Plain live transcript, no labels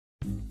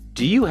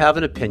Do you have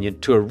an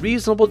opinion to a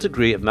reasonable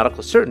degree of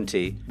medical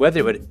certainty whether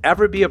it would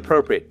ever be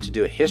appropriate to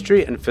do a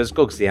history and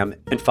physical exam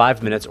in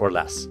 5 minutes or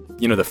less?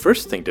 The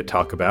first thing to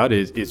talk about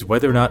is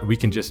whether or not we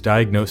can just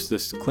diagnose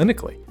this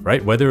clinically,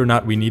 right? Whether or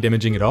not we need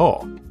imaging at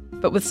all.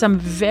 But with some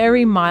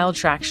very mild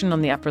traction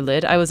on the upper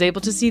lid, I was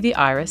able to see the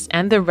iris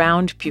and the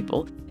round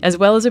pupil, as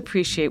well as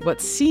appreciate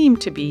what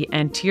seemed to be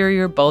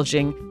anterior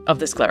bulging of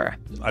the sclera.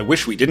 I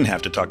wish we didn't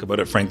have to talk about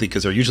it, frankly,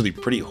 because they're usually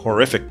pretty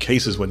horrific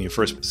cases when you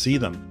first see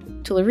them.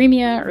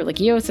 Tularemia,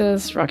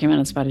 ehrlichiosis, Rocky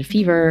Mountain spotted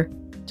fever.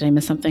 Did I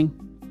miss something?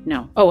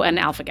 No. Oh, and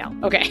alpha-gal.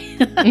 Okay.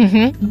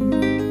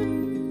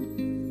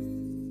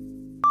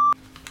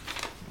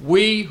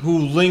 We who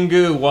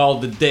linger while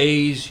the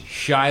days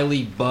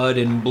shyly bud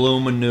and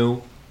bloom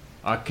anew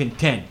are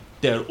content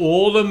that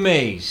all the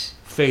Mays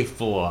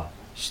faithful are,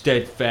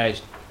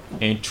 steadfast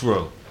and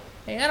true.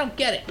 Hey, I don't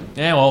get it.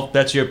 Yeah, well,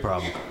 that's your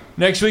problem.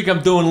 Next week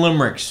I'm doing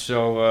limericks,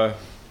 so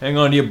hang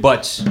on to your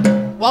butts.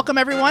 Welcome,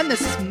 everyone.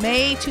 This is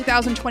May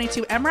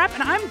 2022 EMRAP,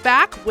 and I'm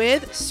back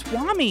with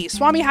Swami.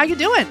 Swami, how you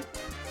doing?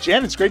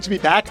 Jen, it's great to be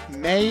back.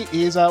 May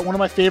is one of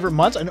my favorite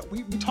months. I know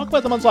we talk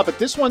about the months a lot, but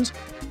this one's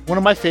one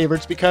of my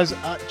favorites because,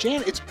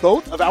 Jan, it's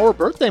both of our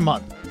birthday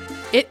month.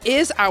 It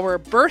is our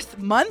birth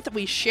month.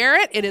 We share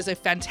it. It is a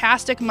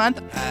fantastic month.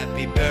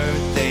 Happy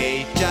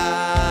birthday,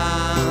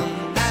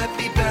 John.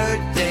 Happy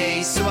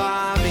birthday,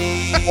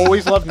 Swami.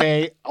 Always love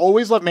May.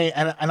 Always love May.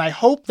 And I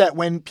hope that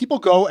when people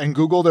go and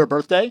Google their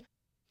birthday,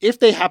 if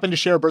they happen to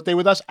share a birthday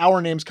with us,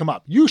 our names come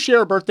up. You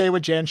share a birthday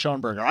with Jan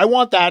Shoenberger. I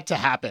want that to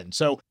happen.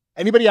 So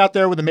anybody out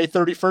there with a May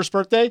 31st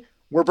birthday,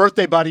 we're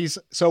birthday buddies,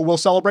 so we'll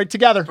celebrate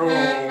together.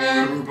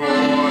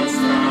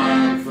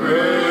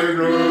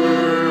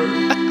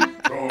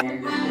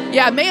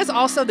 Yeah, May is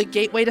also the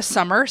gateway to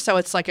summer, so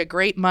it's like a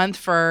great month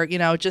for,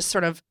 just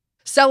sort of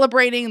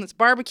celebrating. It's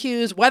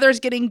barbecues, weather's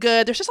getting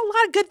good. There's just a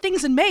lot of good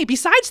things in May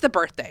besides the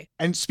birthday.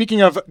 And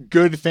speaking of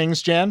good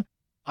things, Jan,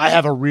 I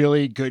have a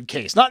really good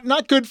case.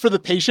 Not good for the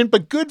patient,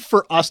 but good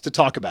for us to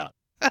talk about.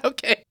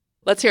 Okay,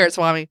 let's hear it,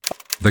 Swami.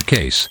 The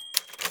case.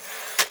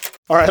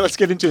 All right, let's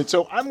get into it.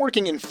 So I'm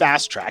working in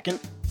Fast Track, and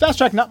Fast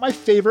Track, not my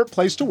favorite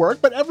place to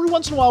work, but every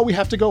once in a while we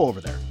have to go over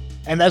there.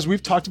 And as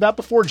we've talked about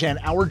before, Jan,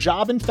 our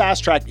job in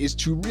Fast Track is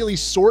to really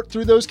sort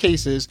through those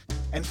cases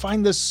and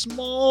find the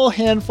small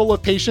handful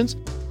of patients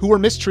who are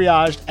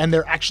mistriaged and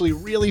they're actually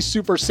really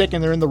super sick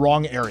and they're in the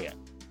wrong area.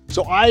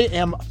 So I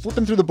am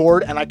flipping through the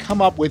board and I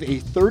come up with a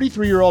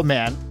 33-year-old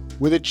man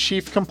with a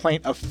chief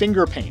complaint of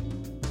finger pain.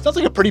 Sounds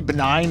like a pretty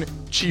benign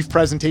chief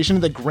presentation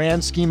in the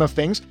grand scheme of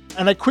things.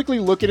 And I quickly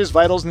look at his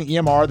vitals in the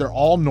EMR. They're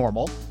all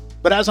normal.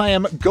 But as I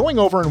am going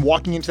over and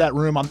walking into that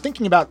room, I'm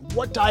thinking about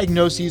what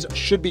diagnoses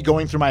should be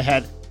going through my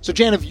head. So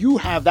Jan, if you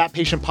have that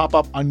patient pop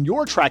up on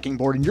your tracking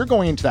board and you're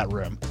going into that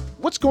room,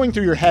 what's going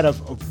through your head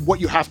of what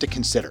you have to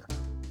consider?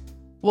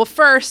 Well,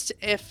 first,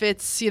 if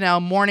it's,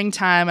 morning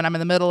time and I'm in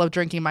the middle of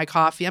drinking my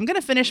coffee, I'm going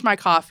to finish my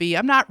coffee.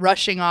 I'm not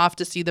rushing off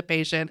to see the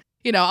patient.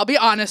 I'll be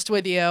honest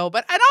with you, and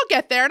I'll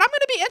get there and I'm going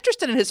to be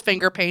interested in his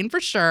finger pain for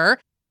sure.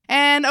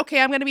 And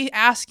okay, I'm going to be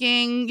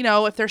asking,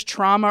 if there's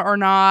trauma or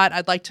not.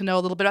 I'd like to know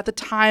a little bit about the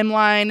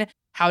timeline.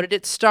 How did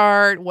it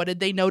start? What did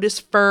they notice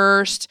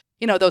first?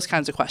 Those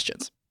kinds of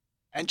questions.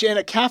 And Jan,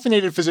 a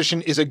caffeinated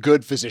physician is a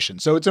good physician.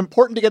 So it's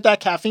important to get that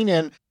caffeine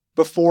in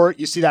before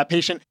you see that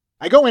patient.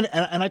 I go in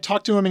and I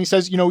talk to him and he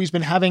says, he's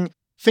been having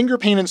finger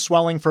pain and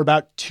swelling for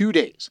about 2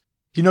 days.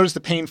 He noticed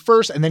the pain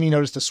first and then he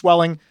noticed the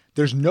swelling.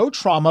 There's no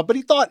trauma, but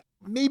he thought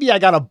maybe I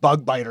got a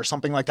bug bite or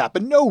something like that,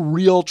 but no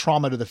real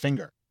trauma to the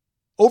finger.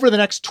 Over the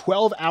next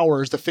 12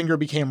 hours, the finger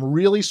became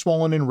really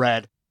swollen and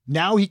red.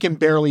 Now he can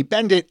barely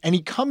bend it. And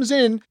he comes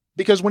in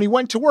because when he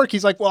went to work,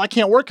 he's like, well, I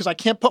can't work because I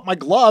can't put my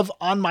glove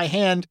on my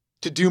hand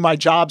to do my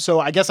job. So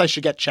I guess I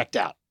should get checked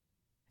out.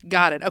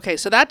 Got it. Okay,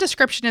 so that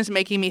description is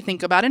making me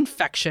think about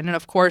infection. And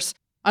of course,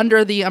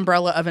 under the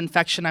umbrella of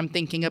infection, I'm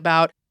thinking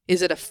about,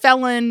 is it a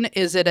felon?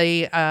 Is it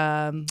a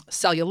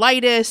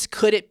cellulitis?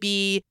 Could it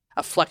be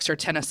a flexor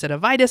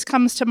tenosynovitis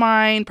comes to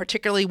mind,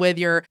 particularly with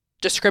your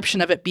description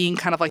of it being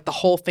kind of like the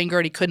whole finger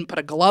and he couldn't put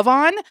a glove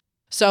on.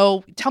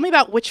 So tell me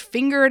about which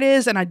finger it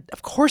is. And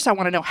of course, I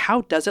want to know,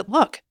 how does it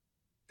look?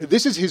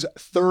 This is his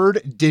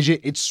third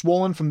digit. It's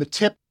swollen from the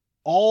tip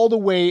all the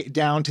way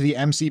down to the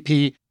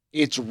MCP.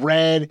 It's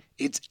red,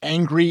 it's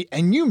angry.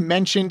 And you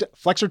mentioned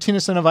flexor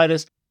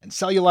tenosynovitis and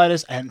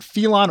cellulitis and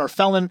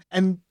felon,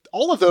 and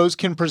all of those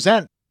can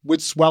present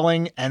with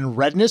swelling and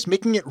redness,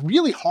 making it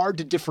really hard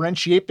to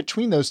differentiate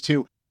between those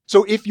two.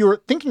 So if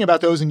you're thinking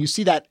about those and you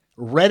see that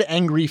red,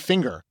 angry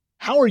finger,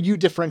 how are you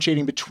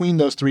differentiating between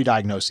those three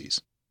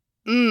diagnoses?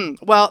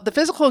 Well, the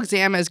physical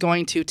exam is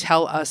going to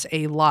tell us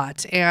a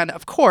lot. And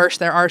of course,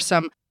 there are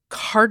some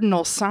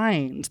cardinal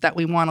signs that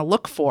we want to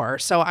look for.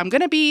 So I'm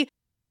going to be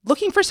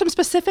looking for some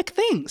specific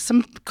things,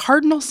 some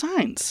cardinal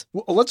signs.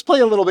 Well, let's play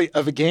a little bit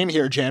of a game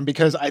here, Jen,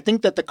 because I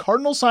think that the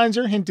cardinal signs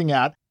you're hinting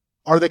at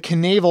are the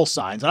Knavel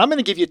signs. And I'm going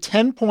to give you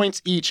 10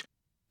 points each.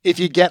 If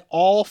you get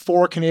all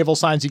 4 Knavel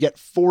signs, you get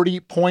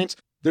 40 points.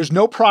 There's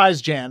no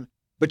prize, Jan,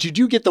 but you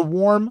do get the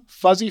warm,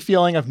 fuzzy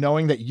feeling of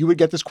knowing that you would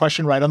get this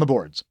question right on the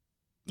boards.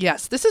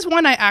 Yes, this is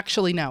one I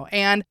actually know.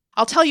 And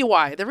I'll tell you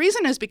why. The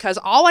reason is because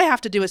all I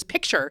have to do is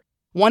picture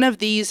one of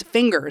these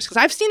fingers, because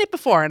I've seen it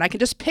before and I can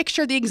just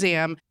picture the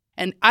exam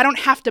and I don't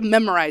have to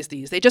memorize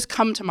these. They just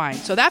come to mind.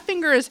 So that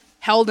finger is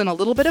held in a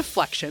little bit of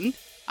flexion.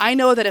 I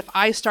know that if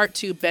I start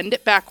to bend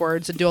it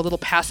backwards and do a little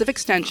passive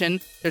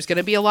extension, there's going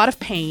to be a lot of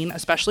pain,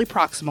 especially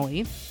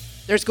proximally.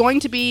 There's going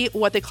to be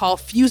what they call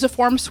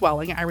fusiform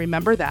swelling. I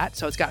remember that.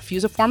 So it's got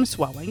fusiform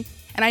swelling.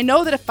 And I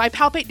know that if I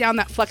palpate down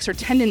that flexor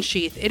tendon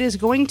sheath, it is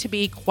going to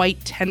be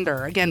quite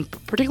tender, again,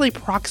 particularly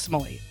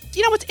proximally.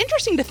 You know, what's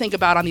interesting to think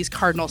about on these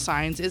cardinal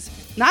signs is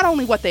not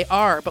only what they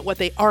are, but what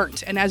they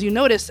aren't. And as you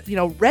notice,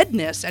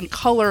 redness and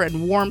color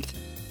and warmth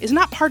is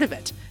not part of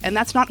it. And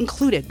that's not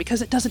included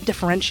because it doesn't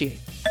differentiate.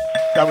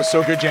 That was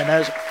so good, Jen.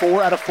 That is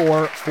 4 out of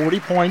 4, 40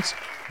 points.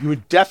 You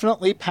would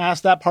definitely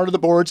pass that part of the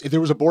boards. If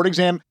there was a board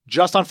exam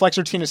just on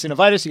flexor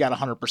tenosynovitis, you got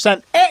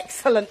 100%.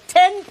 Excellent.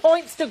 10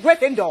 points to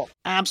Gryffindor.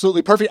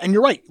 Absolutely perfect. And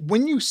you're right.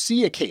 When you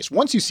see a case,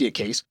 once you see a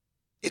case,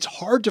 it's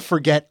hard to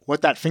forget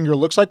what that finger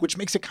looks like, which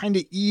makes it kind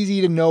of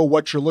easy to know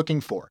what you're looking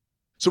for.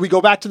 So we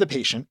go back to the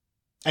patient,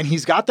 and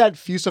he's got that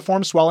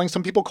fusiform swelling.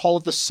 Some people call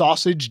it the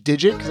sausage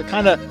digit because it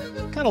kind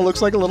of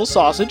looks like a little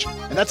sausage,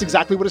 and that's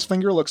exactly what his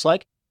finger looks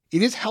like.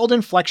 It is held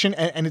in flexion,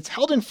 and it's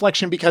held in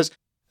flexion because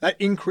that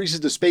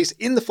increases the space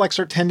in the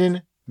flexor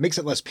tendon, makes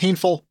it less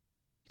painful.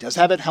 He does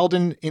have it held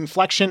in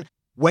flexion.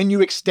 When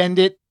you extend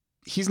it,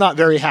 he's not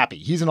very happy.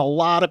 He's in a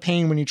lot of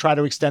pain when you try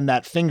to extend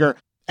that finger,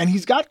 and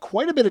he's got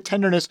quite a bit of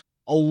tenderness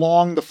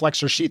along the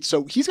flexor sheath.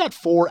 So he's got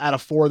 4 out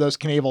of 4 of those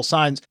canaval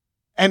signs.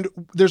 And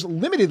there's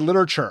limited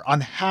literature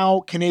on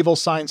how canaval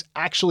signs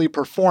actually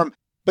perform,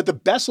 but the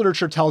best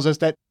literature tells us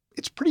that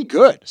it's pretty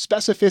good.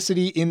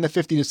 Specificity in the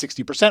 50 to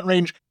 60%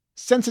 range,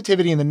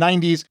 sensitivity in the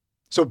 90s.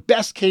 So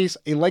best case,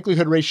 a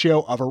likelihood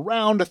ratio of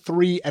around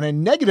 3 and a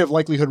negative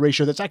likelihood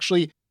ratio that's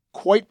actually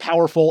quite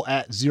powerful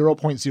at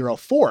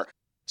 0.04.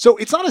 So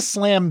it's not a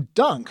slam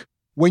dunk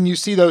when you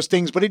see those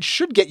things, but it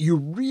should get you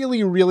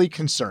really, really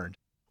concerned,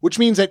 which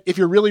means that if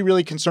you're really,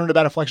 really concerned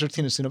about a flexor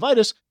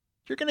tenosynovitis,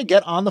 you're going to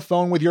get on the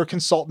phone with your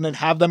consultant and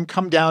have them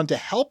come down to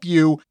help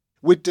you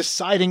with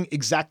deciding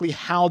exactly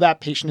how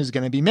that patient is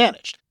going to be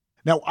managed.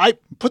 Now, I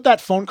put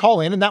that phone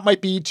call in, and that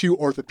might be to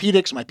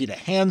orthopedics, might be to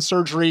hand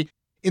surgery.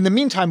 In the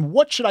meantime,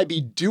 what should I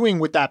be doing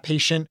with that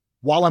patient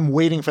while I'm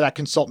waiting for that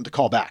consultant to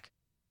call back?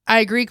 I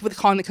agree with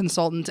calling the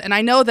consultant. And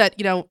I know that,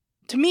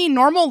 to me,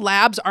 normal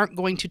labs aren't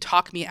going to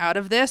talk me out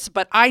of this,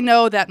 but I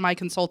know that my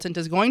consultant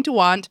is going to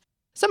want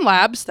some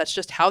labs. That's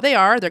just how they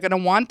are. They're going to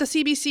want the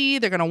CBC.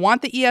 They're going to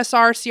want the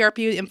ESR,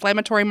 CRP,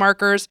 inflammatory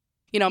markers,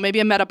 maybe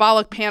a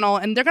metabolic panel,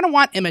 and they're going to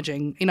want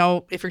imaging.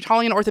 If you're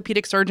calling an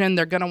orthopedic surgeon,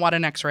 they're going to want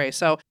an x-ray.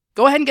 So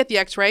go ahead and get the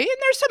x-ray, and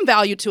there's some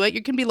value to it.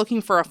 You can be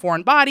looking for a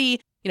foreign body.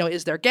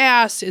 Is there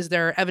gas? Is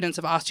there evidence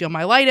of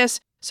osteomyelitis?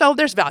 So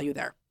there's value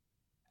there.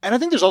 And I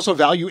think there's also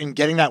value in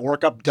getting that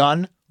workup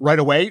done right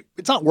away.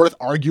 It's not worth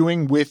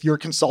arguing with your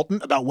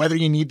consultant about whether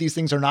you need these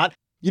things or not.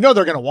 They're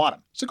going to want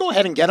them. So go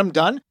ahead and get them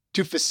done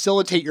to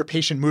facilitate your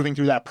patient moving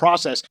through that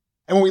process.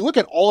 And when we look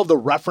at all of the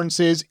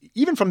references,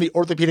 even from the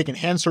orthopedic and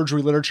hand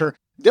surgery literature,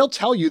 they'll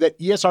tell you that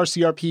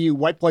ESR, CRP,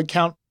 white blood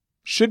count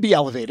should be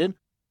elevated,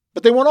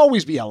 but they won't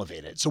always be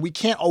elevated. So we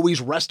can't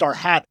always rest our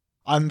hat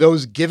on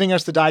those giving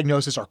us the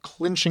diagnosis or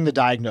clinching the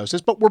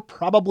diagnosis, but we're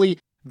probably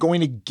going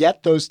to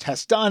get those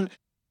tests done,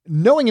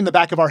 knowing in the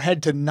back of our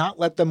head to not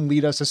let them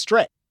lead us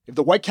astray. If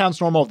the white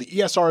count's normal, the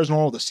ESR is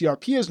normal, the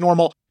CRP is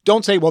normal,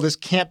 don't say, well, this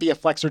can't be a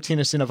flexor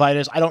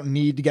tenosynovitis. I don't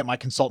need to get my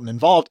consultant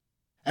involved.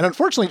 And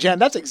unfortunately, Jan,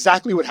 that's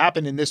exactly what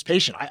happened in this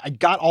patient. I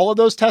got all of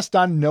those tests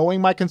done knowing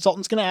my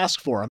consultant's going to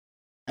ask for them.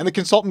 And the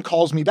consultant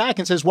calls me back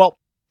and says, well,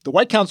 the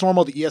white count's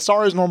normal, the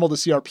ESR is normal, the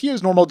CRP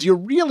is normal. Do you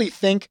really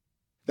think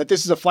that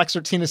this is a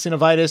flexor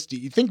tenosynovitis? Do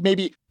you think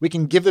maybe we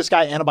can give this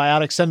guy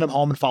antibiotics, send him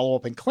home, and follow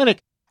up in clinic?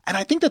 And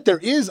I think that there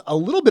is a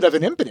little bit of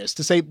an impetus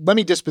to say, let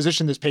me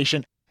disposition this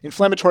patient.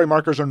 Inflammatory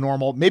markers are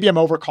normal. Maybe I'm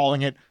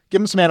overcalling it.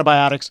 Give him some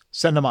antibiotics,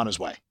 send him on his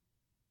way.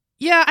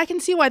 Yeah, I can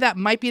see why that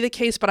might be the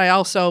case, but I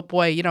also,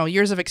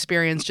 years of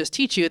experience just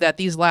teach you that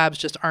these labs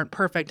just aren't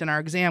perfect in our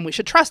exam. We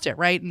should trust it,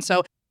 right? And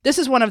so this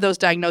is one of those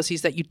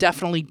diagnoses that you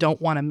definitely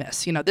don't want to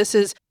miss. This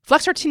is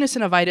flexor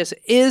tenosynovitis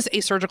is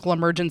a surgical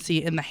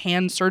emergency in the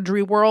hand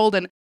surgery world.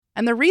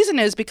 And the reason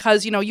is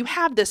because, you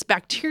have this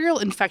bacterial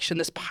infection,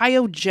 this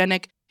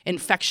pyogenic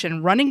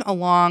infection running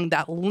along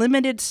that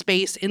limited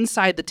space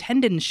inside the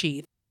tendon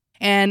sheath.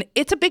 And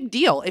it's a big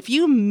deal. If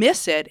you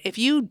miss it, if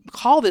you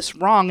call this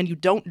wrong and you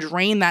don't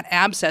drain that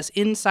abscess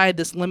inside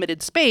this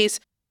limited space,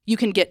 you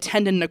can get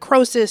tendon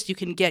necrosis, you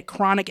can get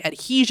chronic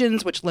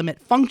adhesions, which limit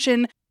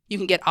function, you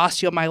can get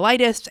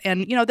osteomyelitis.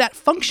 And, that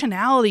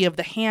functionality of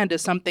the hand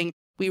is something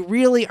we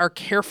really are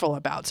careful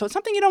about. So it's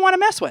something you don't want to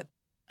mess with.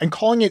 And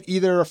calling it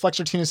either a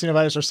flexor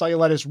tenosynovitis or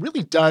cellulitis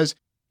really does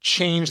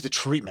change the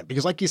treatment.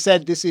 Because like you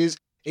said, this is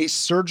a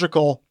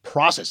surgical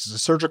process. It's a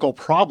surgical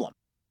problem.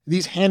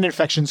 These hand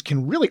infections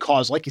can really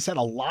cause, like you said,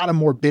 a lot of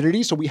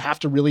morbidity, so we have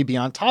to really be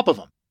on top of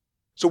them.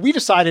 So we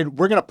decided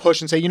we're going to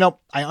push and say,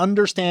 I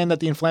understand that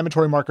the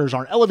inflammatory markers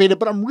aren't elevated,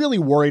 but I'm really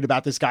worried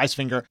about this guy's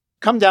finger.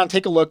 come down,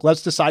 take a look,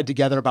 let's decide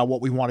together about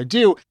what we want to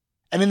do.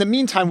 And in the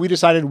meantime, we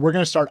decided we're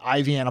going to start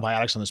IV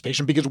antibiotics on this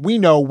patient because we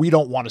know we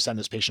don't want to send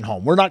this patient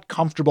home. We're not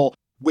comfortable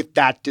with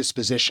that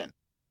disposition.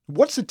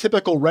 What's the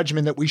typical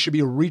regimen that we should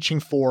be reaching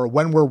for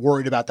when we're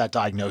worried about that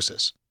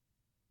diagnosis?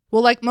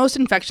 Well, like most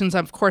infections,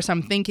 of course,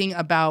 I'm thinking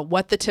about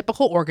what the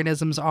typical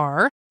organisms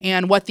are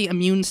and what the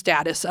immune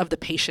status of the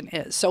patient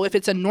is. So if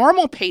it's a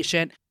normal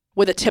patient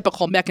with a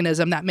typical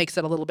mechanism, that makes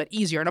it a little bit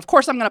easier. And of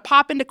course, I'm going to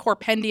pop into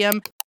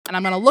Compendium and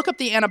I'm going to look up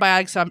the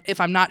antibiotics if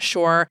I'm not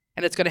sure,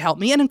 and it's going to help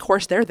me. And of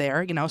course, they're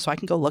there, so I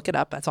can go look it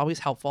up. That's always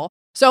helpful.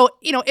 So,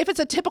 if it's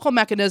a typical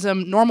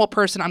mechanism, normal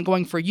person, I'm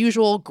going for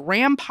usual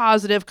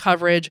gram-positive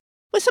coverage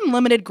with some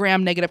limited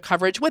gram-negative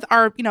coverage with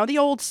our, the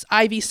old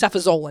IV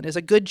cefazolin is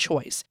a good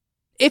choice.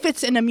 If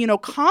it's an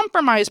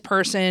immunocompromised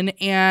person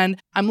and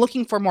I'm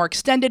looking for more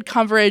extended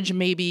coverage,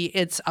 maybe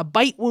it's a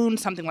bite wound,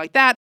 something like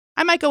that,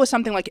 I might go with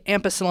something like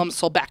Ampicillin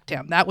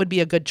sulbactam. That would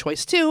be a good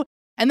choice too.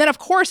 And then, of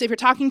course, if you're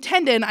talking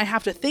tendon, I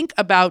have to think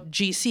about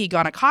GC,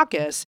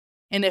 gonococcus.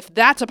 And if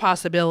that's a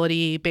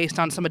possibility, based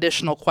on some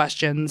additional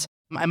questions,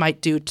 I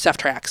might do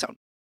ceftriaxone.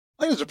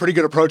 I think it's a pretty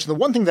good approach. And the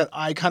one thing that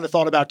I kind of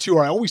thought about too,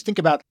 or I always think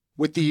about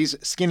with these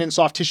skin and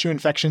soft tissue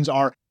infections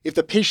are if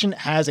the patient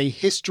has a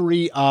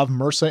history of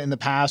MRSA in the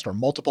past or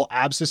multiple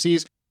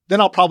abscesses,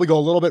 then I'll probably go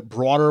a little bit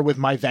broader with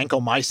my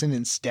vancomycin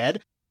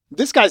instead.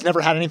 This guy's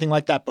never had anything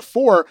like that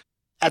before.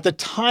 At the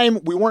time,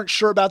 we weren't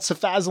sure about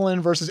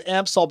cefazolin versus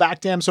amp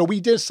sulbactam, so we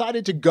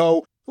decided to go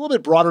a little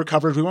bit broader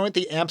coverage. We went with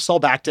the amp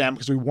sulbactam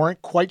because we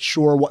weren't quite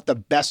sure what the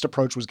best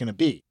approach was going to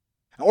be.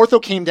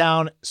 Ortho came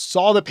down,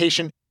 saw the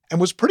patient,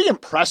 and was pretty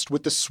impressed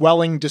with the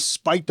swelling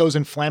despite those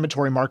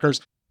inflammatory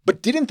markers,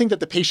 but didn't think that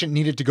the patient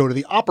needed to go to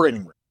the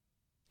operating room.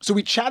 So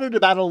we chatted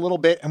about it a little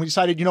bit, and we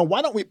decided,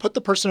 why don't we put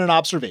the person in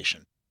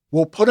observation?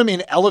 We'll put him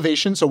in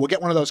elevation, so we'll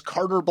get one of those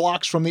Carter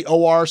blocks from the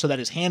OR so that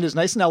his hand is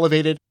nice and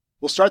elevated.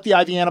 We'll start the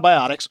IV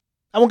antibiotics,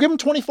 and we'll give him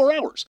 24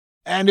 hours.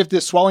 And if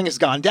the swelling has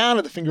gone down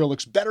and the finger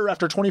looks better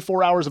after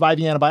 24 hours of IV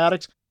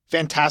antibiotics,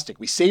 fantastic.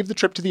 We save the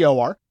trip to the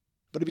OR.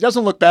 But if he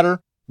doesn't look better,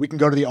 we can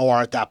go to the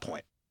OR at that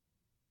point.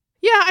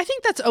 Yeah, I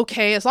think that's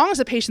okay. As long as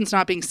the patient's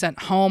not being sent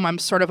home, I'm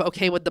sort of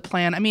okay with the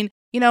plan. I mean,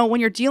 when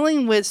you're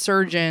dealing with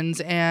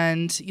surgeons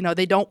and,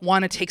 they don't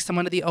want to take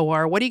someone to the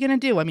OR, what are you going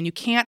to do? I mean, you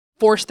can't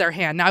force their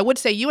hand. Now, I would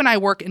say you and I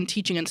work in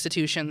teaching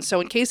institutions.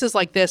 So in cases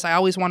like this, I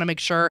always want to make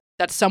sure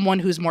that someone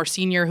who's more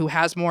senior, who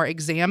has more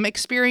exam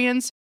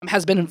experience,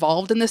 has been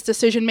involved in this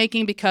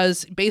decision-making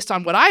because based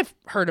on what I've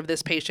heard of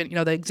this patient,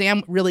 the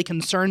exam really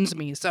concerns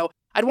me. So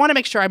I'd want to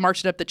make sure I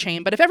march it up the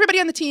chain. But if everybody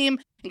on the team,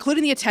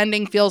 including the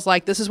attending, feels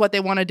like this is what they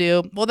want to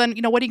do, well then,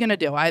 what are you going to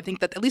do? I think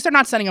that at least they're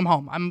not sending them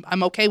home.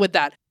 I'm okay with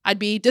that. I'd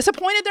be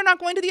disappointed they're not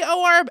going to the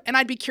OR, and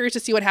I'd be curious to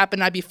see what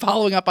happened. I'd be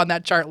following up on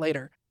that chart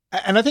later.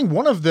 And I think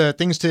one of the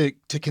things to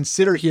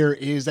consider here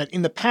is that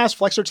in the past,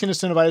 flexor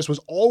tenosynovitis was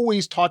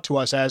always taught to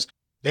us as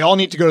they all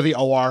need to go to the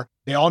OR,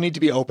 they all need to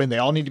be open, they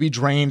all need to be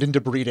drained and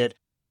debrided.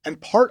 And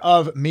part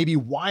of maybe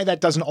why that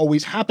doesn't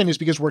always happen is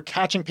because we're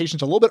catching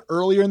patients a little bit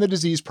earlier in the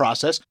disease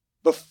process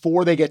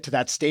before they get to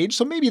that stage.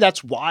 So maybe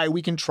that's why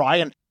we can try.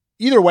 And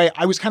either way,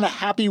 I was kind of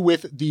happy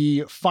with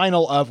the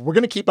final of we're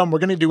going to keep them, we're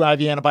going to do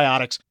IV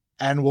antibiotics,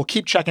 and we'll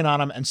keep checking on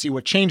them and see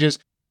what changes.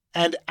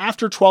 And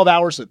after 12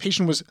 hours, the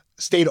patient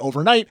stayed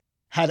overnight,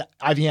 had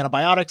IV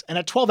antibiotics, and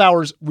at 12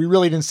 hours, we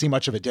really didn't see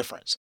much of a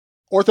difference.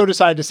 Ortho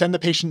decided to send the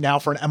patient now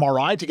for an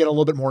MRI to get a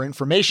little bit more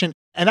information.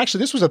 And actually,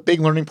 this was a big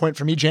learning point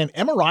for me, Jan.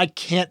 MRI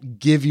can't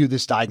give you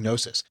this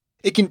diagnosis.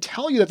 It can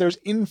tell you that there's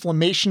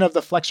inflammation of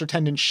the flexor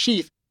tendon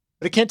sheath,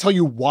 but it can't tell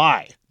you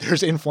why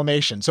there's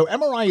inflammation. So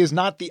MRI is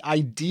not the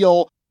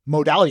ideal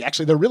modality.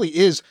 Actually, there really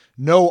is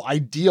no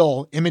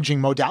ideal imaging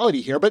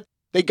modality here, but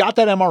they got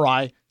that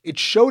MRI. It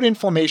showed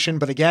inflammation,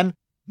 but again,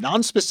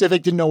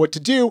 non-specific, didn't know what to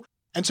do.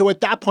 And so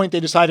at that point,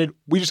 they decided,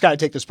 we just got to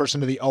take this person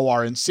to the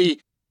OR and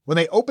see. When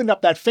they opened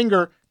up that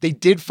finger, they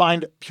did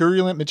find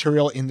purulent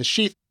material in the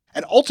sheath.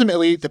 And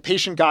ultimately, the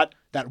patient got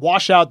that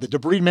washout, the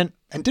debridement,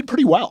 and did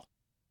pretty well.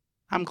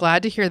 I'm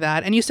glad to hear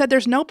that. And you said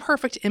there's no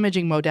perfect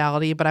imaging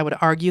modality, but I would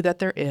argue that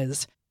there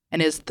is,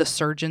 and is the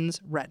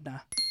surgeon's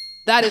retina.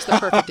 That is the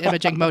perfect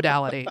imaging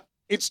modality.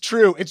 It's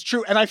true. It's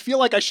true. And I feel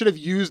like I should have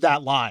used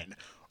that line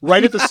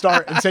right at the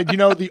start and said,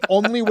 the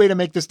only way to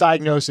make this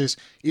diagnosis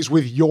is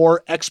with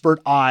your expert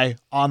eye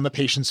on the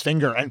patient's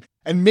finger.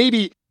 And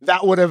maybe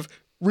that would have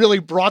really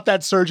brought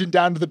that surgeon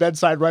down to the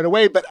bedside right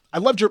away. But I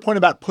loved your point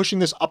about pushing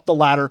this up the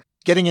ladder,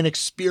 getting an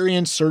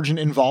experienced surgeon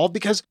involved,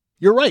 because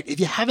you're right. If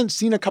you haven't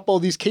seen a couple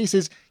of these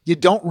cases, you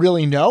don't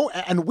really know.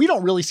 And we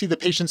don't really see the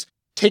patients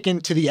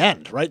taken to the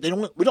end, right?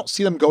 We don't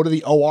see them go to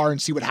the OR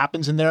and see what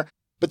happens in there.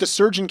 But the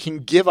surgeon can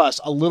give us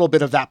a little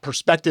bit of that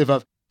perspective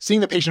of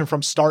seeing the patient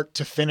from start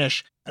to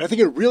finish. And I think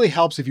it really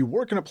helps if you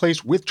work in a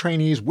place with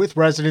trainees, with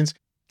residents,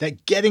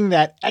 that getting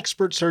that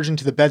expert surgeon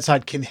to the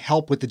bedside can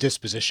help with the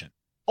disposition.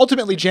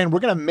 Ultimately, Jan, we're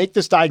going to make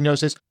this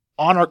diagnosis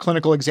on our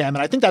clinical exam.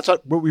 And I think that's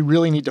what we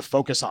really need to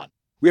focus on.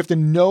 We have to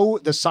know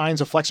the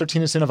signs of flexor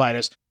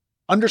tenosynovitis,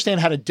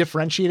 understand how to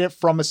differentiate it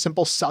from a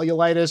simple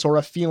cellulitis or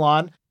a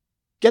phelon,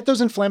 get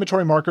those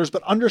inflammatory markers,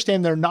 but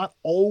understand they're not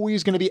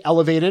always going to be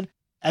elevated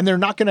and they're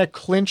not going to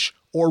clinch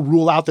or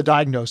rule out the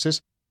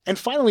diagnosis. And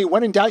finally,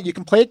 when in doubt, you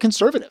can play it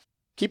conservative.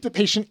 Keep the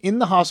patient in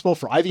the hospital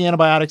for IV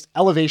antibiotics,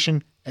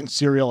 elevation, and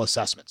serial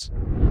assessments.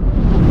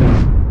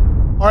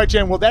 All right,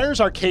 Jen, well, there's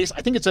our case.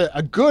 I think it's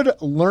a good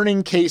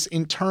learning case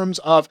in terms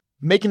of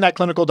making that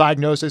clinical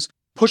diagnosis,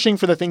 pushing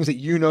for the things that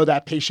you know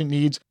that patient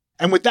needs.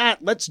 And with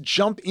that, let's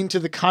jump into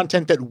the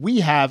content that we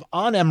have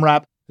on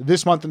EMRAP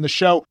this month in the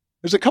show.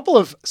 There's a couple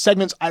of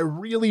segments I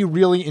really,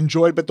 really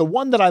enjoyed, but the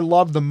one that I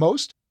loved the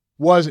most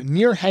was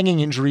near hanging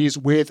injuries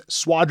with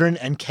Swadron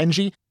and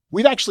Kenji.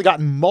 We've actually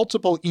gotten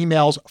multiple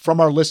emails from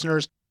our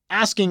listeners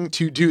asking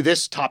to do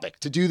this topic,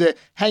 to do the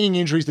hanging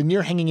injuries, the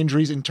near hanging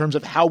injuries in terms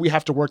of how we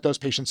have to work those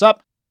patients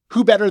up.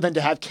 Who better than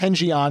to have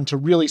Kenji on to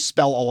really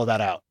spell all of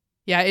that out?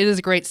 Yeah, it is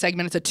a great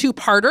segment. It's a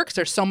two-parter because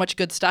there's so much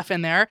good stuff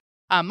in there.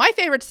 My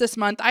favorites this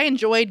month, I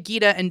enjoyed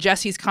Gita and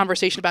Jessie's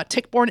conversation about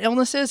tick-borne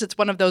illnesses. It's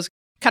one of those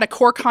kind of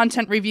core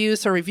content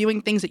reviews, so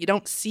reviewing things that you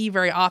don't see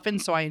very often,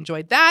 so I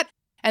enjoyed that.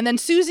 And then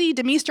Susie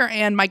Demeester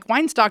and Mike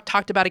Weinstock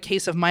talked about a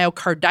case of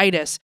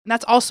myocarditis. And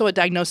that's also a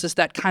diagnosis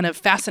that kind of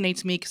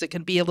fascinates me because it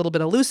can be a little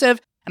bit elusive,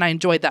 and I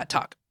enjoyed that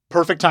talk.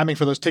 Perfect timing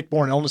for those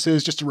tick-borne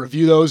illnesses, just to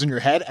review those in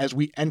your head as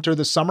we enter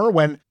the summer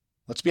when,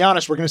 let's be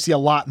honest, we're going to see a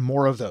lot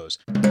more of those.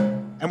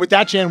 And with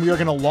that, Jen, we are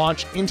going to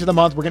launch into the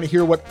month. We're going to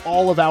hear what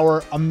all of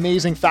our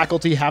amazing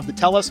faculty have to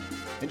tell us.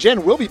 And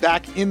Jen, we'll be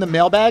back in the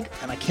mailbag,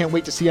 and I can't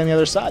wait to see you on the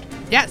other side.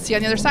 Yeah, see you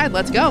on the other side.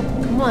 Let's go.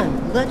 Come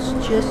on, let's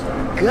just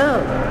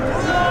go.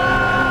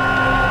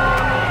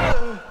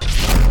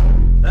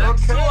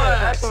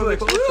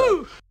 Excellent.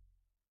 Woo!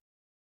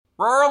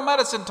 Rural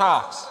medicine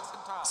talks.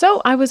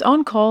 So I was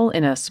on call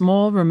in a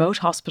small remote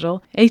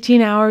hospital,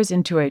 18 hours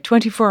into a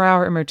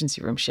 24-hour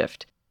emergency room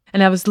shift.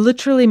 And I was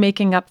literally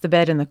making up the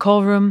bed in the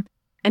call room,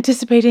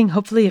 anticipating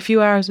hopefully a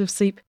few hours of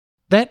sleep.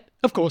 That,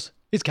 of course,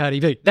 is Cardi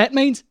V. That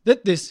means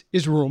that this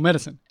is rural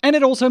medicine. And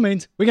it also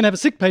means we can have a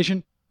sick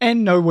patient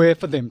and nowhere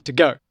for them to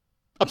go.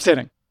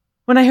 Upsetting.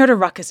 When I heard a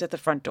ruckus at the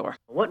front door.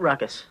 What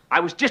ruckus? I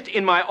was just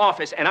in my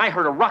office and I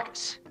heard a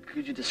ruckus.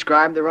 Could you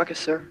describe the ruckus,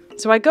 sir?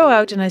 So I go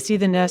out and I see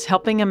the nurse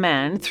helping a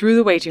man through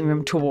the waiting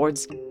room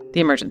towards the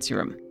emergency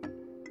room.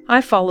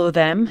 I follow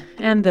them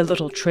and the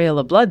little trail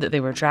of blood that they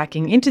were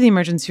tracking into the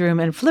emergency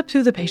room and flip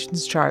through the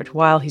patient's chart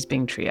while he's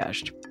being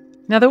triaged.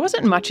 Now, there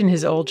wasn't much in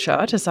his old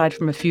chart aside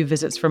from a few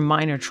visits for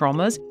minor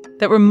traumas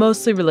that were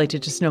mostly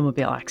related to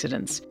snowmobile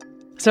accidents.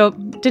 So,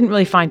 didn't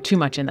really find too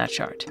much in that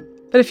chart.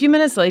 But a few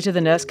minutes later, the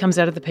nurse comes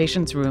out of the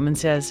patient's room and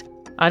says,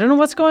 "I don't know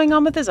what's going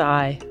on with his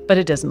eye, but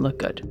it doesn't look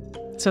good."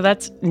 So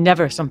that's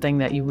never something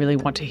that you really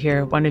want to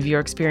hear one of your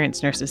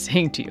experienced nurses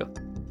saying to you.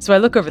 So I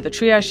look over the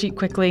triage sheet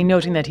quickly,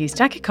 noting that he's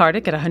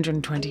tachycardic at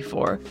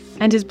 124,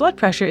 and his blood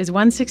pressure is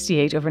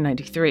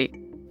 168/93.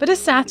 But his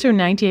SATs are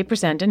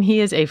 98% and he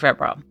is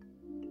afebrile.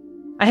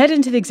 I head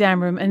into the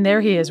exam room and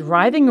there he is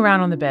writhing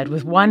around on the bed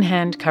with one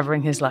hand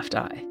covering his left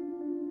eye.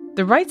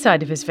 The right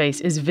side of his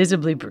face is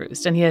visibly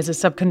bruised and he has a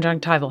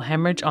subconjunctival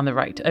hemorrhage on the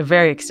right, a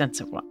very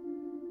extensive one.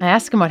 I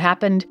ask him what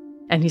happened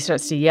and he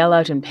starts to yell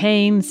out in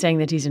pain, saying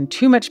that he's in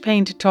too much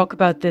pain to talk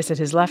about this, that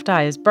his left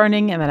eye is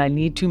burning and that I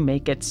need to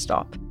make it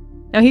stop.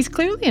 Now, he's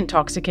clearly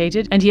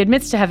intoxicated, and he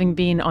admits to having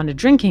been on a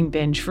drinking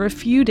binge for a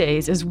few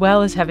days, as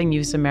well as having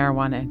used some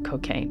marijuana and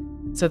cocaine.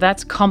 So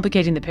that's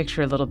complicating the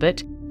picture a little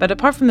bit, but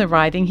apart from the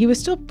writhing, he was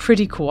still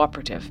pretty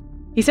cooperative.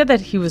 He said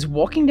that he was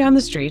walking down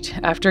the street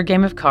after a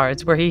game of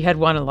cards where he had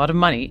won a lot of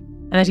money,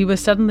 and that he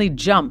was suddenly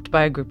jumped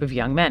by a group of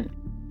young men.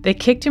 They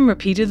kicked him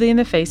repeatedly in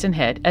the face and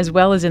head, as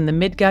well as in the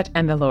midgut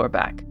and the lower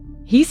back.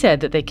 He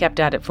said that they kept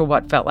at it for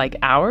what felt like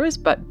hours,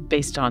 but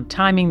based on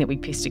timing that we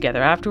pieced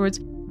together afterwards,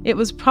 it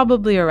was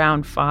probably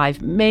around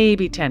 5,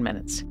 maybe 10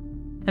 minutes.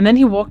 And then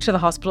he walked to the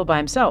hospital by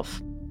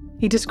himself.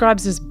 He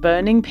describes this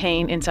burning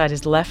pain inside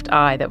his left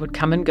eye that would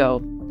come and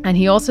go. And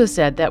he also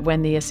said that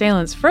when the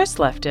assailants first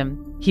left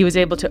him, he was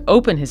able to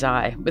open his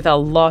eye with a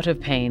lot of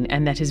pain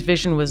and that his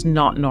vision was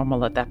not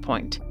normal at that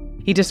point.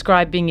 He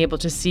described being able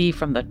to see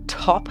from the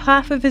top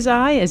half of his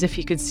eye as if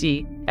he could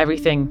see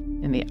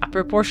everything in the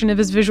upper portion of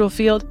his visual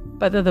field,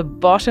 but that the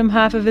bottom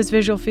half of his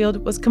visual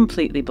field was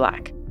completely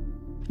black.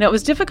 Now, it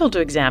was difficult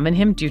to examine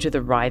him due to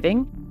the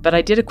writhing, but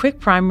I did a quick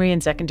primary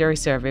and secondary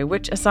survey,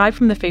 which, aside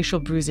from the facial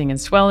bruising and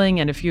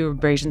swelling and a few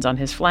abrasions on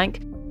his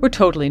flank, were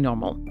totally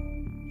normal.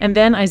 And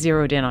then I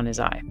zeroed in on his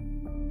eye.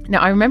 Now,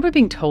 I remember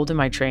being told in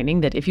my training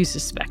that if you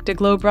suspect a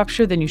globe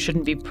rupture, then you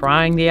shouldn't be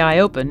prying the eye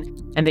open,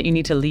 and that you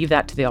need to leave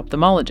that to the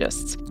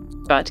ophthalmologists.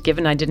 But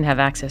given I didn't have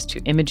access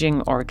to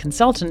imaging or a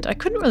consultant, I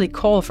couldn't really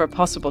call for a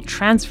possible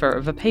transfer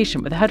of a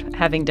patient without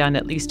having done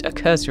at least a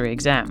cursory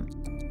exam.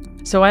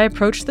 So I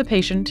approached the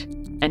patient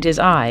and his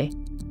eye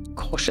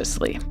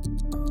cautiously.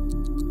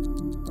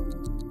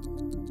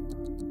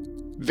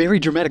 Very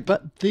dramatic,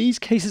 but these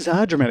cases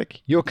are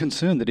dramatic. You're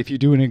concerned that if you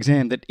do an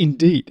exam that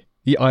indeed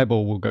the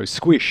eyeball will go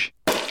squish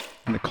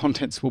and the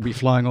contents will be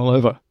flying all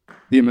over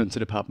the emergency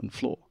department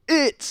floor.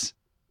 It's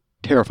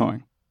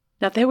terrifying.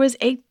 Now, there was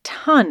a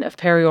ton of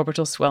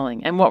periorbital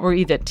swelling and what were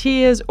either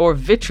tears or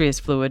vitreous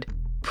fluid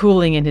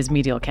pooling in his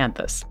medial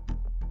canthus.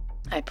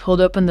 I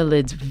pulled open the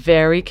lids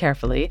very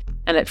carefully,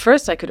 and at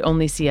first I could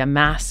only see a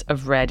mass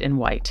of red and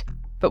white.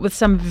 But with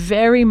some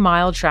very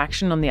mild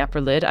traction on the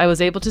upper lid, I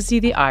was able to see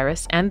the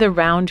iris and the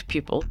round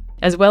pupil,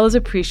 as well as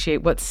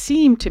appreciate what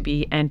seemed to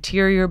be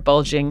anterior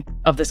bulging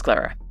of the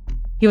sclera.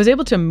 He was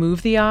able to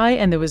move the eye,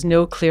 and there was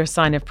no clear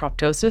sign of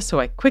proptosis, so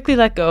I quickly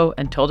let go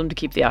and told him to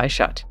keep the eye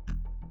shut.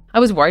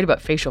 I was worried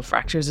about facial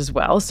fractures as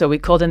well, so we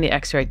called in the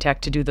X-ray tech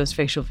to do those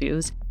facial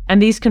views,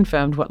 and these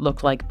confirmed what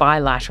looked like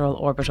bilateral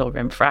orbital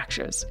rim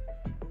fractures.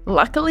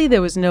 Luckily,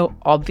 there was no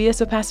obvious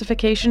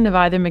opacification of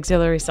either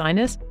maxillary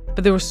sinus,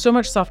 but there was so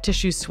much soft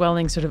tissue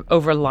swelling sort of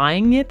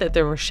overlying it that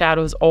there were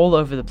shadows all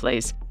over the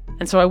place,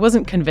 and so I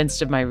wasn't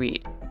convinced of my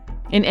read.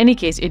 In any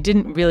case, it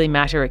didn't really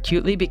matter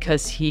acutely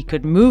because he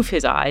could move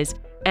his eyes,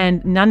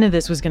 and none of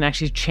this was going to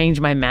actually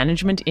change my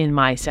management in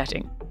my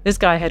setting. This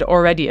guy had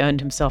already earned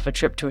himself a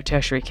trip to a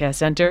tertiary care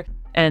center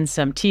and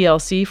some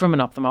TLC from an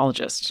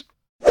ophthalmologist.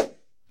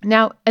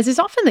 Now, as is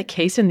often the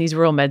case in these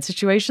rural med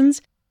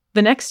situations,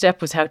 the next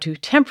step was how to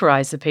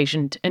temporize the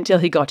patient until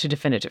he got to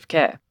definitive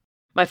care.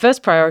 My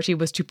first priority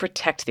was to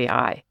protect the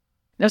eye.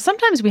 Now,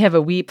 sometimes we have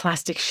a wee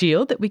plastic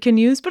shield that we can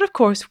use, but of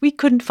course, we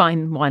couldn't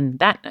find one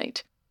that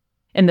night.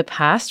 In the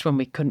past, when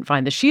we couldn't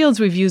find the shields,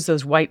 we've used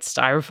those white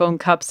styrofoam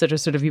cups that are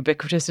sort of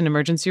ubiquitous in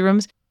emergency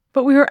rooms,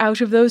 but we were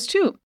out of those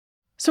too.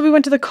 So we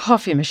went to the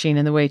coffee machine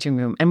in the waiting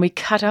room, and we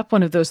cut up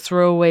one of those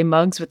throwaway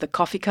mugs with the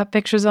coffee cup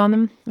pictures on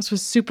them. This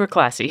was super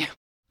classy.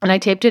 And I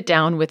taped it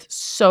down with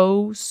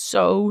so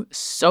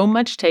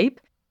much tape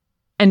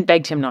and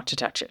begged him not to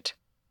touch it,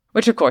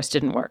 which of course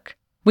didn't work.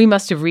 We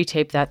must have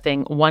retaped that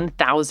thing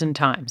 1,000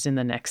 times in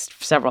the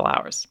next several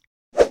hours.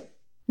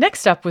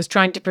 Next up was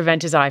trying to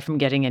prevent his eye from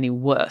getting any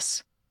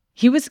worse.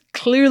 He was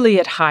clearly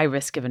at high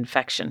risk of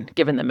infection,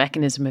 given the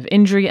mechanism of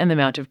injury and the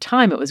amount of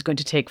time it was going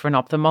to take for an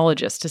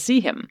ophthalmologist to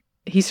see him.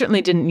 He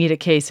certainly didn't need a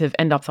case of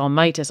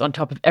endophthalmitis on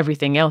top of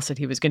everything else that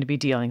he was going to be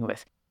dealing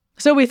with.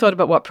 So we thought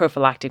about what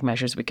prophylactic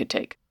measures we could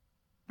take.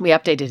 We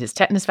updated his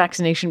tetanus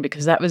vaccination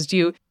because that was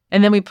due,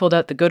 and then we pulled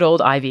out the good old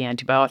IV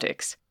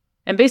antibiotics.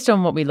 And based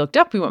on what we looked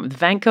up, we went with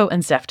Vanco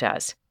and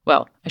Ceftaz.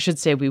 Well, I should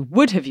say we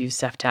would have used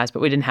Ceftaz,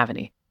 but we didn't have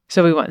any.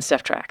 So we went with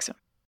Ceftriaxone.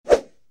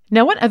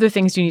 Now, what other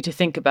things do you need to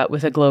think about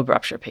with a globe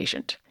rupture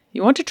patient?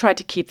 You want to try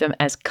to keep them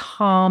as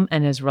calm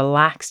and as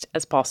relaxed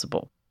as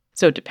possible.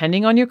 So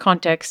depending on your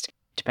context,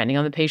 depending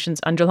on the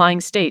patient's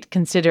underlying state,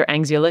 consider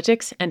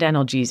anxiolytics and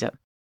analgesia.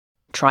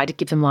 Try to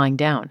keep them lying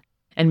down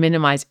and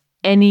minimize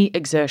any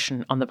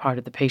exertion on the part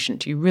of the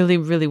patient. You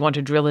really want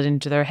to drill it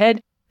into their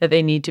head that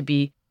they need to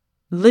be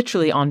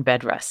literally on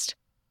bed rest.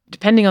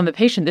 Depending on the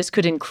patient, this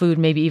could include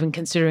maybe even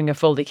considering a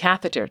Foley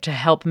catheter to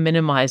help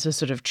minimize the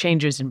sort of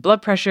changes in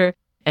blood pressure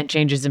and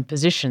changes in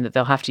position that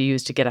they'll have to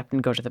use to get up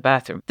and go to the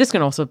bathroom. This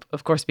can also,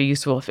 of course, be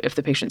useful if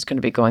the patient's going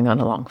to be going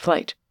on a long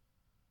flight.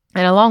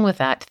 And along with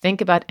that,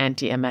 think about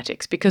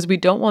antiemetics, because we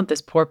don't want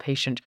this poor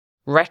patient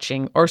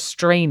retching or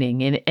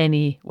straining in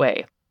any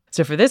way.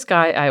 So for this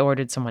guy, I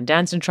ordered some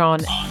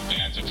ondansetron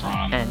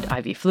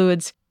and IV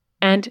fluids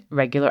and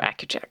regular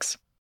Accuchecks.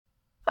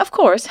 Of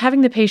course,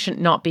 having the patient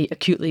not be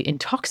acutely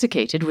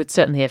intoxicated would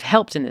certainly have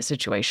helped in this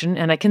situation,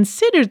 and I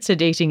considered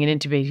sedating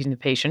and intubating the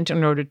patient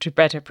in order to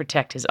better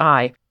protect his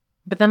eye.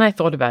 But then I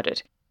thought about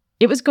it.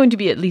 It was going to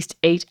be at least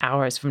 8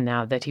 hours from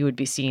now that he would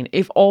be seen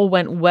if all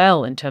went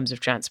well in terms of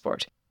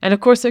transport. And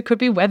of course, there could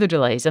be weather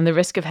delays and the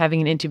risk of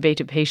having an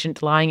intubated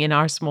patient lying in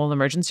our small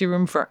emergency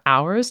room for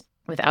hours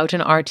without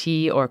an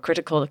RT or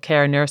critical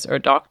care nurse or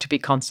doc to be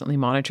constantly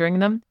monitoring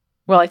them.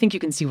 Well, I think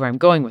you can see where I'm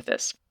going with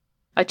this.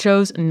 I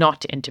chose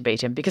not to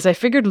intubate him because I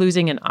figured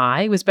losing an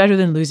eye was better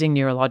than losing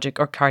neurologic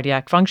or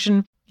cardiac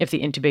function if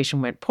the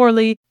intubation went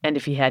poorly and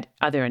if he had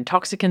other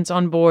intoxicants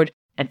on board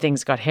and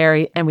things got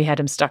hairy and we had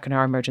him stuck in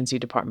our emergency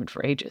department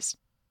for ages.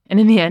 And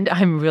in the end,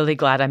 I'm really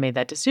glad I made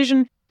that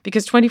decision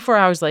because 24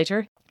 hours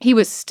later, he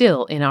was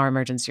still in our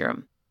emergency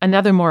room.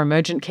 Another more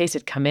emergent case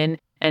had come in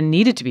and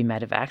needed to be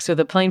medevaced, so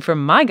the plane for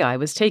my guy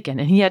was taken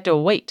and he had to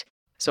wait.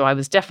 So I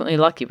was definitely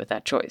lucky with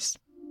that choice.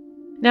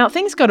 Now,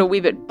 things got a wee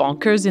bit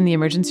bonkers in the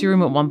emergency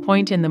room at one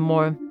point in the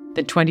more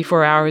than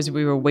 24 hours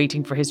we were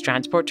waiting for his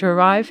transport to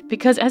arrive,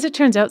 because as it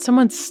turns out,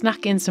 someone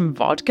snuck in some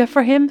vodka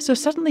for him, so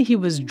suddenly he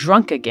was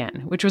drunk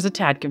again, which was a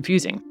tad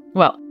confusing.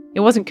 Well, it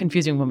wasn't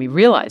confusing when we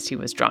realized he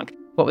was drunk.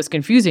 What was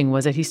confusing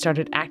was that he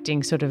started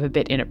acting sort of a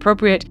bit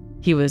inappropriate,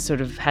 he was sort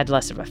of had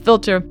less of a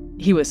filter,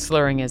 he was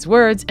slurring his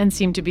words, and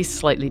seemed to be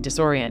slightly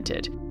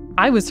disoriented.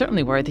 I was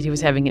certainly worried that he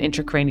was having an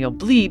intracranial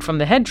bleed from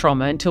the head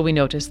trauma until we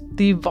noticed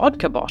the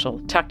vodka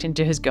bottle tucked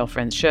into his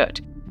girlfriend's shirt.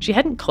 She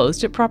hadn't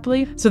closed it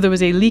properly, so there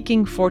was a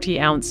leaking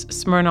 40-ounce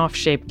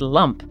Smirnoff-shaped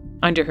lump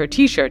under her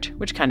t-shirt,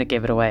 which kind of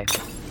gave it away.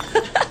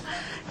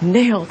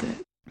 Nailed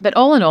it. But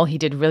all in all, he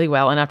did really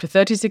well, and after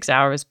 36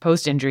 hours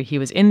post-injury, he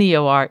was in the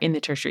OR in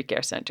the tertiary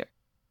care center.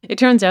 It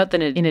turns out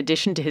that in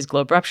addition to his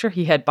globe rupture,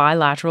 he had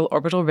bilateral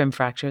orbital rim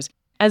fractures,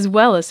 as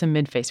well as some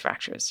mid-face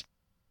fractures.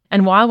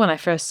 And while when I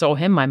first saw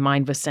him, my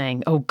mind was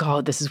saying, oh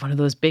God, this is one of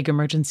those big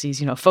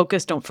emergencies,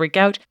 focus, don't freak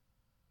out.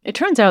 It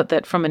turns out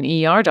that from an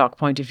ER doc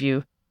point of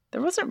view,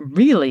 there wasn't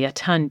really a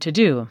ton to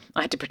do.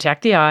 I had to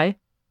protect the eye,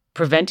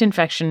 prevent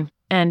infection,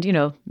 and,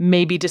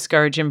 maybe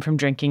discourage him from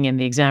drinking in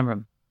the exam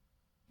room.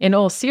 In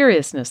all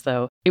seriousness,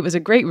 though, it was a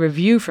great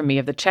review for me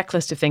of the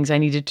checklist of things I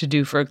needed to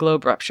do for a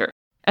globe rupture,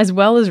 as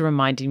well as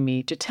reminding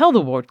me to tell the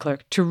ward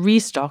clerk to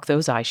restock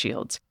those eye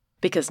shields,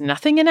 because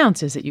nothing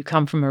announces that you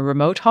come from a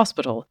remote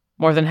hospital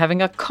more than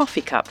having a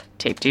coffee cup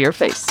taped to your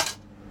face.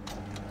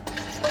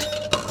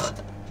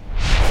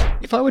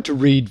 If I were to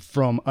read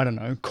from,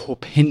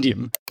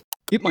 Corpendium,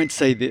 it might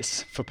say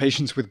this: for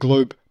patients with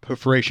globe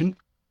perforation,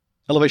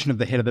 elevation of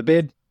the head of the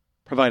bed,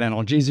 provide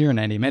analgesia and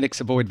antiemetics,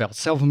 avoid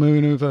Valsalva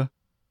maneuver,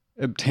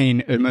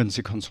 obtain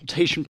emergency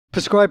consultation,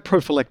 prescribe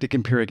prophylactic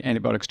empiric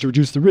antibiotics to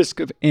reduce the risk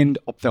of end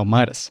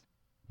ophthalmitis.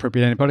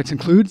 Appropriate antibiotics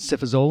include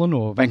cefazolin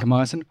or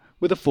vancomycin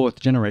with a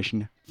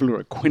 4th-generation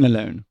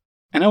fluoroquinolone.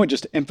 And I would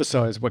just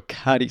emphasize what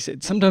Cardi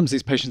said. Sometimes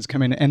these patients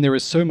come in and there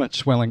is so much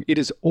swelling, it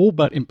is all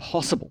but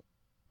impossible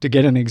to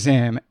get an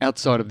exam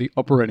outside of the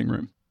operating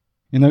room.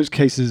 In those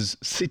cases,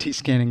 CT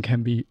scanning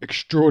can be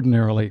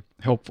extraordinarily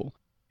helpful.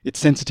 Its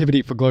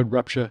sensitivity for globe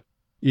rupture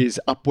is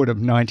upward of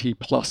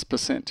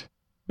 90+%.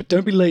 But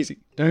don't be lazy.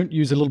 Don't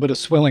use a little bit of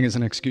swelling as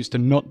an excuse to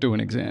not do an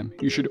exam.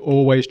 You should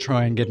always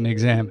try and get an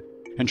exam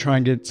and try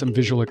and get some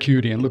visual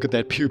acuity and look at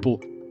that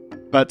pupil.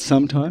 But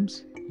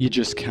sometimes you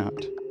just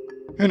can't.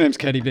 Her name's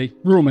Katie V.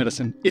 Rural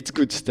medicine. It's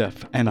good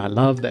stuff. And I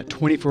love that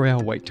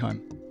 24-hour wait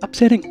time.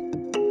 Upsetting.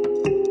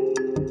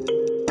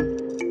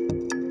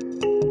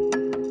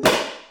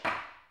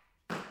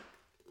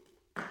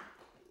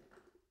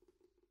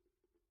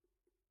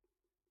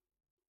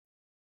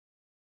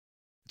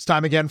 It's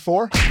time again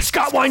for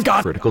Scott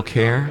Weingart. Critical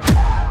Care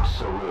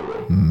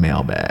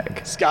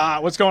Mailbag.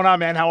 Scott, what's going on,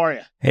 man? How are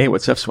you? Hey,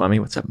 what's up, Swami?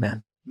 What's up,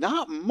 man?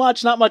 Not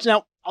much.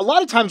 Now, a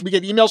lot of times we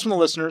get emails from the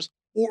listeners,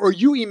 or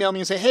you email me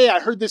and say, hey,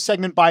 I heard this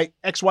segment by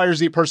X, Y, or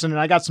Z person,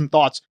 and I got some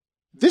thoughts.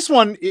 This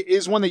one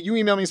is one that you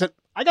emailed me and said,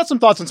 I got some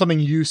thoughts on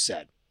something you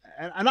said.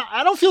 And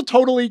I don't feel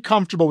totally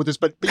comfortable with this,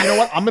 but you know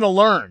what? I'm going to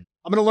learn.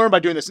 I'm going to learn by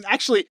doing this. And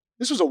actually,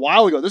 this was a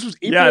while ago. This was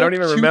April 2021. Yeah, I don't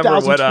even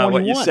remember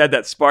what you said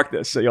that sparked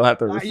this, so you'll have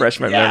to refresh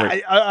my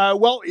memory.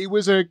 Well, it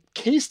was a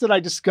case that I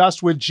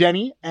discussed with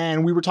Jenny,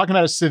 and we were talking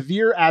about a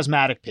severe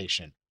asthmatic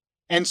patient.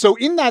 And so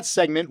in that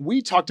segment,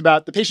 we talked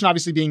about the patient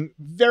obviously being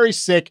very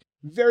sick,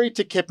 very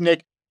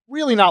tachypnic,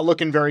 really not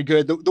looking very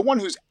good. The one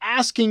who's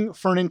asking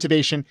for an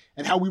intubation,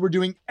 and how we were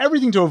doing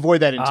everything to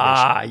avoid that intubation.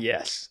 Ah,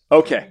 yes.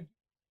 Okay.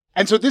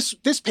 And so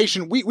this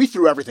patient, we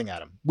threw everything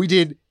at him. We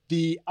did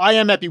the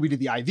IM epi, we did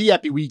the IV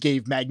epi, we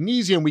gave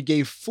magnesium, we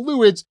gave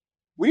fluids.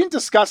 We didn't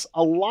discuss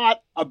a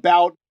lot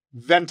about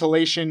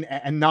ventilation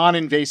and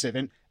non-invasive.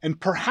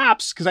 And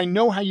perhaps, because I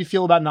know how you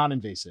feel about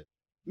non-invasive,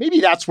 maybe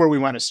that's where we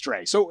went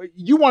astray. So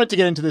you wanted to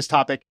get into this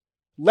topic.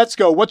 Let's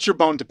go. What's your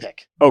bone to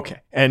pick?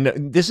 Okay.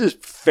 And this is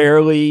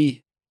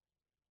fairly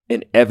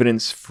an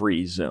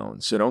evidence-free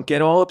zone. So don't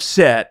get all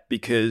upset,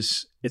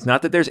 because it's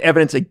not that there's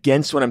evidence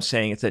against what I'm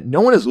saying. It's that no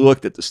one has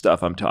looked at the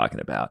stuff I'm talking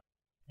about.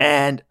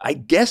 And I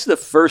guess the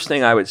first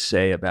thing I would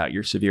say about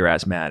your severe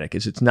asthmatic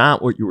is it's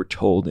not what you were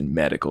told in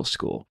medical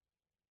school.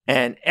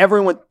 And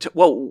everyone,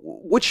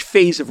 which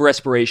phase of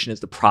respiration is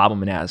the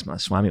problem in asthma,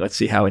 Swami? Let's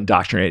see how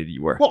indoctrinated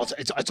you were. Well,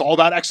 it's all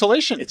about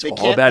exhalation. It's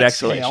all about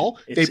exhalation.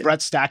 They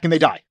breath stack and they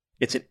die.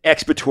 It's an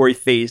expiratory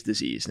phase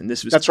disease. And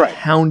this was right.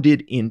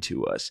 pounded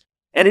into us.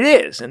 And it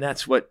is. And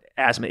that's what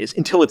asthma is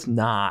until it's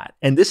not.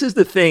 And this is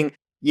the thing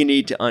you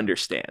need to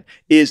understand,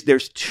 is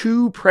there's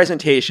two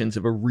presentations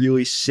of a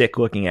really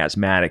sick-looking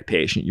asthmatic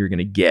patient you're going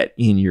to get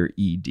in your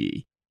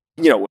ED.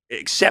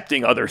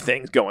 Accepting other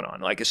things going on,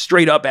 like a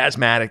straight-up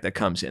asthmatic that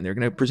comes in. They're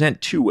going to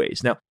present two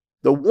ways. Now,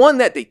 the one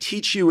that they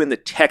teach you in the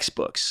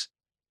textbooks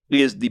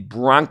is the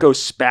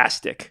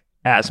bronchospastic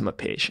asthma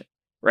patient,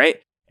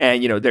 right?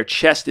 And, their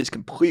chest is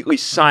completely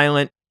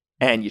silent,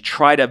 and you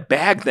try to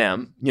bag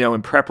them,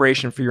 in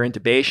preparation for your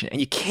intubation,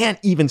 and you can't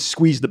even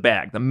squeeze the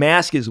bag. The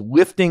mask is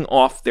lifting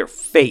off their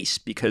face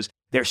because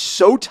they're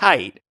so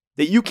tight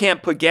that you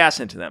can't put gas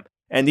into them.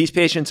 And these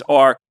patients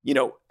are,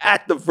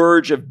 at the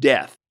verge of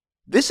death.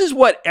 This is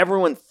what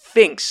everyone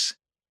thinks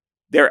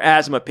their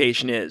asthma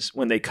patient is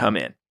when they come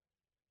in.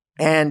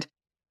 And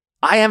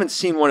I haven't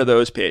seen one of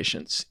those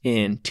patients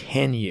in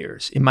 10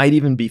 years. It might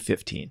even be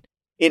 15.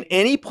 In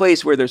any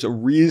place where there's a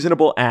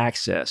reasonable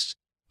access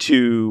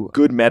to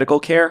good medical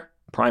care,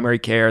 primary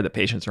care, the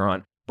patients are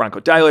on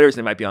bronchodilators,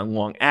 they might be on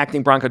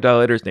long-acting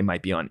bronchodilators, they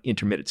might be on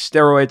intermittent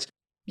steroids.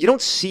 You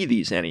don't see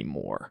these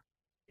anymore.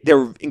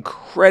 They're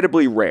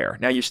incredibly rare.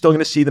 Now, you're still going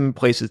to see them in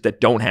places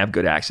that don't have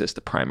good access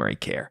to primary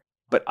care.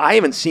 But I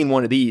haven't seen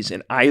one of these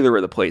in either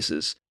of the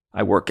places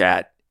I work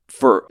at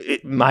for,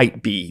 it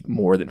might be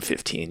more than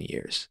 15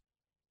 years.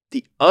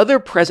 The other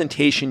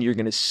presentation you're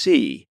going to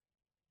see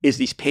is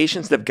these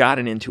patients that have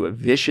gotten into a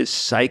vicious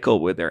cycle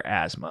with their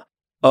asthma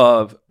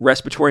of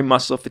respiratory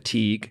muscle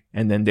fatigue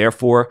and then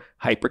therefore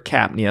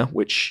hypercapnia,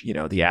 which,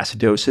 the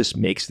acidosis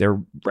makes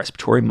their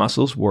respiratory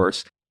muscles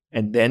worse.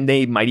 And then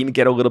they might even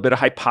get a little bit of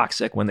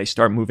hypoxic when they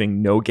start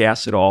moving no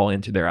gas at all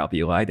into their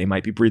alveoli. They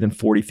might be breathing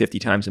 40, 50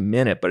 times a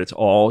minute, but it's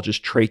all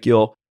just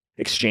tracheal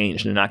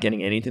exchanged and not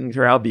getting anything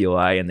through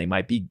alveoli, and they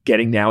might be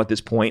getting now at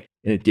this point,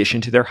 in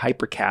addition to their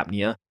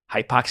hypercapnia,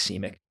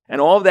 hypoxemic. And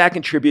all of that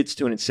contributes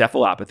to an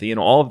encephalopathy, and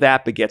all of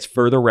that begets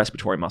further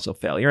respiratory muscle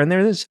failure. And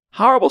there's this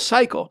horrible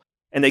cycle.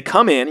 And they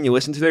come in and you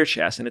listen to their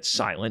chest and it's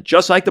silent,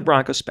 just like the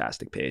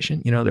bronchospastic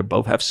patient. You know, they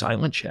both have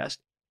silent chest.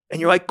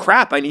 And you're like,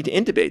 crap, I need to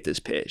intubate this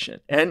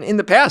patient. And in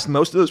the past,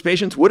 most of those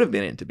patients would have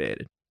been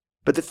intubated.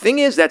 But the thing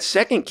is, that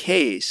second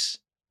case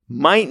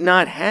might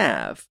not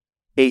have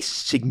a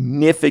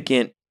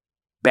significant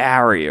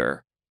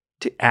barrier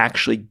to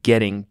actually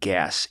getting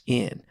gas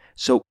in.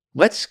 So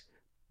let's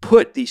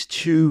put these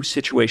two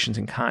situations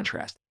in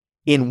contrast.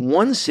 In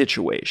one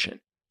situation,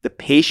 the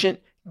patient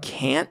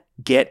can't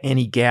get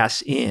any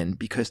gas in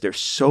because they're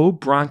so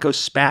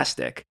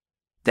bronchospastic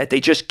that they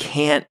just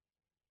can't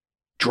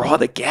draw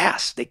the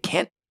gas. They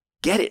can't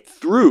get it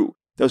through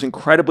those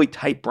incredibly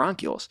tight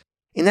bronchioles.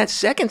 In that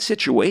second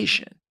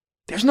situation,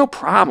 there's no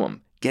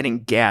problem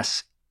getting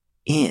gas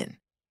in.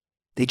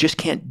 They just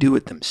can't do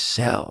it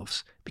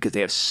themselves because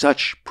they have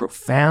such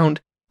profound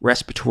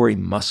respiratory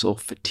muscle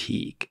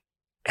fatigue.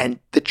 And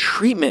the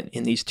treatment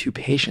in these two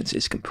patients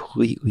is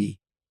completely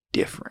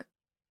different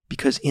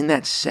because in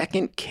that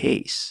second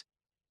case,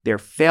 their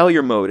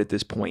failure mode at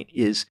this point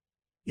is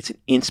it's an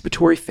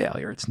inspiratory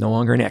failure. It's no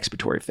longer an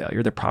expiratory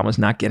failure. The problem is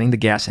not getting the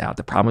gas out.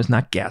 The problem is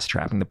not gas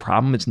trapping. The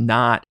problem is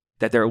not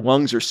that their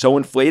lungs are so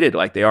inflated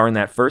like they are in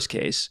that first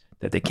case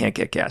that they can't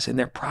get gas in.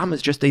 Their problem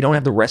is just they don't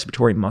have the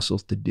respiratory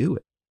muscles to do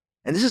it.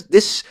 And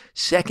this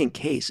second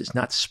case is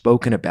not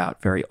spoken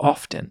about very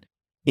often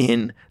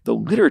in the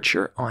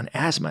literature on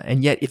asthma.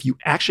 And yet, if you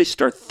actually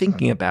start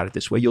thinking about it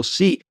this way, you'll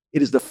see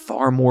it is the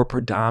far more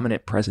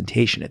predominant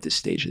presentation at this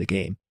stage of the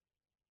game.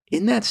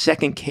 In that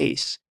second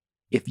case,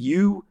 if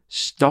you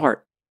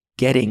start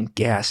getting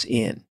gas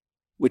in,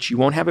 which you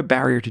won't have a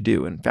barrier to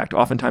do, in fact,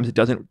 oftentimes it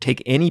doesn't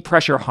take any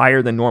pressure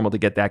higher than normal to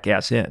get that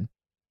gas in,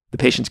 the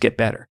patients get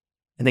better.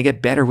 And they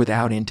get better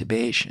without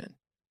intubation.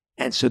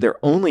 And so their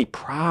only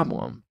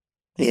problem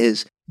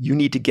is you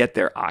need to get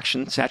their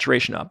oxygen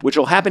saturation up, which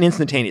will happen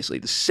instantaneously.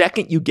 The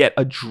second you get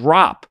a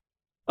drop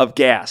of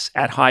gas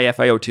at high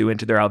FiO2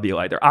 into their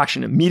alveoli, their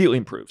oxygen immediately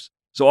improves.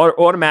 So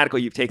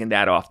automatically you've taken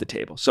that off the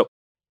table. So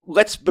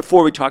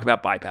before we talk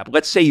about BiPAP,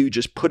 let's say you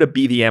just put a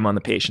BVM on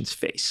the patient's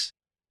face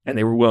and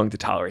they were willing to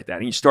tolerate that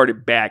and you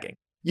started bagging.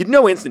 You'd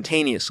know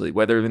instantaneously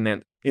whether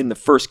in the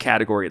first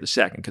category or the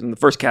second, because in the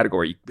first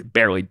category, you could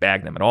barely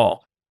bag them at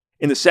all.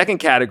 In the second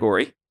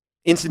category,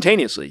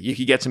 instantaneously, you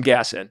could get some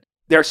gas in.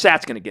 Their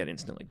SAT's going to get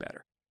instantly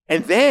better.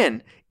 And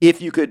then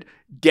if you could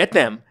get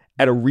them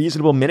at a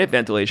reasonable minute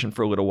ventilation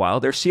for a little while,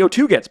 their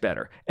CO2 gets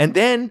better. And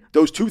then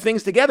those two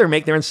things together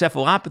make their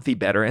encephalopathy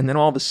better. And then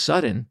all of a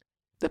sudden,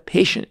 the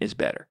patient is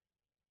better.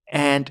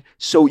 And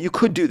so you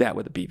could do that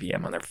with a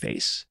BVM on their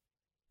face.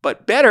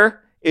 But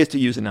better is to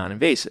use a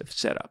non-invasive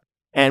setup.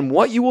 And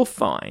what you will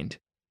find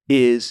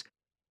is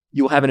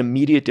you will have an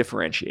immediate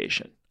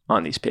differentiation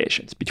on these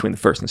patients between the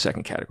first and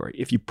second category.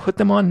 If you put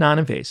them on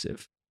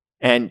non-invasive,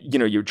 and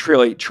you're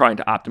really trying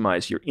to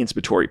optimize your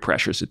inspiratory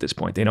pressures at this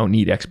point. They don't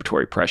need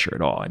expiratory pressure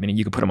at all. I mean,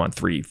 you can put them on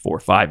 3, 4,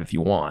 5 if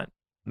you want.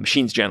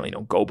 Machines generally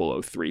don't go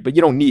below 3, but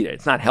you don't need it.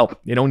 It's not helping.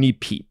 They don't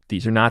need PEEP.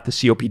 These are not the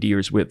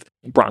COPDers with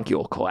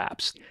bronchial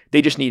collapse.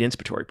 They just need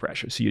inspiratory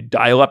pressure. So you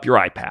dial up your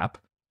IPAP,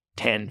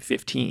 10,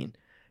 15.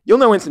 You'll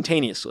know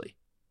instantaneously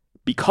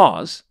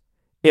because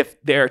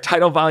if their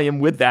tidal volume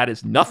with that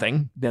is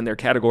nothing, then they're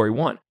category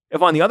 1.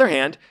 If on the other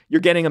hand, you're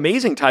getting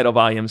amazing tidal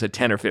volumes at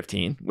 10 or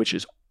 15, which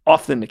is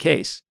often the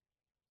case,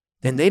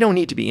 then they don't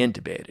need to be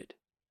intubated.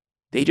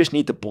 They just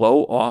need to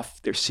blow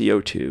off their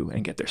CO2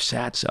 and get their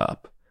SATs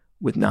up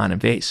with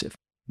non-invasive.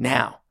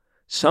 Now,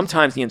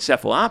 sometimes the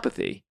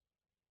encephalopathy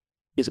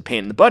is a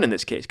pain in the butt in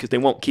this case because they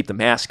won't keep the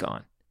mask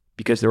on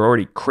because they're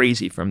already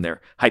crazy from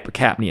their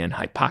hypercapnia and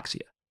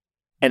hypoxia.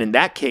 And in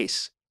that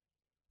case,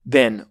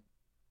 then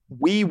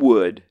we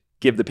would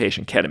give the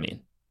patient ketamine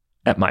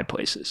at my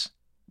places,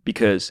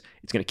 because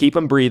it's going to keep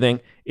them breathing.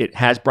 It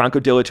has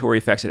bronchodilatory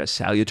effects. It has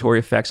salutary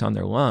effects on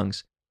their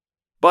lungs.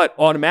 But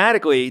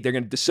automatically, they're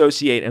going to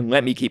dissociate and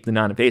let me keep the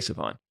non-invasive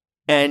on.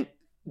 And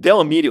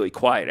they'll immediately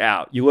quiet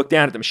out. You look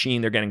down at the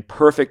machine, they're getting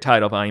perfect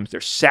tidal volumes.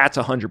 Their SAT's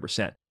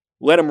 100%.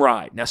 Let them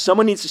ride. Now,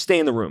 someone needs to stay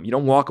in the room. You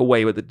don't walk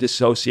away with a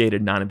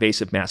dissociated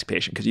non-invasive mask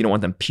patient because you don't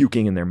want them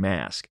puking in their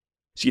mask.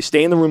 So you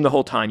stay in the room the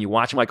whole time. You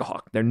watch them like a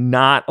hawk. They're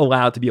not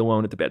allowed to be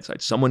alone at the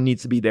bedside. Someone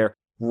needs to be there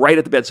right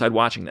at the bedside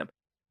watching them.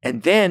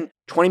 And then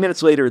 20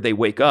 minutes later, they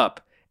wake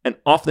up, and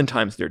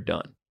oftentimes they're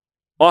done.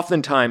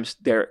 Oftentimes,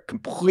 they're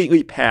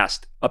completely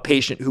past a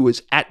patient who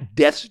was at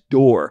death's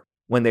door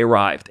when they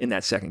arrived in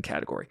that second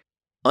category.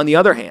 On the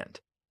other hand,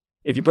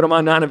 if you put them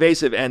on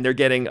non-invasive and they're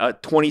getting a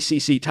 20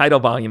 cc tidal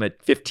volume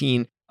at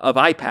 15 of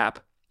IPAP,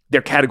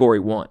 they're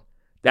category 1.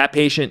 That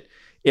patient,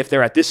 if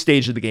they're at this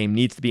stage of the game,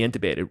 needs to be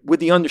intubated,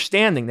 with the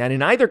understanding that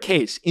in either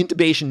case,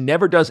 intubation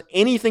never does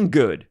anything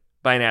good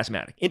by an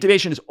asthmatic.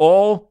 Intubation is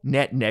all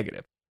net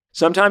negative.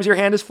 Sometimes your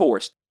hand is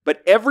forced,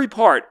 but every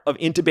part of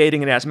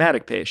intubating an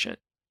asthmatic patient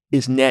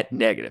is net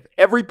negative.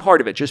 Every part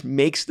of it just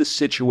makes the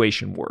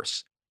situation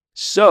worse.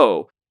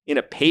 So in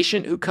a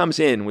patient who comes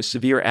in with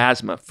severe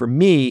asthma, for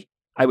me,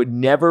 I would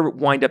never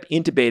wind up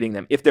intubating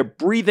them if they're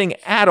breathing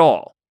at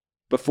all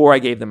before I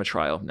gave them a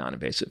trial of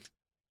non-invasive.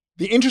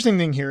 The interesting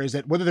thing here is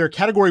that whether they're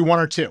category 1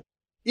 or 2,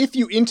 if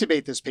you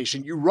intubate this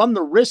patient, you run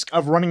the risk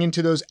of running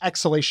into those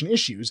exhalation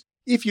issues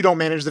if you don't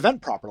manage the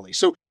vent properly.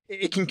 So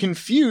it can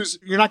confuse,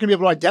 you're not going to be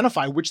able to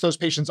identify which those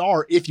patients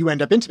are if you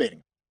end up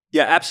intubating.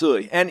 Yeah,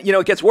 absolutely. And,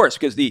 it gets worse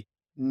because the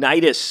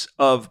nidus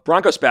of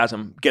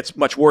bronchospasm gets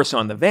much worse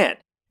on the vent.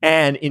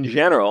 And in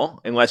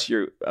general, unless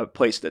you're a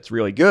place that's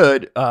really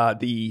good,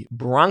 the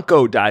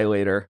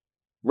bronchodilator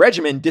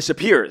regimen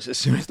disappears as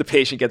soon as the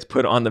patient gets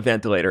put on the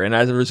ventilator. And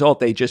as a result,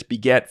 they just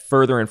beget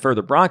further and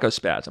further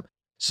bronchospasm.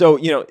 So,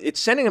 it's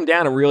sending them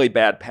down a really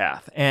bad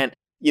path. And,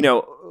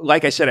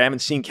 like I said, I haven't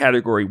seen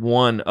category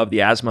 1 of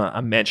the asthma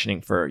I'm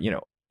mentioning for,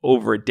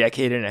 over a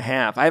decade and a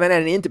half. I haven't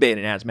had an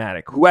intubated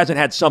asthmatic who hasn't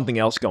had something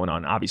else going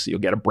on. Obviously,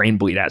 you'll get a brain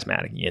bleed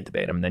asthmatic and you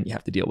intubate them, and then you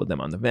have to deal with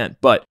them on the vent.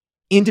 But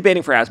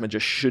intubating for asthma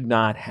just should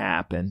not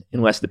happen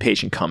unless the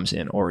patient comes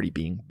in already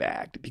being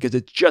bagged, because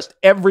it's just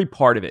every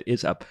part of it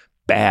is a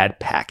bad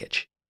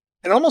package.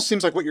 It almost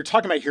seems like what you're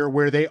talking about here,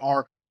 where they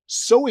are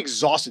so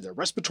exhausted, their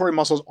respiratory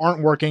muscles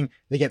aren't working,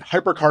 they get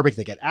hypercarbic,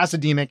 they get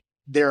acidemic,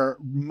 their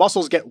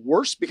muscles get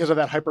worse because of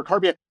that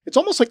hypercarbia. It's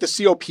almost like the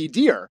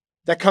COPD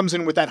that comes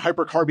in with that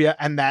hypercarbia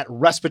and that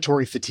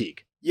respiratory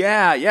fatigue.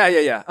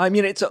 Yeah. I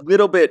mean, it's a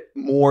little bit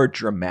more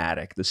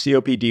dramatic. The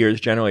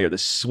COPDers generally are the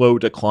slow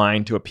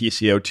decline to a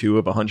PCO2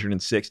 of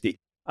 160.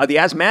 The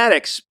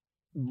asthmatics,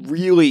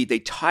 really, they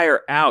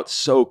tire out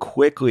so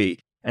quickly,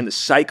 and the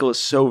cycle is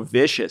so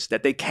vicious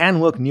that they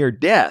can look near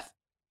death,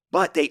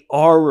 but they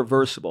are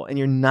reversible. And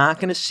you're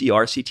not going to see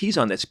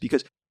RCTs on this,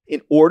 because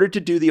in order to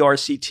do the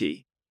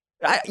RCT,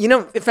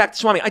 in fact,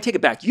 Swami, I take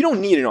it back. You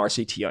don't need an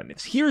RCT on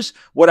this. Here's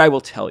what I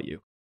will tell you.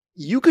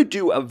 You could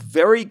do a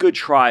very good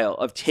trial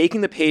of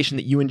taking the patient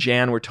that you and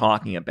Jan were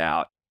talking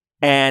about,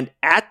 and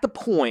at the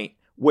point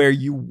where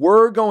you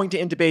were going to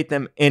intubate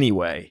them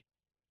anyway,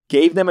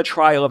 gave them a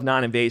trial of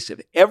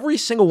non-invasive. Every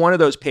single one of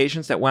those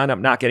patients that wound up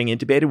not getting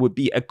intubated would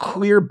be a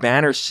clear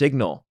banner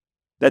signal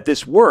that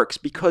this works,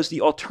 because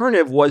the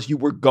alternative was you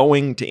were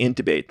going to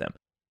intubate them.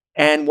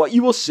 And what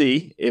you will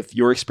see, if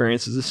your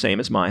experience is the same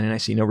as mine, and I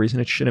see no reason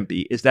it shouldn't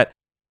be, is that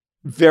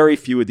very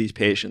few of these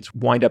patients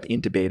wind up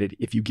intubated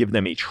if you give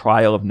them a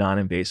trial of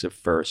non-invasive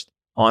first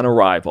on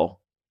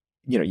arrival.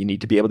 You need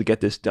to be able to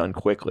get this done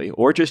quickly,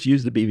 or just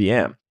use the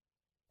BVM.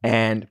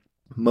 And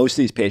most of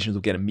these patients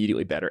will get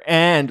immediately better.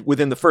 And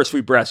within the first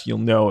few breaths, you'll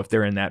know if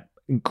they're in that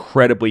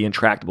incredibly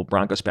intractable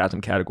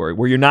bronchospasm category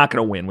where you're not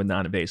going to win with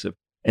non-invasive,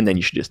 and then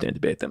you should just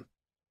intubate them.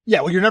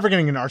 Yeah, well, you're never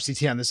getting an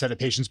RCT on this set of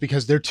patients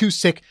because they're too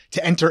sick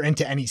to enter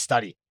into any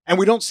study. And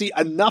we don't see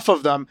enough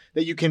of them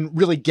that you can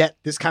really get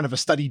this kind of a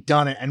study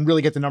done and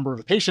really get the number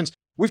of patients.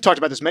 We've talked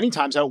about this many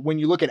times, how when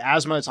you look at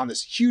asthma, it's on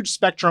this huge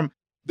spectrum.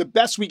 The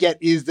best we get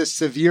is the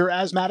severe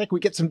asthmatic. We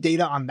get some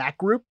data on that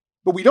group,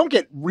 but we don't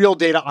get real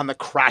data on the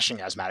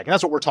crashing asthmatic. And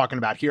that's what we're talking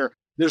about here.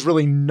 There's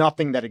really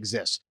nothing that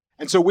exists.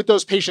 And so with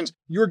those patients,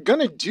 you're going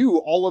to do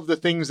all of the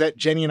things that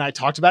Jenny and I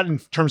talked about in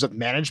terms of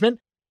management,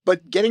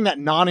 but getting that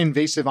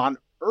non-invasive on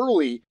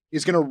early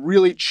is going to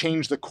really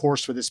change the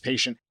course for this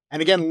patient.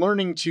 And again,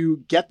 learning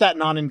to get that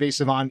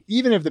non-invasive on,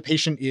 even if the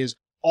patient is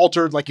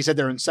altered, like you said,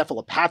 they're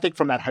encephalopathic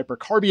from that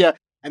hypercarbia,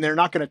 and they're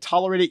not going to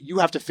tolerate it, you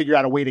have to figure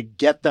out a way to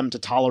get them to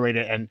tolerate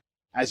it. And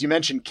as you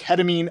mentioned,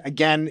 ketamine,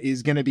 again,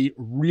 is going to be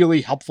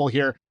really helpful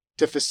here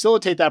to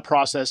facilitate that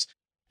process.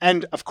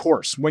 And of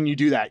course, when you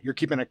do that, you're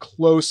keeping a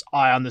close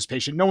eye on this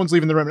patient. No one's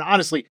leaving the room. And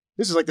honestly,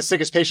 this is like the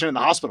sickest patient in the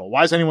hospital.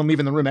 Why is anyone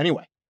leaving the room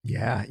anyway?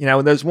 Yeah.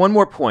 There's one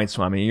more point,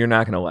 Swami. You're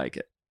not going to like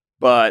it.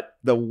 But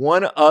the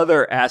one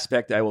other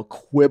aspect I will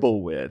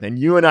quibble with, and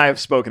you and I have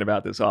spoken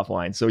about this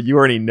offline, so you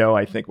already know,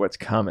 I think, what's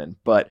coming,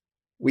 but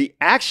we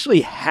actually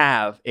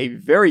have a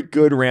very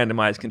good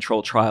randomized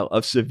controlled trial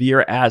of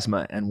severe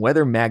asthma and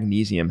whether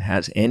magnesium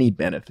has any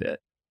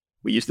benefit.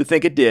 We used to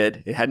think it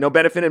did. It had no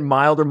benefit in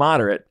mild or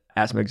moderate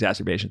asthma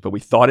exacerbations, but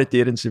we thought it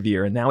did in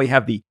severe. And now we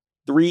have the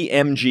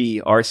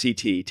 3mg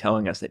RCT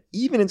telling us that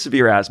even in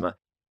severe asthma,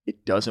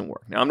 it doesn't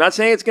work. Now, I'm not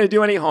saying it's going to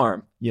do any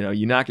harm.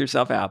 You knock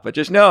yourself out, but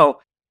just know,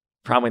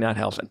 probably not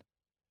helping.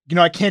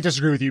 I can't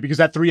disagree with you because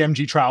that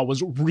 3mg trial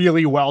was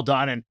really well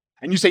done.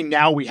 And you say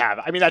now we have.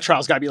 I mean, that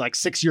trial's got to be like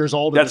 6 years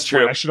old. That's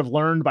true. I should have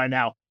learned by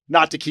now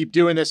not to keep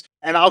doing this.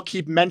 And I'll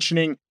keep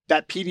mentioning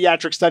that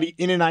pediatric study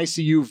in an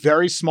ICU,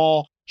 very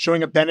small,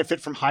 showing a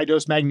benefit from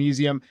high-dose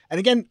magnesium. And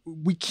again,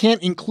 we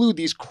can't include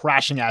these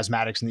crashing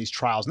asthmatics in these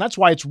trials. And that's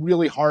why it's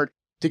really hard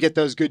to get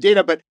those good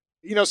data. But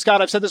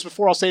Scott, I've said this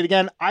before, I'll say it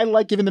again. I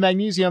like giving the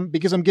magnesium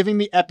because I'm giving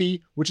the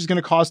epi, which is going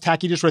to cause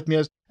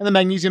tachydysrhythmias, and the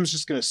magnesium is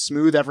just going to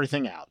smooth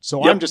everything out.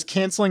 So I'm just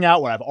canceling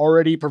out what I've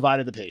already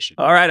provided the patient.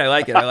 All right, I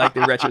like it. I like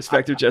the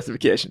retrospective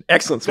justification.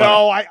 Excellent.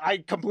 No,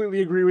 I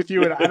completely agree with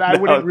you, and I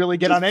wouldn't really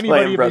get on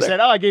anybody if they said,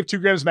 I gave 2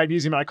 grams of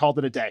magnesium and I called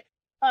it a day.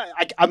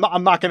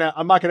 I'm not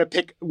gonna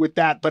pick with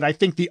that, but I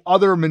think the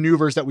other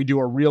maneuvers that we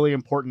do are really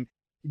important.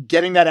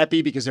 getting that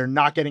epi because they're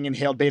not getting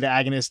inhaled beta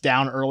agonists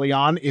down early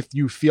on. If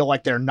you feel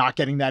like they're not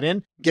getting that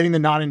in, getting the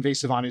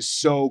non-invasive on is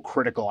so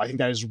critical. I think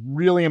that is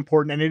really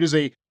important. And it is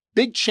a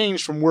big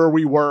change from where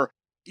we were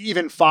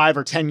even 5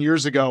 or 10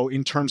 years ago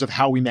in terms of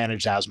how we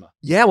managed asthma.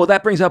 Yeah, well,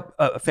 that brings up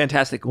a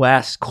fantastic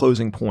last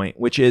closing point,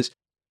 which is,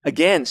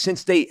 again,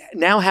 since they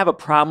now have a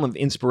problem of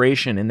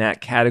inspiration in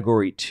that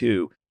category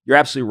 2, you're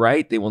absolutely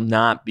right. They will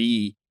not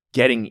be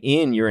getting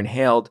in your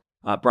inhaled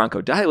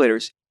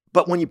bronchodilators.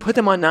 But when you put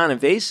them on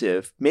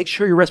non-invasive, make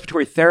sure your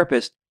respiratory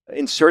therapist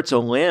inserts a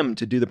limb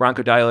to do the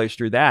bronchodilators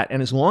through that.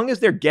 And as long as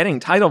they're getting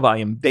tidal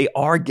volume, they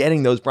are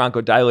getting those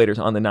bronchodilators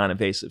on the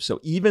non-invasive. So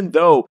even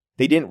though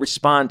they didn't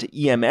respond to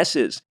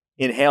EMS's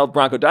inhaled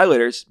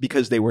bronchodilators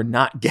because they were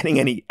not getting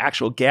any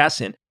actual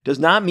gas in, does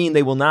not mean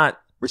they will not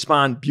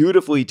respond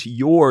beautifully to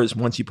yours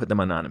once you put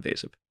them on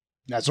non-invasive.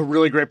 That's a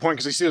really great point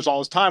because I see this all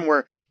this time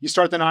where you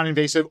start the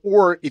non-invasive,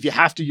 or if you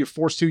have to, you're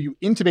forced to, you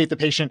intubate the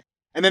patient.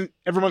 And then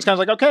everyone's kind of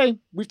like, okay,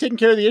 we've taken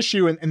care of the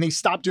issue. And they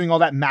stop doing all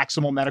that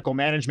maximal medical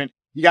management.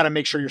 You got to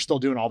make sure you're still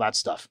doing all that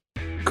stuff.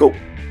 Cool.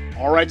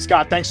 All right,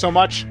 Scott, thanks so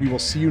much. We will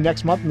see you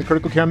next month in the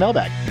Critical Care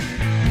Mailbag.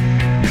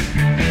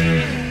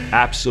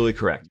 Absolutely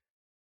correct.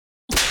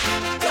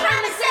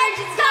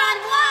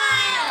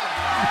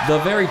 The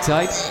very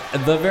tight,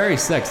 the very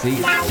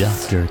sexy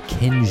Dr.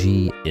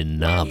 Kenji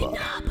Inaba.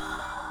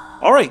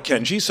 All right,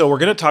 Kenji, so we're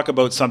going to talk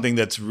about something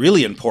that's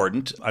really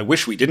important. I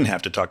wish we didn't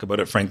have to talk about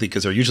it, frankly,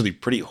 because they're usually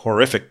pretty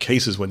horrific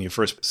cases when you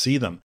first see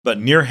them. But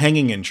near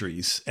hanging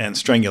injuries and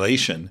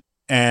strangulation.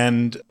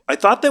 And I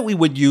thought that we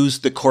would use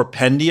the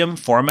Corpendium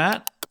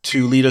format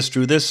to lead us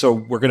through this. So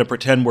we're going to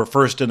pretend we're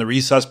first in the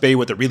resus bay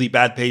with a really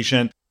bad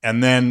patient,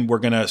 and then we're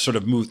going to sort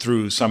of move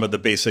through some of the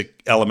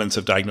basic elements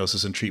of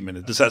diagnosis and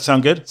treatment. Does that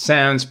sound good?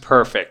 Sounds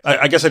perfect.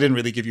 I guess I didn't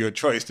really give you a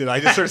choice, did I?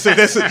 Just sort of say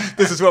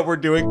this is what we're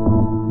doing.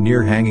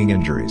 Near hanging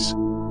injuries,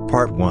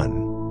 Part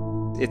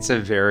 1. It's a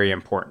very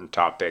important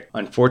topic.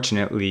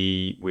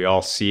 Unfortunately, we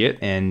all see it,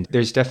 and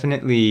there's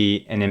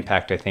definitely an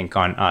impact, I think,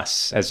 on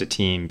us as a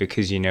team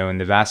because, in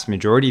the vast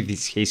majority of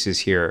these cases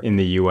here in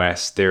the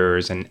US,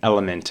 there's an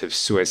element of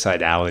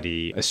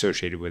suicidality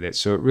associated with it.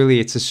 So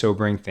it's a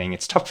sobering thing.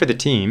 It's tough for the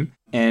team.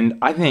 And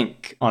I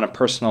think on a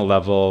personal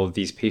level,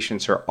 these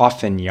patients are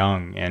often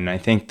young, and I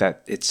think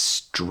that it's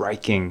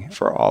striking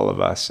for all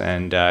of us.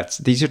 And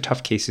these are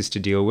tough cases to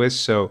deal with.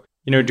 So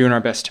doing our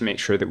best to make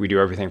sure that we do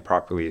everything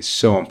properly is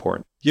so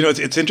important.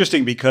 It's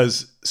interesting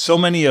because so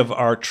many of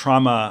our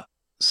trauma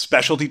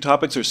specialty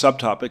topics or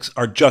subtopics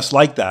are just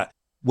like that,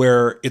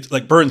 where it's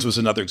like burns was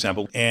another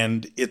example.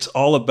 And it's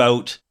all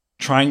about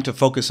trying to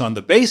focus on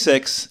the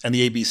basics and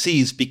the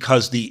ABCs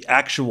because the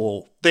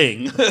actual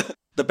thing,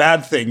 the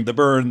bad thing, the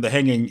burn, the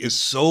hanging is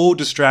so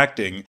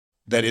distracting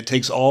that it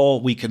takes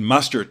all we can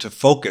muster to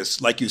focus,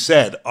 like you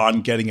said,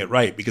 on getting it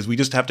right, because we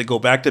just have to go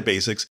back to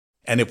basics.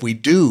 And if we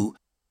do,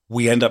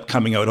 we end up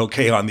coming out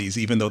okay on these,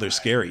 even though they're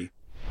scary.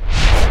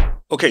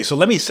 Okay, so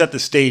let me set the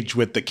stage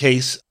with the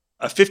case.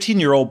 A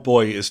 15-year-old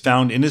boy is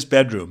found in his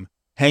bedroom,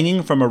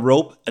 hanging from a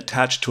rope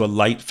attached to a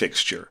light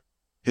fixture.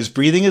 His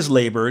breathing is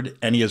labored,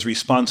 and he is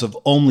responsive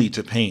only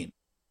to pain.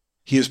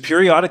 He is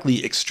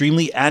periodically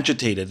extremely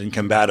agitated and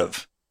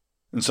combative.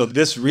 And so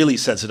this really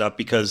sets it up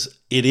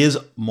because it is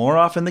more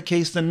often the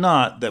case than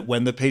not that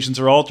when the patients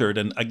are altered,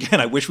 and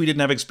again, I wish we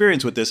didn't have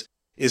experience with this,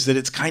 is that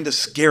it's kind of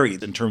scary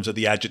in terms of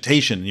the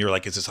agitation. You're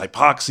like, is this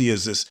hypoxia?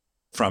 Is this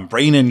from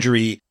brain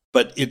injury?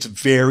 But it's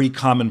very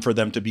common for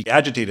them to be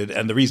agitated.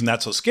 And the reason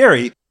that's so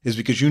scary is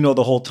because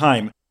the whole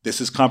time, this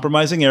is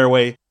compromising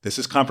airway, this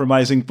is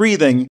compromising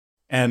breathing,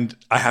 and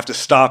I have to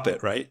stop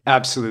it, right?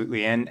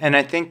 Absolutely. And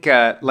I think,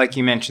 like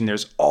you mentioned,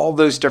 there's all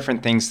those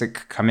different things that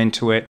could come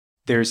into it.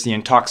 There's the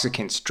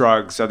intoxicants,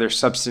 drugs, other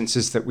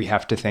substances that we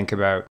have to think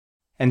about.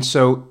 And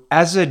so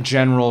as a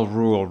general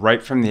rule,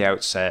 right from the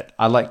outset,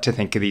 I like to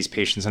think of these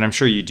patients, and I'm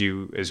sure you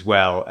do as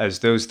well, as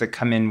those that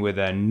come in with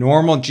a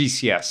normal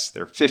GCS.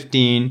 They're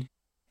 15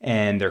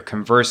 and they're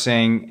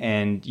conversing,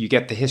 and you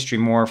get the history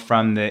more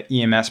from the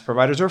EMS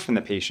providers or from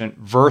the patient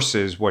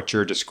versus what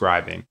you're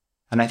describing.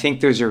 And I think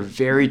those are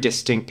very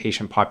distinct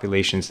patient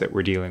populations that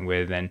we're dealing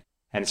with, and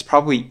it's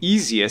probably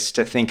easiest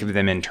to think of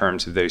them in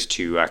terms of those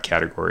two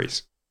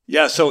categories.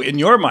 Yeah, so in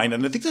your mind,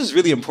 and I think this is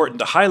really important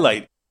to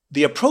highlight,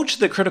 the approach to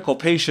the critical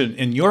patient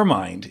in your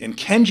mind, in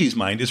Kenji's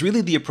mind, is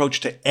really the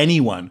approach to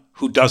anyone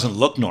who doesn't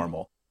look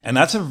normal. And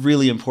that's a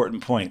really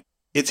important point.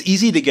 It's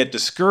easy to get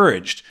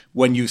discouraged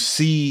when you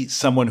see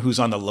someone who's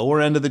on the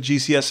lower end of the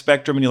GCS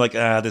spectrum and you're like,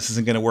 this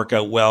isn't going to work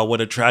out well.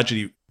 What a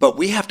tragedy. But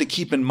we have to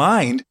keep in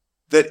mind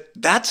that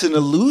that's an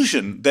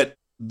illusion, that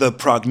the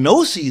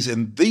prognoses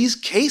in these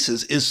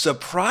cases is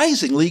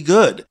surprisingly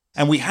good.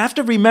 And we have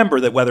to remember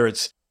that whether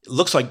it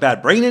looks like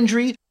bad brain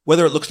injury,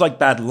 whether it looks like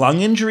bad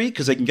lung injury,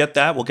 because they can get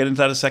that, we'll get into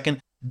that in a second,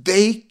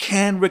 they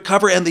can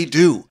recover, and they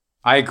do.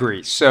 I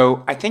agree.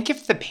 So I think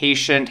if the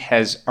patient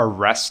has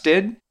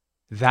arrested,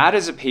 that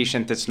is a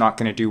patient that's not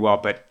going to do well.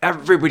 But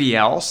everybody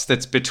else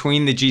that's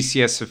between the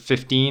GCS of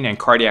 15 and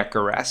cardiac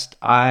arrest,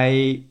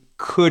 I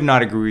could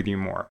not agree with you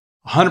more.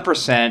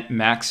 100%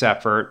 max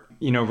effort,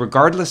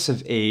 regardless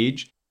of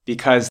age.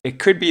 because it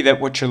could be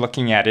that what you're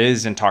looking at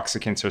is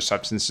intoxicants or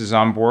substances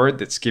on board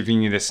that's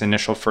giving you this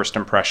initial first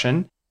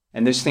impression.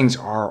 And those things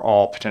are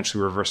all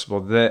potentially reversible.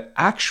 The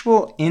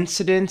actual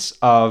incidence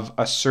of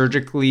a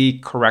surgically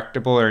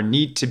correctable or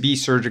need to be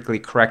surgically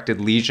corrected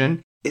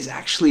lesion is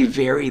actually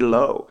very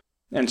low.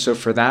 And so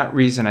for that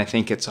reason, I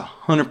think it's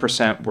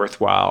 100%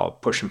 worthwhile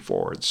pushing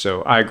forward.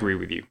 So I agree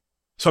with you.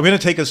 So I'm going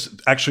to take us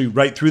actually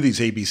right through these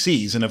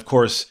ABCs. And of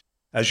course,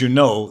 as you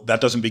know,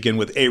 that doesn't begin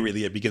with A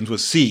really, it begins with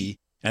C.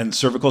 And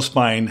cervical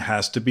spine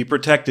has to be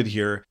protected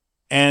here.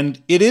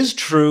 And it is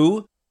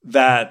true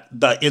that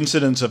the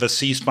incidence of a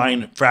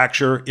C-spine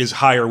fracture is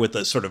higher with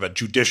a sort of a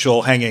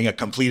judicial hanging, a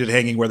completed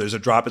hanging where there's a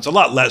drop. It's a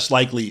lot less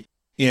likely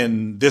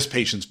in this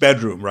patient's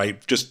bedroom,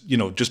 right? Just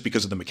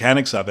because of the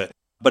mechanics of it.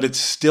 But it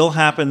still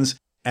happens,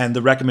 and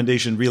the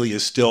recommendation really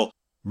is still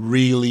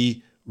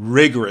really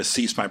rigorous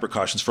C-spine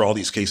precautions for all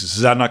these cases.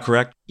 Is that not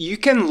correct? You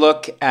can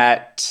look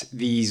at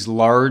these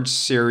large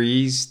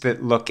series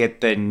that look at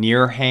the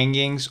near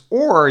hangings,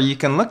 or you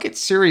can look at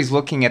series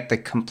looking at the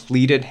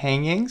completed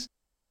hangings.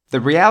 The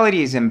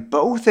reality is in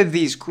both of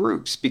these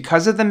groups,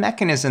 because of the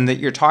mechanism that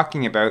you're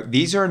talking about,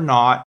 these are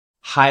not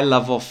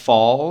high-level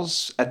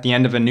falls at the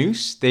end of a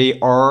noose. They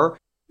are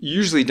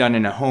usually done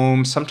in a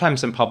home,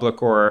 sometimes in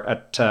public or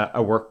at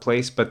a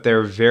workplace, but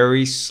they're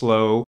very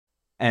slow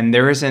and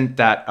there isn't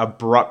that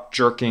abrupt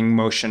jerking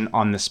motion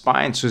on the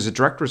spine. So as a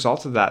direct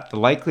result of that, the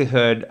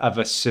likelihood of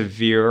a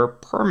severe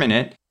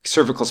permanent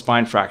cervical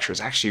spine fracture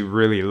is actually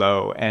really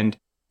low. And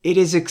it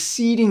is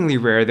exceedingly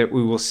rare that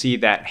we will see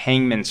that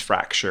hangman's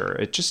fracture.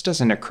 It just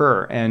doesn't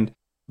occur. And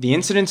the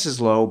incidence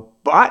is low,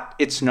 but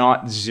it's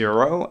not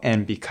zero.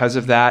 And because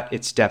of that,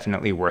 it's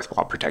definitely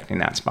worthwhile protecting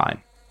that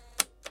spine.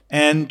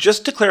 And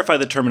just to clarify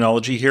the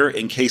terminology here,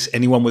 in case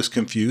anyone was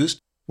confused,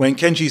 when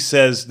Kenji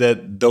says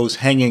that those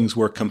hangings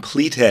were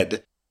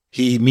completed,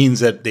 he means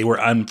that they were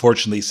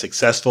unfortunately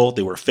successful,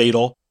 they were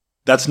fatal.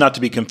 That's not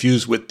to be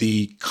confused with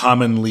the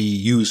commonly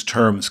used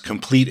terms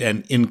complete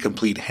and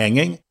incomplete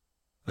hanging.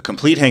 A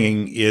complete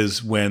hanging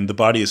is when the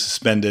body is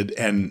suspended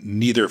and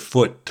neither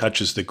foot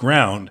touches the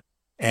ground,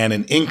 and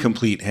an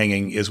incomplete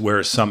hanging is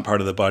where some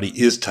part of the body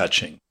is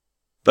touching.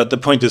 But the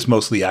point is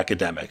mostly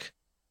academic.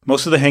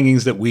 Most of the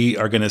hangings that we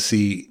are going to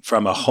see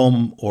from a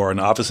home or an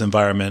office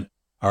environment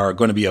are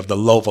going to be of the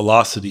low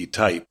velocity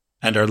type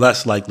and are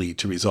less likely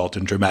to result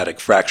in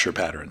dramatic fracture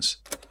patterns.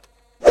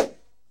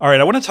 All right,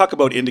 I want to talk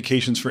about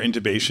indications for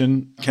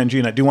intubation, Kenji,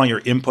 and I do want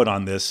your input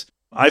on this.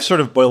 I've sort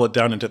of boiled it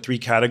down into 3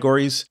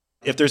 categories.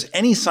 If there's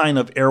any sign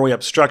of airway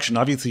obstruction,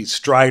 obviously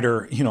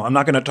stridor, I'm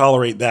not going to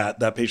tolerate that.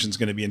 That patient's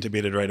going to be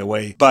intubated right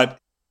away. But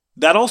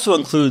that also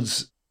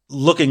includes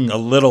looking a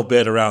little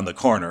bit around the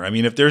corner. I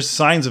mean, if there's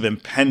signs of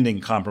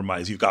impending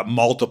compromise, you've got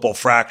multiple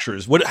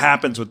fractures, what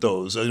happens with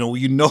those? They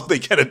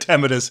get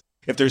edematous.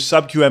 If there's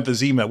subQ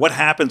emphysema, what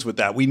happens with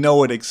that? We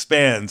know it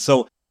expands.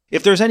 So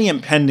if there's any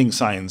impending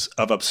signs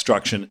of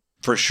obstruction,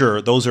 for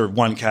sure, those are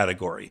one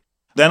category.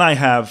 Then I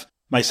have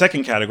my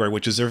second category,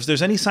 which is if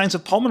there's any signs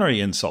of pulmonary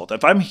insult.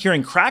 If I'm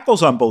hearing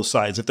crackles on both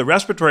sides, if the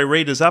respiratory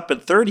rate is up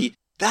at 30,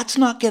 that's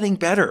not getting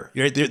better.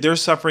 Right? They're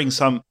suffering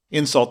some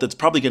insult that's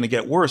probably going to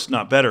get worse,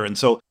 not better. And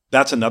so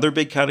that's another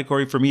big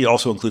category for me. It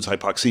also includes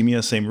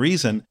hypoxemia, same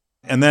reason.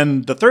 And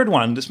then the third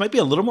one, this might be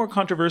a little more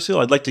controversial.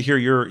 I'd like to hear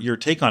your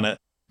take on it.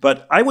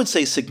 But I would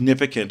say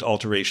significant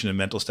alteration in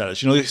mental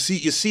status. You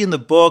see in the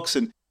books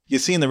and you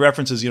see in the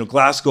references,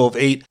 Glasgow of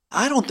 8.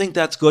 I don't think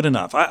that's good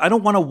enough. I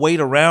don't want to wait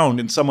around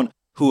in someone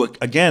who,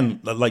 again,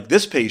 like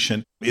this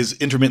patient, is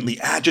intermittently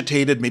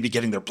agitated, maybe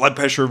getting their blood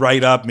pressure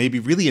right up, maybe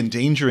really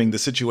endangering the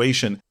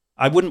situation.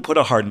 I wouldn't put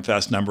a hard and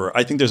fast number.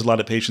 I think there's a lot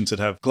of patients that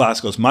have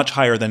Glasgows much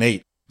higher than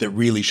 8 that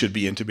really should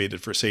be intubated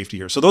for safety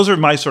here. So those are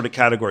my sort of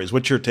categories.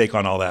 What's your take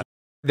on all that?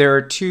 There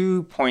are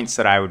 2 points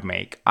that I would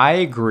make. I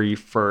agree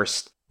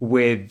first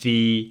with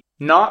the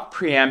not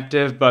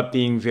preemptive, but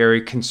being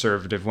very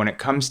conservative when it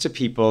comes to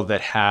people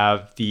that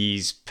have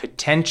these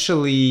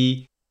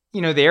potentially,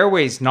 the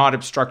airway's not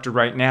obstructed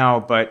right now,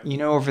 but,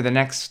 over the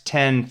next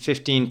 10,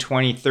 15,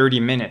 20, 30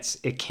 minutes,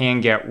 it can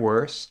get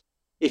worse.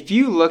 If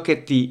you look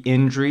at the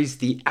injuries,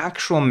 the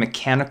actual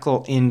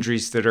mechanical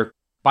injuries that are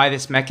by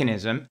this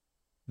mechanism,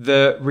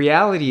 the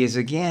reality is,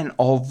 again,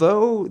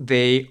 although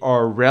they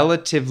are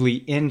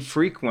relatively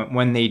infrequent,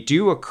 when they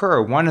do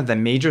occur, one of the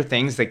major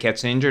things that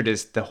gets injured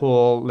is the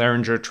whole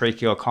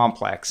laryngeotracheal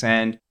complex.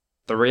 And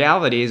the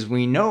reality is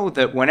we know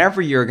that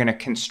whenever you're going to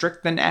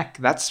constrict the neck,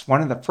 that's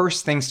one of the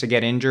first things to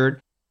get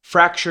injured,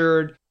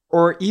 fractured,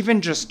 or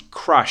even just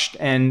crushed.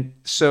 And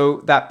so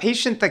that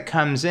patient that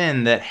comes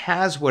in that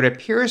has what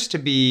appears to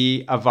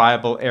be a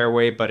viable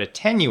airway, but a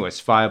tenuous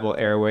viable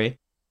airway,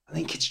 I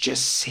think it's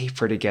just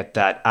safer to get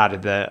that out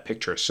of the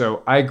picture.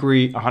 So I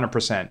agree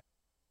 100%.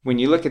 When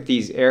you look at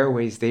these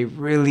airways, they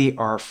really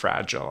are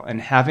fragile. And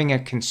having a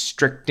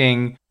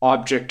constricting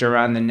object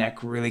around the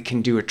neck really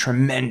can do a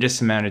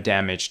tremendous amount of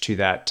damage to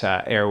that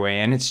airway.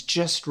 And it's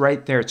just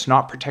right there. It's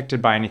not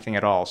protected by anything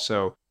at all.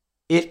 So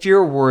if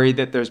you're worried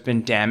that there's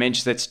been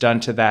damage that's done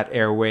to that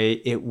airway,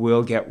 it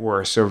will get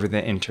worse over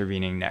the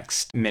intervening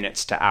next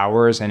minutes to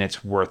hours, and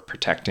it's worth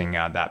protecting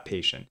that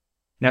patient.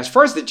 Now, as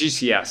far as the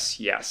GCS,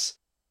 yes,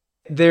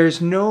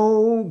 there's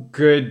no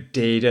good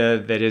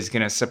data that is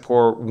going to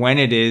support when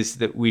it is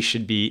that we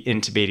should be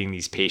intubating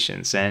these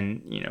patients.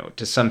 And,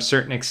 to some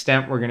certain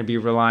extent, we're going to be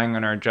relying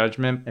on our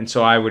judgment. And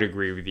so I would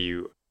agree with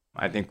you.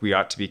 I think we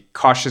ought to be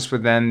cautious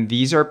with them.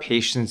 These are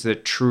patients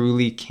that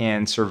truly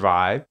can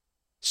survive.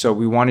 So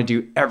we want to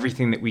do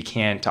everything that we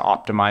can to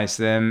optimize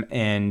them,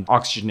 and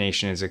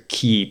oxygenation is a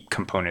key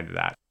component of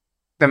that.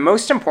 The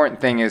most important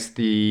thing is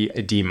the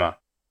edema,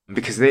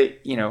 because they,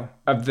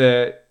 of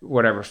the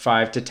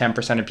 5 to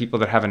 10% of people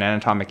that have an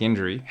anatomic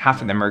injury,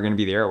 half of them are going to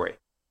be the airway.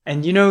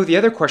 And the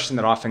other question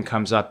that often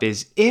comes up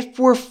is if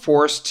we're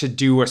forced to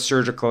do a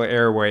surgical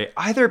airway,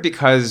 either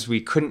because we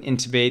couldn't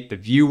intubate, the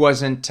view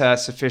wasn't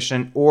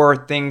sufficient,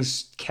 or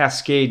things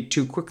cascade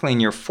too quickly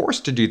and you're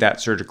forced to do that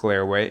surgical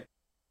airway,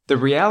 the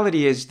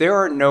reality is there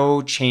are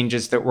no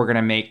changes that we're going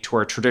to make to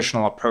our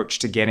traditional approach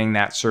to getting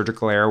that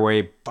surgical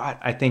airway. But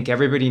I think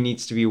everybody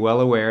needs to be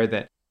well aware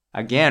that,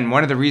 again,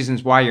 one of the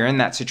reasons why you're in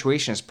that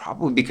situation is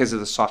probably because of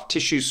the soft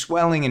tissue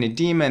swelling and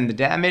edema and the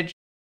damage.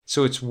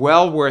 So it's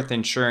well worth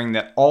ensuring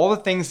that all the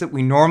things that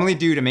we normally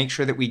do to make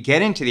sure that we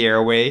get into the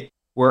airway,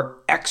 we're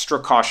extra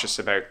cautious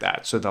about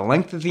that. So the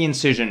length of the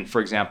incision,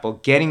 for example,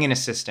 getting an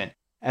assistant,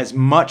 as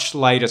much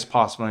light as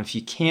possible. And if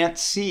you can't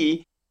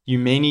see, you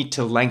may need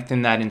to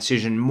lengthen that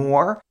incision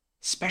more,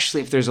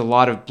 especially if there's a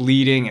lot of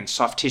bleeding and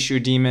soft tissue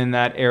edema in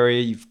that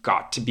area. You've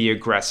got to be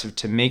aggressive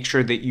to make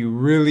sure that you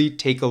really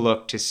take a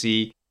look to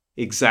see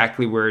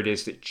exactly where it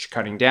is that you're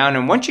cutting down.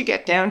 And once you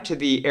get down to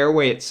the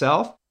airway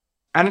itself,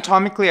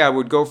 anatomically, I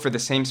would go for the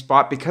same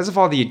spot because of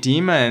all the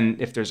edema. And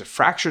if there's a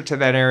fracture to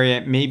that area,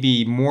 it may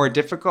be more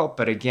difficult.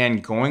 But again,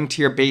 going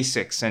to your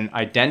basics and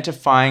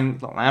identifying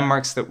the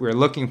landmarks that we're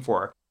looking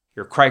for,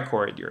 your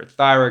cricoid, your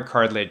thyroid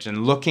cartilage,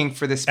 and looking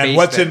for the space. And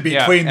what's in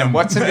between them. And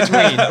what's in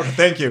between.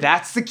 Thank you.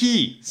 That's the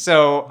key.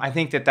 So I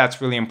think that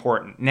that's really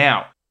important.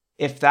 Now,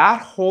 if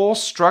that whole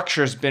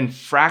structure's been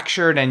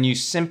fractured and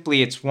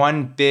it's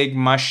one big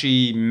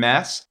mushy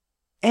mess,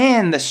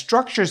 and the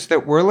structures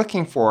that we're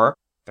looking for,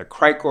 the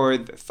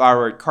cricoid, the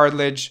thyroid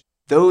cartilage,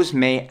 those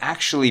may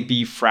actually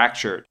be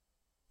fractured.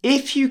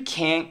 If you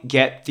can't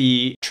get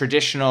the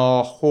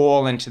traditional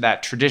hole into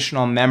that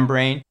traditional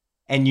membrane,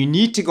 and you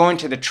need to go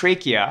into the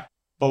trachea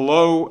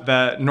below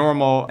the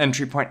normal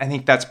entry point, I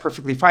think that's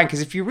perfectly fine.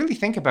 Because if you really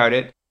think about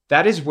it,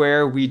 that is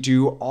where we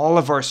do all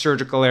of our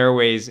surgical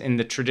airways in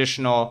the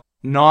traditional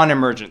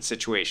non-emergent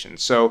situation.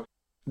 So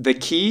the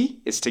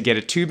key is to get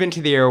a tube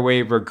into the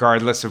airway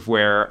regardless of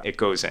where it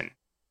goes in.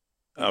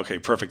 Okay,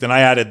 perfect. And I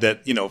added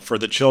that, for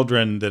the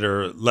children that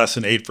are less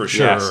than 8 for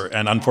sure, Yes.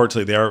 and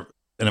unfortunately they are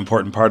an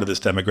important part of this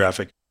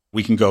demographic,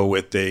 we can go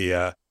with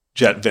a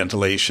jet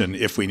ventilation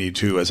if we need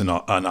to as an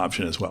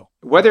option as well.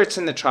 Whether it's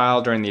in the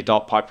child or in the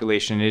adult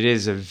population, it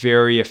is a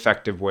very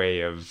effective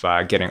way of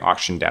getting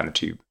oxygen down the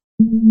tube.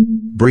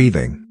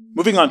 Breathing.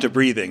 Moving on to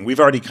breathing, we've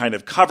already kind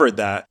of covered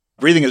that.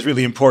 Breathing is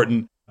really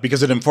important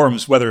because it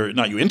informs whether or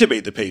not you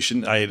intubate the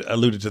patient. I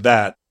alluded to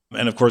that.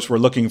 And of course, we're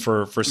looking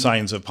for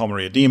signs of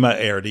pulmonary edema,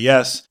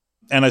 ARDS.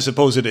 And I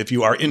suppose that if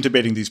you are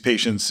intubating these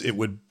patients, it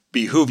would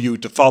behoove you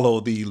to follow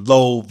the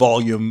low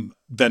volume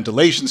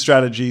ventilation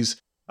strategies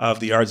of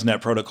the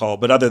ARDS-NET protocol.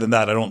 But other than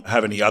that, I don't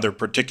have any other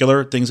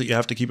particular things that you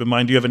have to keep in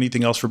mind. Do you have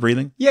anything else for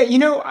breathing? Yeah,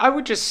 I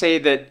would just say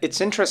that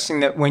it's interesting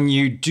that when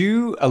you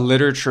do a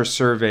literature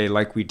survey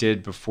like we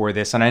did before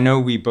this, and I know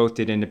we both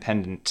did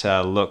independent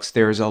looks,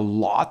 there's a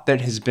lot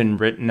that has been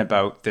written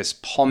about this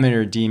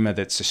pulmonary edema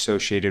that's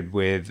associated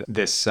with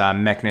this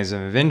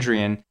mechanism of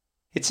injury. And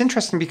it's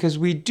interesting because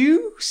we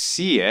do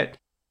see it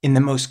in the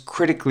most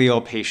critically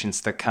ill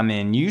patients that come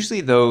in,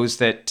 usually those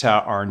that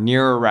are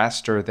near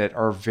arrest or that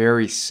are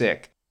very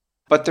sick.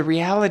 But the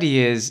reality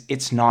is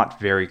it's not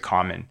very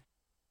common.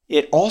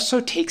 It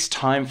also takes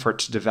time for it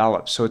to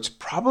develop. So it's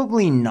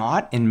probably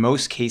not, in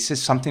most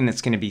cases, something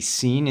that's going to be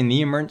seen in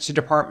the emergency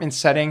department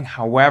setting.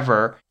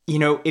 However,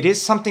 it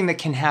is something that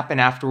can happen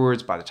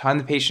afterwards. By the time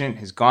the patient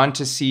has gone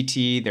to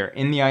CT, they're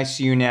in the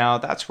ICU now.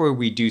 That's where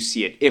we do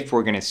see it, if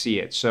we're going to see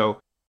it. So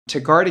to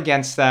guard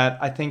against that,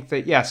 I think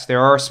that, yes,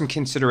 there are some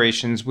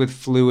considerations with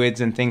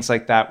fluids and things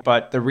like that.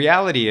 But the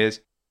reality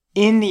is,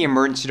 in the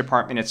emergency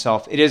department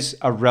itself, it is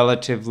a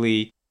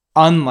relatively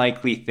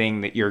unlikely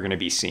thing that you're going to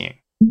be seeing.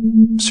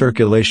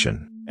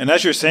 Circulation. And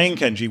as you're saying,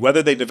 Kenji,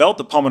 whether they develop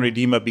the pulmonary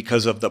edema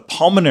because of the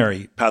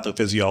pulmonary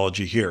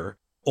pathophysiology here,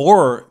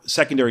 or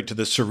secondary to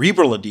the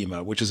cerebral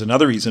edema, which is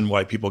another reason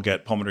why people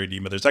get pulmonary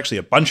edema, there's actually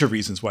a bunch of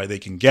reasons why they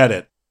can get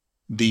it.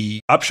 The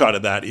upshot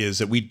of that is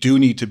that we do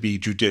need to be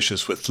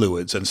judicious with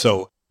fluids. And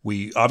so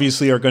we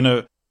obviously are going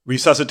to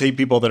resuscitate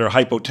people that are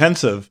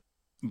hypotensive,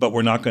 but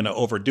we're not going to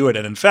overdo it.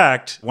 And in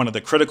fact, one of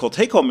the critical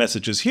take-home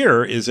messages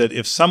here is that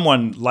if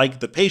someone like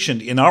the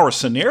patient in our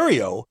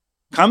scenario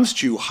comes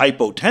to you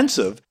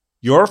hypotensive,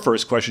 your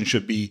first question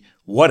should be,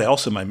 what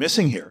else am I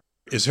missing here?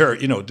 Is there,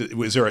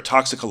 is there a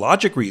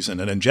toxicologic reason,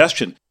 an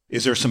ingestion?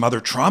 Is there some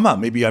other trauma?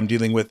 Maybe I'm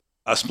dealing with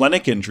a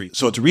splenic injury.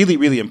 So it's really,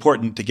 really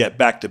important to get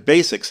back to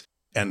basics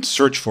and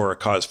search for a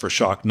cause for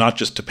shock, not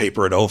just to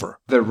paper it over.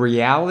 The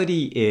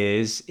reality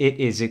is it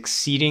is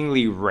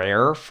exceedingly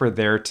rare for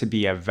there to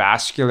be a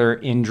vascular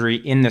injury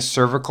in the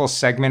cervical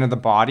segment of the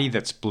body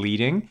that's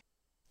bleeding.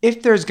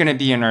 If there's going to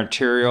be an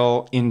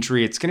arterial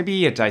injury, it's going to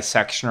be a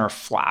dissection or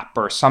flap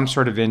or some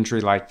sort of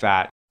injury like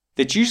that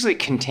that's usually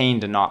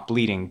contained and not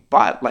bleeding.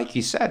 But like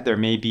you said, there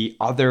may be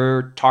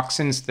other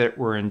toxins that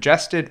were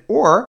ingested,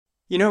 or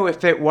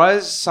if it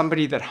was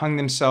somebody that hung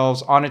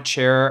themselves on a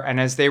chair and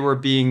as they were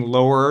being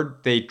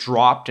lowered, they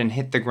dropped and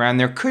hit the ground,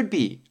 there could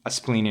be a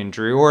spleen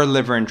injury or a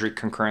liver injury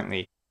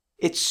concurrently.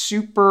 It's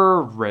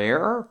super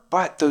rare,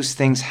 but those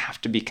things have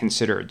to be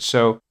considered.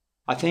 So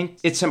I think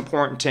it's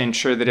important to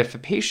ensure that if a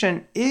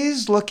patient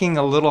is looking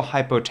a little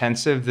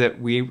hypotensive, that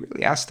we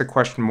really ask the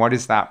question, what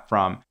is that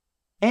from?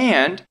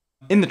 And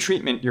in the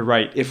treatment, you're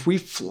right. If we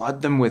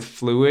flood them with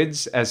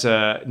fluids as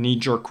a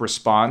knee-jerk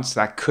response,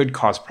 that could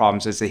cause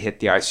problems as they hit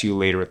the ICU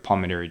later with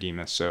pulmonary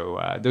edema.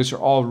 So those are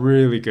all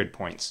really good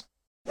points.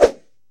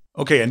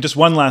 Okay, and just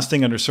one last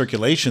thing under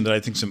circulation that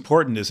I think is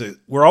important is that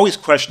we're always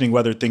questioning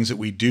whether things that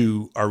we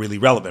do are really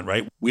relevant,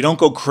 right? We don't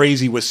go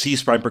crazy with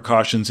C-spine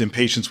precautions in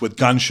patients with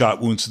gunshot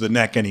wounds to the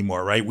neck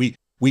anymore, right? We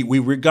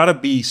got to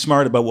be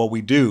smart about what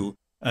we do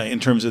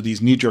in terms of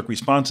these knee-jerk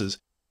responses.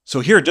 So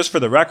here, just for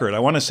the record, I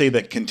want to say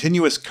that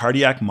continuous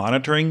cardiac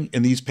monitoring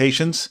in these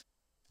patients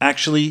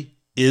actually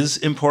is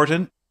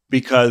important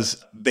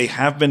because they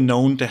have been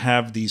known to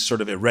have these sort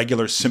of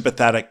irregular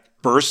sympathetic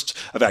bursts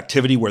of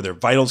activity where their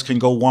vitals can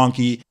go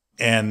wonky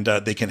and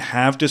they can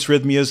have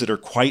dysrhythmias that are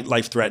quite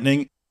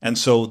life-threatening. And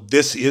so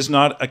this is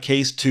not a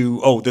case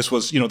to, this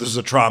was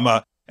a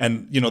trauma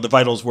and, the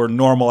vitals were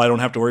normal. I don't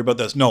have to worry about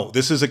this. No,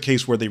 this is a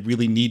case where they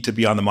really need to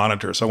be on the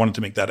monitor. So I wanted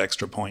to make that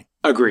extra point.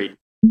 Agreed.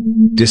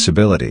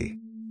 Disability.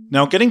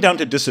 Now, getting down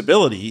to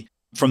disability,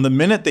 from the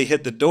minute they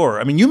hit the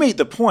door, you made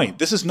the point.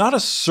 This is not a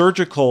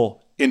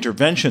surgical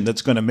intervention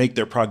that's going to make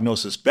their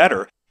prognosis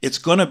better. It's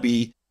going to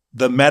be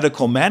the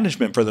medical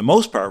management for the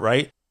most part,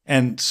 right?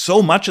 And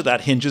so much of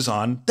that hinges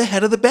on the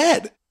head of the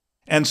bed.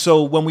 And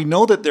so when we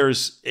know that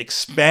there's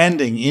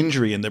expanding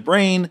injury in the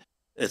brain,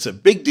 it's a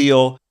big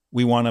deal.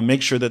 We want to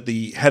make sure that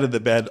the head of the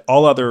bed,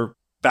 all other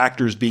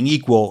factors being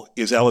equal,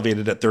 is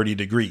elevated at 30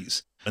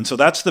 degrees. And so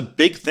that's the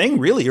big thing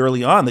really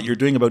early on that you're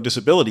doing about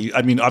disability.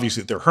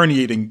 Obviously, if they're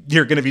herniating,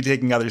 you're going to be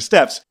taking other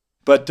steps.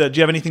 But do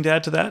you have anything to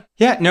add to that?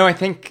 Yeah, no, I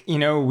think,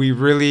 we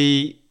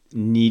really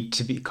need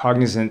to be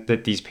cognizant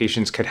that these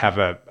patients could have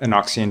an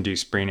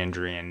oxy-induced brain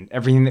injury, and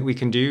everything that we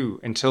can do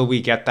until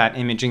we get that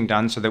imaging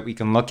done so that we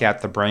can look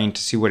at the brain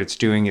to see what it's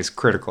doing is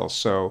critical.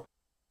 So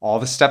all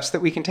the steps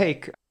that we can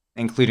take,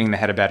 including the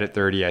head of bed at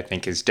 30, I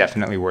think is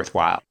definitely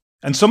worthwhile.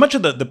 And so much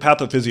of the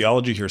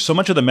pathophysiology here, so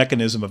much of the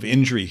mechanism of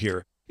injury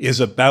here is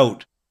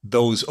about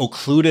those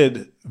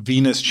occluded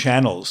venous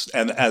channels.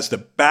 And as the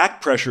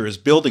back pressure is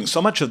building,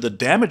 so much of the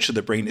damage to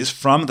the brain is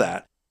from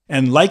that.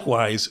 And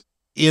likewise,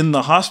 in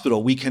the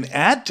hospital, we can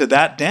add to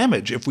that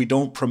damage if we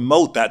don't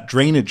promote that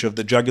drainage of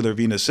the jugular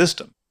venous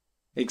system.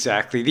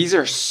 Exactly. These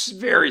are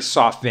very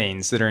soft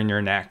veins that are in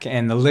your neck,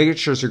 and the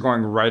ligatures are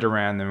going right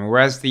around them.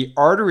 Whereas the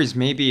arteries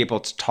may be able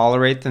to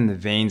tolerate them, the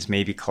veins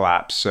may be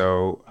collapsed.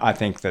 So I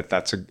think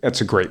that's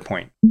a great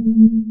point.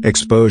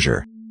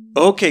 Exposure.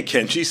 Okay,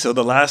 Kenji. So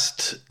the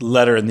last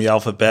letter in the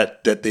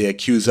alphabet that they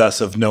accuse us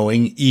of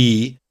knowing,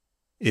 E,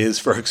 is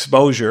for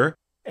exposure.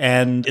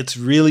 And it's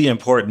really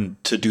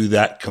important to do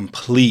that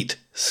complete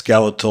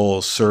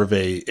skeletal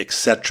survey,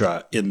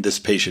 etc. in this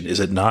patient, is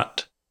it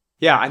not?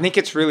 Yeah, I think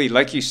it's really,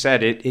 like you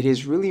said, it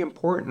is really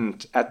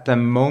important at the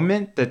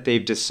moment that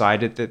they've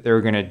decided that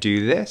they're going to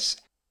do this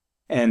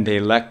and they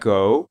let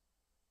go.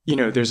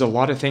 There's a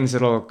lot of things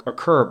that'll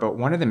occur, but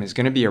one of them is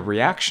going to be a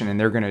reaction, and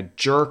they're going to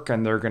jerk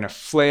and they're going to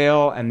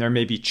flail, and there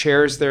may be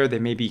chairs there. They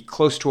may be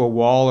close to a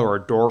wall or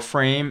a door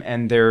frame,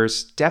 and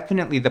there's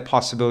definitely the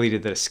possibility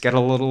that a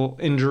skeletal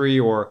injury,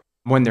 or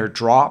when they're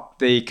dropped,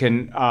 they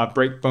can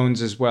break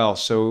bones as well.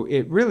 So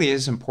it really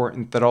is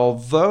important that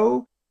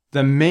although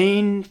the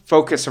main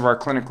focus of our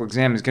clinical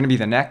exam is going to be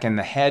the neck and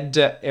the head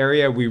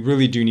area, we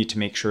really do need to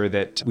make sure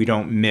that we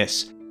don't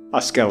miss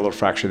a skeletal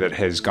fracture that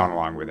has gone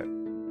along with it.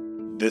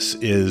 This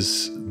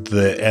is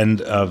the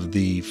end of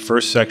the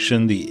first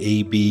section,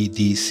 the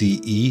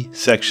ABDCE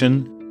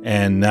section,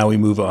 and now we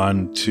move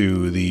on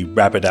to the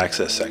rapid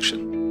access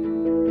section.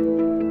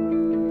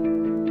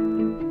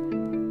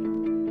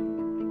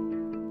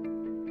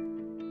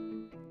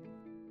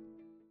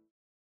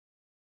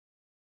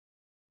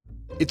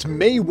 It's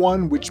May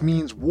 1, which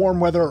means warm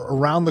weather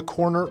around the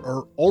corner,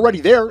 or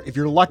already there if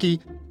you're lucky,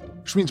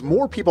 which means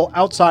more people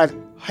outside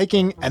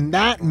hiking, and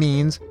that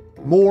means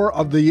more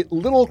of the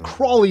little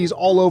crawlies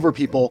all over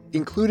people,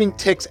 including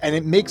ticks, and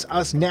it makes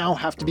us now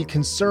have to be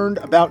concerned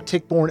about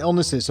tick-borne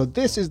illnesses. So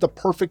this is the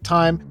perfect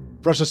time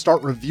for us to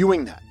start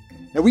reviewing that.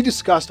 Now, we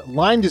discussed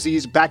Lyme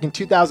disease back in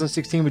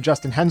 2016 with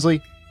Justin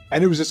Hensley,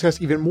 and it was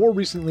discussed even more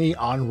recently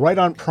on Right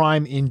on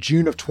Prime in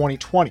June of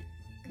 2020.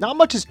 Not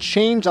much has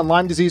changed on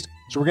Lyme disease,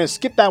 so we're going to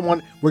skip that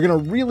one. We're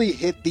going to really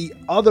hit the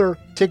other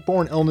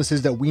tick-borne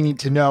illnesses that we need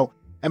to know.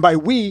 And by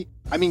we,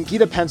 I mean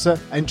Gita Pensa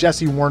and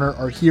Jessie Werner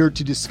are here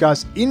to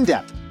discuss in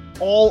depth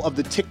all of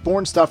the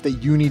tick-borne stuff that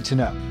you need to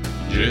know.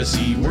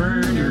 Jessie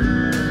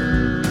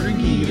Werner,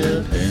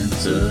 Gita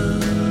Pensa.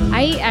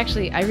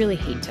 I really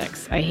hate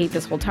ticks. I hate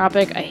this whole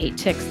topic. I hate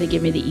ticks. They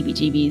give me the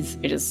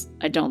EBGBs.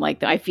 I don't like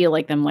them. I feel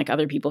like them like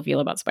other people feel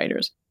about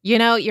spiders. You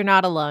know, you're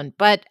not alone,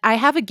 but I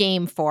have a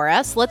game for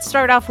us. Let's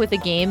start off with a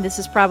game. This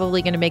is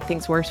probably going to make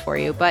things worse for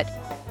you, but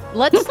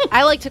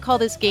I like to call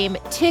this game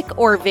Tick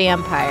or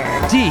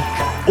Vampire. Tick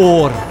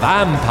or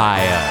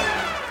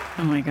Vampire.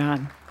 Oh my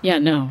God. Yeah,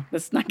 no,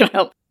 that's not going to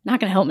help. Not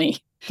going to help me.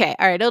 Okay,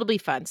 all right, it'll be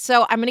fun.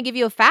 So I'm going to give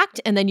you a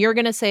fact, and then you're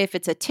going to say if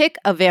it's a tick,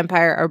 a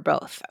vampire, or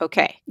both.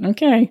 Okay.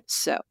 Okay.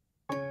 So,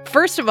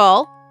 first of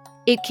all,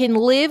 it can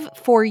live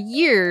for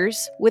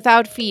years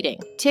without feeding.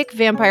 Tick,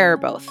 vampire, or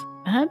both.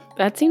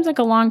 That seems like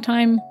a long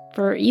time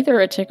for either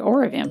a tick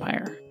or a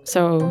vampire.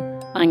 So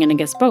I'm going to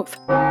guess both.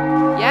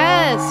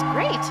 Yes,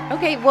 great.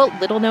 Okay, well,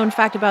 little known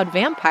fact about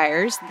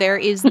vampires, there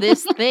is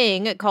this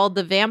thing called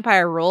the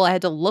vampire rule. I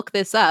had to look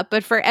this up,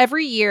 but for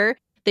every year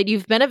that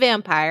you've been a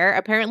vampire,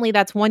 apparently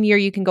that's 1 year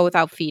you can go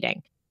without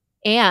feeding.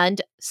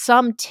 And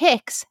some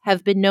ticks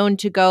have been known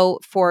to go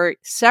for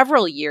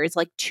several years,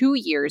 like 2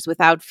 years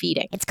without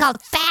feeding. It's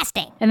called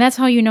fasting. And that's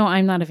how you know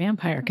I'm not a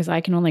vampire, because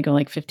I can only go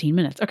like 15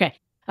 minutes. Okay.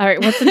 All right.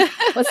 What's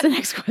the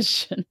next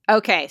question?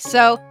 Okay.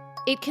 So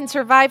it can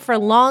survive for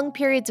long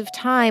periods of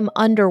time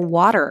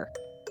underwater.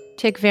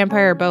 Tick,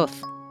 vampire, or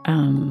both?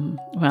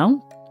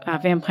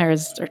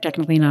 Vampires are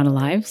technically not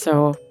alive,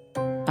 so...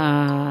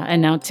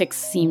 and now ticks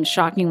seem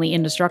shockingly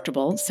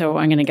indestructible, so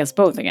I'm going to guess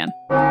both again.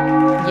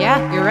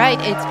 Yeah, you're right.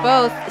 It's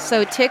both.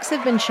 So ticks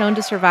have been shown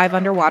to survive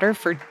underwater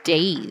for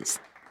days,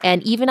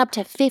 and even up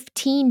to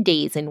 15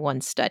 days in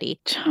one study.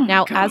 Oh,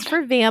 now, God. as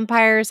for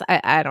vampires,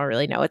 I don't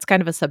really know. It's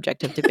kind of a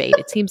subject of debate.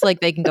 It seems like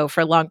they can go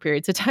for long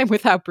periods of time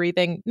without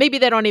breathing. Maybe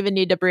they don't even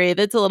need to breathe.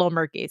 It's a little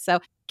murky. So,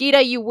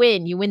 Gita, you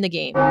win. You win the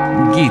game.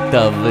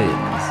 Gita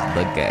wins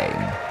the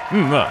game.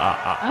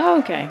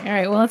 Okay. All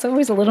right. Well, it's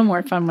always a little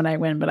more fun when I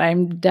win, but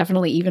I'm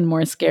definitely even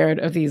more scared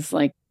of these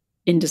like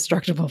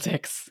indestructible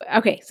ticks.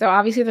 Okay. So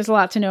obviously there's a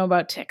lot to know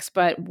about ticks,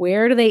 but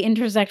where do they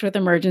intersect with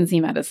emergency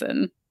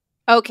medicine?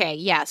 Okay,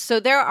 yeah. So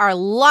there are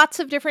lots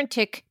of different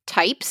tick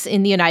types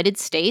in the United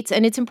States,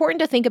 and it's important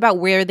to think about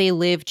where they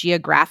live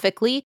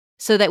geographically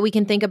so that we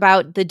can think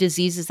about the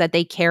diseases that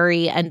they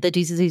carry and the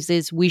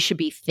diseases we should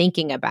be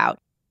thinking about.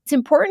 It's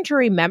important to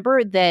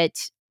remember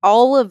that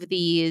all of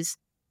these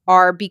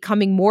are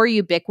becoming more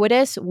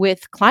ubiquitous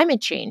with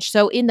climate change.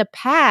 So in the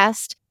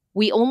past,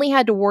 we only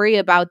had to worry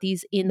about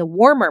these in the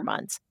warmer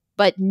months.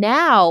 But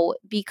now,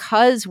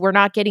 because we're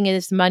not getting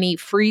as many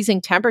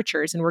freezing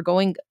temperatures and we're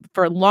going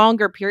for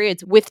longer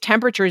periods with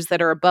temperatures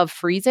that are above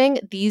freezing,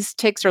 these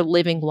ticks are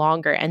living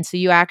longer. And so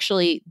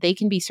they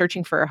can be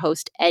searching for a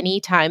host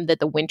anytime that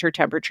the winter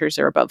temperatures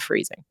are above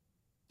freezing.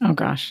 Oh,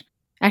 gosh.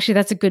 Actually,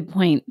 that's a good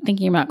point.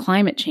 Thinking about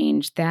climate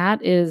change,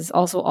 that is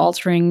also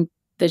altering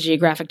the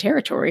geographic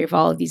territory of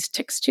all of these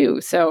ticks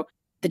too. So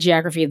the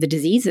geography of the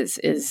diseases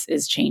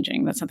is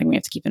changing. That's something we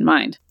have to keep in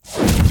mind.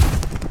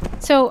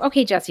 So,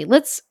 okay, Jessie,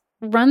 let's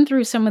run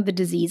through some of the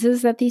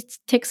diseases that these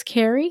ticks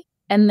carry.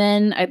 And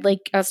then I'd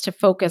like us to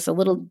focus a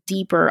little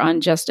deeper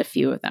on just a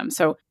few of them.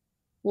 So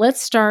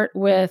let's start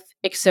with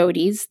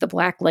Ixodes, the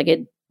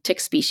black-legged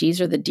tick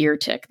species, or the deer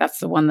tick. That's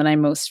the one that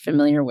I'm most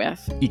familiar with.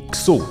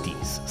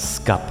 Ixodes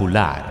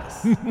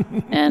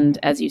scapularis. And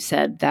as you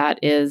said, that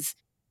is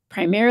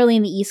primarily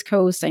in the East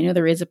Coast. I know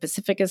there is a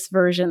Pacificus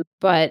version,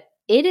 but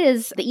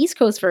the East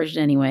Coast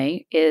version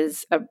anyway,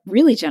 is a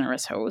really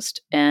generous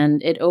host,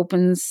 and it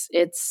opens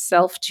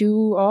itself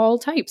to all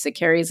types. It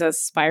carries a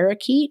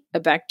spirochete, a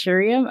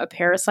bacterium, a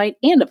parasite,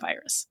 and a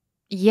virus.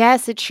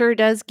 Yes, it sure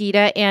does,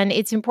 Gita. And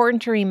it's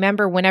important to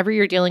remember whenever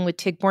you're dealing with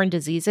tick-borne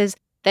diseases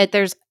that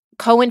there's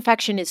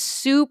co-infection is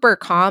super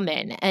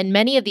common, and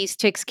many of these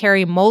ticks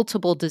carry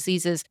multiple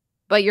diseases.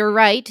 But you're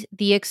right,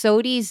 the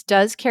Ixodes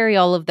does carry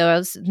all of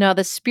those. Now,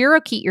 the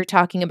spirochete you're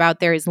talking about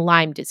there is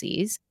Lyme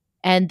disease,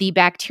 and the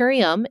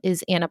bacterium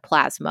is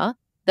Anaplasma.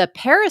 The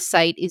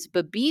parasite is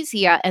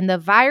Babesia, and the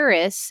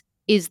virus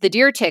is the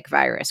deer tick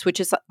virus,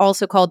 which is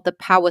also called the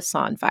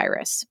Powassan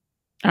virus.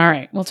 All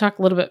right, we'll talk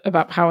a little bit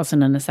about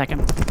Powassan in a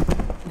second.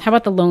 How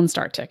about the Lone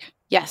Star tick?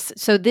 Yes,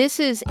 so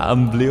this is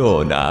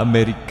Amblyoma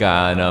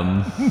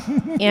americanum.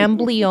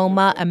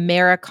 Amblyoma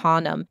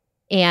americanum,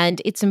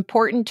 and it's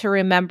important to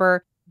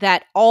remember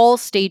that all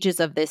stages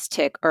of this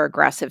tick are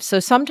aggressive.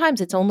 So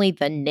sometimes it's only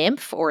the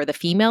nymph or the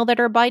female that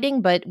are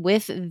biting, but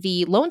with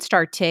the Lone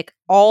Star tick,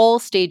 all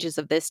stages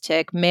of this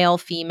tick, male,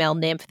 female,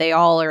 nymph, they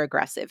all are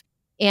aggressive.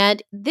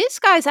 And this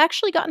guy's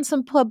actually gotten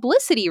some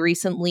publicity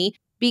recently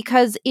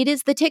because it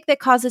is the tick that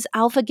causes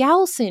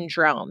alpha-gal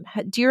syndrome.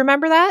 Do you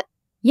remember that?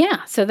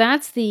 Yeah, so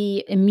that's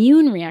the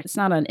immune reaction. It's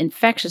not an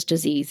infectious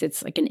disease.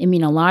 It's like an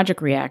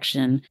immunologic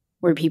reaction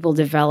where people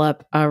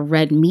develop a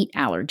red meat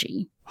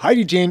allergy.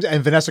 Heidi James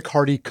and Vanessa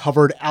Carty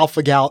covered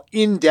alpha-gal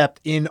in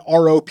depth in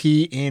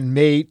ROP in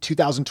May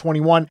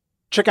 2021.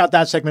 Check out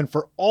that segment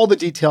for all the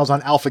details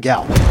on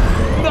alpha-gal.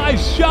 I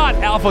Nice shot,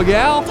 Alpha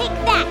Gal. Take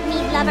that,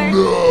 meat lover.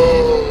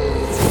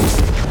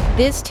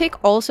 This tick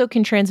also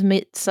can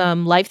transmit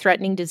some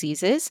life-threatening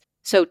diseases,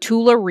 so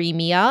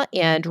tularemia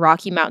and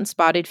Rocky Mountain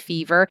spotted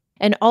fever,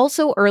 and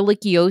also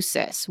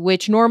ehrlichiosis,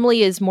 which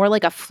normally is more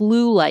like a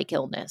flu-like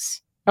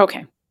illness.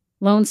 Okay.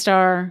 Lone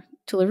Star,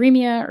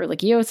 tularemia,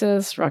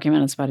 ehrlichiosis, Rocky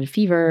Mountain spotted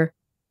fever.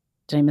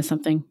 Did I miss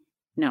something?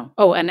 No.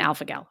 Oh, and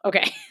alpha gal.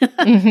 Okay.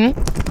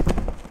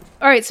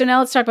 All right, so now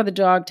let's talk about the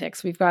dog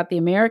ticks. We've got the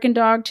American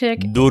dog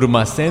tick.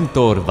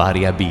 Durmacentor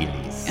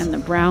variabilis. And the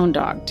brown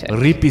dog tick.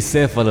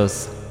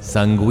 Rhipicephalus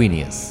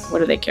sanguineus. What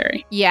do they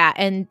carry? Yeah,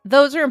 and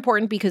those are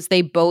important because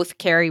they both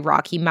carry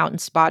Rocky Mountain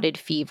spotted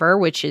fever,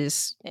 which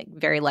is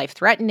very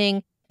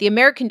life-threatening. The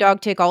American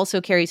dog tick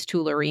also carries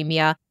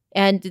tularemia.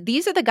 And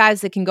these are the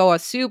guys that can go a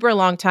super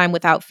long time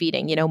without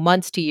feeding,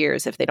 months to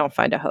years if they don't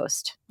find a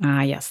host.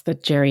 Ah, yes, the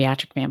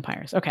geriatric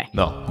vampires. Okay.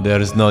 No, there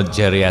is no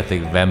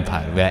geriatric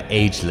vampire. We are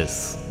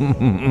ageless.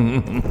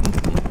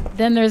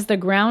 Then there's the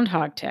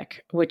groundhog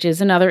tick, which is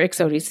another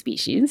Ixodes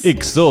species.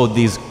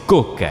 Ixodes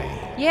cookae.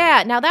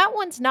 Yeah, now that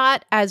one's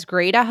not as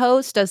great a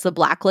host as the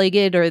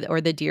black-legged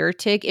or the deer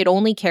tick. It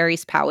only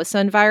carries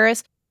Powassan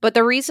virus. But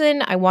the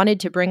reason I wanted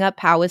to bring up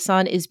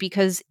Powassan is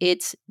because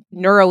it's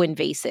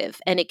neuroinvasive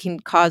and it can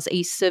cause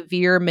a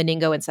severe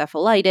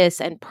meningoencephalitis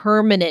and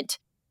permanent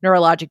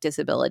neurologic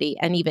disability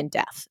and even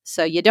death.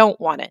 So you don't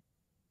want it.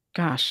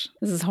 Gosh,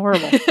 this is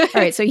horrible. All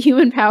right, so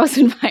human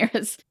Powassan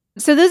virus.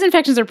 So those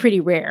infections are pretty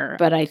rare,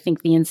 but I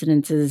think the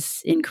incidence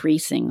is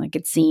increasing. Like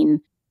it's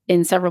seen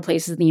in several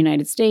places in the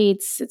United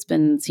States. It's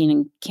been seen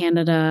in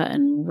Canada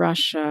and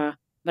Russia.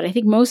 But I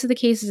think most of the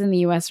cases in the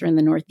U.S. are in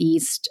the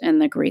Northeast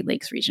and the Great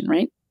Lakes region,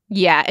 right?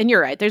 Yeah, and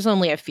you're right. There's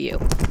only a few.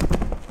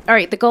 All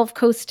right, the Gulf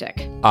Coast tick.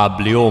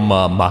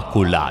 Ableoma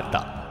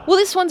maculata. Well,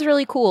 this one's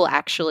really cool,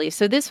 actually.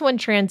 So this one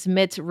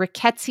transmits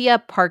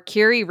Rickettsia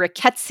parkeri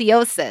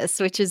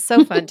rickettsiosis, which is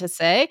so fun to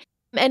say.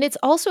 And it's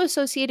also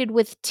associated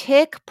with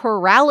tick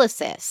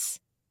paralysis.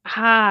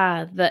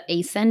 Ah, the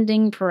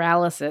ascending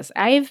paralysis.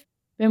 I've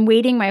been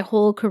waiting my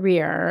whole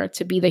career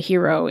to be the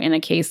hero in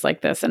a case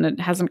like this, and it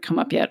hasn't come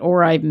up yet,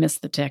 or I've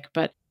missed the tick.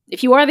 But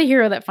if you are the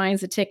hero that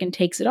finds the tick and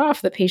takes it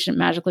off, the patient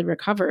magically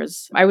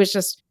recovers. I was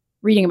just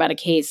reading about a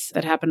case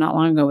that happened not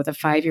long ago with a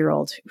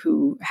 5-year-old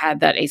who had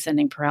that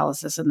ascending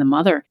paralysis, and the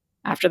mother,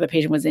 after the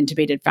patient was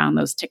intubated, found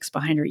those ticks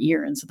behind her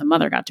ear, and so the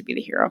mother got to be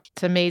the hero.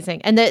 It's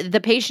amazing. And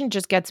the patient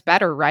just gets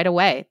better right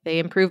away. They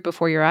improve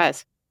before your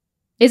eyes.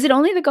 Is it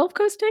only the Gulf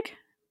Coast tick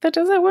that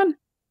does that one?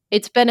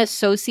 It's been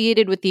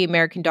associated with the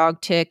American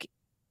dog tick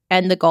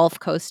and the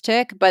Gulf Coast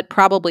tick, but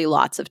probably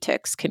lots of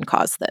ticks can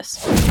cause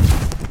this.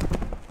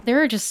 There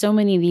are just so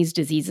many of these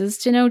diseases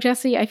to know,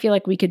 Jessie. I feel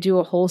like we could do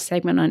a whole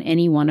segment on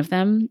any one of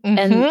them. Mm-hmm.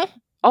 And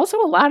also,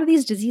 a lot of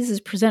these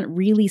diseases present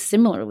really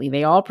similarly.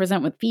 They all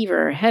present with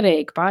fever,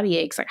 headache, body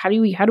aches. Like, how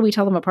do we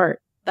tell them apart?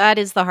 That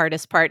is the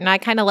hardest part. And I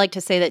kind of like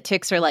to say that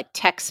ticks are like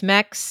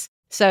Tex-Mex.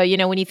 So,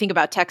 when you think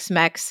about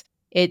Tex-Mex,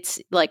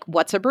 it's like,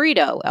 what's a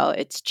burrito? Oh,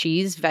 it's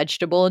cheese,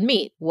 vegetable, and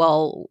meat.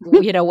 Well,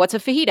 what's a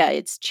fajita?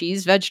 It's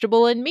cheese,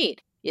 vegetable, and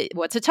meat.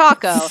 What's a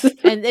taco?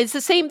 And it's the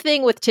same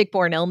thing with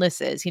tick-borne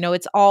illnesses.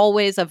 It's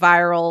always a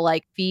viral,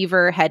 like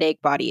fever,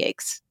 headache, body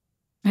aches.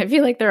 I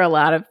feel like there are a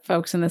lot of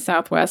folks in the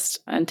Southwest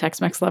and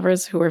Tex-Mex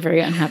lovers who are very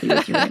unhappy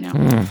with you right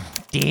now.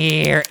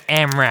 Dear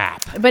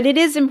EMRAP. But it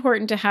is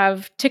important to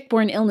have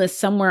tick-borne illness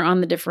somewhere on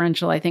the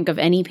differential, I think, of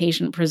any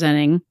patient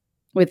presenting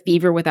with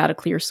fever without a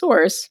clear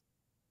source,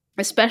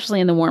 especially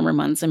in the warmer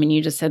months. I mean,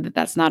 you just said that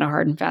that's not a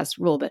hard and fast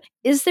rule, but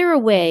is there a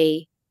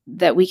way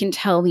that we can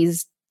tell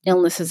these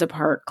illnesses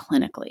apart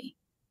clinically?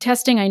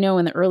 Testing, I know,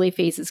 in the early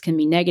phases can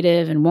be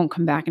negative and won't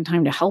come back in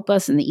time to help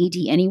us in the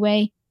ED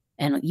anyway.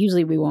 And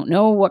usually we won't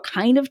know what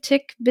kind of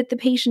tick bit the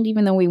patient,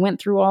 even though we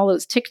went through all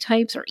those tick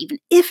types, or even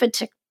if a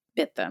tick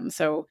bit them.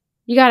 So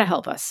you got to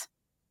help us.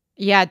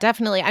 Yeah,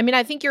 definitely. I mean,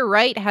 I think you're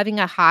right. Having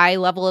a high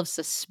level of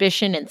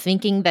suspicion and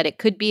thinking that it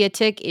could be a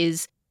tick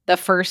is the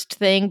first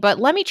thing. But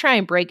let me try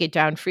and break it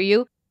down for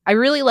you. I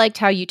really liked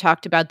how you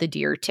talked about the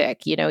deer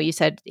tick. You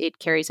said it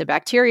carries a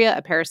bacteria,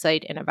 a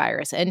parasite, and a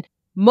virus. And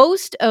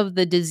most of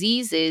the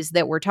diseases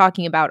that we're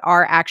talking about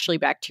are actually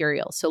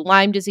bacterial. So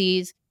Lyme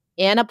disease,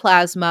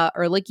 anaplasma,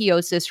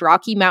 ehrlichiosis,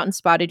 Rocky Mountain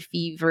spotted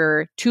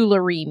fever,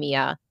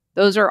 tularemia,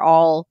 those are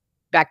all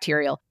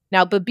bacterial.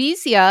 Now,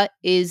 Babesia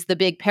is the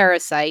big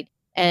parasite,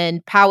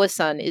 and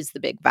Powassan is the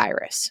big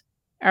virus.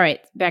 All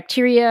right,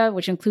 bacteria,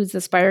 which includes the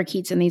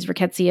spirochetes and these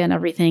rickettsia and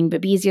everything.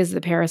 Babesia is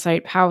the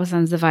parasite.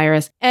 Powassan's the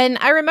virus. And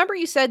I remember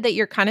you said that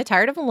you're kind of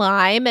tired of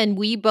Lyme, and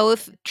we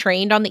both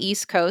trained on the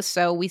East Coast,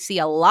 so we see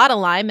a lot of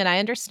Lyme, and I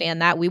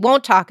understand that. We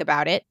won't talk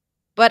about it.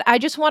 But I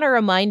just want to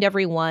remind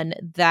everyone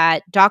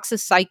that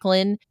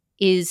doxycycline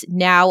is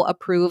now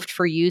approved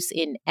for use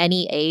in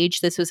any age.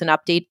 This was an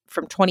update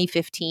from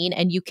 2015,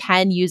 and you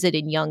can use it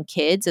in young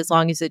kids as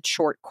long as it's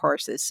short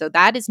courses. So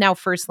that is now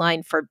first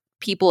line for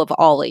people of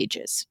all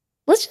ages.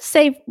 Let's just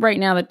say right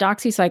now that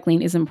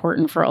doxycycline is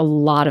important for a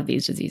lot of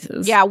these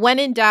diseases. Yeah, when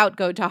in doubt,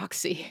 go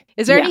doxy.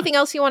 Is there anything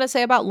else you want to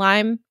say about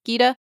Lyme,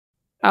 Gita?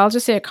 I'll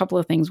just say a couple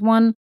of things.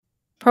 One,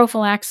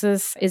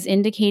 Prophylaxis is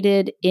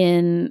indicated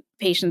in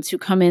patients who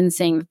come in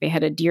saying that they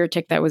had a deer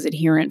tick that was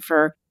adherent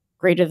for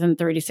greater than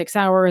 36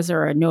 hours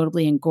or a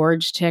notably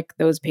engorged tick.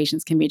 Those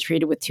patients can be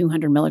treated with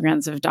 200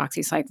 milligrams of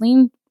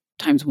doxycycline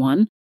times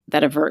 1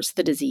 that averts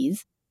the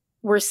disease.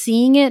 We're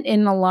seeing it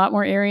in a lot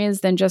more areas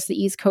than just the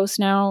East Coast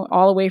now,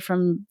 all the way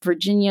from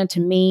Virginia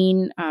to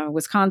Maine,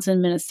 Wisconsin,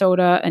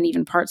 Minnesota, and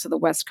even parts of the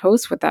West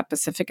Coast with that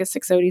Pacificus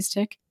ixodes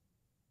tick.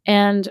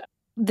 And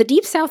the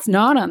Deep South's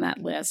not on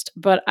that list,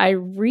 but I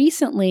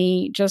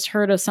recently just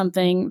heard of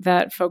something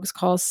that folks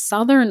call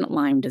Southern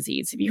Lyme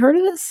disease. Have you heard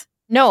of this?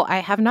 No, I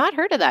have not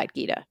heard of that,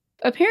 Gita.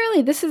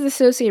 Apparently, this is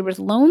associated with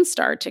Lone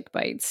Star tick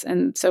bites.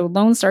 And so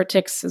Lone Star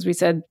ticks, as we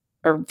said,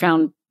 are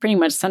found pretty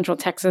much central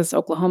Texas,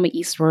 Oklahoma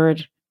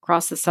eastward,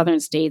 across the southern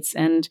states,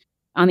 and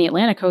on the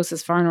Atlantic coast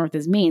as far north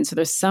as Maine. So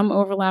there's some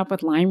overlap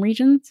with Lyme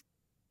regions.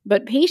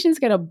 But patients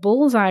get a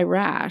bullseye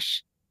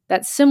rash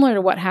that's similar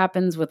to what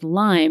happens with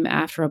Lyme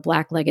after a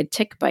black-legged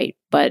tick bite,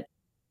 but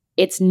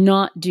it's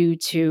not due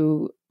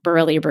to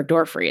Borrelia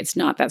burgdorferi. It's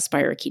not that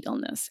spirochete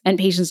illness. And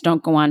patients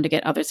don't go on to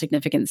get other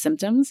significant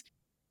symptoms.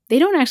 They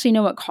don't actually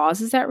know what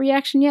causes that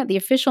reaction yet. The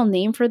official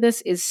name for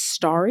this is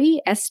STARI,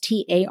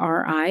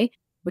 S-T-A-R-I,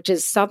 which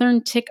is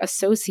Southern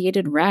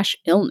Tick-Associated Rash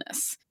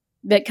Illness.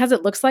 Because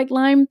it looks like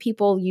Lyme,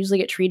 people usually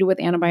get treated with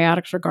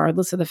antibiotics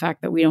regardless of the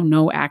fact that we don't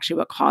know actually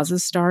what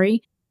causes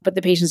STARI, but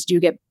the patients do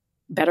get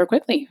better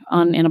quickly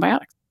on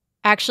antibiotics.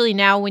 Actually,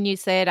 now when you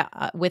say it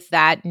with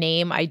that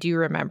name, I do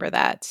remember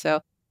that.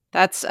 So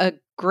that's a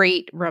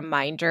great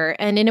reminder.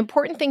 And an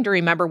important thing to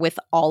remember with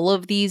all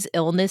of these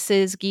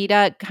illnesses,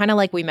 Gita, kind of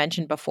like we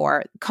mentioned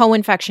before,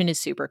 co-infection is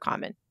super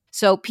common.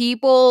 So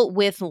people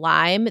with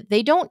Lyme,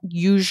 they don't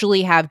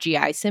usually have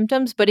GI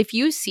symptoms, but if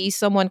you see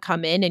someone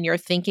come in and you're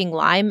thinking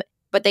Lyme,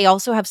 but they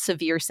also have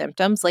severe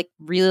symptoms like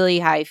really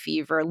high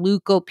fever,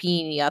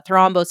 leukopenia,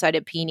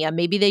 thrombocytopenia,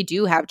 maybe they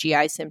do have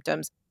GI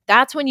symptoms,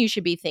 that's when you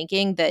should be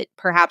thinking that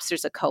perhaps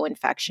there's a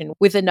co-infection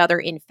with another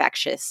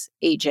infectious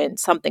agent,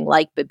 something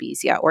like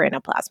Babesia or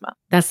Anaplasma.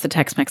 That's the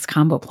Tex-Mex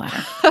combo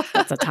platter.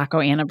 That's a taco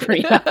and a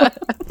burrito.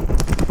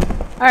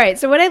 All right,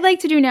 so what I'd like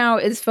to do now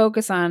is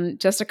focus on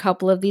just a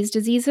couple of these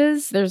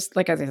diseases. There's,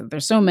 like I said,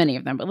 there's so many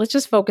of them, but let's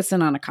just focus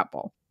in on a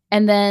couple.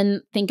 And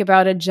then think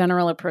about a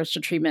general approach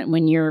to treatment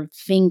when you're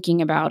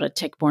thinking about a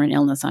tick-borne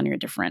illness on your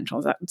differential.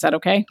 Is that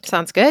okay?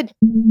 Sounds good.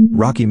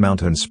 Rocky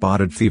Mountain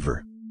spotted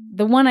fever.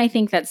 The one I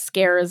think that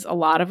scares a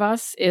lot of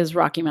us is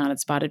Rocky Mountain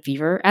spotted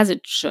fever, as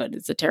it should.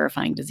 It's a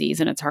terrifying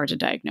disease and it's hard to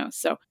diagnose.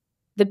 So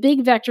the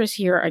big vectors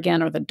here,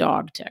 again, are the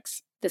dog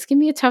ticks. This can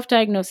be a tough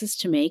diagnosis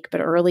to make,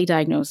 but early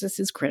diagnosis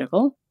is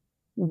critical.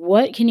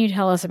 What can you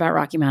tell us about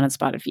Rocky Mountain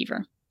spotted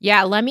fever?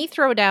 Yeah, let me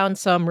throw down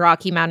some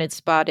Rocky Mountain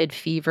spotted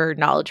fever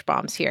knowledge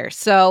bombs here.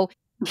 So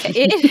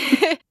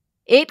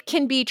it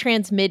can be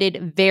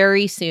transmitted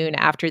very soon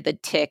after the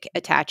tick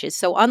attaches.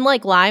 So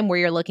unlike Lyme, where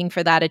you're looking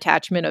for that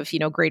attachment of,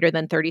 greater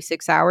than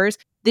 36 hours,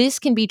 this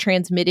can be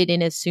transmitted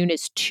in as soon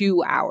as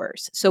 2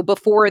 hours. So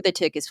before the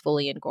tick is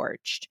fully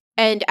engorged.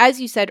 And as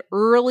you said,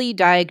 early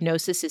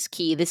diagnosis is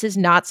key. This is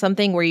not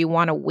something where you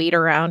want to wait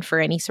around for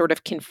any sort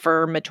of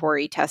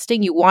confirmatory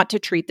testing. You want to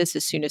treat this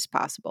as soon as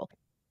possible.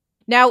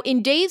 Now,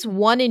 in days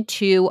 1 and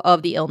 2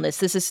 of the illness,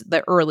 this is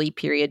the early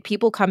period,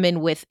 people come in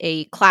with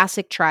a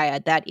classic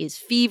triad that is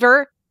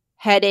fever,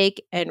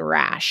 headache, and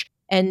rash.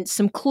 And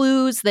some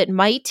clues that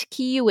might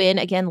key you in,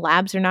 again,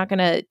 labs are not going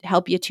to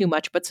help you too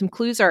much, but some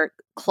clues are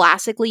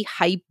classically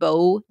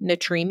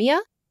hyponatremia,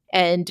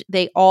 and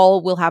they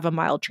all will have a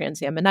mild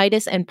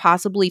transaminitis and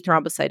possibly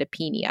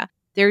thrombocytopenia.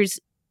 There's,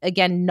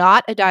 again,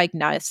 not a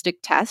diagnostic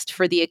test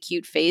for the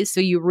acute phase,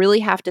 so you really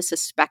have to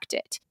suspect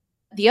it.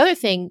 The other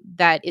thing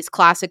that is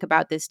classic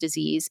about this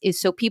disease is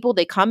so people,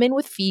 they come in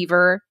with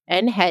fever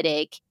and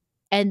headache,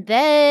 and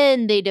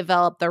then they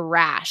develop the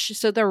rash.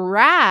 So the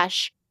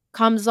rash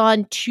comes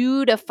on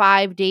 2 to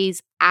 5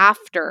 days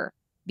after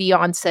the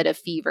onset of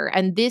fever.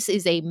 And this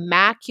is a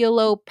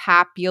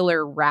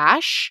maculopapular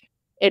rash.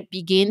 It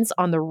begins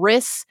on the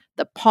wrists,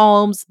 the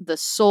palms, the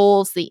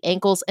soles, the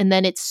ankles, and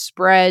then it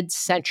spreads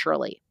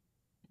centrally.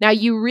 Now,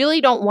 you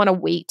really don't want to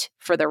wait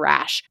for the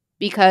rash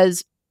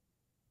because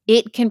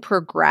it can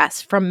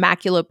progress from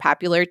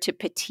maculopapular to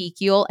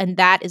petechial, and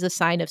that is a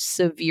sign of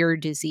severe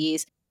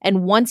disease.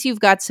 And once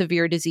you've got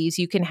severe disease,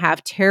 you can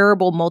have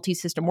terrible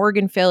multisystem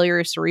organ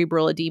failure,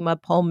 cerebral edema,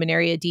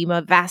 pulmonary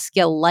edema,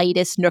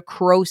 vasculitis,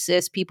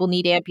 necrosis. People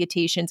need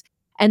amputations.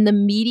 And the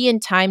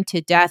median time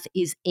to death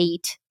is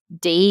 8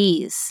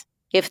 days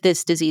if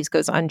this disease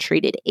goes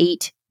untreated.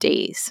 8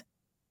 days.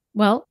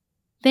 Well,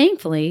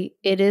 thankfully,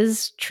 it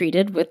is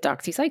treated with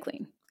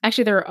doxycycline.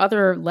 Actually, there are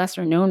other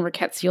lesser-known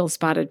rickettsial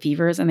spotted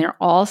fevers, and they're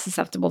all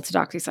susceptible to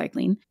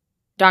doxycycline.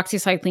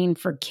 Doxycycline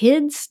for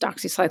kids,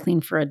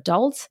 doxycycline for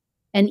adults,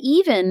 and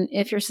even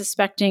if you're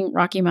suspecting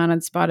Rocky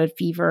Mountain spotted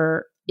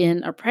fever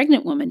in a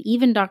pregnant woman,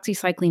 even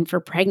doxycycline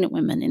for pregnant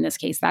women in this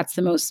case. That's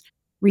the most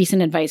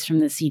recent advice from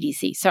the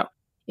CDC. So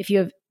if you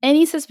have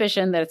any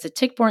suspicion that it's a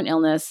tick-borne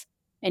illness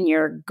and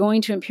you're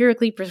going to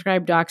empirically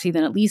prescribe doxy,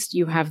 then at least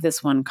you have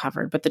this one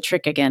covered. But the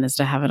trick, again, is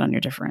to have it on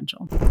your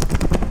differential.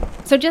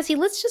 So, Jessie,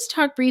 let's just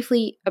talk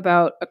briefly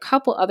about a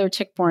couple other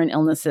tick-borne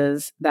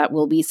illnesses that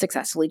will be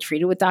successfully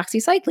treated with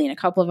doxycycline, a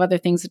couple of other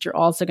things that you're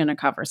also going to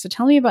cover. So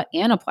tell me about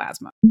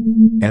anaplasma.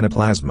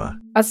 Anaplasma.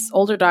 Us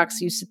older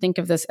docs used to think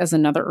of this as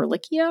another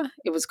Ehrlichia.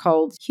 It was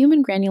called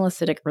human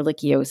granulocytic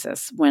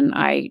ehrlichiosis when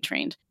I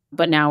trained,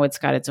 but now it's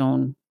got its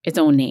own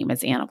name.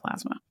 It's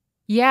anaplasma.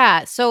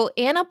 Yeah, so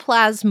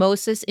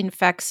anaplasmosis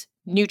infects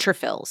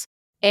neutrophils.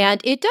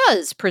 And it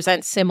does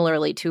present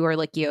similarly to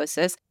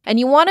ehrlichiosis. And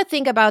you want to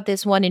think about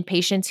this one in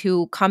patients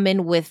who come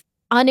in with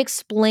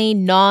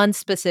unexplained,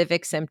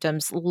 non-specific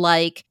symptoms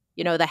like,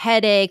 the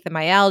headache, the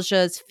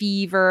myalgias,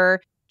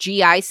 fever,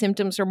 GI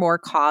symptoms are more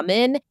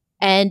common.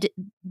 And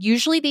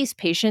usually these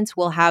patients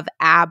will have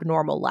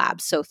abnormal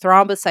labs. So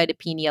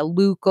thrombocytopenia,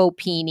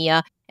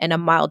 leukopenia, and a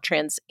mild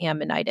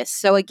transaminitis.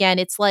 So again,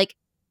 it's like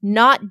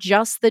not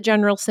just the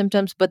general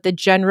symptoms, but the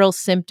general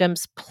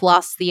symptoms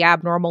plus the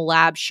abnormal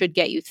lab should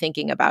get you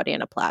thinking about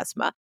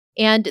anaplasma.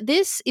 And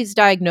this is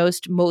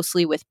diagnosed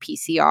mostly with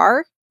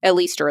PCR, at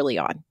least early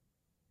on.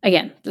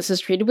 Again, this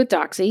is treated with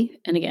doxy.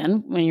 And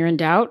again, when you're in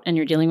doubt and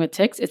you're dealing with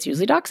ticks, it's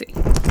usually doxy.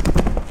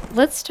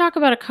 Let's talk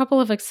about a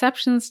couple of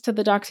exceptions to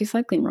the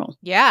doxycycline rule.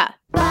 Yeah.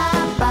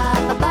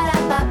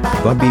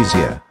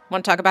 Babesia.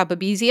 Want to talk about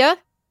babesia?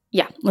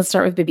 Yeah, let's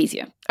start with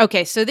babesia.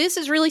 Okay, so this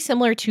is really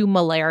similar to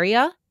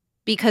malaria,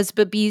 because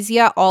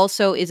babesia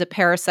also is a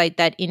parasite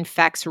that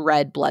infects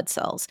red blood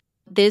cells.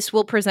 This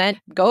will present,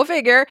 go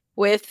figure,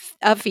 with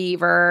a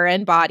fever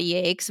and body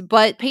aches,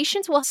 but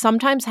patients will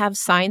sometimes have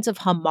signs of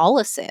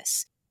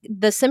hemolysis.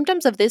 The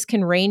symptoms of this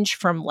can range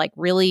from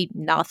really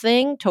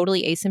nothing,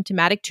 totally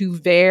asymptomatic, to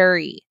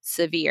very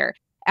severe.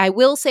 I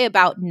will say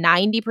about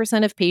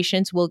 90% of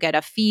patients will get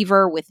a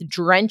fever with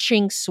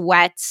drenching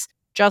sweats,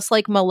 just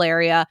like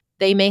malaria.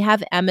 They may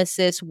have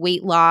emesis,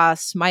 weight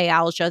loss,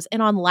 myalgias,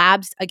 and on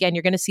labs, again,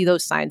 you're going to see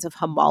those signs of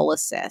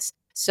hemolysis.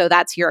 So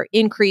that's your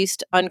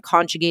increased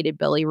unconjugated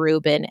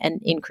bilirubin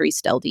and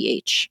increased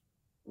LDH.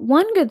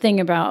 One good thing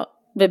about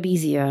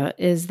babesia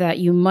is that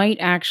you might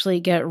actually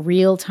get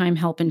real-time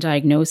help in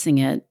diagnosing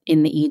it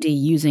in the ED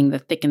using the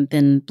thick and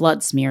thin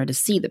blood smear to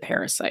see the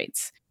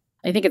parasites.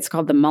 I think it's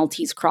called the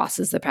Maltese cross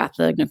is the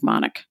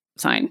pathognomonic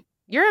sign.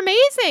 You're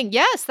amazing.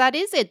 Yes, that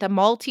is it, the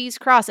Maltese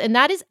cross. And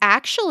that is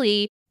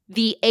actually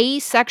the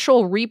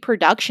asexual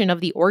reproduction of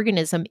the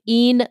organism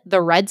in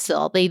the red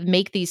cell. They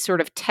make these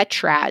sort of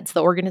tetrads.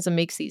 The organism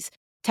makes these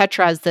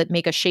tetrads that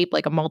make a shape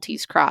like a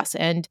Maltese cross.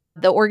 And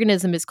the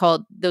organism is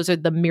called, those are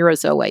the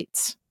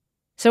myrizoites.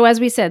 So as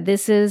we said,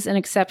 this is an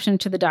exception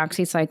to the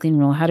doxycycline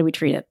rule. How do we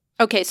treat it?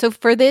 Okay, so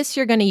for this,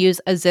 you're going to use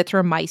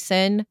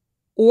azithromycin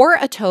or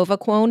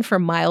atovaquone for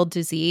mild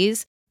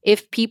disease.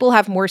 If people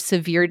have more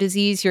severe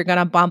disease, you're going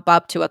to bump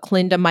up to a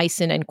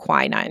clindamycin and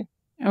quinine.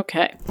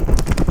 Okay.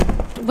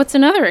 What's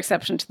another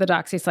exception to the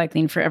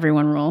doxycycline for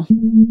everyone rule?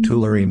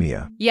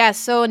 Tularemia. Yes,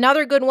 so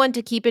another good one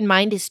to keep in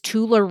mind is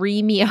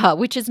tularemia,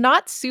 which is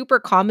not super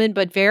common,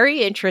 but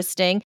very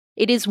interesting.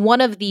 It is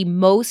one of the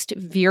most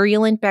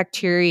virulent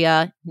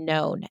bacteria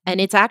known,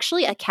 and it's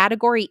actually a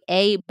category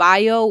A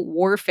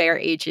biowarfare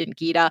agent,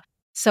 Gita.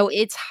 So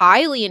it's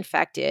highly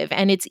infective,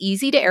 and it's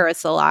easy to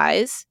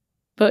aerosolize.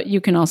 But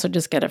you can also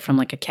just get it from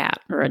a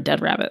cat or a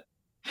dead rabbit.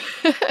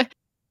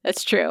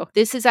 That's true.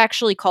 This is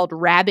actually called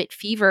rabbit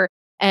fever.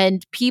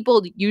 And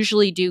people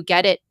usually do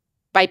get it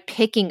by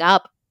picking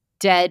up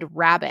dead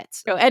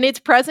rabbits. And it's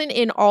present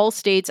in all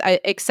states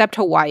except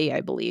Hawaii,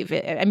 I believe.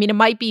 I mean, it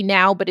might be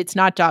now, but it's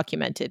not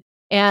documented.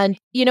 And,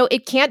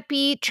 it can't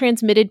be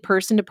transmitted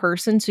person to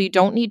person, so you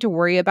don't need to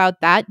worry about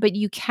that. But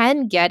you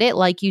can get it,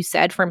 like you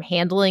said, from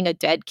handling a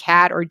dead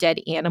cat or dead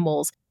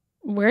animals.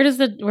 Where does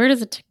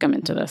the tick come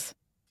into this?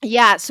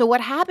 Yeah, so what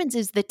happens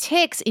is the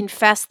ticks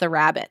infest the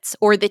rabbits,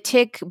 or the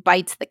tick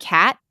bites the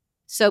cat.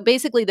 So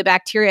basically, the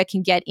bacteria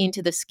can get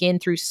into the skin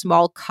through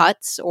small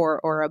cuts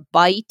or a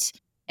bite,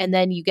 and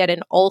then you get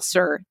an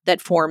ulcer that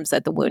forms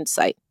at the wound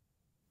site.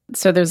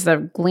 So there's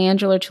the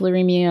glandular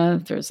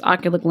tularemia, there's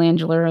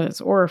oculoglandular,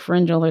 there's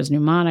oropharyngeal, there's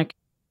pneumonic.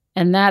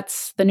 And the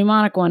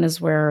pneumonic one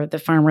is where the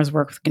farmers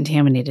work with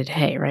contaminated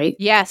hay, right?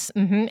 Yes,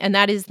 and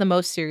that is the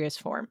most serious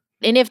form.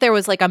 And if there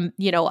was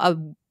a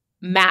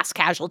mass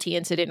casualty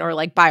incident or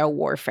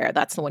biowarfare,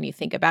 that's the one you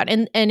think about.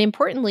 And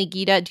importantly,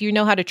 Gita, do you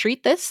know how to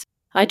treat this?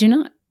 I do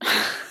not.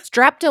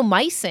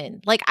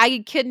 Streptomycin.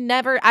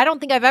 I don't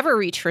think I've ever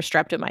reached for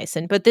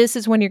streptomycin, but this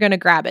is when you're going to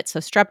grab it. So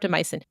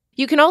streptomycin.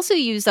 You can also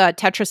use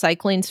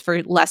tetracyclines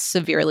for less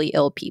severely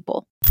ill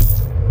people.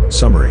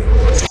 Summary.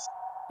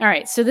 All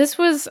right, so this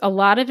was a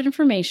lot of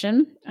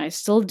information. I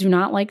still do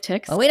not like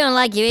ticks. Well, we don't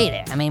like you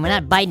either. I mean, we're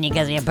not biting you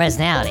because of your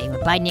personality.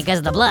 We're biting you because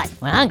of the blood.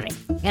 We're hungry.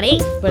 Gotta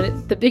eat.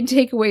 But the big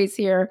takeaways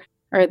here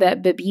are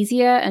that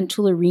babesia and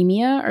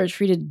tularemia are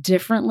treated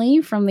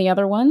differently from the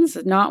other ones,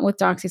 not with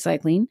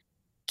doxycycline.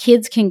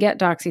 Kids can get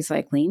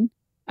doxycycline.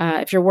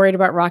 If you're worried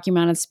about Rocky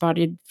Mountain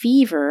spotted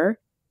fever,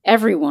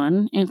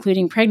 everyone,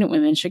 including pregnant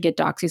women, should get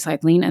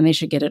doxycycline, and they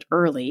should get it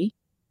early.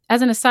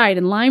 As an aside,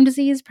 in Lyme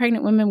disease,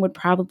 pregnant women would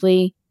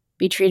probably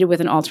be treated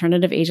with an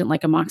alternative agent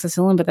like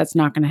amoxicillin, but that's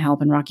not going to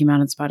help in Rocky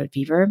Mountain spotted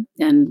fever,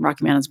 and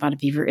Rocky Mountain spotted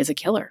fever is a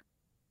killer.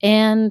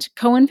 and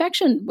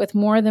co-infection with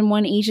more than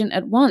one agent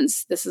at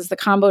once. This is the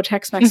combo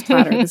Tex-Mex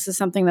platter. This is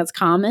something that's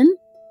common,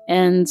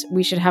 and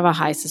we should have a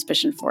high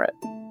suspicion for it.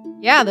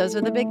 Yeah, those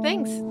are the big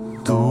things.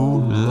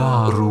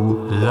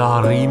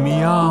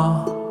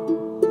 Larimia.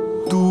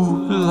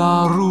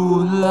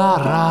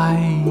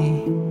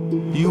 Larai.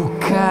 You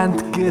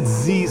can't get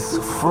this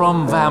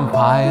from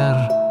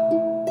vampire.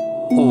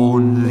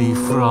 Only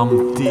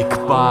from tick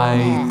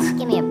bite.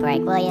 Give me a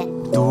break, will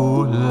you?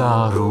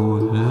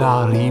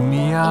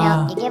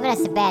 Larimia. You're giving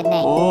us a bad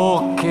name.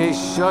 Okay,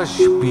 shush,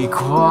 be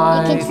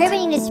quiet. You're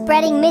contributing to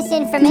spreading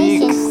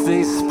misinformation. Ticks,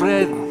 they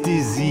spread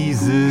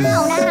diseases.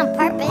 No, not on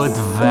purpose. But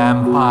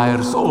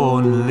vampires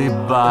only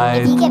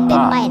bite. If you get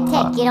bitten by a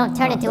tick, you don't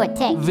turn into a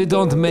tick. We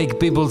don't make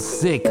people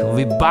sick,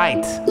 we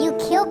bite. You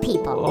kill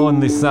people.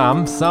 Only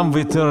some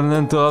we turn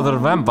into other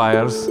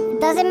vampires.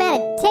 Doesn't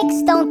matter.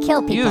 Ticks don't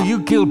kill people.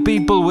 You kill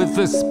people with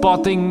the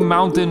spotting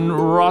mountain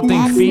rotting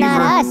That's fever.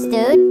 That's not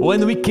us, dude.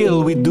 When we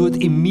kill, we do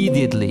it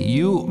immediately.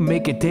 You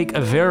make it take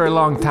a very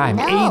long time.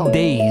 No. 8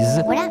 days.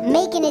 We're not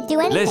making it do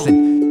anything.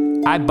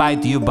 Listen, I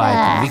bite, you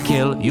bite. We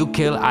kill, you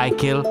kill, I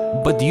kill.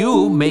 But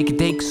you make it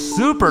take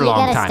super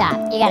long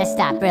time. You gotta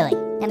stop, really.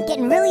 I'm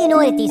getting really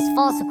annoyed at these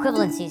false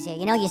equivalencies here.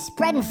 You're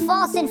spreading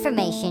false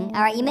information.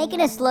 All right, you're making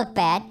us look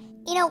bad.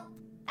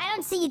 I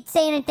don't see you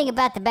saying anything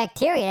about the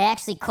bacteria that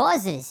actually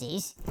caused the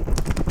disease.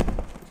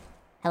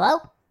 Hello?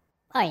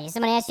 Oh,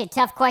 somebody ask you a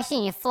tough question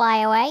and you fly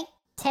away?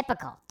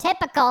 Typical.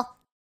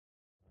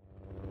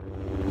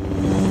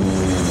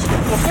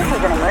 If this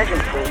is an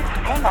emergency,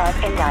 hang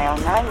on and dial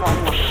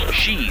 911.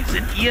 She's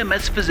an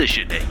EMS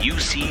physician at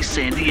UC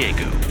San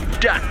Diego,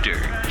 Dr.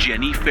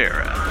 Jenny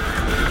Farah.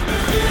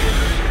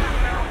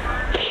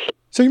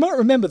 So you might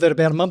remember that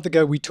about a month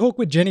ago, we talked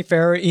with Jenny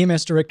Farah,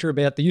 EMS director,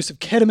 about the use of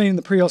ketamine in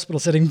the pre-hospital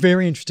setting.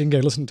 Very interesting. Go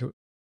listen to it.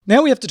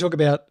 Now we have to talk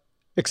about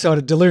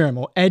excited delirium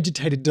or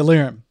agitated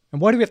delirium.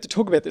 And why do we have to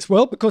talk about this?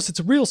 Well, because it's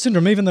a real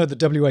syndrome, even though the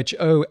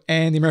WHO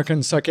and the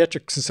American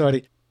Psychiatric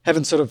Society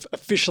haven't sort of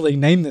officially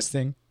named this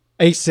thing.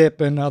 ACEP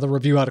and other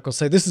review articles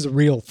say this is a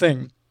real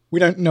thing. We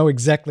don't know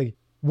exactly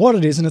what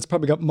it is, and it's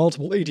probably got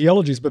multiple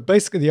etiologies, but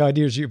basically the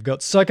idea is you've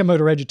got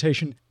psychomotor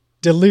agitation,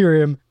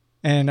 delirium,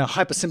 and a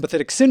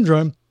hypersympathetic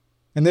syndrome,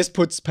 and this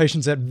puts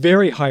patients at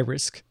very high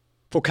risk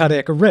for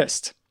cardiac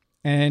arrest.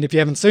 And if you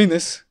haven't seen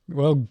this,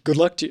 well, good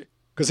luck to you,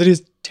 because it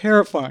is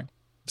terrifying.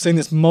 I've seen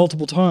this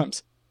multiple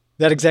times.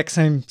 That exact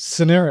same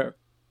scenario,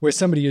 where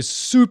somebody is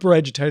super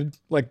agitated,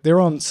 like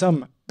they're on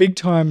some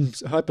big-time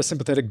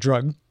hypersympathetic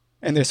drug,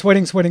 and they're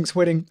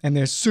sweating, and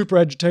they're super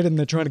agitated, and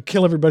they're trying to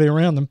kill everybody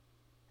around them.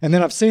 And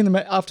then I've seen them,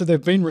 after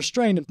they've been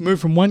restrained and move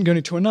from one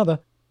gurney to another,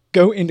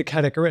 go into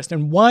cardiac arrest.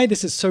 And why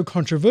this is so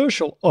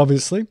controversial,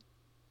 obviously,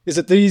 is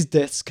that these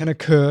deaths can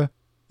occur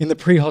in the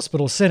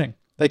pre-hospital setting.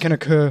 They can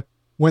occur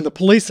when the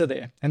police are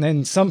there. And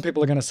then some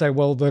people are going to say,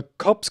 well, the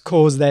cops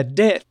caused that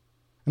death.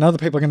 And other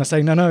people are going to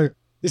say, no,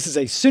 this is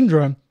a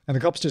syndrome, and the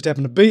cops just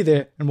happened to be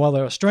there, and while they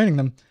were restraining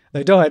them,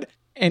 they died.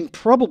 And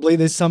probably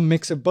there's some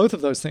mix of both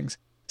of those things.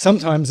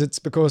 Sometimes it's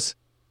because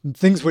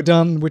things were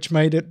done which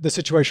made the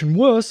situation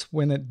worse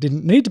when it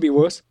didn't need to be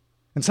worse.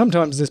 And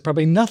sometimes there's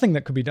probably nothing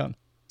that could be done.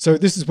 So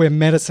this is where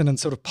medicine and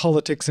sort of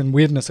politics and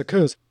weirdness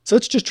occurs. So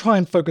let's just try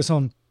and focus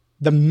on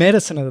the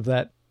medicine of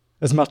that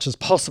as much as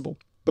possible.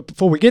 But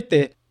before we get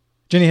there,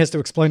 Jenny has to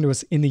explain to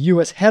us in the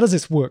US, how does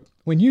this work?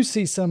 When you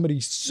see somebody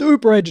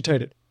super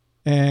agitated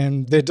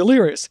and they're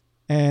delirious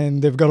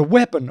and they've got a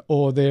weapon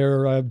or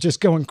they're just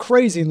going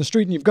crazy in the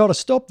street and you've got to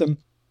stop them,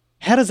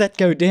 how does that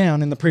go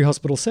down in the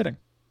pre-hospital setting?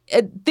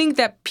 A thing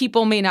that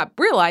people may not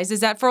realize is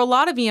that for a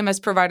lot of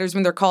EMS providers,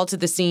 when they're called to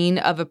the scene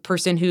of a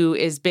person who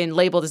has been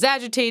labeled as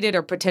agitated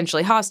or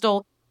potentially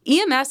hostile,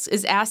 EMS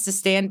is asked to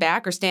stand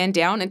back or stand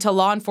down until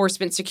law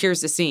enforcement secures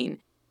the scene.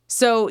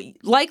 So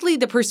likely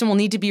the person will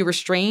need to be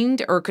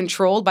restrained or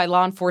controlled by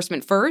law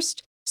enforcement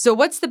first. So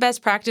what's the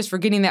best practice for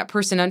getting that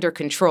person under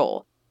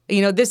control?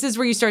 This is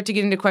where you start to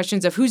get into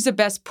questions of who's the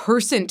best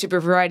person to be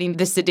providing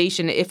the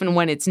sedation if and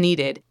when it's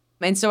needed.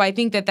 And so I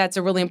think that that's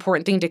a really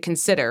important thing to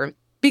consider.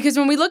 Because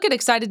when we look at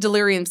excited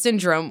delirium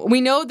syndrome, we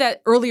know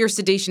that earlier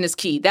sedation is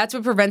key. That's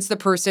what prevents the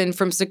person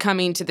from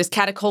succumbing to this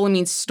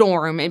catecholamine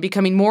storm and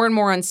becoming more and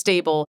more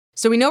unstable.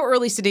 So we know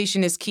early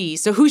sedation is key.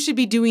 So who should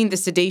be doing the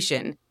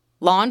sedation?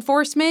 Law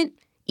enforcement?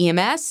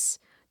 EMS?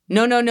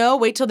 No.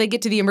 Wait till they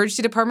get to the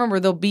emergency department where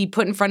they'll be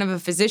put in front of a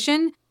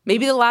physician.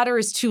 Maybe the latter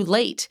is too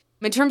late.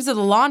 In terms of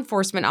the law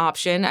enforcement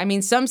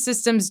option, some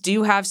systems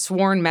do have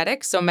sworn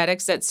medics, so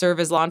medics that serve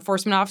as law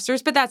enforcement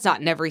officers, but that's not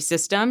in every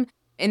system.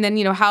 And then,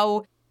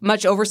 how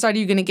much oversight are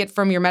you going to get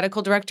from your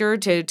medical director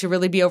to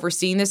really be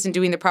overseeing this and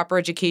doing the proper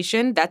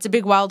education? That's a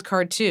big wild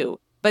card too.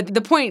 But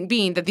the point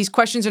being that these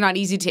questions are not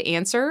easy to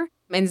answer.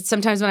 And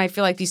sometimes when I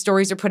feel like these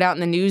stories are put out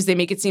in the news, they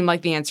make it seem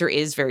like the answer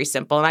is very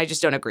simple. And I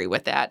just don't agree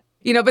with that.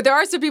 But there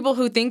are some people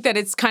who think that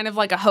it's kind of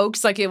like a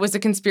hoax, like it was a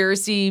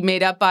conspiracy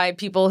made up by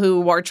people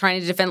who are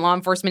trying to defend law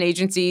enforcement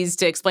agencies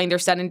to explain their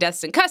sudden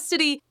deaths in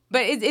custody.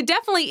 But it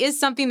definitely is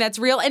something that's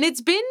real, and it's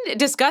been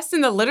discussed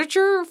in the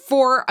literature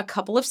for a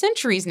couple of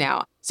centuries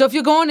now. So if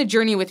you'll go on a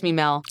journey with me,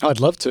 Mel. I'd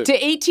love to. To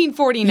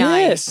 1849.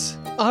 Yes,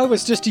 I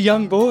was just a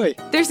young boy.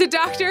 There's a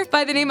doctor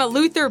by the name of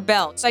Luther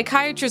Bell,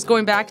 psychiatrist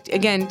going back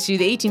again to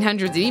the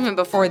 1800s and even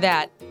before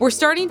that. We're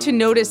starting to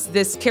notice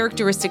this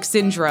characteristic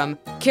syndrome,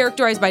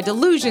 characterized by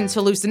delusions,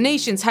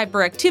 hallucinations,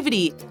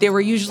 hyperactivity. They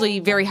were usually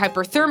very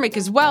hyperthermic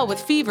as well with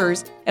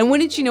fevers. And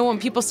wouldn't you know, when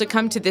people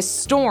succumbed to this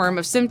storm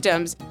of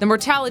symptoms, the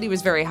mortality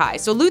was very high.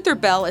 So Luther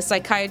Bell, a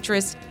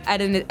psychiatrist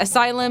at an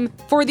asylum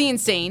for the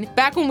insane,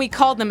 back when we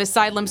called them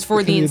asylums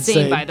for the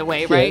insane, by the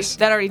way, right? Yes.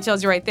 That already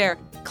tells you right there.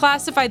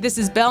 Classified this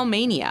as Bell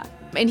mania.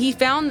 And he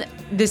found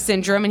this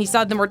syndrome and he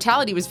saw the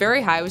mortality was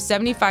very high, it was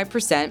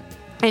 75%.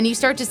 And you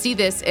start to see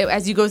this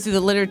as you go through the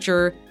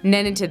literature and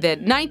then into the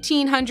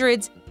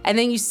 1900s. And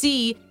then you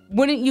see,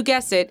 wouldn't you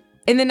guess it,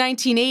 in the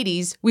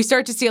 1980s, we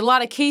start to see a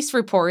lot of case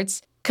reports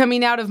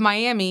coming out of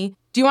Miami.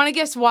 Do you want to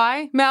guess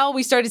why, Mel?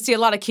 We started to see a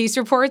lot of case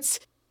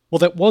reports. Well,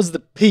 that was the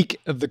peak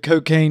of the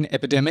cocaine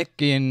epidemic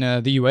in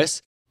the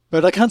US.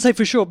 But I can't say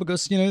for sure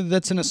because,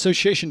 that's an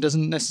association,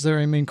 doesn't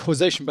necessarily mean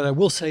causation. But I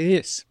will say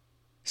this.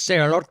 Say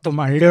hello to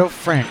my little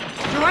friend.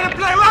 You want to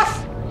play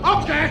rough?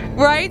 Okay.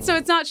 Right? So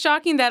it's not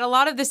shocking that a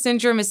lot of the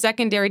syndrome is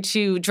secondary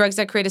to drugs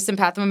that create a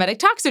sympathomimetic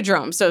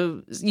toxidrome.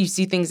 So you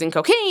see things in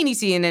cocaine, you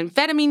see in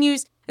amphetamine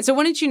use. And so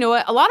wouldn't you know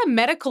it, a lot of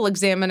medical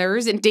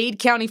examiners in Dade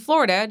County,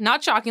 Florida,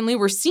 not shockingly,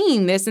 were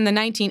seeing this in the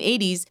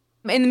 1980s.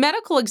 And the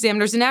medical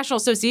examiners, the National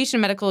Association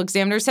of Medical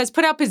Examiners, has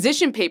put out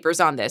position papers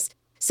on this.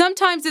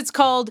 Sometimes it's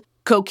called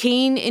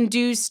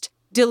cocaine-induced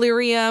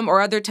delirium or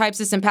other types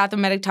of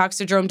sympathomimetic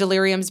toxidrome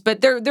deliriums,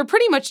 but they're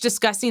pretty much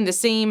discussing the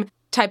same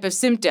type of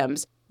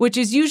symptoms, which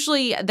is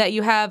usually that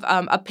you have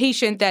a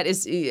patient that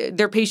is,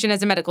 their patient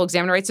as a medical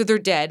examiner, right? So they're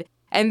dead,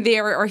 and they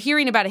are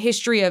hearing about a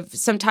history of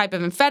some type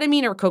of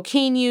amphetamine or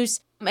cocaine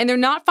use, and they're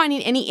not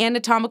finding any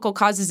anatomical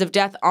causes of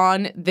death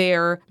on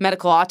their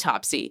medical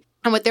autopsy.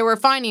 And what they were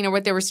finding, or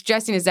what they were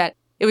suggesting, is that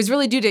it was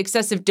really due to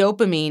excessive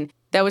dopamine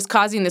that was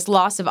causing this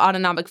loss of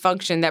autonomic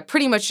function that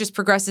pretty much just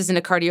progresses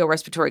into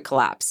cardiorespiratory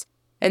collapse.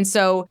 And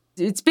so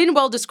it's been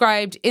well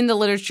described in the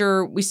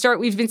literature.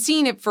 We've been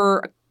seeing it for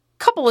a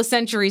couple of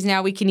centuries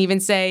now, we can even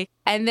say.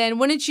 And then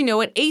wouldn't you know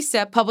it,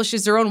 ACEP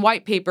publishes their own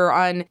white paper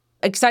on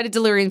excited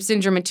delirium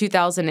syndrome in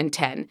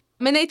 2010.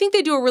 I mean, I think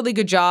they do a really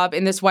good job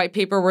in this white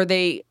paper where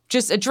they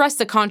just address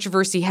the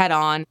controversy head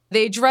on.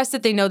 They address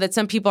that they know that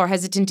some people are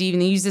hesitant to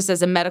even use this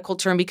as a medical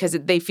term because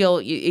they feel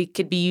it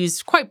could be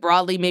used quite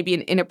broadly,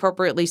 maybe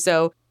inappropriately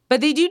so. But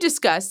they do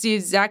discuss the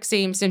exact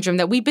same syndrome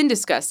that we've been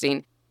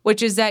discussing,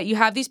 which is that you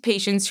have these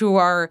patients who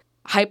are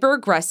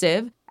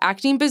hyper-aggressive,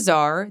 acting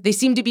bizarre. They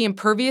seem to be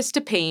impervious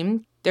to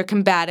pain. They're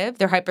combative.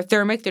 They're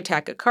hyperthermic. They're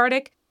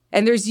tachycardic.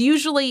 And there's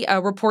usually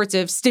reports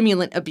of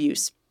stimulant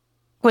abuse,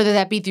 whether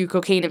that be through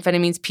cocaine,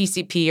 amphetamines,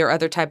 PCP, or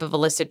other type of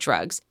illicit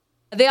drugs.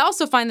 They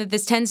also find that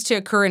this tends to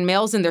occur in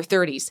males in their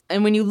 30s.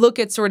 And when you look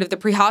at sort of the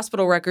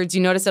pre-hospital records,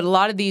 you notice that a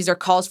lot of these are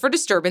calls for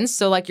disturbance.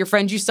 So like your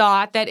friend you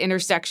saw at that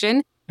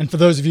intersection. And for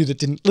those of you that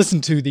didn't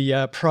listen to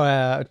the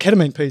prior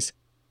ketamine piece,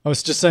 I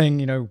was just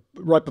saying,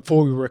 right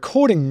before we were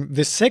recording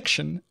this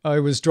section, I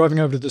was driving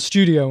over to the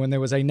studio and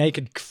there was a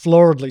naked,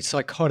 floridly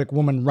psychotic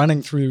woman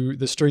running through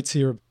the streets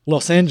here of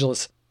Los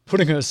Angeles,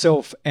 putting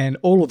herself and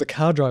all of the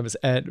car drivers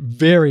at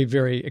very,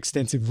 very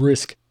extensive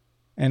risk.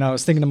 And I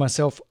was thinking to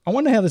myself, I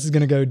wonder how this is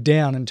going to go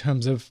down in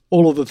terms of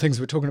all of the things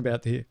we're talking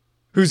about here.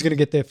 Who's going to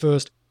get there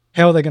first?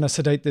 How are they going to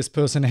sedate this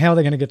person? How are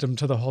they going to get them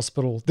to the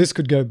hospital? This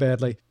could go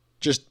badly.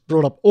 Just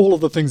brought up all of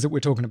the things that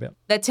we're talking about.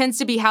 That tends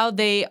to be how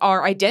they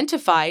are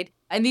identified.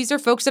 And these are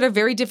folks that are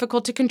very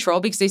difficult to control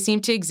because they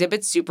seem to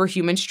exhibit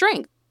superhuman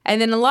strength.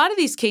 And in a lot of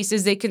these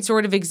cases, they can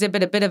sort of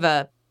exhibit a bit of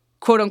a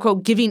quote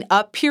unquote giving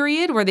up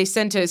period where they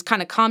tend to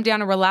kind of calm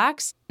down and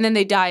relax, and then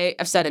they die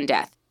of sudden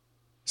death.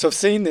 So I've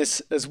seen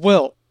this as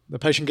well. The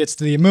patient gets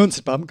to the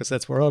emergency department, because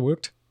that's where I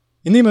worked,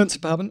 in the emergency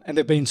department, and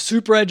they've been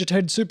super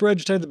agitated,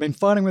 they've been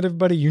fighting with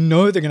everybody, you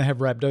know they're going to have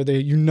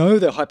rhabdo, you know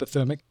they're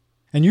hypothermic,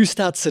 and you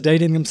start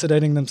sedating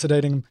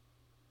them,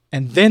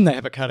 and then they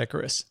have a cardiac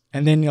arrest.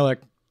 And then you're like,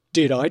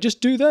 did I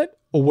just do that?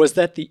 Or was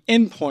that the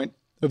end point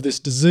of this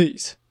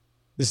disease?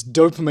 This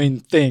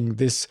dopamine thing,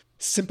 this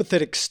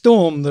sympathetic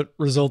storm that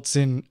results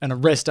in an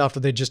arrest after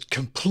they're just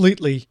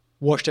completely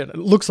washed out. It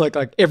looks like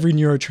every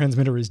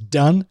neurotransmitter is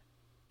done,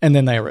 and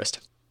then they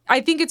arrest. I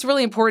think it's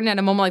really important at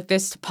a moment like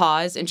this to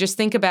pause and just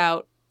think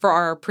about, for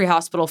our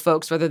pre-hospital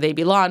folks, whether they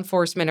be law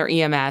enforcement or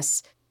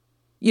EMS,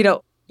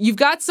 you've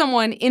got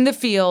someone in the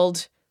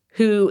field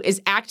who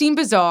is acting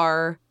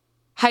bizarre,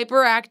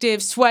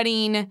 hyperactive,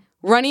 sweating,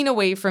 running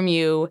away from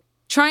you.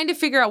 Trying to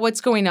figure out what's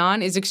going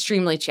on is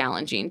extremely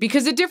challenging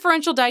because a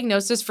differential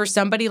diagnosis for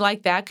somebody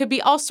like that could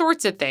be all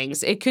sorts of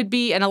things. It could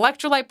be an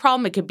electrolyte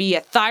problem. It could be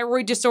a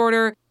thyroid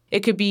disorder.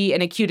 It could be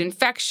an acute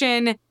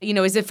infection.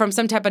 Is it from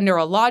some type of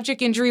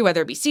neurologic injury,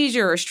 whether it be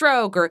seizure or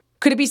stroke, or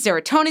could it be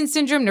serotonin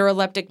syndrome,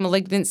 neuroleptic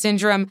malignant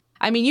syndrome?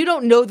 I mean, you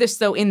don't know this,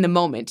 though, in the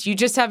moment. You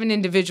just have an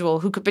individual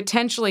who could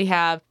potentially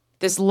have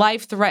this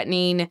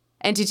life-threatening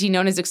entity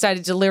known as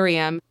excited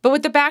delirium, but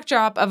with the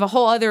backdrop of a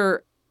whole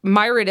other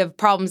myriad of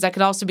problems that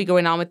could also be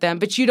going on with them,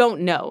 but you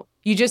don't know.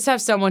 You just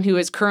have someone who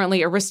is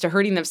currently at risk to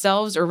hurting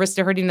themselves or risk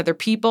to hurting other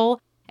people,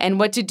 and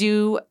what to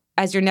do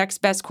as your next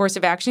best course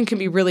of action can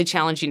be really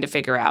challenging to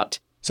figure out.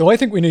 So I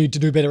think we need to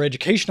do better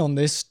education on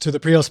this to the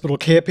pre-hospital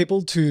care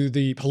people, to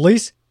the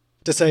police,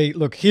 to say,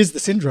 look, here's the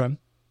syndrome.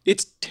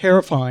 It's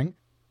terrifying.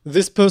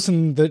 This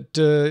person that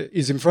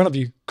is in front of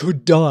you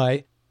could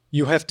die.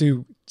 You have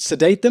to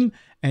sedate them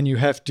and you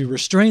have to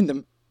restrain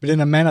them, but in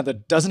a manner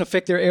that doesn't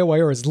affect their airway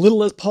or as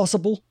little as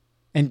possible,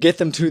 and get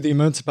them to the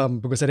emergency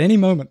department, because at any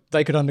moment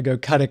they could undergo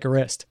cardiac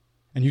arrest,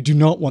 and you do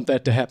not want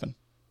that to happen.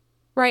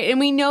 Right, and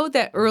we know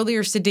that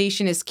earlier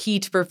sedation is key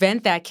to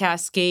prevent that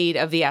cascade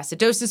of the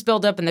acidosis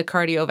buildup and the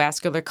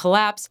cardiovascular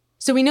collapse.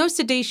 So we know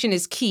sedation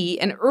is key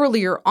and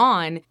earlier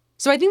on.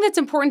 So I think that's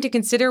important to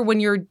consider when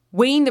you're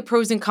weighing the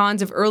pros and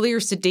cons of earlier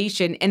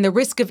sedation and the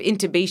risk of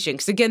intubation.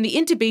 Because again, the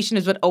intubation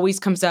is what always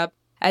comes up.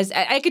 As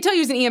I could tell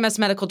you as an EMS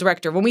medical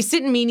director, when we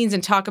sit in meetings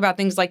and talk about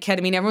things like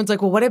ketamine, everyone's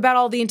like, well, what about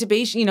all the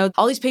intubation? You know,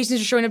 all these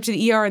patients are showing up to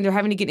the ER and they're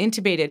having to get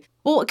intubated.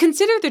 Well,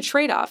 consider the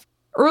trade-off.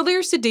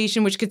 Earlier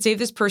sedation, which could save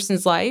this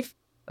person's life,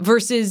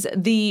 versus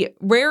the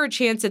rarer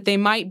chance that they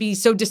might be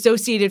so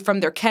dissociated from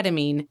their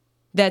ketamine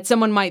that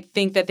someone might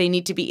think that they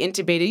need to be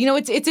intubated. You know,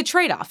 it's a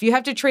trade-off. You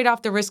have to trade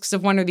off the risks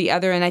of one or the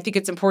other, and I think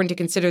it's important to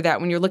consider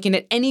that when you're looking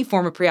at any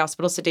form of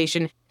pre-hospital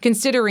sedation,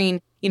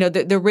 considering, you know,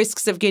 the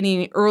risks of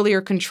getting earlier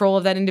control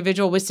of that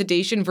individual with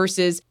sedation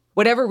versus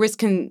whatever risk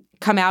can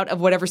come out of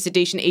whatever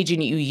sedation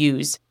agent you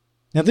use.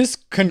 Now, this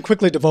can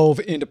quickly devolve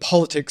into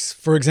politics.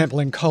 For example,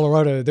 in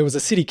Colorado, there was a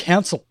city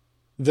council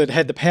that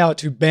had the power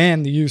to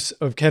ban the use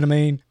of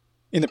ketamine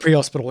in the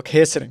pre-hospital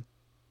care setting.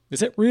 Is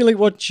that really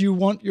what you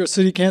want your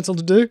city council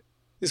to do?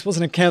 This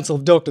wasn't a council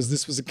of doctors.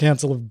 This was a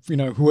council of, you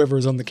know, whoever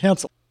is on the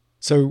council.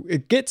 So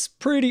it gets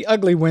pretty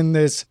ugly when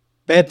there's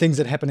bad things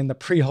that happen in the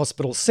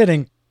pre-hospital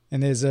setting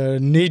and there's a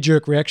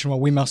knee-jerk reaction, well,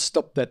 we must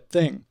stop that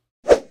thing.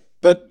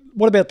 But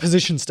what about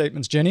position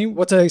statements, Jenny?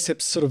 What's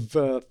ASAP's sort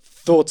of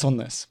thoughts on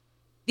this?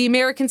 The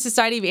American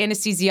Society of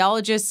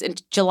Anesthesiologists in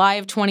July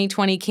of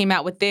 2020 came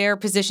out with their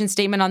position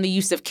statement on the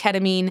use of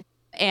ketamine,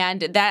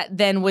 and that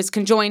then was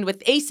conjoined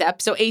with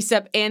ASAP. So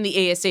ASAP and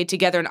the ASA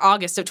together in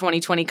August of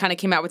 2020 kind of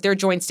came out with their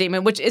joint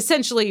statement, which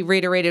essentially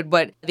reiterated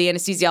what the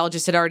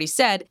anesthesiologists had already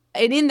said.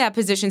 And in that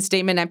position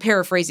statement, I'm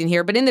paraphrasing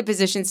here, but in the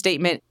position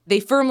statement, they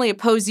firmly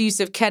oppose the use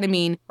of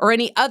ketamine or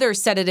any other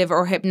sedative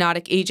or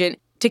hypnotic agent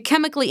to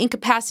chemically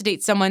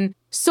incapacitate someone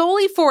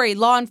solely for a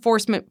law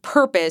enforcement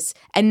purpose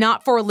and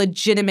not for a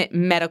legitimate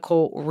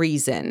medical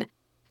reason.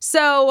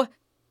 So,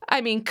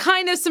 I mean,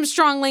 kind of some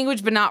strong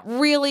language, but not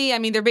really. I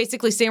mean, they're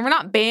basically saying we're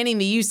not banning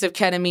the use of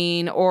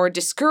ketamine or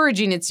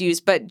discouraging its use,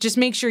 but just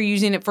make sure you're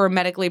using it for a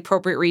medically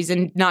appropriate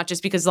reason, not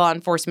just because law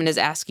enforcement is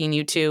asking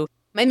you to.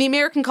 And the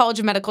American College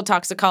of Medical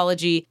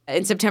Toxicology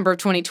in September of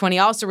 2020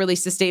 also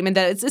released a statement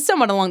that it's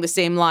somewhat along the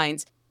same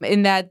lines,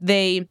 in that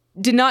they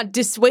did not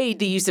dissuade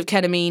the use of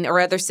ketamine or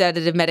other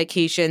sedative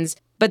medications,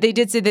 but they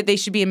did say that they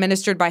should be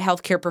administered by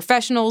healthcare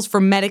professionals for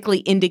medically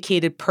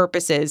indicated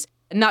purposes,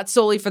 not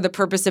solely for the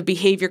purpose of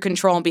behavior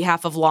control on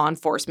behalf of law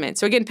enforcement.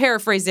 So again,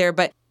 paraphrase there,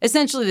 but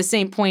essentially the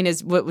same point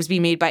as what was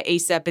being made by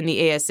ASAP and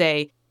the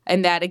ASA,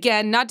 and that,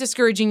 again, not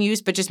discouraging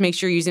use, but just make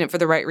sure you're using it for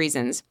the right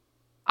reasons.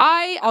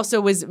 I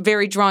also was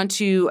very drawn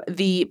to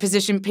the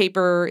position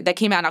paper that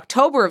came out in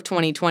October of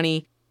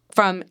 2020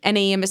 from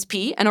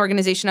NAEMSP, an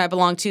organization I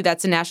belong to.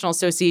 That's the National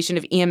Association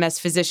of EMS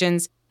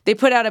Physicians. They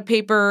put out a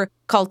paper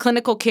called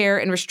Clinical Care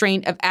and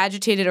Restraint of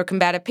Agitated or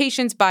Combative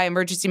Patients by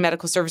Emergency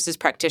Medical Services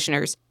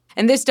Practitioners.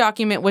 And this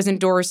document was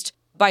endorsed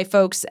by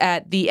folks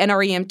at the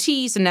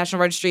NREMT, so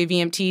National Registry of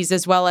EMTs,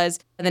 as well as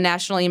the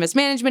National EMS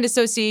Management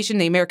Association,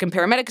 the American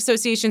Paramedic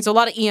Association. So a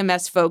lot of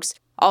EMS folks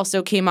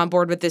also came on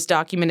board with this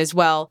document as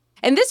well.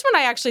 And this one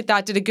I actually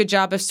thought did a good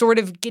job of sort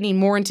of getting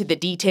more into the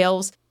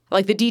details,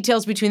 like the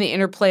details between the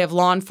interplay of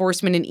law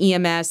enforcement and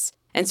EMS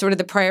and sort of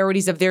the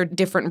priorities of their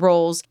different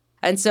roles.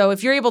 And so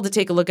if you're able to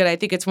take a look at it, I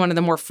think it's one of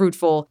the more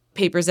fruitful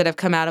papers that have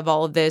come out of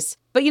all of this.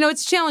 But, you know,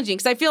 it's challenging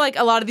because I feel like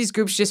a lot of these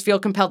groups just feel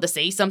compelled to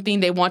say something.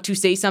 They want to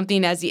say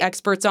something as the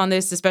experts on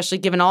this, especially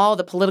given all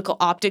the political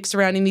optics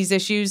surrounding these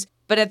issues.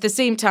 But at the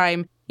same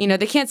time, you know,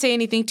 they can't say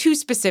anything too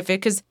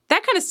specific because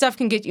that kind of stuff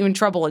can get you in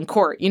trouble in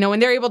court. You know, when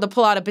they're able to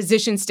pull out a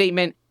position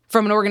statement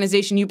from an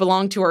organization you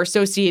belong to or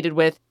associated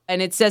with,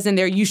 and it says in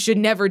there, you should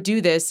never do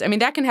this. I mean,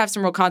 that can have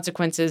some real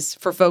consequences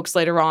for folks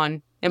later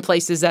on in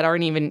places that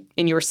aren't even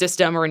in your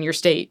system or in your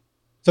state.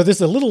 So this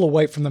is a little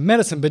away from the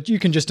medicine, but you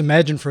can just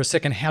imagine for a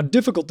second how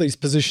difficult these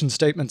position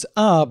statements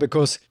are,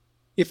 because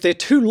if they're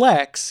too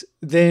lax,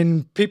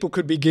 then people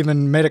could be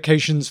given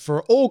medications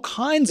for all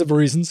kinds of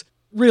reasons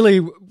really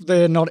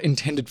they're not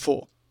intended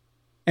for.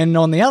 And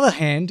on the other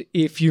hand,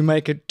 if you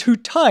make it too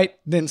tight,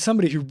 then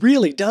somebody who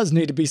really does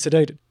need to be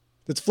sedated,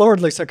 that's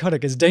floridly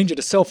psychotic, has danger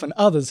to self and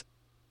others,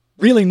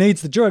 really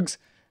needs the drugs,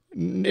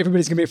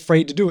 everybody's going to be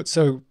afraid to do it.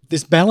 So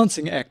this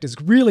balancing act is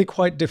really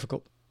quite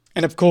difficult.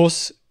 And of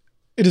course,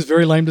 it is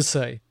very lame to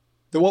say,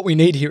 that what we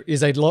need here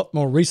is a lot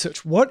more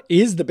research. What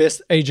is the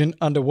best agent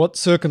under what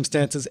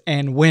circumstances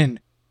and when?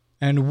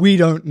 And we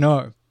don't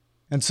know.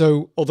 And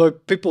so, although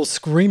people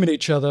scream at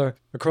each other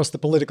across the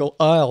political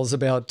aisles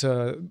about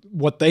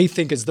what they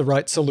think is the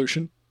right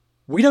solution,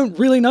 we don't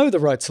really know the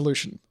right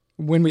solution.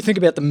 When we think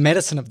about the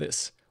medicine of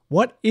this,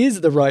 what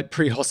is the right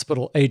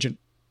pre-hospital agent?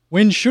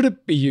 When should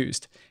it be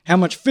used? How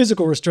much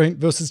physical restraint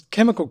versus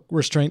chemical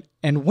restraint,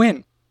 and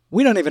when?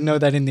 We don't even know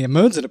that in the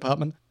emergency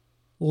department,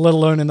 let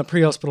alone in the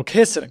pre-hospital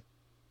care setting.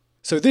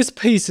 So this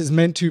piece is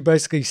meant to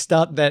basically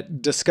start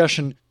that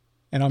discussion,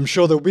 and I'm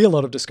sure there'll be a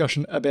lot of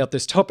discussion about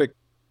this topic,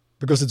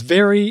 because it's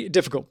very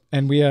difficult,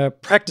 and we are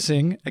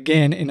practicing,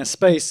 again, in a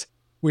space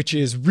which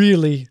is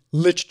really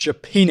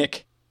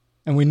literature-penic,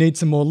 and we need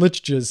some more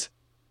literatures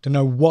to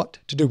know what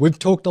to do. We've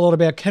talked a lot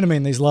about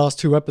ketamine these last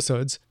 2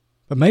 episodes,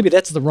 but maybe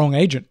that's the wrong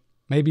agent.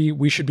 Maybe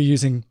we should be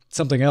using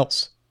something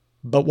else.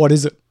 But what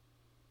is it?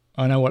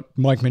 I know what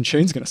Mike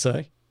Manchin's going to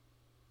say.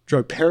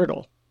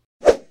 Droperidol.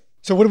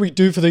 So what do we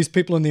do for these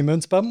people in the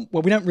emergency department?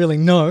 Well, we don't really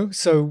know,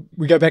 so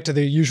we go back to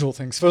the usual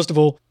things. First of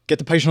all, get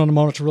the patient on a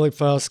monitor really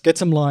fast, get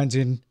some lines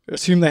in,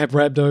 assume they have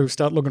rhabdo,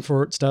 start looking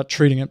for it, start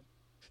treating it.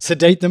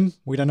 Sedate them,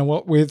 we don't know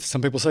what with.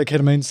 Some people say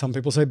ketamine, some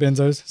people say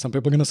benzos, some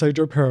people are going to say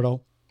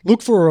droperidol.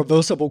 Look for a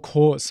reversible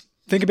cause.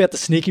 Think about the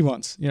sneaky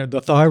ones,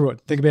 the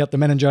thyroid. Think about the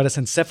meningitis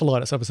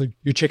encephalitis. Obviously,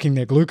 you're checking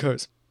their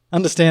glucose.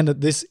 Understand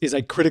that this is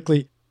a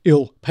critically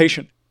ill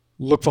patient.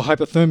 Look for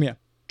hypothermia.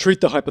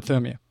 Treat the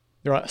hypothermia.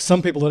 There are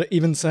some people that are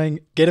even saying,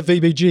 get a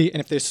VBG, and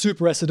if they're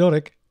super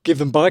acidotic, give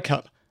them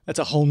bicarb. That's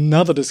a whole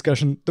nother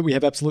discussion that we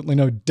have absolutely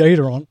no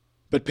data on,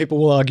 but people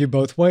will argue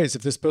both ways.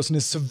 If this person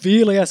is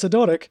severely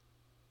acidotic,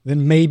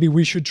 then maybe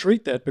we should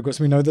treat that because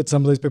we know that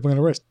some of these people are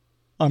going to rest.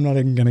 I'm not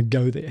even going to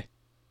go there.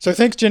 So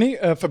thanks, Jenny,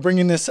 for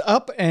bringing this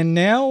up. And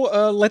now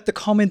let the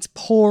comments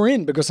pour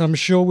in, because I'm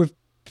sure we've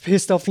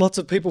pissed off lots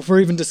of people for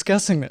even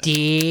discussing this.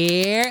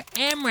 Dear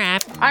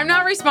EMRAP. I'm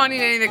not responding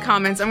to any of the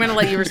comments. I'm going to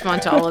let you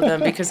respond to all of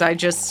them because I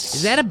just...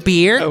 Is that a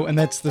beer? Oh, and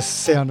that's the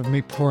sound of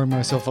me pouring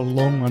myself a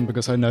long one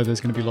because I know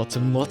there's going to be lots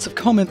and lots of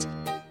comments.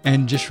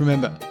 And just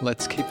remember,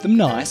 let's keep them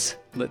nice.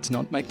 Let's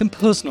not make them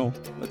personal.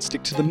 Let's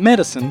stick to the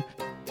medicine,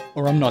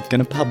 or I'm not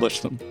going to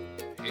publish them.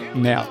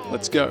 Now,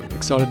 let's go.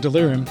 Excited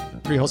Delirium,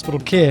 pre-hospital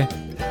care.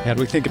 How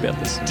do we think about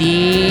this?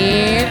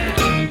 Dear...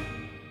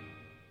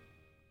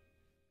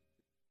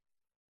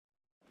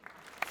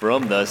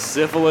 From the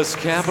syphilis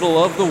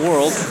capital of the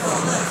world,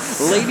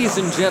 ladies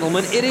and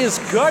gentlemen, it is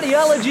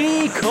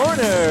Cardiology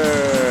Corner!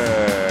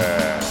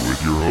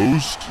 With your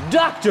host,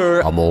 Dr.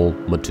 Amal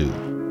Mattu.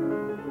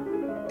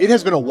 It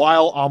has been a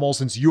while, Amal,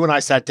 since you and I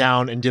sat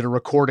down and did a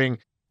recording,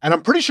 and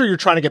I'm pretty sure you're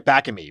trying to get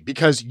back at me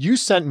because you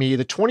sent me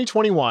the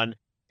 2021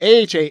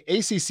 AHA,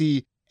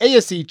 ACC,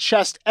 ASC,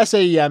 CHEST,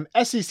 SAEM,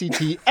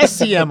 SECT,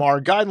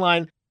 SCMR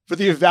guideline for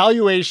the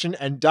evaluation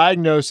and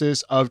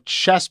diagnosis of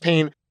chest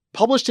pain,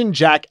 published in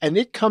JACC, and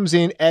it comes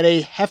in at a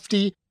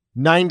hefty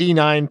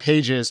 99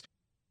 pages.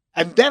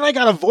 And then I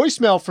got a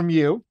voicemail from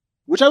you,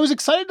 which I was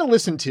excited to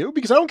listen to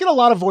because I don't get a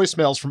lot of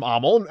voicemails from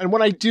Amal, and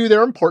when I do,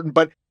 they're important,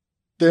 but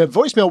the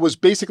voicemail was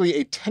basically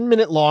a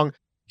 10-minute long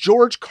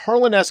George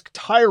Carlin-esque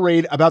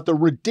tirade about the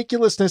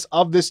ridiculousness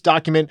of this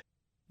document,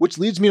 which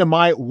leads me to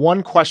my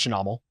one question,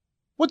 Amal.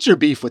 What's your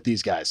beef with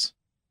these guys?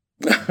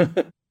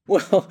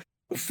 Well,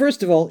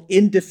 first of all,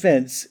 in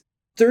defense,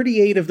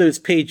 38 of those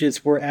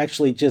pages were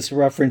actually just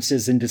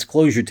references and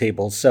disclosure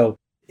tables, so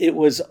it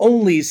was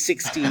only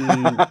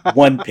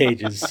 61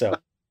 pages. So,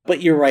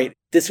 but you're right.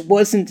 This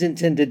wasn't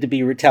intended to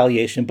be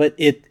retaliation, but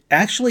it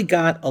actually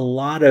got a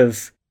lot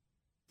of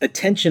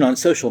attention on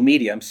social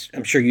media.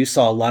 I'm sure you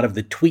saw a lot of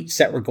the tweets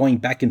that were going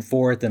back and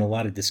forth and a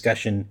lot of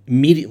discussion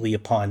immediately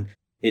upon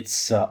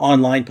its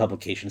online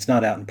publication. It's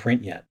not out in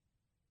print yet.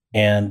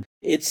 And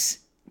it's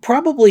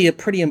probably a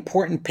pretty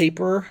important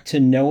paper to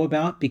know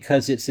about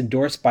because it's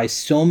endorsed by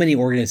so many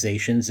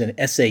organizations, and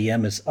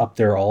SAEM is up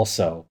there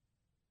also.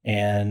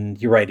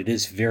 And you're right, it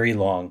is very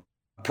long,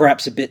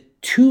 perhaps a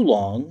bit too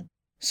long.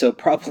 So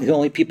probably the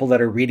only people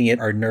that are reading it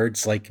are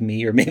nerds like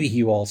me, or maybe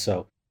you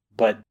also.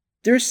 But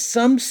there's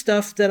some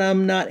stuff that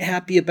I'm not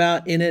happy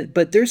about in it,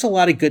 but there's a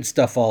lot of good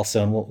stuff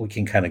also, and we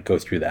can kind of go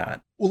through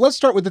that. Well, let's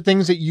start with the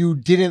things that you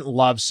didn't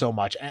love so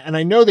much. And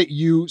I know that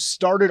you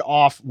started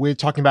off with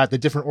talking about the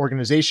different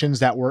organizations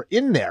that were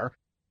in there,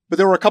 but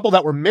there were a couple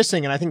that were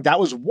missing. And I think that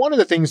was one of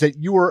the things that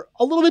you were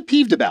a little bit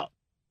peeved about.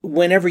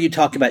 Whenever you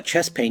talk about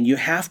chest pain, you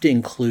have to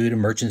include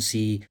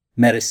emergency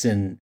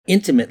medicine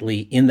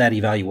intimately in that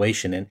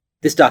evaluation. And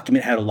this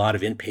document had a lot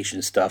of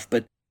inpatient stuff,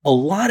 but a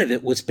lot of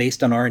it was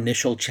based on our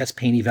initial chest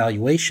pain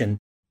evaluation.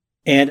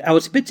 And I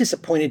was a bit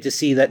disappointed to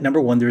see that,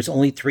 number one, there's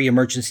only 3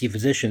 emergency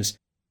physicians,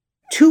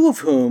 2 of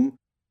whom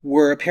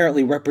were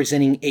apparently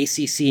representing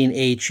ACC and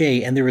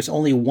AHA, and there was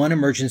only 1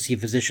 emergency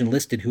physician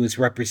listed who was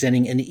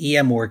representing an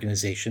EM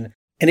organization,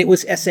 and it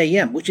was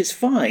SAEM, which is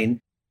fine,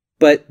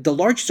 but the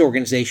largest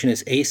organization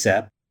is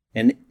ACEP,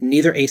 and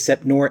neither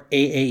ACEP nor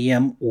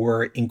AAEM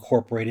were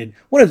incorporated.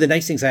 One of the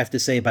nice things I have to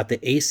say about the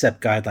ACEP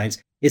guidelines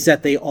is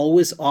that they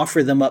always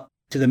offer them up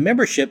to the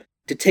membership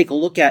to take a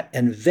look at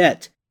and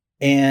vet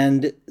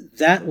And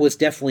that was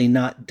definitely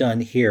not done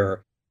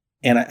here.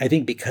 And I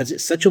think because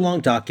it's such a long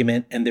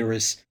document and there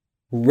is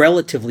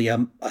relatively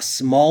a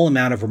small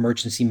amount of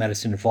emergency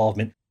medicine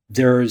involvement,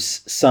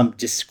 there's some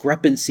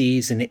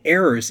discrepancies and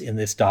errors in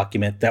this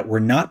document that were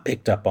not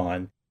picked up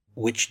on,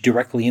 which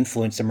directly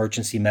influence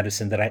emergency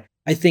medicine that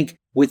I think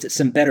with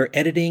some better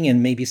editing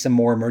and maybe some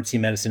more emergency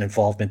medicine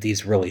involvement,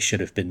 these really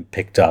should have been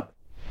picked up.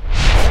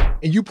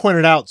 And you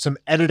pointed out some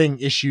editing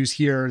issues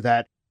here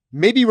that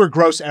maybe were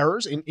gross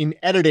errors in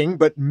editing,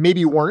 but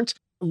maybe weren't.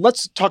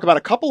 Let's talk about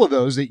a couple of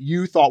those that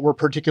you thought were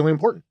particularly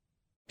important.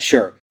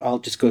 Sure. I'll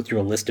just go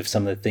through a list of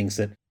some of the things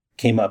that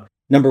came up.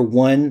 Number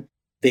one,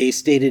 they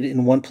stated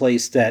in one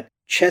place that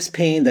chest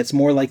pain that's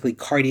more likely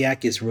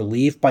cardiac is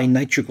relieved by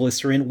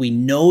nitroglycerin. We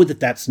know that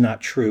that's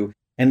not true.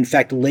 And in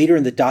fact, later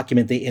in the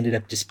document, they ended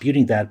up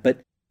disputing that.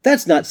 But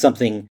that's not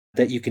something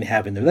that you can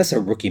have in there. That's a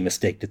rookie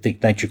mistake to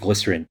think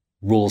nitroglycerin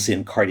rules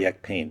in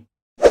cardiac pain.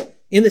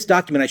 In this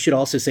document, I should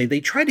also say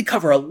they tried to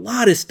cover a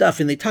lot of stuff,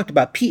 and they talked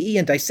about PE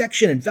and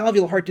dissection and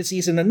valvular heart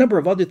disease and a number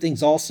of other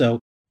things also.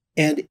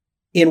 And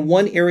in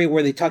one area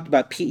where they talked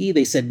about PE,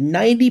 they said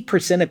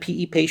 90% of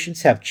PE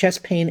patients have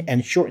chest pain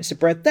and shortness of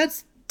breath.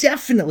 That's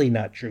definitely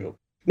not true.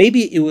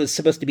 Maybe it was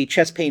supposed to be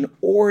chest pain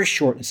or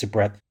shortness of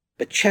breath,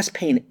 but chest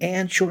pain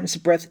and shortness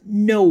of breath,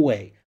 no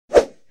way.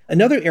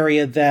 Another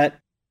area that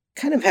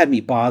kind of had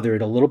me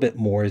bothered a little bit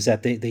more is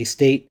that they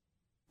state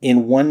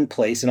in one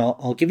place, and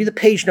I'll give you the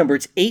page number,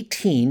 it's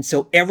 18,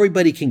 so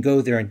everybody can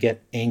go there and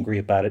get angry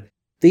about it.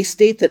 They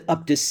state that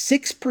up to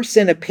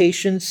 6% of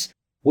patients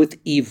with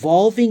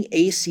evolving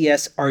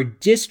ACS are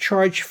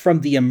discharged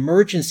from the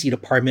emergency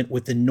department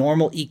with the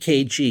normal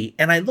EKG.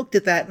 And I looked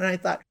at that and I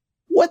thought,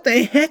 what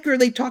the heck are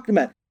they talking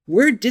about?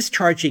 We're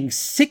discharging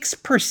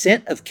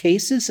 6% of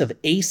cases of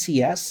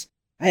ACS?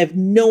 I have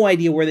no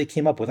idea where they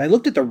came up with. I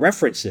looked at the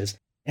references,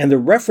 and the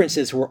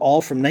references were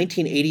all from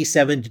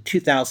 1987 to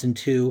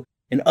 2002.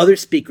 And other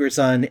speakers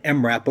on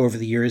EMRAP over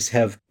the years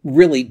have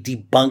really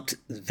debunked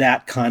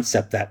that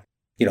concept that,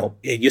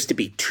 it used to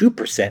be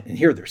 2%, and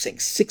here they're saying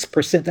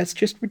 6%. That's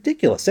just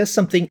ridiculous. That's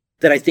something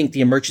that I think the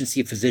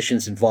emergency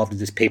physicians involved in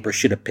this paper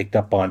should have picked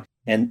up on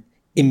and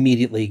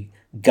immediately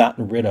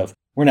gotten rid of.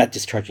 We're not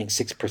discharging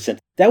 6%.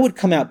 That would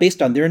come out,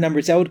 based on their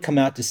numbers, that would come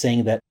out to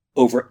saying that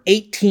over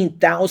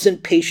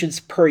 18,000 patients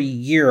per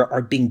year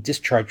are being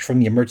discharged from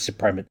the emergency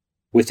department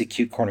with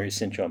acute coronary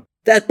syndrome.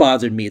 That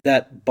bothered me.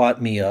 That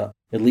bought me at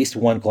least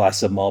one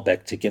glass of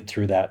Mailbag to get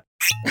through that.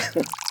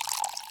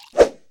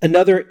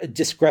 Another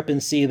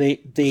discrepancy,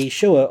 they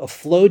show a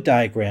flow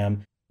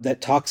diagram that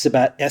talks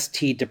about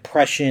ST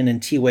depression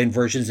and T-wave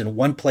inversions. In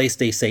one place,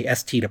 they say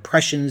ST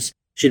depressions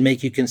should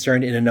make you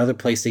concerned. In another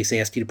place, they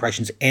say ST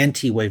depressions and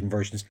T-wave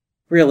inversions.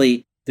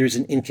 Really, there's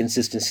an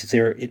inconsistency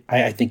there.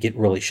 I think it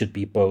really should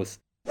be both.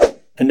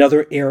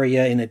 Another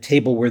area in a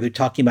table where they're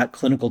talking about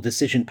clinical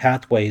decision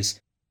pathways,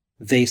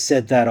 they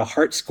said that a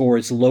heart score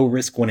is low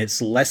risk when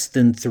it's less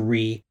than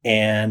 3,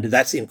 and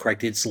that's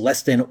incorrect. It's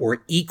less than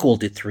or equal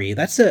to 3.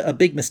 That's a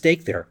big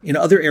mistake there. In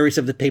other areas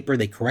of the paper,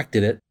 they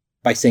corrected it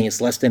by saying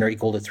it's less than or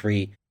equal to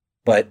 3,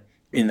 but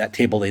in that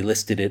table, they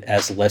listed it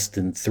as less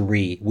than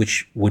 3,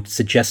 which would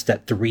suggest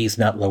that 3 is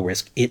not low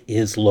risk. It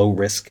is low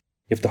risk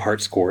if the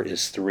heart score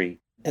is 3.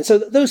 And so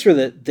those were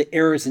the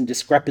errors and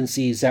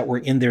discrepancies that were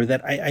in there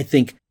that I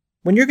think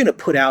when you're going to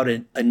put out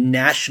a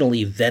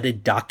nationally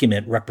vetted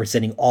document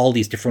representing all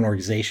these different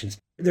organizations,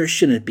 there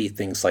shouldn't be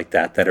things like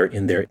that are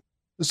in there.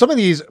 Some of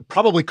these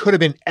probably could have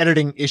been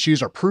editing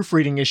issues or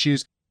proofreading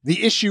issues.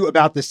 The issue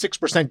about the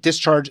 6%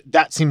 discharge,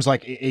 that seems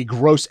like a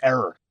gross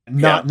error,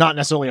 not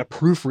necessarily a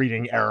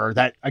proofreading error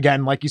that,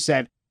 again, like you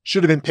said,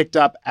 should have been picked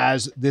up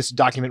as this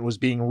document was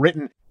being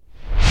written.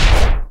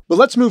 But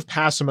let's move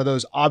past some of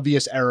those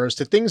obvious errors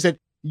to things that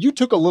you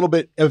took a little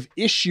bit of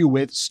issue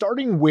with,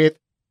 starting with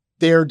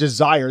their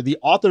desire, the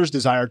author's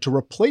desire, to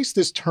replace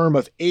this term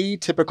of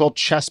atypical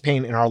chest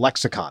pain in our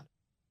lexicon.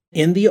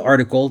 In the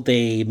article,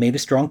 they made a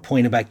strong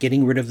point about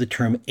getting rid of the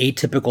term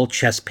atypical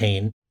chest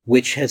pain,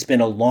 which has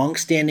been a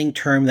long-standing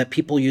term that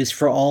people use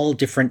for all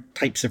different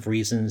types of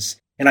reasons.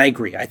 And I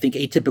agree. I think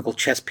atypical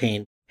chest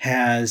pain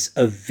has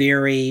a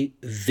very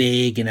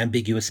vague and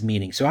ambiguous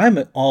meaning. So I'm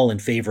all in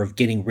favor of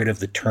getting rid of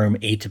the term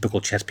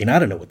atypical chest pain. I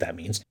don't know what that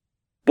means.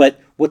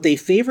 But what they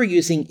favor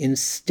using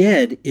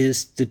instead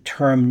is the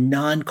term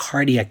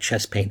non-cardiac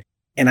chest pain.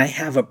 And I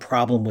have a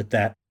problem with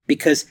that,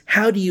 because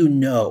how do you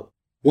know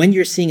when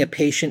you're seeing a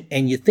patient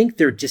and you think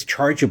they're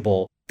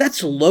dischargeable?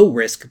 That's low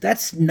risk.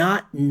 That's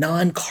not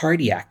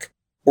non-cardiac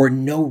or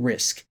no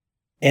risk.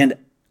 And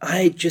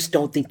I just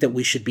don't think that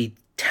we should be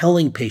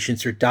telling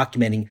patients or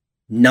documenting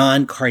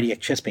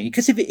non-cardiac chest pain.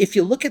 Because if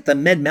you look at the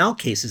med-mal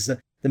cases,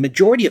 the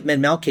majority of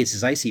med-mal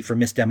cases I see for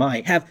missed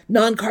MI have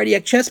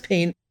non-cardiac chest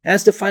pain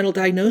as the final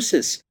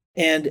diagnosis.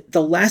 And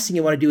the last thing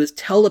you want to do is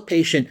tell a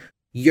patient,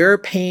 your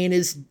pain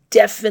is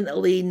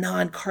definitely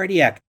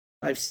non-cardiac.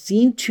 I've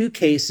seen 2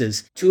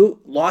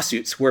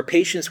 lawsuits where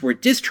patients were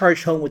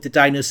discharged home with the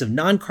diagnosis of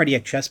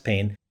non-cardiac chest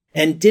pain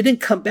and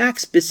didn't come back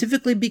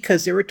specifically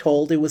because they were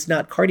told it was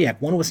not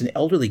cardiac. One was an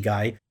elderly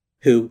guy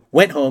who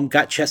went home,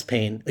 got chest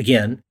pain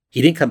again,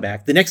 He didn't come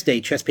back. The next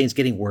day, chest pain's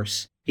getting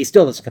worse. He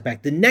still doesn't come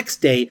back. The next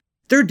day,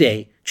 third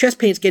day, chest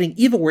pain's getting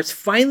even worse.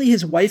 Finally,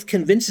 his wife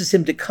convinces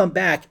him to come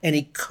back, and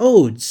he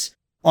codes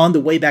on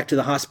the way back to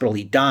the hospital.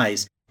 He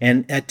dies.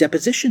 And at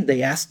deposition,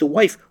 they asked the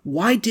wife,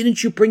 why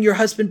didn't you bring your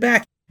husband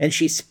back? And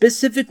she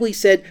specifically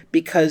said,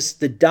 because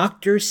the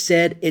doctor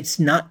said it's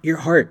not your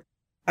heart.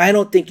 I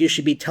don't think you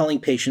should be telling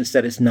patients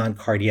that it's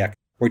non-cardiac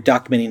or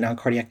documenting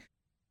non-cardiac.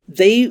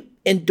 They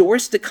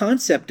endorse the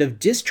concept of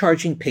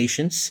discharging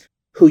patients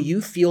who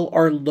you feel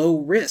are low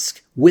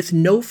risk with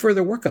no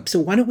further workup. So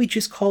why don't we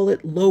just call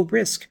it low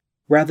risk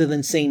rather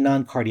than saying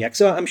non-cardiac?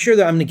 So I'm sure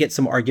that I'm going to get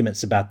some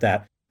arguments about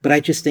that, but I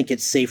just think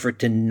it's safer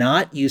to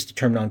not use the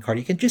term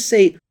non-cardiac and just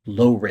say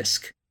low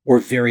risk or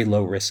very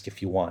low risk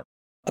if you want.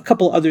 A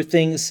couple other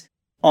things.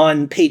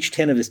 On page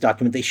 10 of this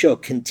document, they show a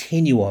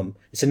continuum.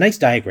 It's a nice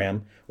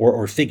diagram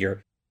or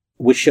figure,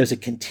 which shows a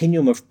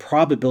continuum of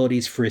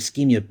probabilities for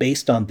ischemia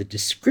based on the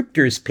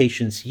descriptors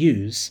patients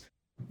use.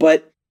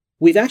 But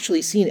we've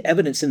actually seen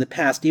evidence in the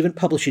past, even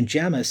published in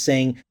JAMA,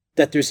 saying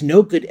that there's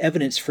no good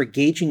evidence for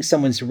gauging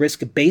someone's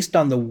risk based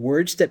on the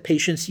words that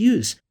patients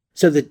use.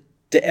 So the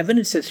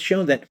evidence has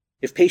shown that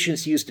if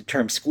patients use the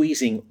term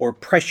squeezing or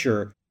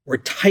pressure or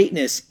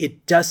tightness,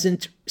 it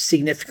doesn't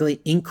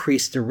significantly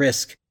increase the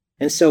risk.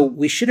 And so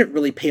we shouldn't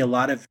really pay a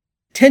lot of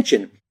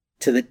attention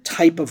to the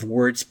type of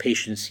words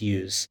patients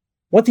use.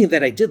 One thing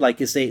that I did like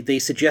is they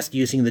suggest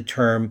using the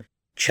term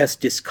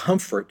chest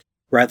discomfort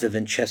rather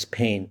than chest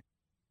pain.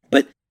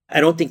 But I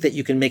don't think that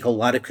you can make a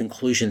lot of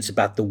conclusions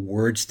about the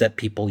words that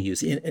people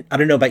use. I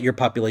don't know about your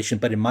population,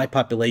 but in my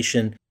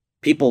population,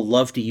 people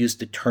love to use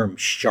the term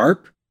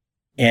sharp.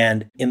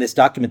 And in this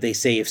document, they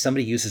say if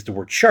somebody uses the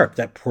word sharp,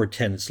 that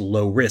portends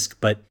low risk.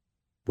 But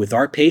with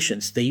our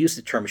patients, they use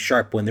the term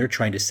sharp when they're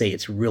trying to say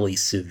it's really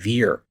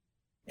severe.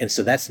 And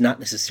so that's not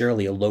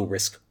necessarily a low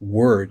risk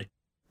word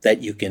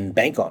that you can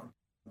bank on.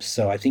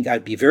 So I think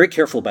I'd be very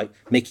careful about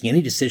making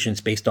any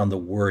decisions based on the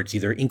words,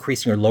 either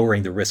increasing or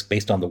lowering the risk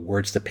based on the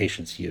words that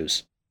patients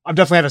use. I've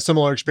definitely had a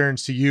similar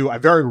experience to you. I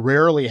very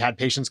rarely had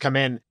patients come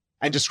in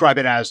and describe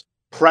it as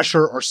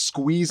pressure or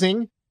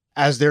squeezing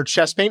as their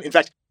chest pain. In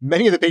fact,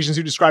 many of the patients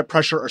who describe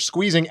pressure or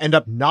squeezing end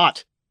up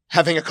not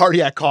having a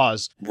cardiac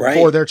cause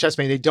for their chest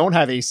pain. They don't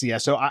have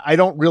ACS. So I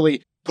don't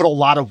really put a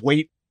lot of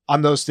weight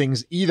on those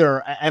things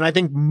either. And I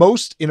think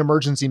most in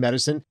emergency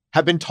medicine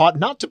have been taught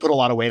not to put a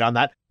lot of weight on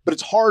that. But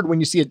it's hard when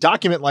you see a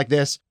document like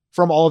this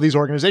from all of these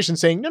organizations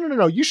saying,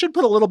 no, you should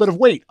put a little bit of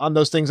weight on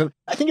those things. And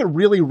I think it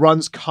really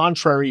runs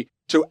contrary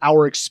to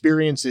our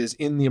experiences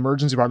in the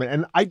emergency department.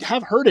 And I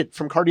have heard it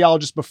from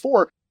cardiologists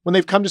before when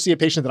they've come to see a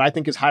patient that I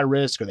think is high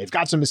risk, or they've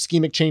got some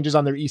ischemic changes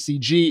on their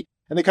ECG,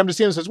 and they come to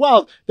see them and says,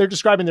 well, they're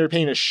describing their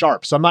pain as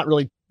sharp. So I'm not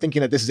really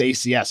thinking that this is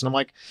ACS. And I'm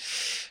like,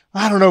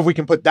 I don't know if we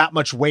can put that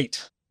much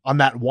weight on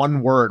that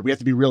one word. We have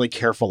to be really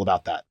careful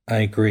about that. I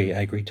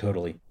agree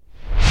totally.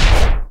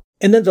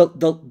 And then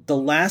the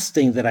last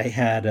thing that I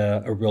had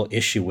a real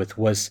issue with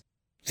was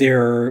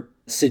their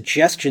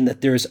suggestion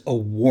that there's a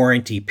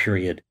warranty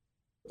period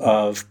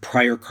of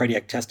prior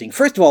cardiac testing.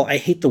 First of all, I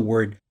hate the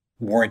word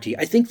warranty.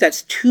 I think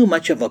that's too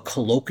much of a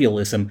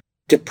colloquialism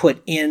to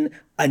put in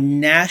a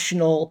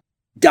national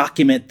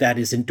document that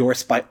is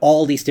endorsed by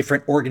all these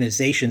different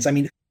organizations. I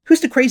mean,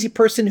 who's the crazy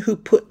person who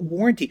put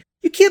warranty?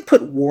 You can't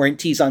put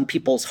warranties on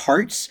people's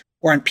hearts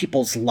or on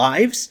people's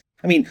lives.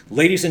 I mean,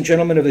 ladies and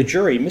gentlemen of the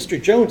jury,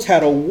 Mr. Jones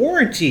had a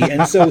warranty,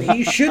 and so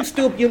he should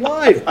still be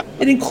alive.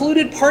 It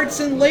included parts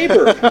and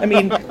labor. I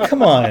mean,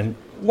 come on.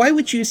 Why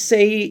would you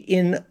say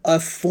in a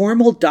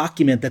formal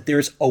document that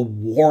there's a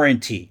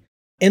warranty?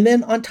 And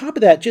then on top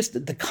of that,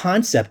 just the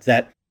concept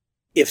that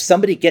if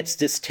somebody gets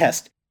this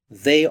test,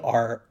 they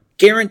are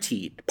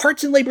guaranteed,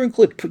 parts and labor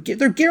included,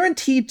 they're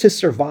guaranteed to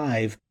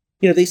survive.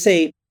 You know, they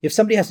say if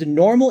somebody has a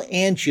normal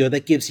angio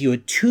that gives you a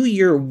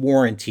 2-year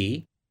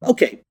warranty,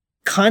 okay,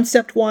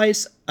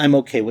 concept-wise, I'm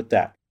okay with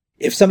that.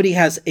 If somebody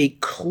has a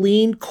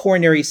clean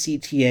coronary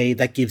CTA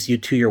that gives you a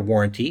 2-year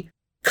warranty,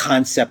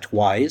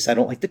 concept-wise, I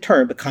don't like the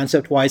term, but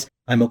concept-wise,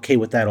 I'm okay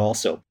with that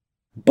also.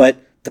 But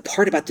the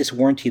part about this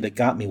warranty that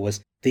got me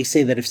was they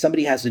say that if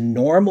somebody has a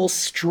normal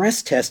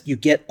stress test, you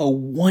get a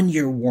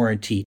 1-year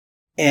warranty.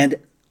 And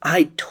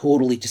I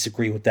totally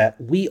disagree with that.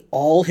 We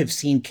all have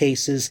seen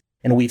cases,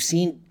 and we've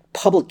seen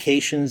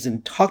publications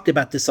and talked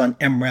about this on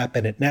EMRAP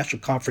and at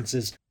national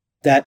conferences,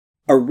 that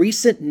a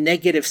recent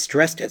negative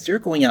stress test, they're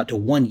going out to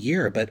 1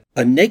 year, but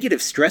a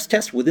negative stress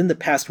test within the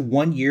past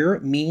 1 year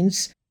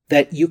means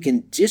that you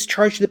can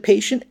discharge the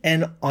patient.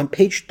 And on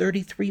page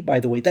 33, by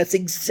the way, that's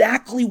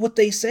exactly what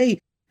they say.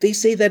 They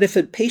say that if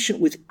a patient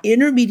with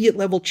intermediate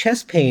level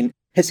chest pain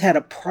has had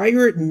a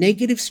prior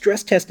negative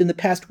stress test in the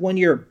past 1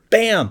 year,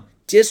 bam,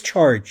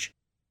 discharge.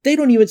 They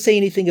don't even say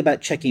anything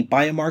about checking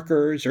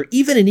biomarkers or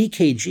even an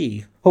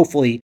EKG.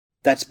 Hopefully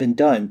that's been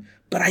done.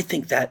 But I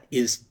think that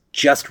is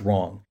just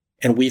wrong.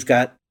 And we've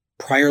got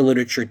prior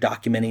literature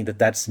documenting that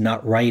that's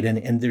not right.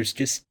 And there's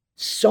just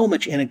so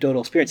much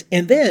anecdotal experience.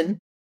 And then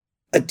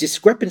a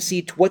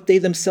discrepancy to what they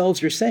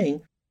themselves are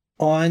saying.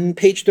 On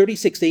page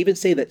 36, they even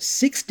say that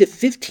 6 to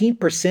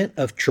 15%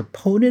 of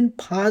troponin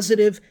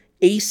positive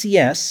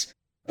ACS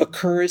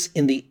occurs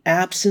in the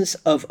absence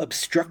of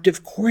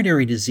obstructive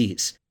coronary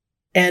disease.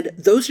 And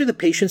those are the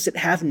patients that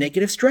have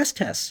negative stress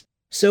tests.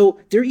 So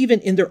they're even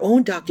in their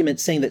own document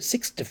saying that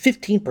 6 to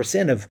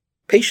 15% of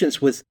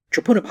patients with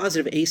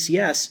troponin-positive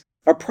ACS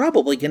are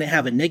probably going to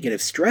have a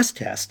negative stress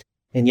test.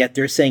 And yet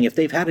they're saying if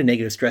they've had a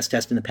negative stress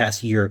test in the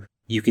past year,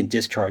 you can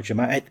discharge them.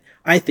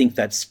 I think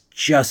that's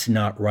just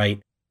not right.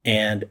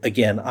 And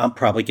again, I'm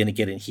probably going to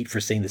get in heat for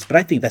saying this, but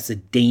I think that's a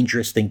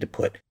dangerous thing to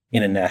put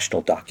in a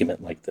national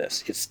document like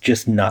this. It's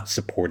just not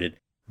supported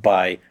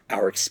by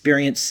our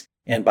experience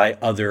and by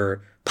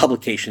other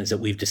publications that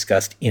we've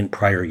discussed in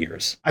prior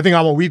years. I think,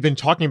 Amal, we've been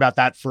talking about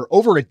that for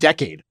over a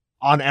decade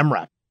on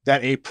EMRAP,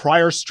 that a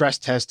prior stress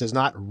test does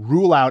not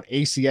rule out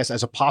ACS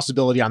as a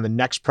possibility on the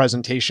next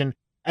presentation.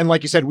 And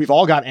like you said, we've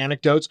all got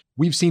anecdotes.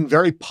 We've seen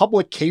very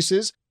public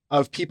cases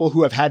of people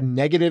who have had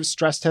negative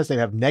stress tests, they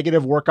have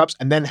negative workups,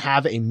 and then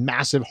have a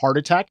massive heart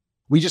attack.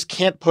 We just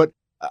can't put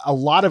a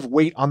lot of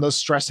weight on those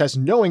stress tests,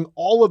 knowing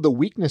all of the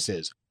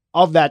weaknesses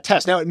of that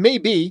test. Now, it may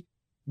be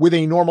with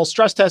a normal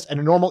stress test and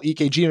a normal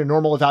EKG and a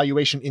normal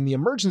evaluation in the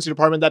emergency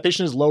department, that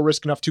patient is low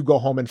risk enough to go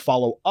home and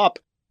follow up.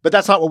 But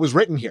that's not what was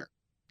written here.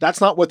 That's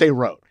not what they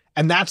wrote.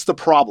 And that's the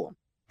problem.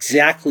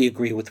 Exactly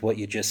agree with what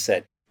you just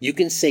said. You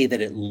can say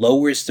that it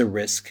lowers the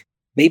risk,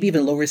 maybe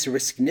even lowers the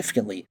risk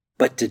significantly,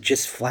 but to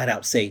just flat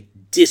out say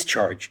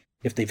discharge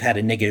if they've had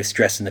a negative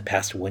stress in the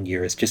past 1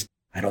 year is just,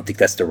 I don't think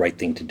that's the right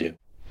thing to do.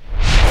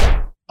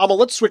 Amal,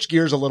 let's switch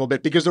gears a little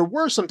bit, because there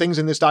were some things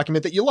in this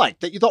document that you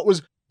liked, that you thought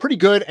was pretty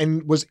good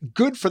and was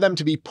good for them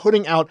to be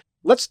putting out.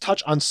 Let's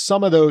touch on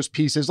some of those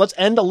pieces. Let's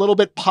end a little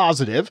bit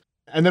positive,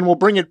 and then we'll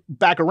bring it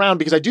back around,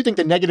 because I do think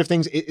the negative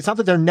things, it's not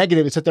that they're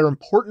negative, it's that they're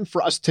important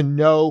for us to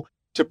know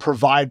to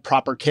provide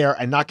proper care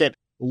and not get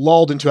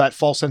lulled into that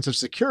false sense of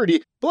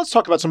security. But let's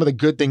talk about some of the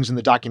good things in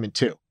the document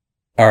too.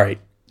 All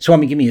right.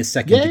 Swami, give me a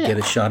second to get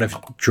a shot of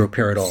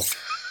droperidol.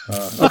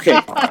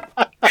 Okay.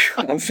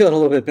 I'm feeling a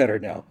little bit better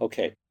now.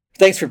 Okay.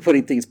 Thanks for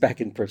putting things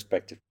back in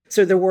perspective.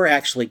 So there were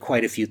actually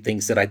quite a few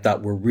things that I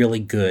thought were really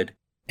good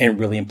and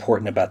really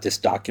important about this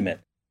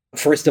document.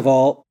 First of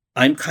all,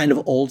 I'm kind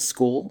of old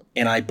school,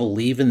 and I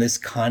believe in this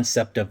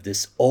concept of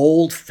this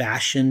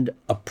old-fashioned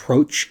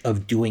approach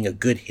of doing a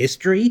good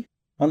history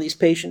on these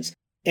patients.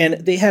 And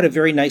they had a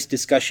very nice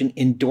discussion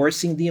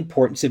endorsing the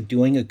importance of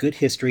doing a good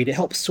history to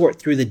help sort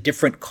through the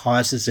different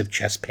causes of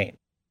chest pain.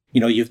 You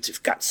know,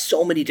 you've got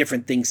so many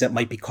different things that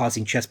might be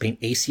causing chest pain.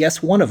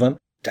 ACS, one of them,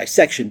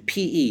 dissection,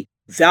 PE,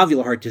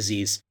 valvular heart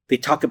disease. They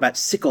talk about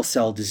sickle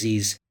cell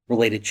disease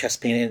related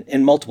chest pain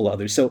and multiple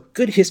others. So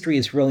good history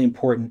is really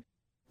important.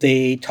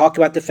 They talk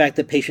about the fact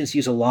that patients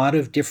use a lot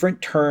of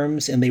different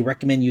terms, and they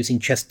recommend using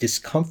chest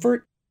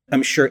discomfort.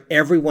 I'm sure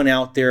everyone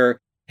out there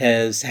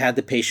has had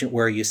the patient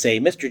where you say,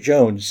 Mr.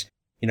 Jones,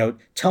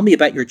 tell me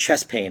about your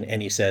chest pain.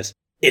 And he says,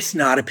 it's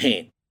not a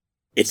pain,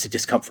 it's a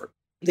discomfort.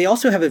 They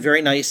also have a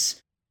very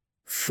nice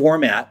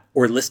format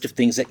or list of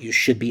things that you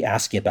should be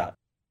asking about.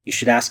 You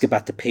should ask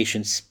about the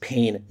patient's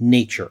pain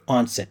nature,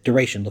 onset,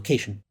 duration,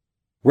 location,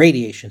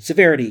 radiation,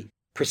 severity,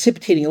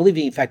 precipitating,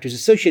 alleviating factors,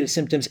 associated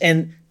symptoms.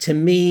 And to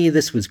me,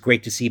 this was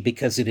great to see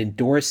because it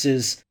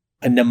endorses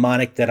a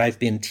mnemonic that I've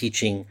been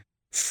teaching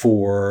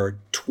for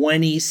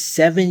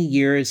 27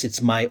 years.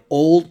 It's my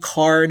old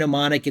car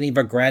mnemonic. Any of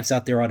our grads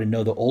out there ought to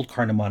know the old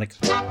car mnemonic.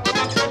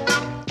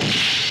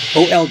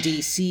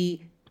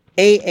 OLDCAAAR.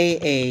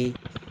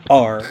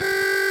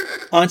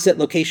 Onset,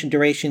 location,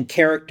 duration,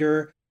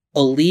 character,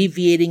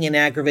 alleviating and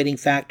aggravating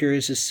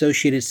factors,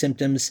 associated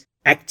symptoms,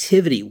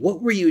 activity.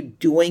 What were you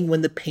doing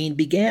when the pain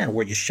began?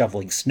 Were you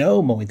shoveling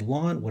snow, mowing the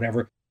lawn,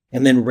 whatever?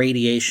 And then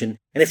radiation.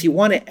 And if you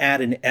want to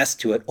add an S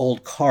to it,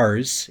 old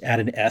cars, add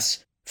an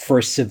S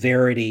for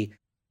severity.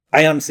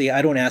 I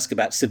don't ask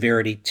about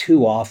severity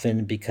too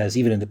often, because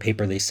even in the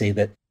paper they say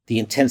that the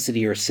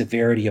intensity or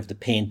severity of the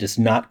pain does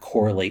not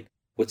correlate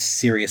with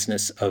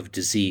seriousness of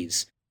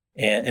disease.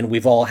 And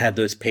we've all had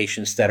those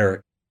patients that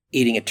are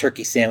eating a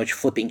turkey sandwich,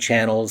 flipping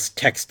channels,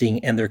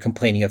 texting, and they're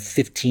complaining of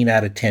 15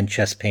 out of 10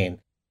 chest pain.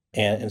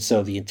 And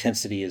so the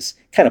intensity is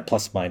kind of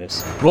plus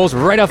minus. Rolls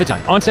right off the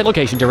tongue. Onset,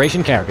 location,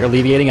 duration, character,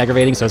 alleviating,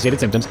 aggravating, associated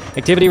symptoms,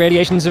 activity,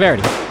 radiation,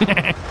 severity. You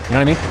know what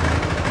I mean?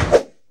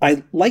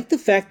 I like the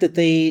fact that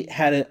they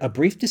had a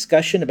brief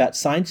discussion about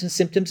signs and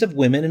symptoms of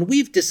women, and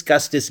we've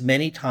discussed this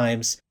many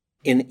times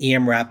in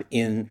EMRAP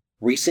in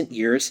recent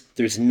years.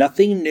 There's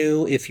nothing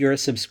new if you're a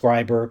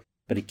subscriber,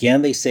 but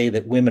again, they say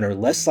that women are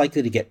less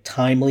likely to get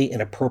timely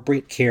and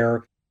appropriate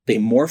care. They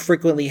more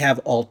frequently have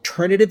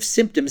alternative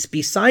symptoms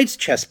besides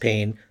chest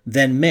pain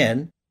than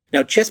men.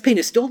 Now, chest pain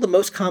is still the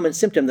most common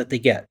symptom that they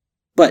get,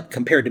 but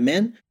compared to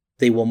men,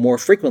 they will more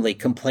frequently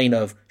complain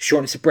of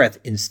shortness of breath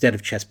instead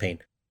of chest pain,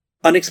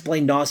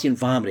 unexplained nausea and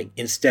vomiting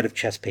instead of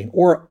chest pain,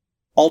 or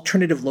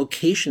alternative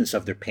locations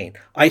of their pain,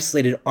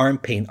 isolated arm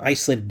pain,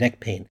 isolated neck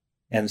pain,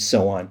 and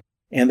so on.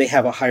 And they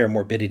have a higher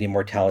morbidity and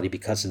mortality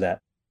because of that.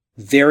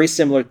 Very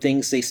similar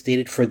things they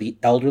stated for the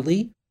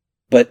elderly,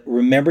 but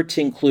remember to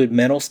include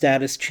mental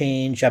status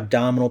change,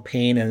 abdominal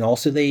pain, and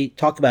also they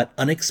talk about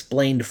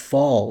unexplained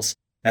falls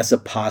as a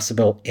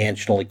possible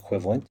anginal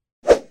equivalent.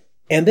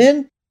 And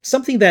then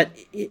something that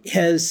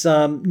has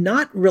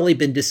not really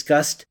been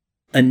discussed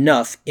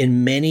enough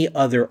in many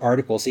other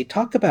articles, they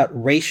talk about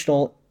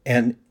racial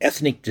and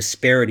ethnic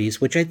disparities,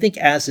 which I think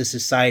as a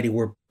society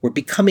we're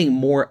becoming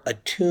more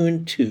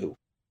attuned to.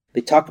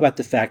 They talk about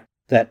the fact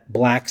that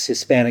Blacks,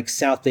 Hispanics,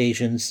 South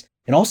Asians,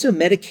 and also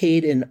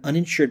Medicaid and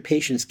uninsured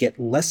patients get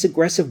less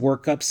aggressive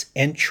workups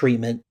and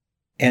treatment.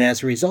 And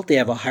as a result, they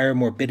have a higher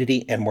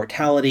morbidity and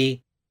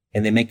mortality.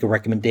 And they make a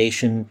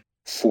recommendation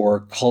for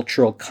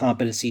cultural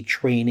competency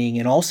training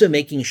and also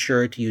making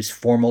sure to use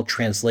formal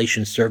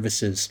translation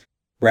services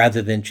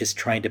rather than just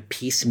trying to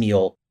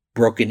piecemeal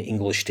broken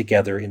English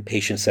together in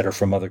patients that are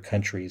from other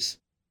countries.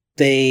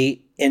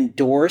 They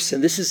endorse,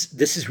 and this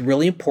is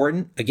really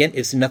important. Again,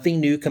 it's nothing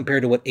new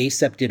compared to what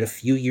ACEP did a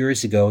few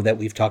years ago that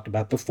we've talked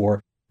about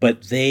before,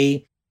 but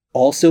they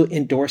also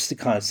endorse the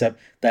concept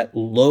that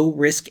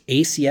low-risk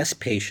ACS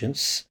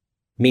patients,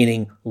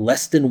 meaning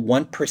less than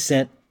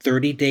 1%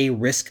 30-day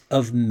risk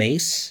of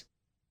MACE,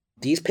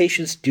 these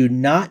patients do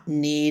not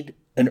need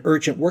an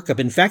urgent workup.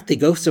 In fact, they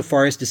go so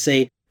far as to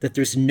say that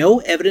there's no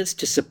evidence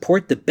to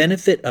support the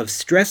benefit of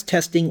stress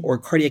testing or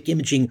cardiac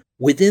imaging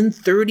within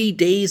 30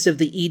 days of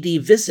the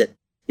ED visit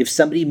if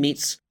somebody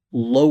meets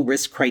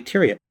low-risk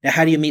criteria. Now,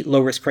 how do you meet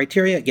low-risk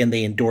criteria? Again,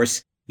 they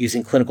endorse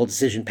using clinical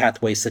decision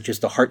pathways such as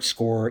the HEART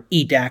score,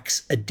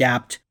 EDAX,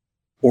 ADAPT,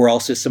 or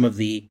also some of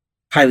the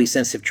highly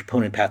sensitive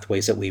troponin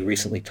pathways that we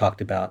recently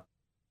talked about.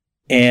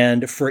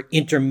 And for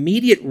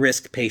intermediate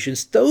risk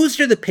patients, those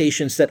are the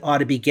patients that ought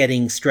to be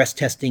getting stress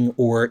testing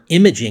or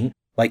imaging,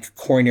 like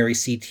coronary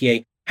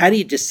CTA. How do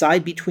you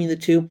decide between the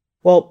two?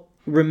 Well,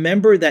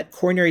 remember that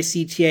coronary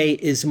CTA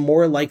is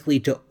more likely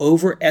to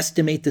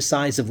overestimate the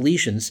size of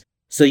lesions,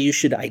 so you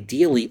should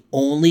ideally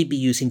only be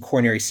using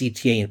coronary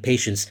CTA in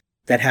patients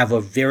that have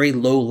a very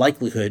low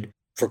likelihood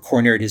for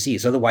coronary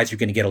disease. Otherwise, you're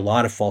going to get a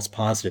lot of false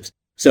positives.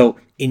 So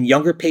in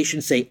younger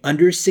patients, say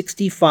under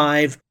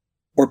 65,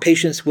 or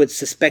patients with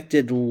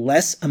suspected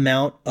less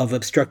amount of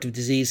obstructive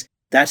disease,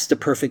 that's the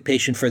perfect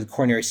patient for the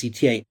coronary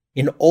CTA.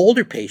 In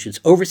older patients,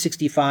 over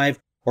 65,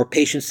 or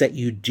patients that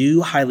you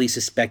do highly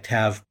suspect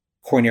have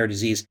coronary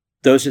disease,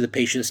 those are the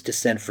patients to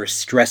send for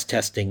stress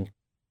testing.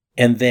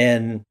 And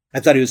then I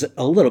thought it was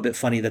a little bit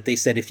funny that they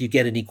said if you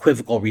get an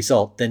equivocal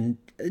result, then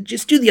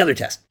just do the other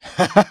test.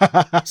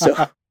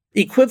 So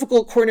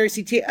equivocal coronary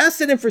CTA,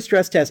 send them for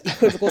stress test.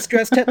 Equivocal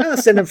stress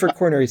test, send them for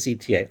coronary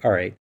CTA. All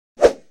right.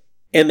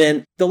 And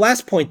then the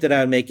last point that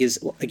I would make is,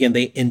 again,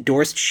 they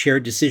endorsed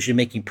shared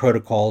decision-making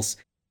protocols,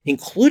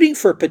 including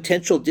for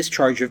potential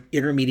discharge of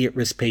intermediate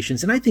risk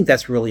patients. And I think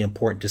that's really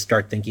important to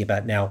start thinking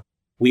about now.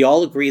 We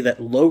all agree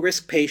that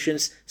low-risk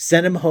patients,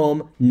 send them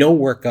home, no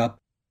workup.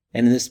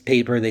 And in this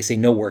paper, they say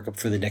no workup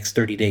for the next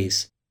 30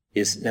 days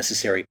is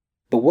necessary.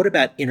 But what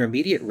about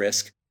intermediate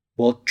risk?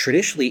 Well,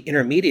 traditionally,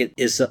 intermediate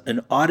is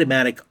an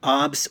automatic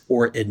OBS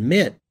or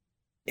admit.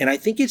 And I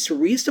think it's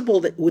reasonable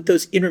that with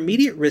those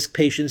intermediate risk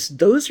patients,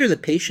 those are the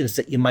patients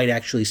that you might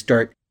actually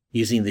start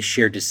using the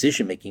shared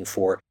decision-making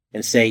for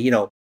and say,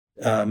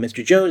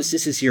 Mr. Jones,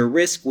 this is your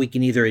risk. We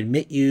can either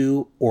admit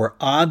you or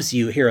OBS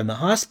you here in the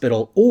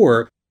hospital,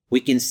 or we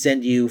can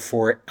send you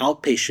for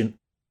outpatient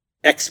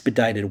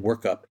expedited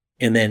workup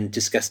and then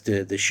discuss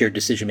the shared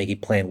decision-making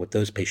plan with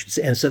those patients.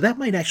 And so that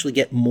might actually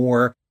get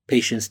more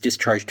patients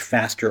discharged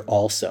faster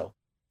also.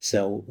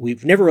 So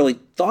we've never really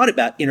thought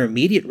about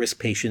intermediate risk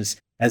patients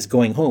as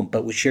going home,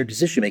 but with shared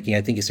decision-making,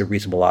 I think is a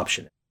reasonable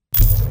option.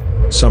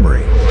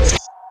 Summary.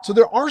 So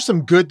there are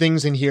some good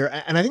things in here,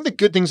 and I think the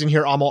good things in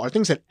here, Amal, are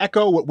things that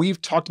echo what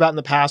we've talked about in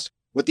the past,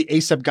 what the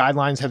ACEP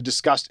guidelines have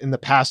discussed in the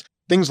past.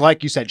 Things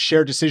like you said,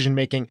 shared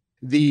decision-making,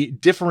 the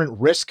different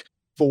risk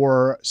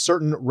for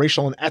certain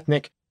racial and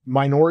ethnic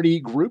minority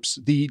groups,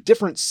 the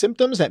different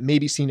symptoms that may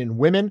be seen in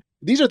women.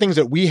 These are things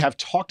that we have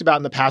talked about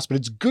in the past, but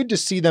it's good to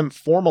see them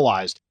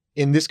formalized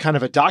in this kind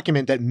of a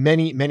document that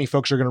many, many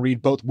folks are going to read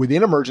both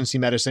within emergency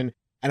medicine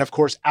and, of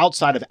course,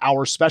 outside of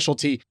our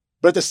specialty.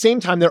 But at the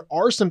same time, there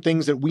are some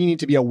things that we need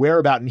to be aware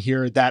about in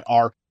here that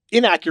are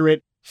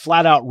inaccurate,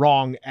 flat out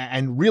wrong,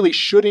 and really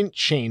shouldn't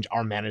change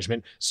our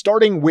management,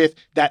 starting with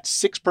that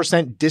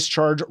 6%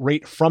 discharge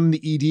rate from the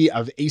ED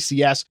of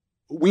ACS.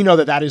 We know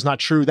that that is not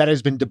true. That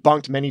has been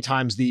debunked many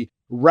times. The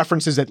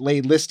references that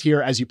they list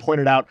here, as you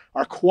pointed out,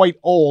 are quite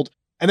old.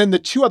 And then the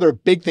two other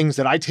big things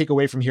that I take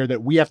away from here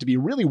that we have to be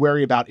really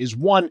wary about is,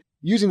 one,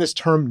 using this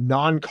term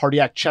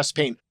non-cardiac chest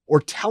pain, or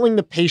telling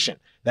the patient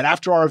that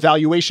after our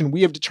evaluation,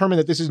 we have determined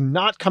that this is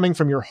not coming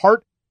from your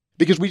heart,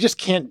 because we just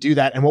can't do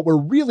that. And what we're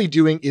really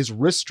doing is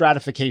risk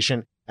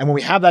stratification. And when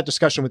we have that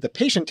discussion with the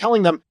patient,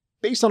 telling them,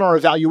 based on our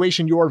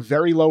evaluation, you are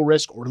very low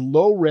risk or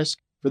low risk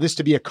for this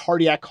to be a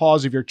cardiac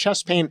cause of your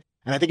chest pain.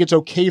 And I think it's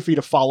okay for you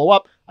to follow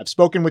up. I've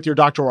spoken with your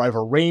doctor, or I've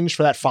arranged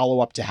for that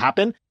follow-up to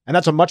happen. And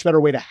that's a much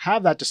better way to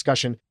have that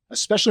discussion,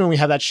 especially when we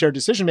have that shared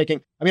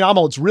decision-making. I mean,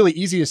 Amal, it's really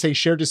easy to say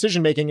shared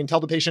decision-making and tell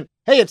the patient,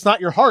 hey, it's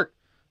not your heart.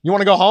 You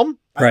want to go home?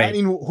 Right. I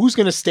mean, who's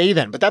going to stay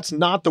then? But that's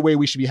not the way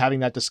we should be having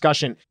that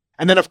discussion.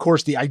 And then, of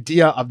course, the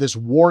idea of this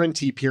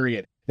warranty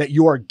period, that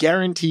you are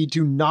guaranteed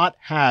to not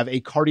have a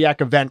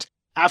cardiac event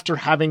after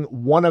having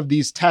one of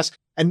these tests.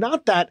 And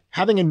not that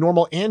having a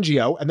normal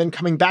angio and then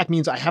coming back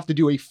means I have to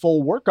do a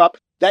full workup.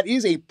 That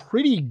is a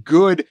pretty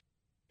good,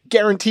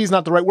 guarantee is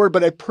not the right word,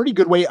 but a pretty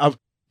good way of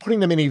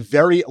putting them in a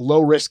very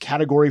low risk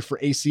category for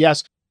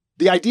ACS.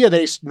 The idea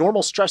that a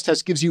normal stress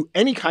test gives you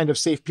any kind of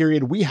safe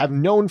period we have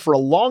known for a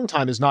long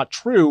time is not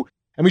true,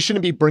 and we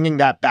shouldn't be bringing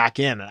that back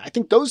in. And I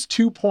think those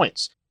 2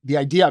 points, the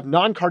idea of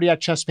non-cardiac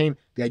chest pain,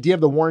 the idea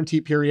of the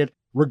warranty period,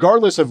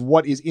 regardless of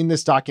what is in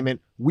this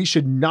document, we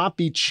should not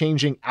be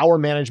changing our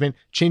management,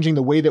 changing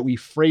the way that we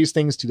phrase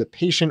things to the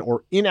patient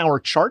or in our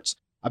charts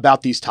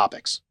about these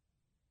topics.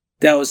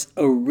 That was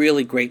a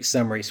really great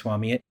summary,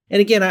 Swami.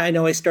 And again, I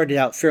know I started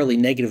out fairly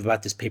negative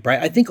about this paper.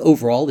 I think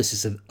overall this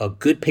is a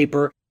good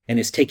paper and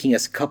is taking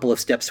us a couple of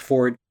steps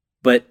forward.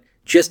 But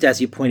just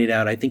as you pointed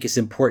out, I think it's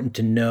important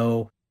to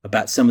know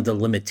about some of the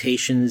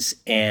limitations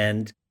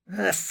and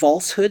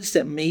falsehoods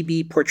that may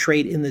be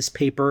portrayed in this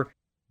paper.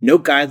 No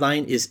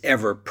guideline is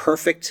ever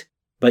perfect,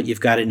 but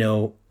you've got to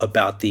know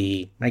about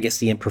the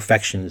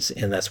imperfections,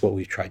 and that's what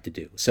we've tried to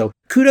do. So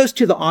kudos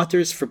to the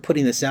authors for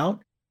putting this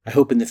out. I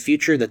hope in the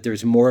future that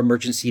there's more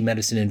emergency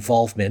medicine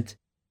involvement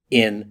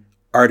in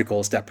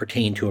articles that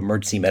pertain to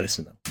emergency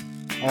medicine.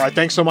 All right,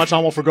 thanks so much,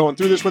 Amal, for going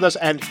through this with us.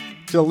 And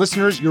to the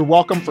listeners, you're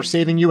welcome for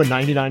saving you a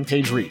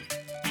 99-page read.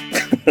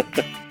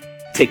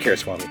 Take care,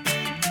 Swami.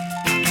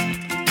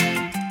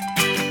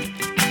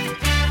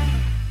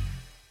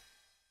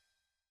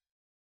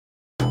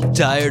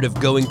 Tired of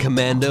going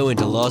commando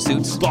into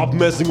lawsuits? Stop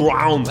messing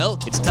around. Well,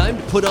 it's time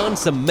to put on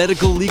some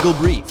medical legal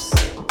briefs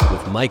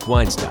with Mike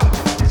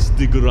Weinstock.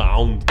 Stick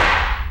around.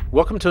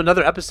 Welcome to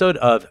another episode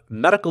of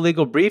Medical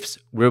Legal Briefs,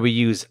 where we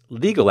use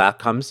legal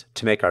outcomes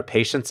to make our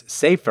patients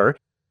safer.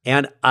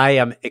 And I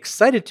am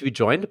excited to be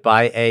joined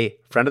by a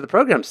friend of the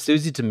program,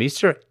 Susie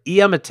DeMeester,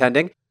 EM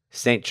attending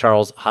St.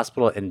 Charles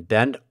Hospital in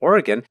Bend,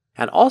 Oregon,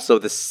 and also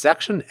the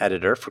section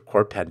editor for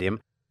Corpendium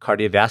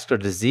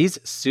Cardiovascular Disease.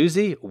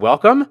 Susie,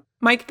 welcome.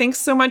 Mike, thanks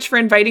so much for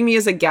inviting me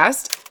as a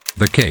guest.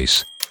 The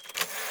case.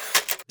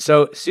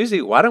 So,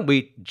 Susie, why don't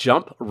we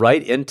jump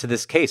right into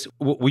this case?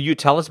 Will you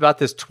tell us about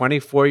this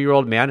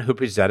 24-year-old man who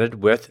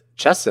presented with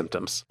chest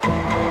symptoms?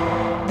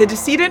 The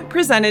decedent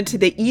presented to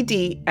the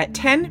ED at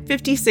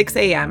 10:56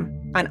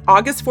 a.m. on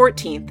August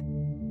 14th,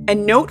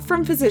 and note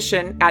from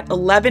physician at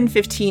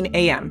 11:15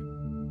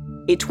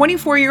 a.m. A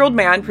 24-year-old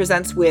man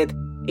presents with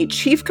a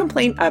chief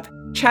complaint of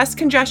chest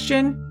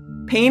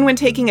congestion, pain when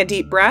taking a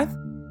deep breath,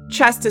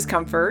 chest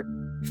discomfort,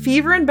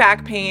 fever and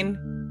back pain,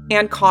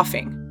 and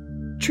coughing.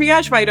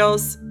 Triage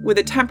vitals with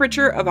a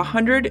temperature of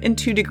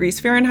 102 degrees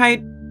Fahrenheit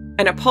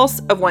and a pulse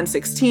of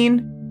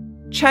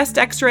 116. Chest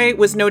x-ray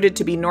was noted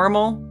to be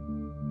normal,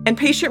 and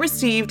patient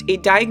received a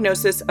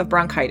diagnosis of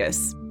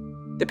bronchitis.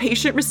 The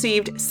patient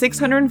received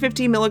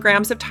 650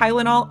 milligrams of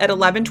Tylenol at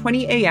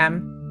 11:20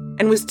 a.m.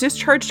 and was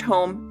discharged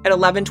home at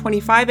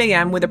 11:25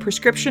 a.m. with a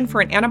prescription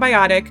for an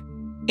antibiotic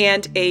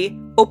and a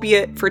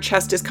opiate for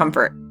chest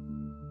discomfort.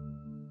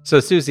 So,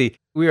 Susie,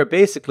 we are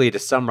basically, to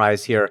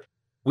summarize here,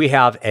 we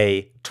have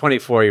a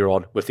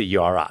 24-year-old with a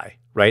URI,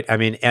 right? I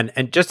mean,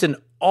 and just in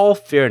all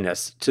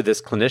fairness to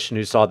this clinician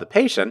who saw the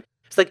patient,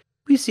 it's like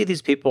we see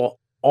these people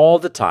all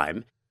the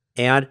time,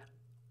 and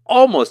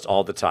almost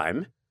all the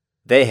time,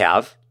 they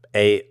have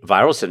a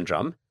viral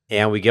syndrome,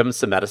 and we give them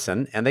some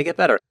medicine, and they get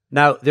better.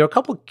 Now, there are a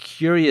couple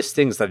curious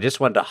things that I just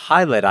wanted to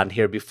highlight on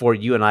here before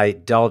you and I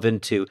delve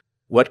into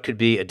what could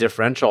be a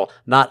differential,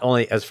 not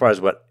only as far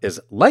as what is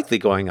likely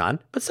going on,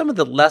 but some of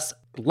the less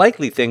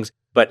likely things,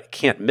 but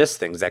can't miss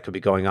things that could be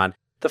going on.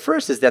 The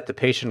first is that the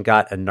patient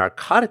got a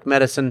narcotic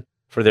medicine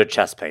for their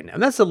chest pain,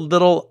 and that's a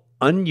little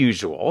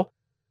unusual.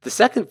 The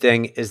second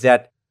thing is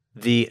that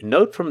the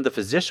note from the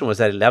physician was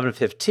at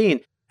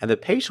 11:15, and the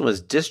patient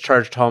was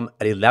discharged home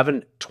at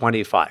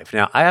 11:25.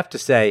 Now, I have to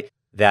say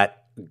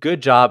that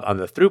good job on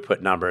the throughput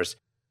numbers,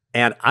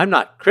 and I'm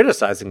not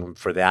criticizing them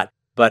for that,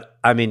 but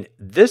I mean,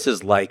 this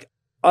is like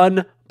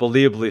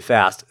unbelievably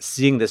fast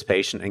seeing this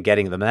patient and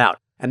getting them out.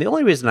 And the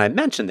only reason I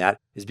mention that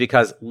is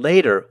because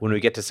later, when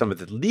we get to some of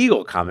the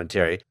legal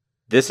commentary,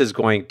 this is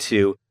going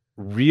to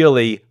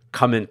really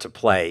come into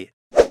play.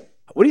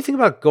 What do you think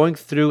about going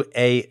through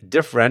a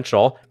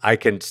differential? I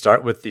can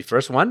start with the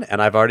first one,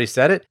 and I've already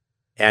said it,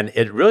 and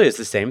it really is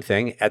the same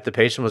thing. The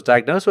patient was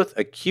diagnosed with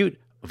acute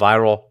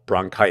viral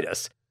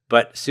bronchitis.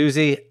 But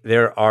Susie,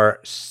 there are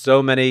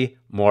so many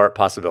more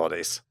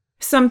possibilities.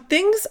 Some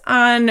things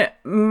on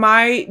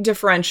my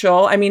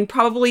differential, I mean,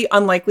 probably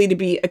unlikely to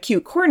be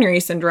acute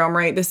coronary syndrome,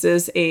 right? This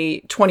is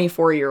a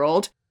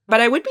 24-year-old. But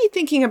I would be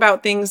thinking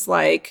about things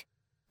like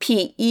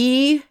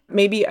PE,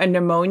 maybe a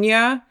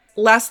pneumonia,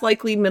 less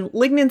likely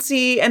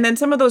malignancy, and then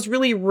some of those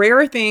really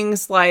rare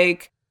things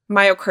like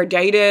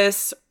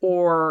myocarditis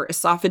or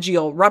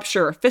esophageal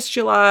rupture or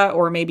fistula,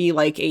 or maybe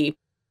like a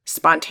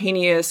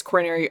spontaneous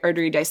coronary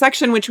artery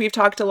dissection, which we've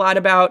talked a lot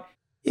about.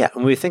 Yeah,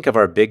 when we think of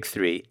our big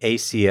three,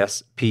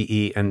 ACS,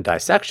 PE, and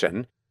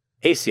dissection,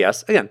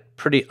 ACS, again,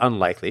 pretty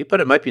unlikely,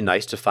 but it might be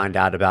nice to find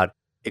out about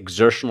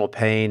exertional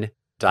pain,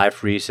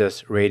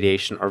 diaphoresis,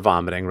 radiation, or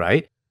vomiting,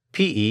 right?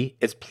 PE,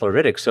 it's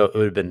pleuritic, so it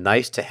would have been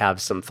nice to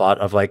have some thought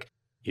of like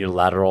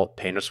unilateral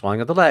pain or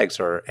swelling of the legs,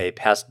 or a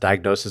past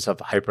diagnosis of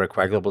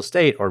hypercoagulable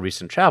state or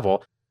recent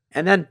travel.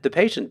 And then the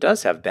patient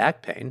does have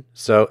back pain,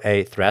 so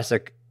a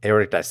thoracic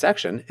aortic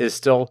dissection is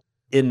still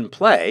in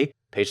play.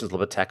 Patient's a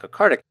little bit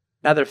tachycardic.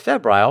 Now they're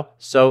febrile,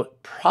 so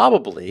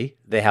probably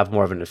they have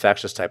more of an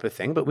infectious type of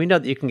thing, but we know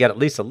that you can get at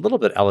least a little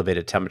bit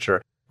elevated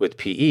temperature with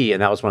PE,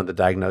 and that was one of the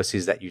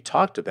diagnoses that you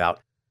talked about.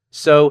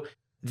 So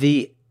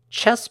the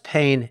chest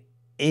pain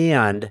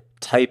and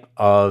type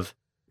of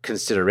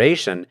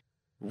consideration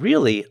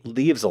really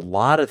leaves a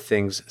lot of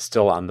things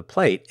still on the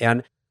plate.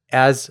 And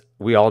as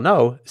we all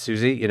know,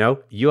 Susie,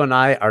 you and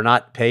I are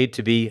not paid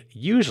to be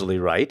usually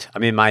right. I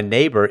mean, my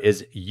neighbor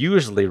is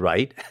usually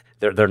right.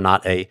 They're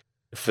not a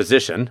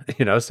physician,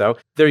 so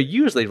they're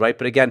usually right.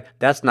 But again,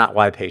 that's not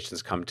why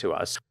patients come to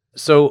us.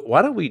 So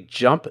why don't we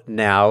jump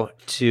now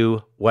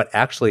to what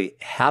actually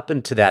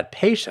happened to that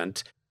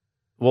patient?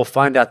 We'll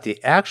find out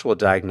the actual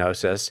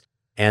diagnosis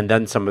and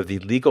then some of the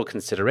legal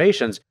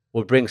considerations.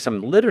 We'll bring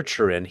some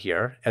literature in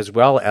here, as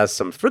well as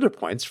some further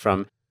points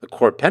from the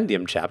core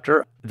pendium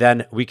chapter.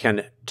 Then we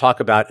can talk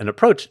about an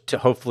approach to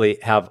hopefully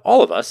have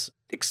all of us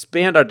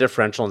expand our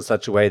differential in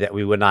such a way that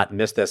we would not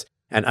miss this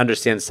and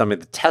understand some of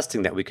the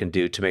testing that we can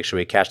do to make sure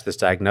we catch this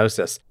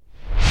diagnosis.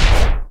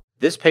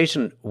 This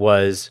patient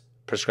was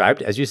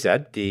prescribed, as you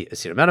said, the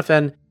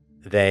acetaminophen.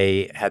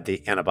 They had the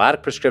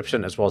antibiotic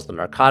prescription as well as the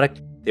narcotic.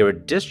 They were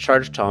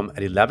discharged home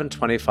at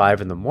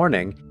 11:25 in the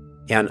morning,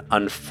 and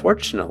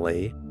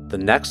unfortunately, the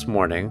next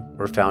morning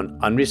were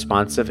found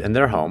unresponsive in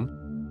their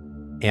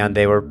home, and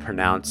they were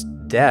pronounced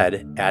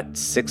dead at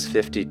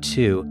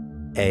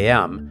 6:52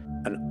 a.m.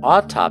 An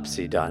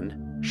autopsy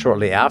done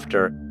shortly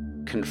after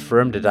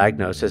confirmed a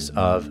diagnosis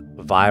of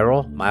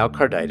viral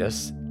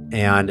myocarditis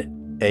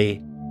and a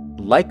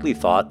likely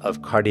thought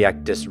of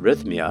cardiac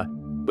dysrhythmia,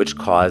 which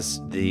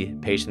caused the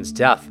patient's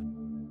death.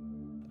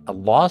 A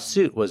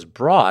lawsuit was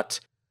brought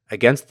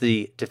against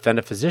the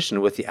defendant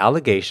physician with the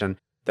allegation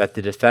that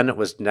the defendant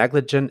was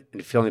negligent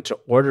in failing to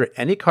order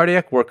any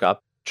cardiac workup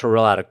to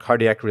rule out a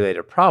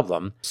cardiac-related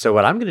problem. So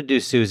what I'm going to do,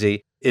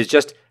 Susie, is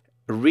just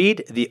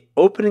read the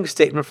opening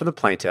statement from the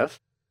plaintiff.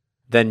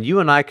 Then you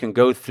and I can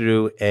go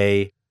through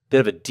a bit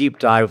of a deep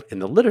dive in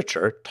the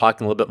literature,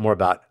 talking a little bit more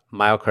about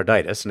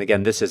myocarditis. And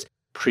again, this is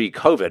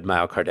pre-COVID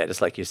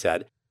myocarditis, like you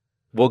said.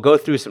 We'll go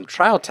through some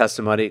trial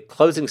testimony,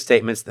 closing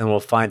statements, then we'll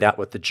find out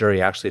what the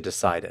jury actually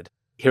decided.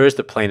 Here is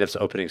the plaintiff's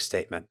opening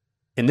statement.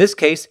 In this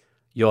case,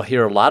 you'll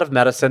hear a lot of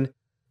medicine,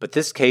 but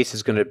this case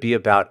is going to be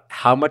about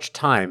how much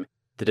time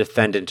the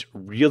defendant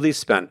really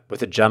spent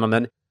with a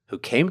gentleman who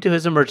came to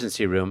his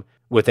emergency room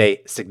with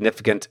a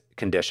significant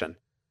condition.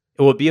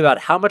 It will be about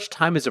how much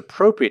time is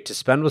appropriate to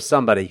spend with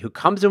somebody who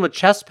comes in with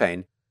chest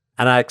pain,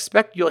 and I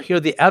expect you'll hear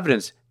the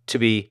evidence to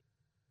be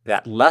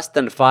that less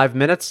than 5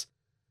 minutes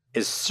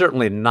is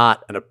certainly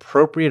not an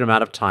appropriate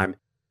amount of time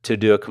to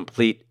do a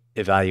complete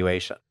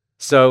evaluation.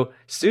 So,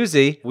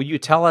 Susie, will you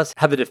tell us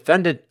how the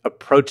defendant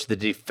approached the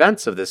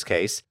defense of this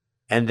case?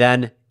 And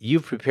then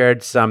you've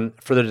prepared some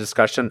further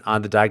discussion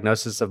on the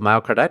diagnosis of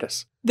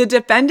myocarditis. The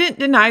defendant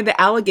denied the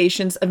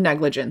allegations of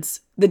negligence.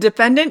 The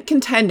defendant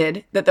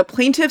contended that the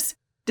plaintiff's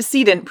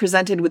decedent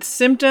presented with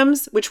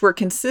symptoms which were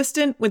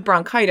consistent with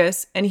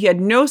bronchitis, and he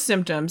had no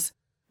symptoms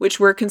which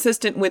were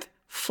consistent with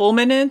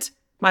fulminant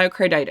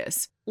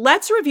myocarditis.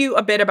 Let's review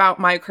a bit about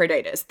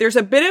myocarditis. There's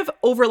a bit of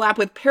overlap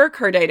with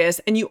pericarditis,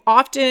 and you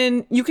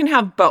can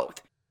have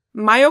both.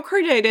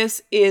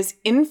 Myocarditis is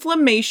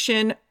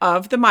inflammation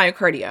of the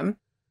myocardium,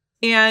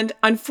 and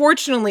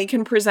unfortunately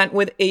can present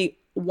with a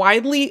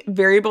widely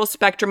variable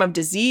spectrum of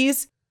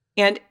disease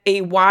and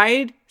a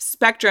wide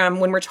spectrum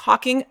when we're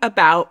talking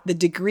about the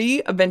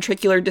degree of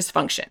ventricular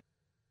dysfunction.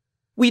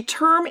 We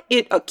term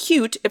it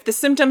acute if the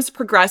symptoms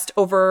progressed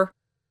over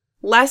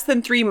less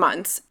than 3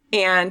 months,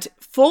 and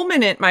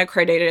fulminant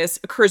myocarditis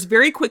occurs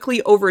very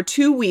quickly over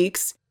 2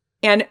 weeks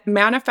and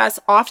manifests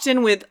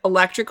often with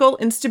electrical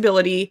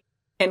instability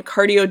and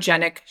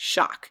cardiogenic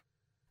shock.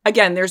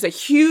 Again, there's a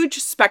huge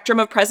spectrum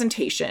of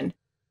presentation,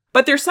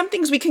 but there's some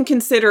things we can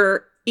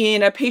consider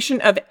in a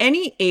patient of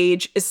any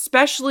age,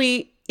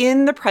 especially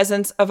in the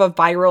presence of a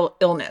viral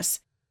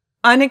illness.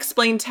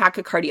 Unexplained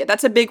tachycardia,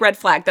 that's a big red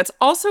flag. That's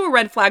also a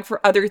red flag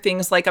for other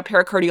things like a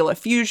pericardial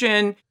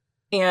effusion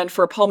and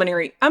for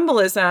pulmonary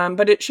embolism,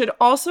 but it should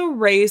also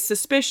raise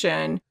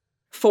suspicion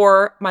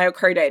for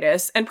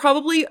myocarditis and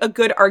probably a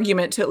good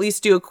argument to at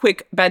least do a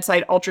quick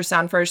bedside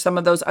ultrasound for some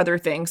of those other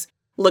things,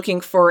 looking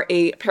for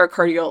a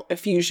pericardial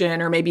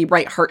effusion or maybe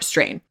right heart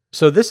strain.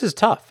 So this is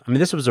tough. I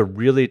mean, this was a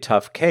really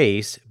tough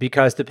case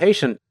because the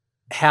patient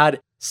had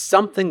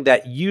something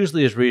that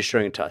usually is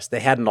reassuring to us.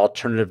 They had an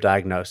alternative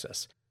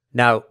diagnosis.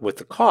 Now, with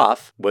the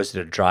cough, was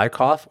it a dry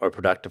cough or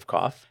productive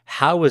cough?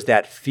 How was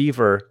that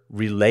fever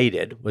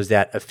related? Was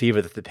that a fever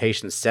that the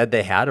patient said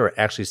they had or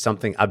actually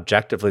something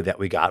objectively that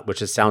we got,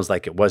 which it sounds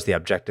like it was the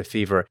objective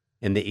fever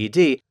in the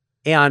ED?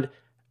 And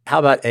how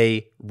about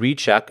a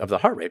recheck of the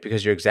heart rate?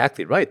 Because you're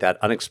exactly right, that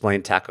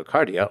unexplained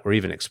tachycardia, or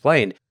even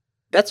explained,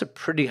 that's a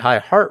pretty high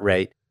heart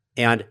rate,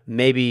 and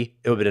maybe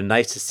it would have been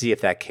nice to see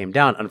if that came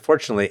down.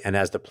 Unfortunately, and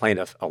as the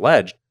plaintiff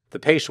alleged, the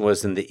patient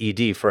was in the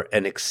ED for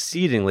an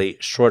exceedingly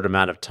short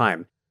amount of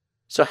time.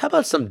 So how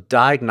about some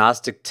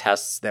diagnostic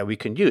tests that we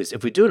can use?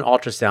 If we do an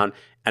ultrasound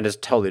and it's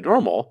totally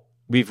normal,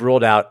 we've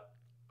ruled out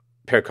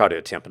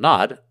pericardial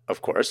tamponade,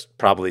 of course,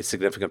 probably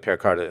significant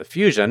pericardial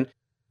effusion.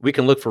 We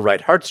can look for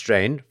right heart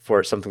strain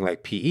for something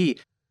like PE,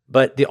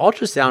 but the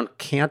ultrasound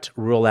can't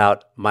rule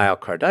out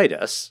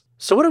myocarditis.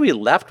 So what are we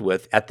left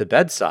with at the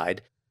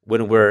bedside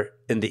when we're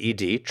in the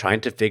ED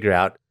trying to figure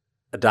out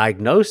a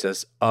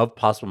diagnosis of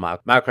possible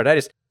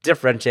myocarditis,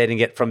 differentiating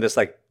it from this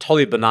like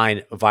totally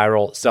benign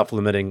viral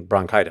self-limiting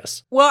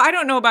bronchitis? Well, I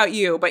don't know about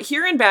you, but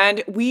here in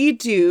Bend, we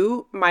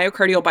do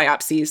myocardial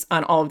biopsies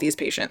on all of these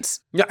patients.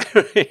 Yeah,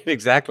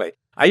 exactly.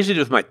 I usually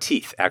do it with my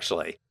teeth,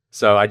 actually.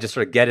 So I just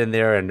sort of get in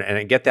there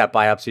and get that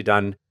biopsy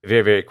done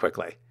very, very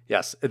quickly.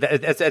 Yes,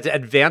 it's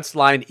advanced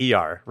line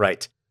ER,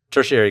 right?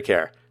 Tertiary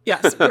care.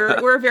 Yes,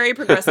 we're very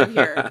progressive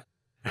here.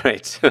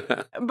 Right.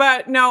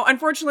 But no,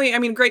 unfortunately, I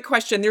mean, great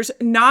question. There's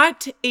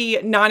not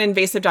a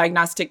non-invasive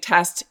diagnostic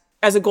test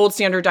as a gold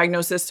standard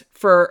diagnosis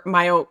for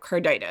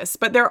myocarditis.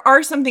 But there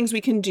are some things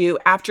we can do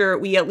after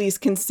we at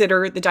least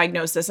consider the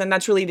diagnosis. And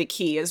that's really the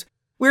key is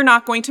we're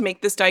not going to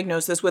make this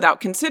diagnosis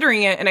without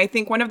considering it. And I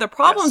think one of the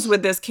problems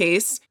with this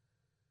case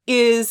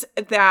is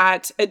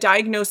that a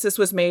diagnosis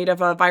was made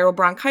of a viral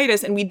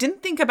bronchitis. And we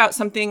didn't think about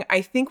something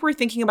I think we're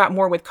thinking about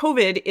more with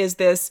COVID is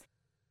this,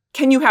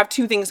 can you have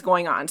two things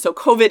going on? So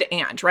COVID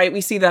and, right?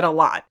 We see that a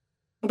lot.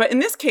 But in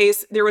this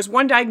case, there was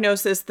one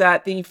diagnosis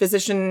that the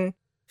physician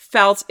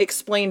felt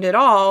explained it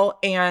all,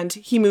 and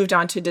he moved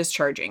on to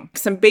discharging.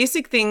 Some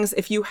basic things,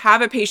 if you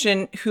have a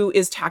patient who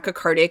is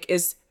tachycardic,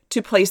 is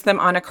to place them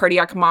on a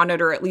cardiac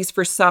monitor, at least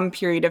for some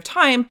period of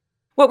time.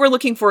 What we're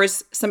looking for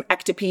is some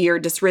ectopy or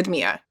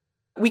dysrhythmia.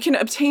 We can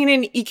obtain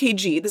an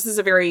EKG. This is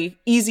a very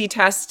easy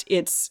test.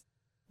 It's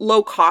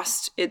low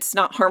cost. It's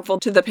not harmful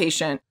to the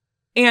patient.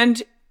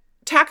 And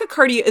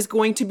tachycardia is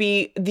going to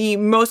be the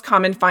most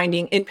common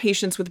finding in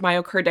patients with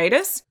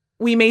myocarditis.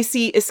 We may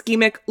see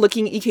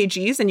ischemic-looking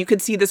EKGs, and you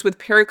could see this with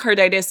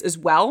pericarditis as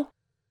well.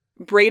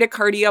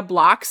 Bradycardia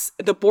blocks.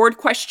 The board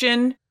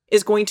question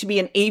is going to be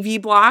an AV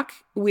block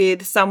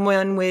with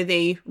someone with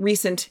a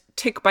recent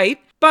tick bite.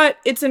 But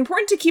it's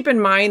important to keep in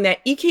mind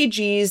that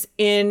EKGs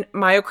in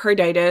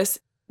myocarditis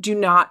do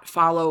not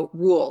follow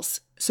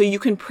rules. So you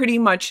can pretty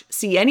much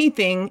see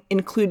anything,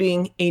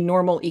 including a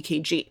normal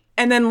EKG.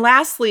 And then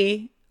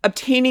lastly,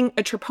 obtaining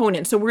a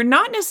troponin. So we're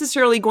not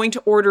necessarily going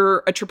to order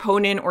a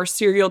troponin or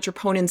serial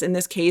troponins in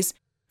this case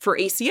for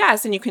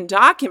ACS, and you can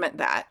document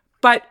that.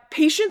 But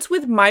patients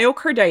with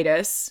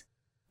myocarditis,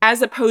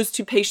 as opposed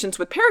to patients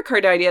with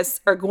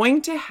pericarditis, are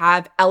going to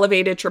have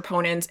elevated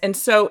troponins. And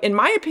so, in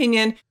my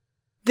opinion,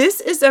 this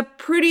is a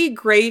pretty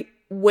great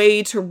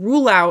way to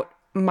rule out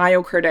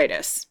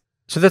myocarditis.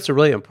 So that's a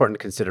really important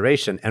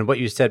consideration. And what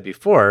you said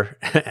before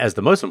as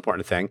the most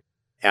important thing,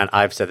 and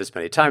I've said this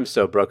many times,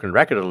 so broken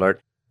record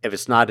alert, if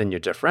it's not in your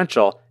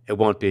differential, it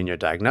won't be in your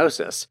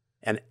diagnosis.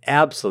 And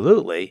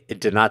absolutely,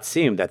 it did not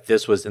seem that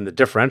this was in the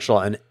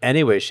differential in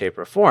any way, shape,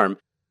 or form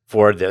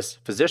for this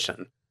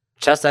physician.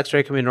 Chest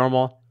x-ray can be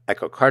normal,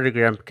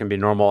 echocardiogram can be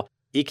normal,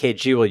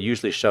 EKG will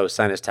usually show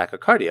sinus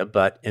tachycardia,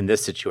 but in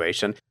this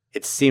situation,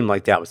 it seemed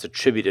like that was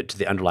attributed to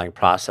the underlying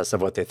process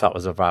of what they thought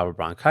was a viral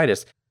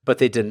bronchitis, but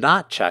they did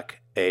not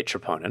check a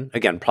troponin,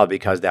 again, probably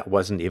because that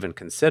wasn't even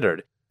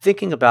considered.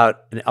 Thinking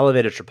about an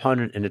elevated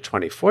troponin in a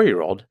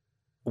 24-year-old,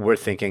 we're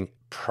thinking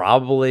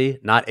probably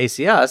not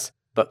ACS,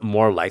 but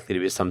more likely to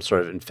be some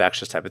sort of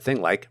infectious type of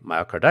thing like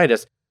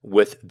myocarditis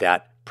with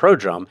that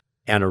prodrome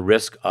and a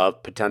risk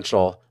of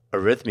potential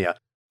arrhythmia.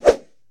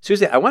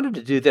 Susie, I wanted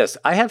to do this.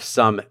 I have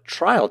some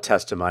trial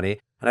testimony,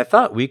 and I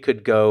thought we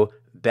could go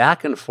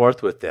back and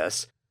forth with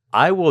this.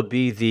 I will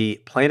be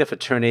the plaintiff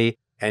attorney,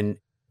 and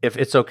if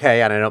it's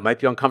okay, and I know it might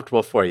be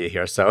uncomfortable for you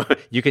here, so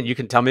you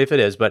can tell me if it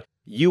is, but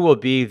you will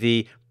be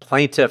the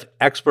plaintiff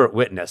expert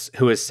witness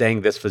who is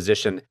saying this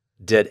physician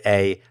did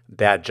a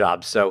bad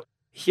job. So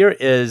here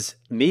is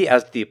me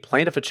as the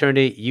plaintiff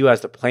attorney, you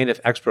as the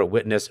plaintiff expert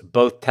witness,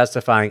 both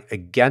testifying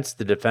against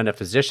the defendant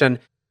physician.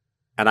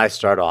 And I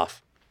start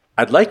off.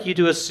 I'd like you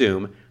to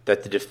assume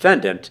that the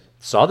defendant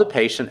saw the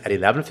patient at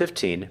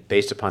 11:15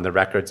 based upon the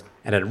records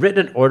and had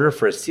written an order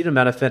for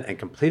acetaminophen and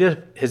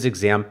completed his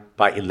exam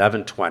by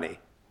 11:20.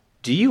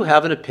 Do you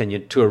have an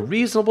opinion to a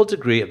reasonable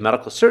degree of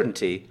medical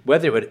certainty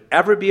whether it would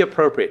ever be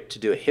appropriate to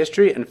do a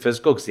history and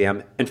physical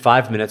exam in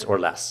 5 minutes or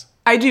less?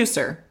 I do,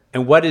 sir.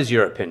 And what is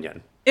your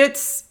opinion?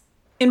 It's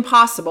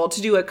impossible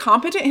to do a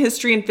competent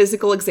history and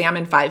physical exam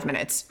in 5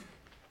 minutes.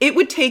 It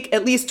would take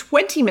at least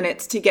 20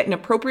 minutes to get an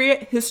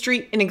appropriate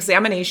history and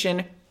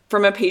examination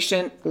from a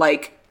patient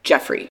like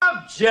Jeffrey.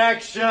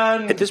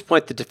 Objection! At this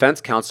point, the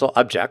defense counsel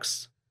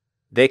objects.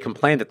 They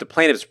complain that the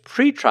plaintiff's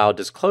pretrial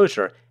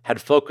disclosure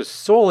had focused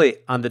solely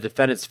on the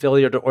defendant's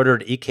failure to order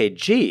an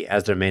EKG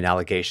as their main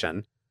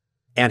allegation,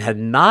 and had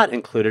not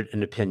included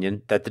an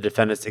opinion that the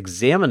defendant's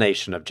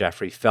examination of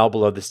Jeffrey fell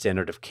below the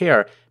standard of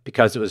care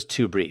because it was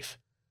too brief.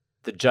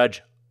 The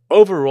judge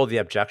overruled the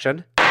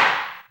objection,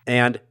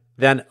 and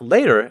then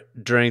later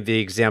during the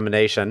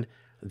examination,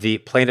 the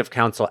plaintiff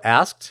counsel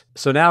asked.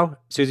 So now,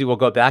 Susie, we'll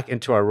go back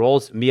into our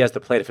roles, me as the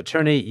plaintiff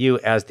attorney, you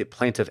as the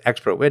plaintiff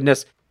expert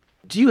witness.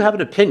 Do you have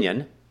an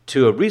opinion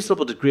to a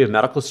reasonable degree of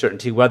medical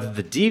certainty whether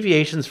the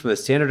deviations from the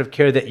standard of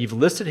care that you've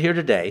listed here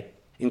today,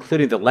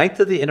 including the length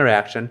of the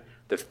interaction,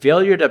 the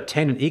failure to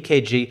obtain an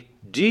EKG,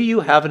 do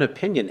you have an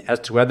opinion as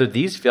to whether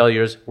these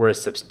failures were a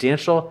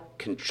substantial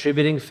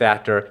contributing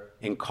factor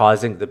in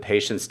causing the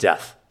patient's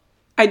death?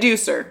 I do,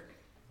 sir.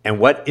 And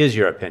what is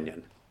your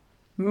opinion?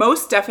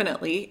 Most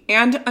definitely,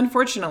 and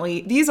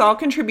unfortunately, these all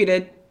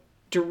contributed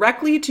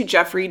directly to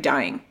Jeffrey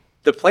dying.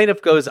 The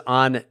plaintiff goes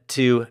on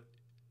to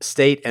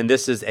state, and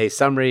this is a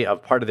summary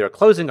of part of their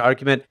closing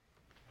argument,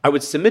 I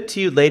would submit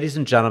to you, ladies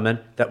and gentlemen,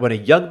 that when a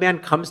young man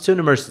comes to an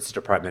emergency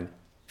department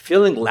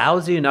feeling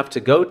lousy enough to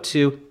go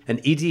to an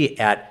ED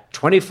at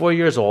 24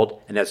 years old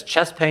and has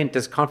chest pain,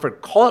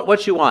 discomfort, call it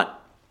what you want,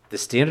 the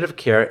standard of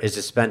care is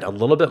to spend a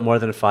little bit more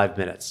than 5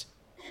 minutes.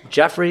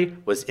 Jeffrey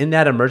was in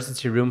that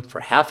emergency room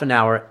for half an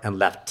hour and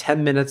left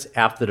 10 minutes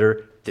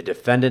after the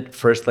defendant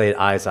first laid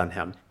eyes on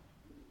him.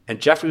 And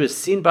Jeffrey was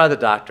seen by the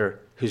doctor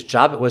whose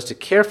job it was to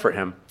care for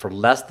him for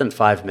less than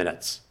 5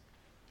 minutes.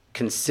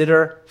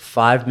 Consider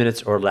 5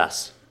 minutes or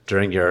less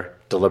during your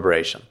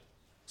deliberation.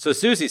 So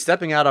Susie,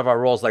 stepping out of our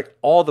roles, like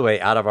all the way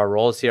out of our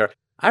roles here,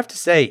 I have to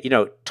say,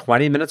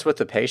 20 minutes with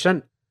the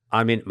patient,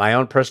 I mean, my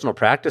own personal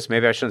practice,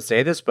 maybe I shouldn't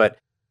say this, but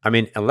I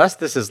mean, unless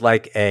this is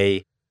like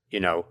a,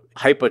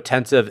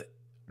 hypotensive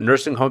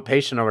nursing home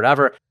patient or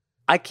whatever,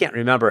 I can't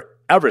remember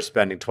ever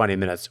spending 20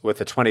 minutes with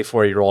a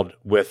 24-year-old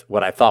with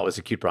what I thought was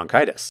acute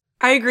bronchitis.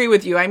 I agree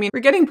with you. I mean, we're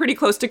getting pretty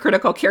close to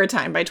critical care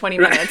time by 20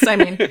 minutes. I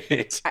mean,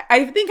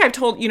 I think I've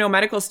told,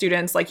 medical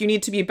students, like, you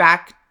need to be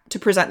back to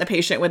present the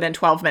patient within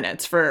 12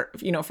 minutes for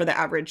the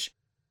average.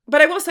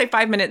 But I will say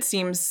 5 minutes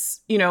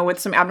seems, with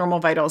some abnormal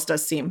vitals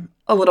does seem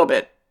a little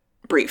bit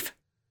brief.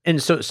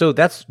 And so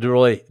that's the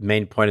really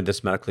main point of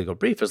this medical legal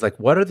brief is like,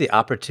 what are the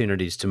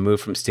opportunities to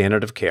move from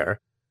standard of care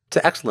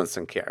to excellence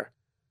in care?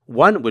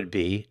 One would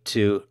be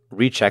to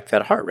recheck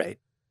that heart rate,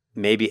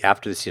 maybe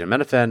after the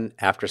acetaminophen,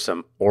 after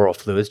some oral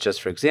fluids,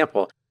 just for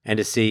example, and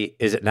to see,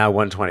 is it now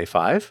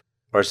 125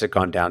 or has it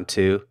gone down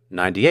to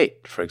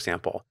 98, for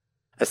example?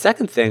 A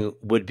second thing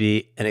would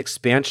be an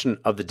expansion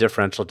of the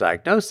differential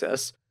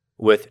diagnosis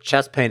with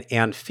chest pain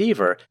and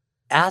fever.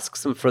 Ask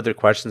some further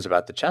questions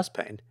about the chest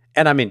pain.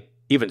 And I mean,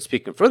 even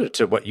speaking further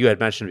to what you had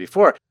mentioned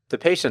before, the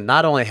patient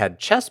not only had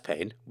chest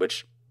pain,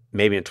 which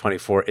maybe in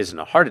 24 isn't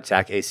a heart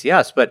attack,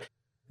 ACS, but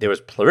there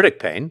was pleuritic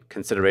pain,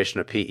 consideration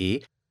of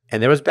PE,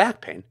 and there was back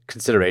pain,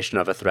 consideration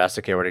of a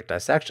thoracic aortic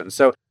dissection.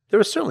 So there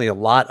was certainly a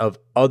lot of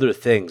other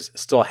things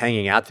still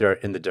hanging out there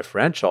in the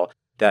differential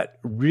that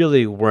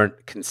really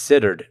weren't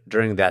considered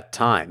during that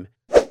time.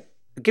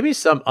 Give me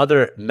some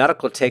other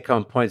medical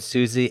take-home points,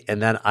 Susie,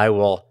 and then I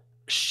will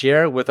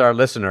share with our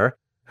listener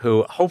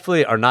who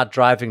hopefully are not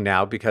driving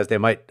now because they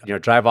might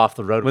drive off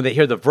the road when they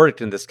hear the verdict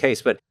in this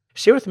case. But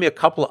share with me a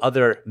couple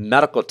other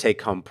medical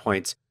take-home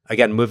points,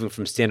 again, moving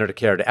from standard of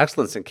care to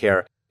excellence in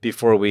care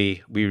before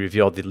we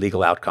reveal the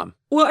legal outcome.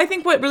 Well, I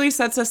think what really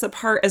sets us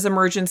apart as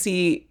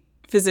emergency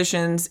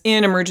physicians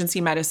in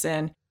emergency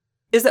medicine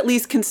is at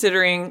least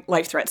considering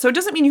life threat. So it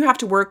doesn't mean you have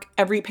to work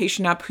every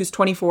patient up who's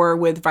 24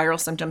 with viral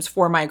symptoms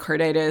for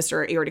myocarditis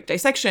or aortic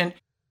dissection.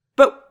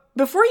 But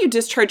before you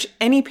discharge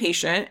any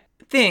patient,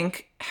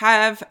 think,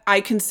 have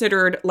I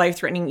considered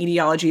life-threatening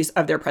etiologies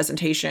of their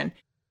presentation?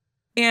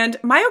 And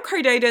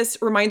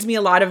myocarditis reminds me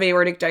a lot of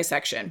aortic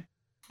dissection,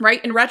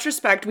 right? In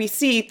retrospect, we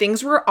see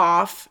things were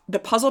off, the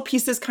puzzle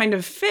pieces kind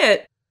of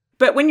fit,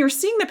 but when you're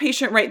seeing the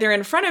patient right there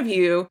in front of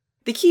you,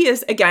 the key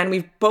is, again,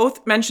 we've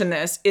both mentioned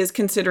this, is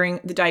considering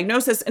the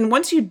diagnosis. And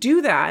once you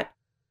do that,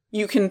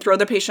 you can throw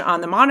the patient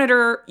on the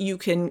monitor, you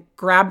can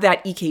grab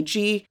that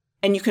EKG,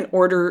 and you can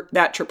order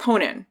that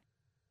troponin.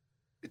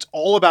 It's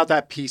all about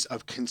that piece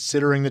of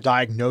considering the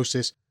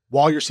diagnosis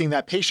while you're seeing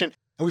that patient.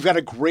 And we've got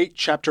a great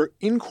chapter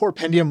in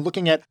Corpendium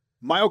looking at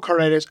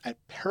myocarditis, at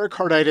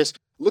pericarditis,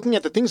 looking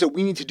at the things that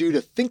we need to do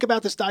to think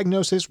about this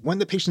diagnosis when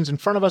the patient's in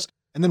front of us,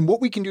 and then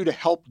what we can do to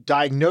help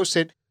diagnose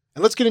it.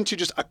 And let's get into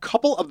just a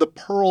couple of the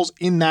pearls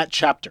in that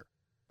chapter.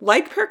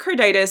 Like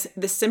pericarditis,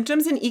 the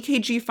symptoms and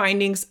EKG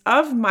findings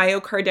of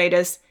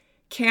myocarditis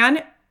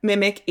can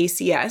mimic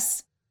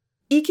ACS.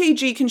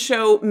 EKG can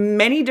show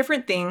many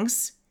different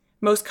things,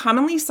 most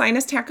commonly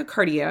sinus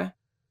tachycardia,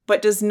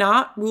 but does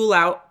not rule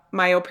out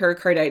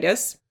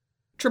myopericarditis.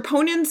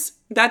 Troponins,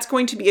 that's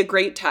going to be a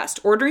great test.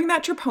 Ordering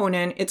that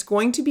troponin, it's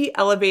going to be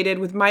elevated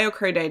with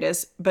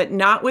myocarditis, but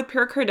not with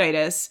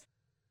pericarditis.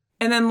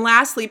 And then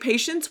lastly,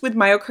 patients with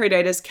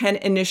myocarditis can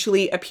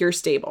initially appear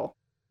stable.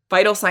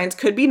 Vital signs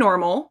could be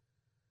normal,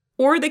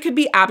 or they could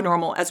be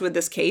abnormal, as with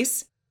this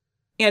case.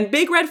 And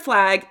big red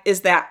flag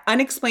is that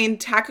unexplained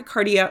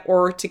tachycardia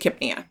or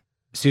tachypnea.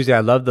 Susie, I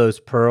love those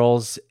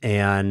pearls,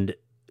 and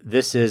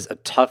this is a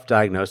tough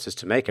diagnosis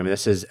to make. I mean,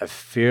 this is a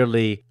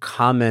fairly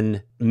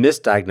common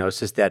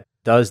misdiagnosis that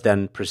does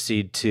then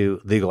proceed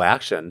to legal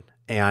action.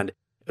 And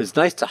it was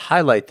nice to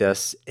highlight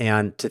this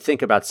and to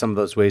think about some of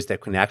those ways that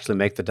can actually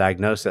make the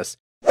diagnosis.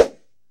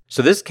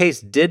 So this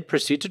case did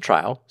proceed to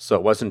trial, so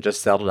it wasn't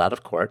just settled out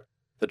of court.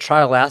 The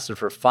trial lasted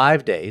for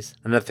 5 days,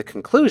 and at the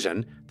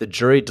conclusion, the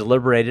jury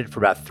deliberated for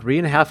about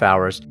 3.5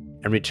 hours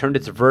and returned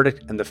its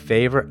verdict in the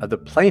favor of the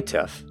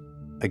plaintiff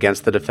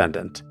against the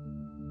defendant.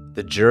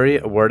 The jury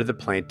awarded the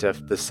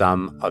plaintiff the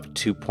sum of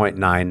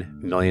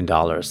 $2.9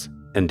 million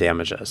in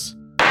damages.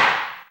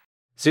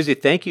 Susie,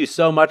 thank you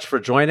so much for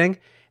joining.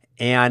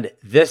 And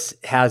this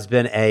has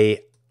been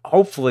a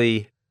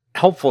hopefully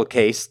helpful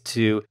case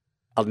to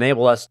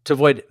enable us to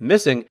avoid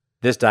missing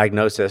this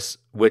diagnosis,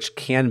 which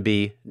can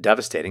be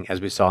devastating, as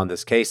we saw in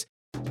this case.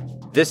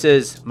 This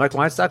is Michael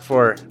Weinstock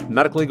for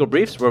Medical Legal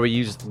Briefs, where we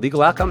use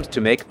legal outcomes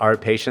to make our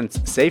patients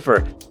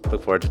safer.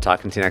 Look forward to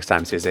talking to you next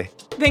time, Susie.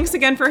 Thanks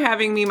again for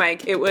having me,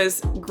 Mike. It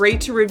was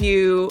great to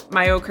review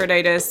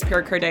myocarditis,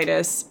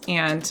 pericarditis,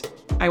 and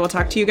I will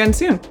talk to you again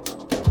soon.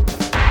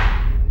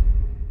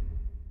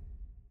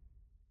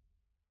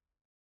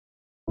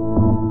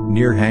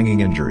 Near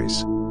hanging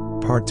injuries.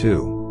 Part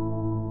 2.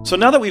 So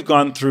now that we've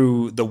gone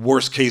through the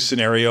worst case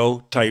scenario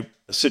type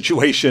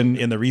situation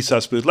in the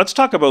resus booth, let's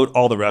talk about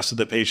all the rest of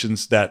the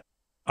patients that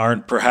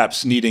aren't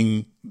perhaps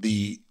needing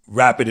the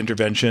rapid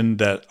intervention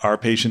that our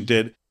patient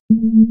did.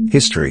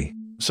 History.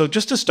 So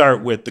just to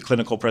start with the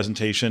clinical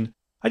presentation,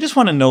 I just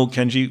want to know,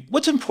 Kenji,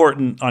 what's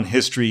important on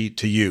history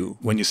to you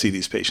when you see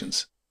these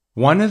patients?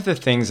 One of the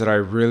things that I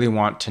really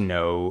want to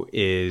know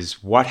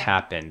is what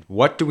happened.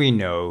 What do we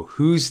know?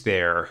 Who's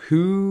there?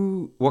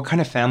 What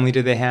kind of family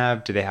do they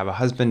have? Do they have a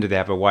husband? Do they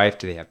have a wife?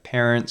 Do they have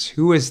parents?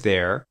 Who is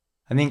there?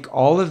 I think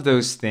all of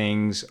those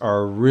things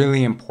are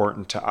really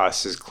important to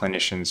us as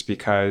clinicians,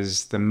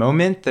 because the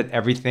moment that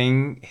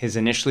everything has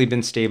initially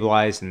been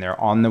stabilized and they're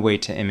on the way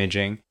to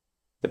imaging,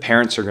 the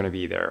parents are going to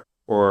be there,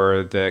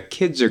 or the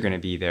kids are going to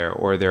be there,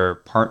 or their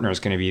partner is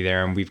going to be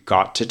there, and we've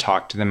got to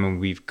talk to them, and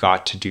we've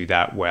got to do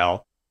that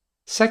well.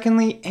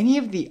 Secondly, any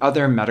of the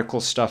other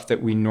medical stuff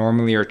that we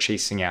normally are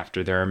chasing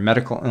after. There are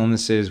medical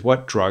illnesses.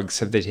 What drugs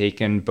have they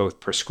taken, both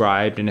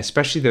prescribed, and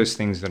especially those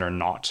things that are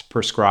not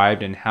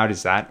prescribed, and how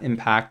does that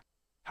impact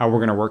how we're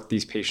going to work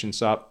these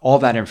patients up? All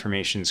that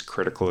information is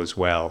critical as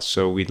well,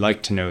 so we'd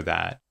like to know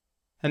that.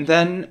 And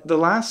then the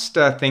last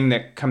thing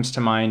that comes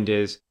to mind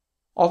is,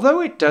 although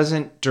it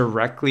doesn't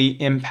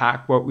directly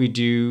impact what we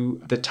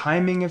do, the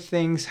timing of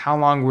things, how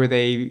long were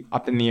they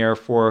up in the air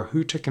for,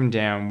 who took them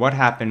down, what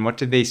happened, what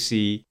did they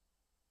see?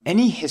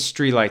 Any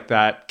history like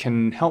that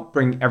can help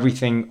bring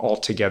everything all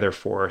together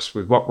for us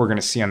with what we're going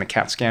to see on the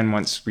CAT scan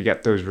once we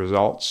get those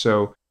results.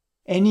 So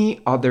any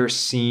other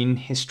scene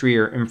history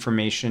or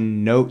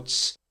information,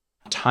 notes,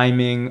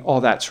 timing,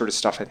 all that sort of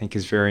stuff I think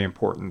is very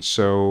important.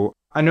 So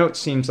I know it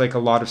seems like a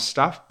lot of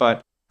stuff,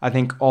 but I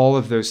think all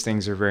of those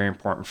things are very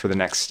important for the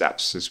next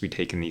steps as we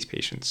take in these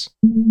patients.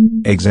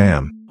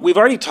 Exam. We've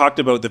already talked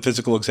about the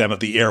physical exam of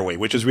the airway,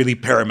 which is really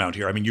paramount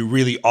here. I mean, you're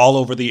really all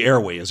over the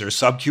airway. Is there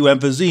sub-Q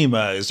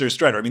emphysema? Is there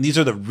stridor? I mean, these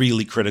are the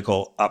really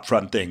critical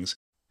upfront things.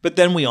 But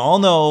then we all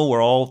know,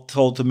 we're all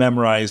told to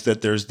memorize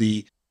that there's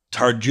the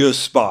Tardieu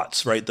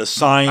spots, right? The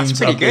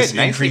signs of this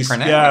increase.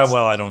 Yeah,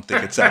 well, I don't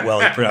think it's that well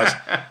pronounced.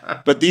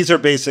 But these are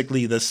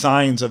basically the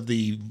signs of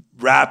the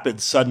rapid,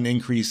 sudden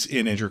increase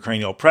in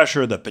intracranial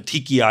pressure, the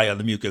petechiae on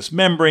the mucous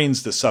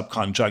membranes, the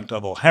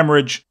subconjunctival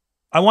hemorrhage.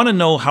 I want to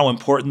know how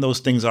important those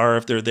things are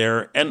if they're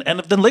there, and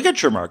if the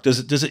ligature mark.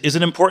 Is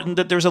it important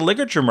that there's a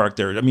ligature mark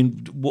there? I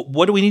mean,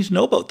 what do we need to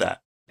know about that?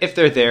 If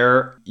they're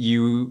there,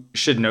 you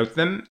should note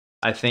them.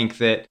 I think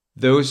that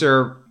those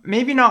are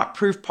maybe not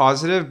proof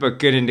positive, but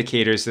good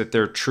indicators that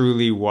there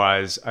truly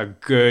was a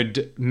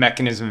good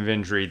mechanism of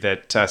injury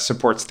that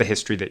supports the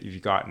history that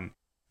you've gotten.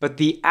 But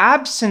the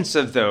absence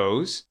of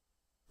those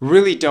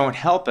really don't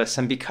help us.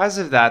 And because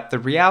of that, the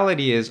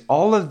reality is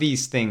all of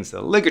these things,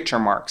 the ligature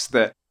marks,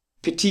 the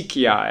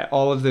petechiae,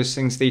 all of those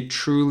things, they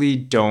truly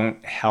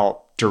don't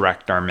help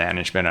direct our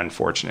management,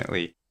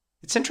 unfortunately.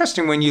 It's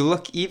interesting when you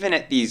look even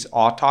at these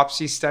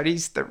autopsy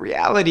studies, the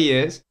reality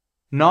is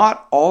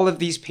not all of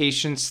these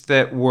patients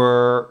that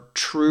were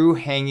true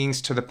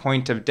hangings to the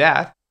point of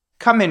death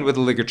come in with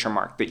a ligature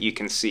mark that you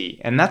can see.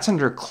 And that's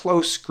under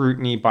close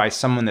scrutiny by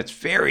someone that's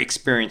very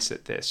experienced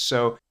at this.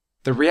 So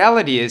the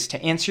reality is,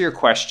 to answer your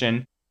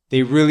question,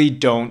 they really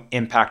don't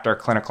impact our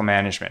clinical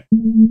management.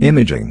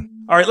 Imaging.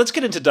 All right, let's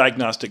get into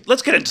diagnostic.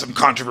 Let's get into some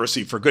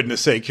controversy, for goodness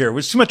sake, here.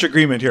 There's too much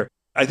agreement here.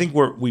 I think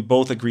we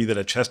both agree that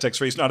a chest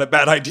x-ray is not a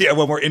bad idea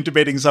when we're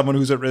intubating someone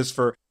who's at risk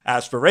for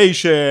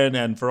aspiration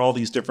and for all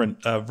these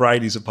different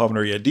varieties of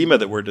pulmonary edema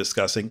that we're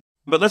discussing.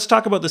 But let's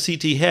talk about the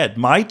CT head.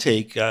 My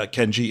take,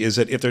 Kenji, is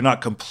that if they're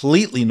not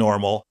completely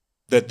normal,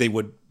 that they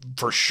would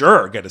for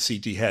sure get a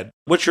CT head.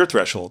 What's your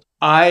threshold?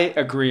 I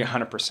agree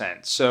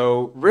 100%.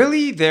 So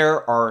really,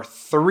 there are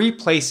 3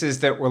 places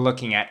that we're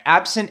looking at,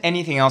 absent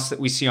anything else that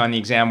we see on the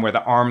exam where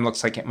the arm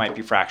looks like it might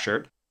be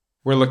fractured.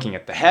 We're looking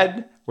at the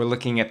head, we're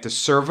looking at the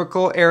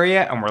cervical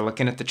area, and we're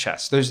looking at the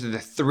chest. Those are the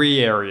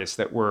 3 areas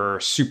that we're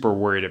super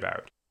worried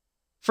about.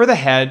 For the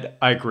head,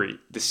 I agree.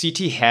 The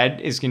CT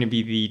head is going to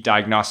be the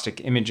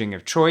diagnostic imaging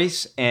of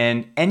choice,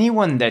 and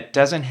anyone that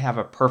doesn't have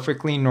a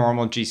perfectly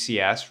normal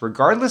GCS,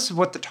 regardless of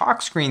what the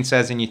tox screen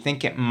says and you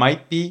think it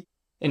might be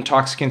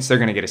intoxicants, they're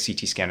going to get a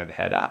CT scan of the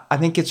head. I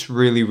think it's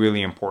really,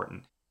 really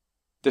important.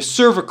 The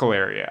cervical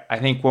area, I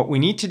think what we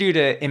need to do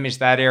to image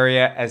that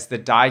area as the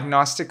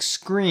diagnostic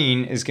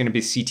screen is going to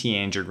be CT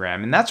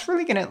angiogram. And that's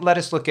really going to let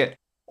us look at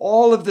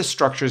all of the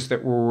structures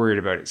that we're worried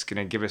about. It's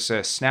going to give us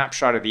a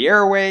snapshot of the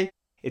airway.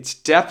 It's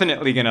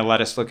definitely going to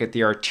let us look at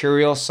the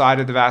arterial side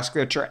of the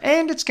vasculature.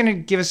 And it's going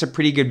to give us a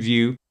pretty good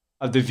view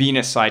of the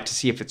venous side to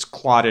see if it's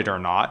clotted or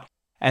not.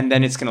 And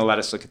then it's going to let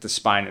us look at the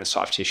spine and the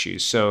soft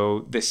tissues.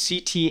 So the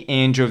CT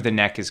angio of the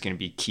neck is going to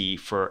be key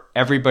for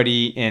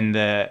everybody in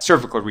the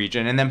cervical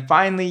region. And then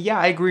finally, yeah,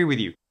 I agree with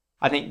you.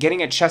 I think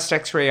getting a chest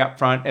x-ray up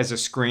front as a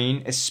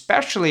screen,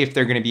 especially if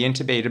they're going to be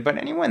intubated, but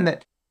anyone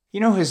that,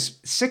 is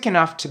sick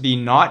enough to be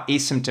not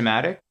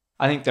asymptomatic,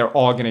 I think they're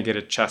all going to get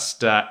a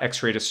chest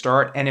x-ray to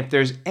start. And if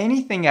there's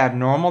anything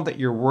abnormal that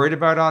you're worried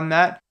about on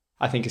that,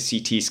 I think a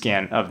CT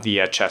scan of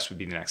the chest would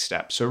be the next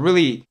step. So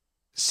really,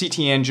 CT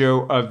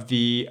angio of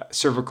the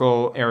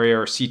cervical area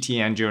or CT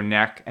angio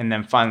neck, and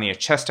then finally a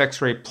chest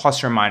x-ray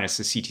plus or minus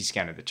a CT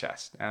scan of the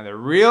chest. Now the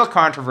real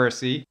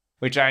controversy,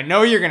 which I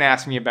know you're going to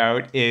ask me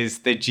about, is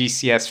the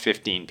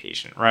GCS-15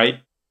 patient,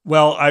 right?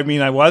 Well, I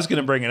mean, I was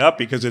going to bring it up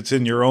because it's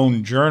in your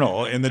own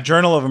journal. In the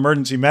Journal of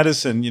Emergency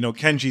Medicine,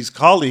 Kenji's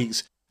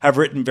colleagues have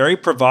written very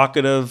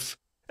provocative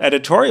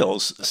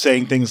editorials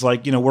saying things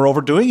like, we're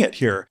overdoing it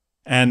here.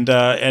 And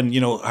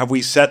have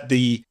we set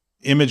the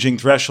imaging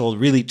threshold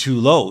really too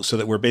low so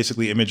that we're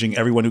basically imaging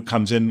everyone who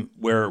comes in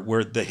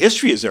where the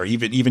history is there.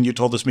 Even you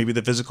told us maybe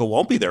the physical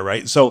won't be there,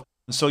 right? So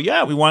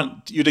yeah, we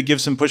want you to give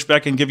some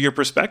pushback and give your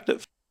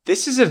perspective.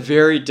 This is a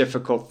very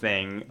difficult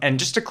thing. And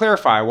just to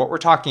clarify, what we're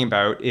talking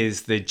about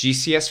is the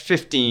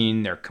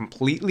GCS-15. They're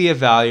completely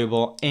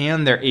evaluable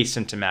and they're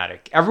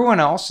asymptomatic. Everyone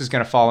else is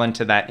going to fall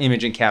into that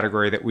imaging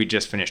category that we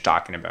just finished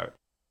talking about.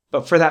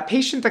 But for that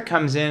patient that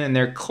comes in and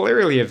they're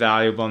clearly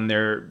evaluable and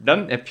there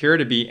doesn't appear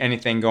to be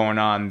anything going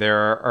on,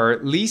 there are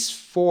at least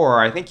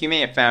 4, I think you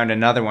may have found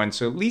another one,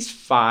 so at least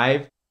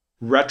 5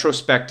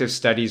 retrospective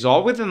studies,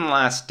 all within the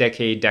last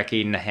decade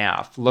and a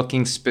half,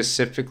 looking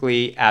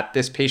specifically at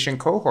this patient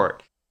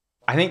cohort.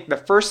 I think the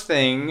first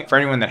thing for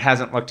anyone that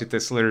hasn't looked at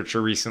this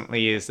literature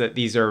recently is that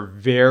these are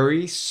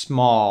very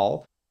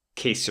small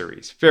case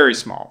series, very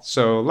small,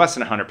 so less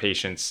than 100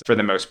 patients for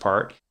the most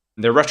part.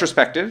 They're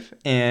retrospective,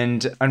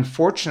 and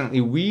unfortunately,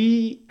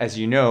 we, as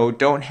you know,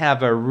 don't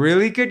have a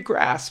really good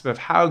grasp of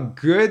how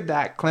good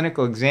that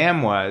clinical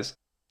exam was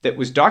that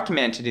was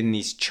documented in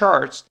these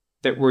charts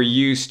that were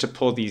used to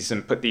pull these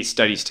and put these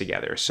studies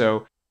together.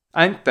 So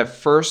I think the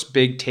first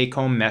big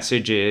take-home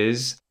message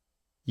is,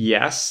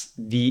 yes,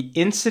 the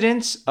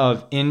incidence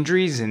of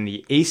injuries in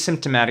the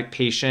asymptomatic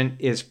patient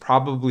is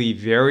probably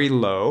very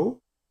low,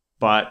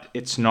 but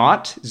it's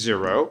not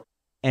zero.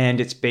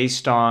 And it's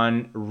based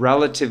on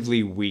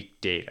relatively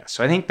weak data.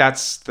 So I think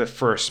that's the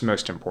first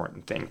most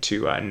important thing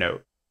to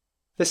note.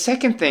 The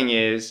second thing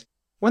is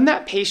when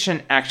that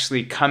patient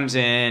actually comes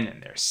in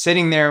and they're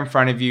sitting there in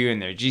front of you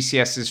and their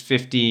GCS is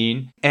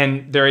 15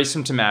 and they're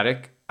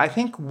asymptomatic, I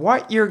think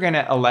what you're going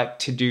to elect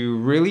to do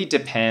really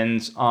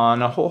depends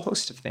on a whole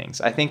host of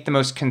things. I think the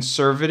most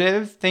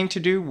conservative thing to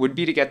do would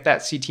be to get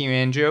that CT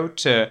angio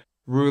to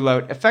rule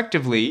out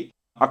effectively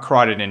a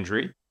carotid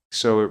injury.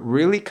 So it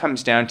really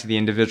comes down to the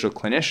individual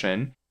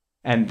clinician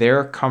and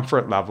their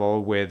comfort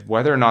level with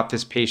whether or not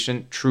this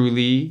patient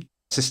truly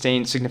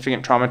sustained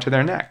significant trauma to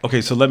their neck.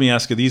 Okay, so let me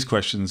ask you these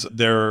questions.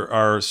 There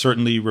are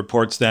certainly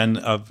reports then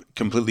of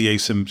completely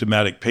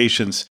asymptomatic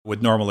patients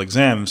with normal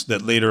exams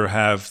that later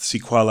have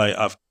sequelae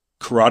of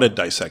carotid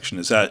dissection.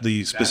 Is that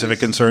the specific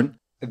concern?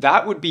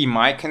 That would be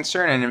my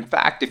concern. And in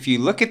fact, if you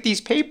look at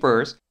these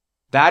papers,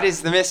 that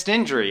is the missed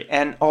injury.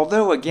 And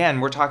although,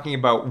 again, we're talking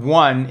about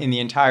 1 in the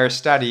entire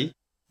study,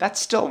 that's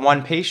still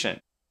 1 patient.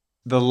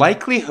 The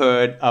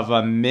likelihood of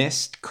a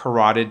missed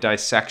carotid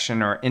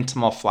dissection or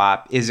intimal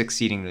flap is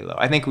exceedingly low.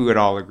 I think we would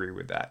all agree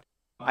with that.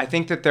 I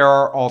think that there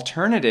are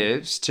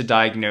alternatives to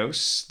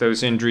diagnose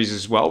those injuries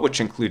as well,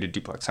 which include a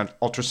duplex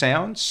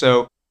ultrasound.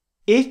 So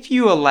if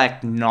you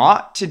elect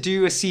not to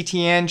do a CT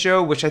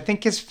angio, which I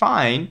think is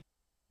fine,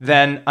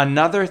 then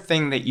another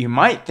thing that you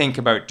might think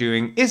about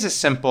doing is a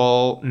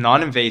simple,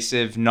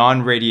 non-invasive,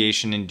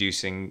 non-radiation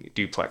inducing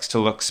duplex to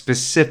look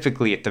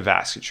specifically at the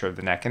vasculature of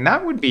the neck. And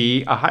that would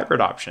be a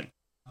hybrid option.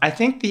 I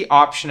think the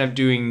option of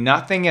doing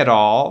nothing at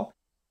all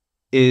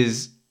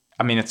is,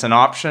 it's an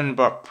option,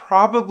 but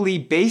probably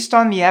based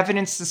on the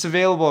evidence that's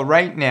available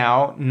right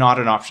now, not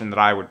an option that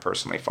I would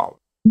personally follow.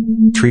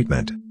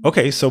 Treatment.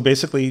 Okay, so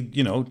basically,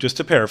 just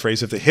to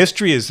paraphrase, if the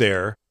history is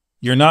there,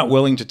 you're not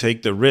willing to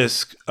take the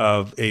risk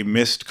of a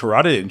missed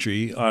carotid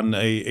injury on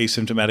a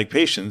asymptomatic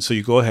patient, so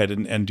you go ahead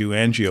and do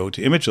angio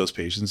to image those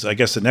patients. I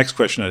guess the next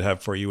question I'd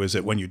have for you is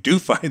that when you do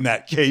find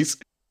that case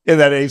in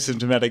that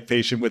asymptomatic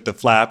patient with the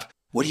flap,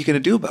 what are you going to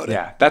do about it?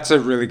 Yeah, that's a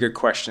really good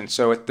question.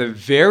 So at the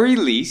very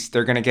least,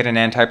 they're going to get an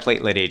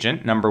antiplatelet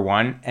agent, number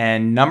 1.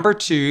 And number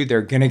 2,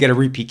 they're going to get a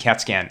repeat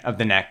CAT scan of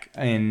the neck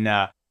in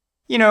a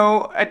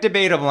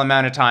debatable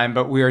amount of time,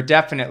 but we are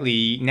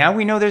definitely, now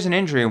we know there's an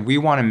injury and we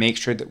want to make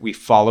sure that we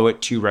follow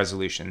it to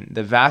resolution.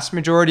 The vast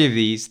majority of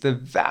these,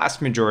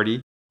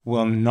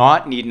 will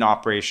not need an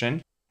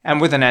operation. And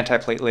with an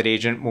antiplatelet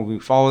agent, when we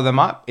follow them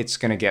up, it's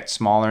going to get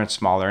smaller and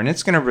smaller and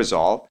it's going to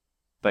resolve.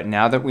 But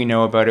now that we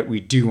know about it, we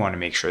do want to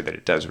make sure that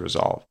it does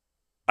resolve.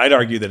 I'd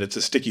argue that it's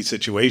a sticky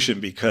situation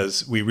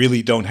because we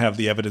really don't have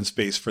the evidence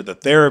base for the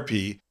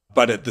therapy,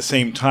 but at the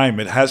same time,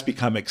 it has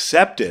become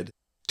accepted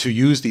to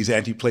use these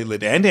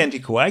antiplatelet and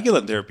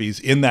anticoagulant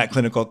therapies in that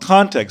clinical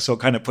context. So it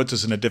kind of puts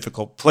us in a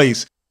difficult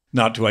place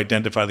not to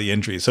identify the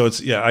injury. So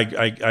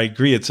I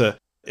agree. It's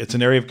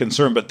an area of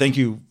concern, but thank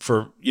you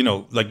for,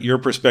 your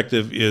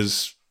perspective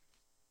is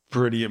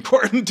pretty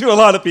important to a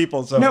lot of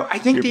people. So no, I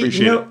think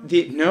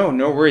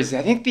no worries.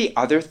 I think the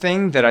other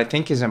thing that I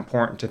think is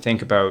important to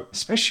think about,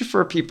 especially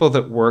for people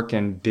that work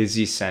in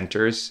busy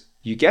centers,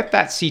 you get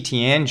that CT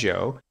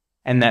angio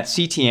and that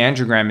CT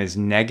angiogram is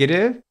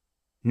negative.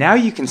 Now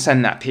you can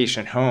send that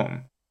patient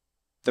home.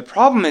 The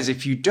problem is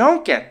if you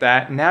don't get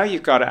that, now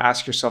you've got to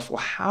ask yourself, well,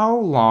 how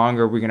long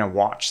are we going to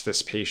watch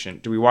this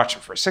patient? Do we watch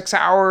them for 6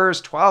 hours,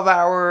 12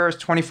 hours,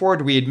 24?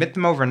 Do we admit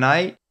them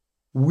overnight?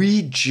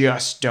 We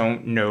just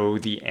don't know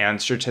the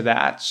answer to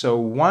that. So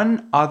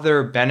one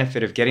other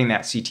benefit of getting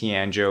that CT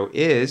angio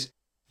is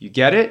you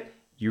get it,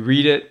 you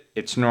read it,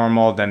 it's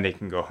normal, then they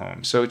can go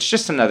home. So it's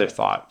just another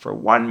thought for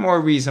one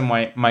more reason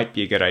why it might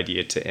be a good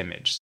idea to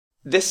image.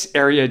 This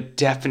area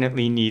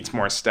definitely needs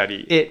more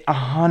study. It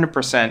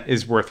 100%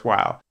 is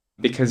worthwhile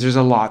because there's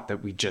a lot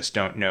that we just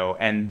don't know.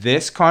 And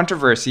this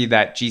controversy,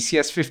 that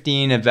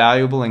GCS15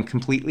 evaluable and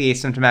completely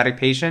asymptomatic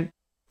patient,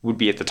 would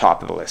be at the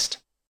top of the list.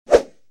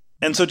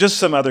 And so just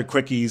some other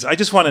quickies. I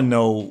just want to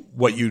know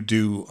what you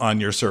do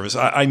on your service.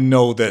 I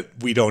know that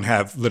we don't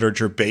have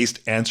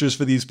literature-based answers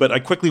for these, but I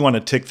quickly want to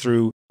tick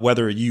through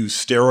whether you use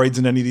steroids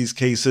in any of these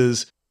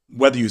cases,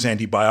 whether you use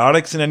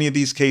antibiotics in any of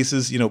these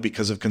cases,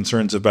 because of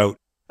concerns about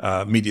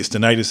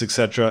mediastinitis,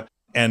 etc.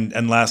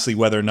 And lastly,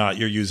 whether or not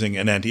you're using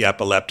an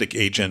anti-epileptic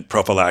agent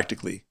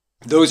prophylactically.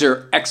 Those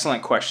are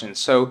excellent questions.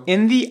 So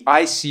in the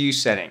ICU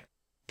setting,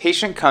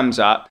 patient comes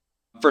up.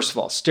 First of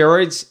all,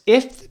 steroids,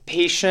 if the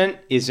patient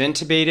is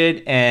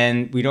intubated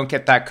and we don't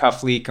get that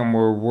cuff leak and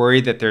we're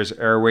worried that there's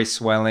airway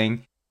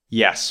swelling,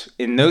 yes,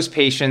 in those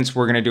patients,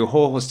 we're going to do a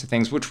whole host of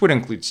things, which would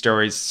include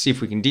steroids, to see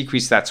if we can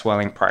decrease that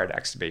swelling prior to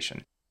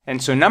extubation.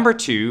 And so number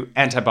 2,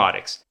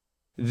 antibiotics.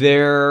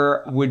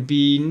 There would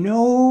be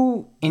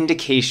no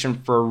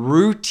indication for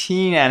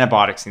routine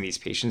antibiotics in these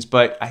patients,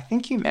 but I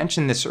think you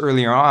mentioned this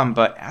earlier on,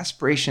 but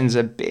aspiration is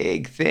a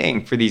big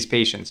thing for these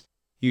patients.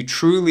 You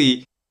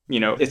truly,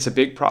 it's a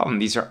big problem.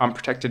 These are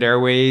unprotected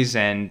airways,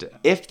 and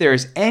if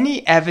there's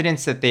any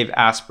evidence that they've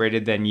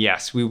aspirated, then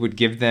yes, we would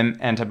give them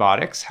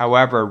antibiotics.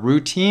 However,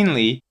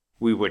 routinely,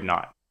 we would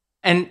not.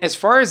 And as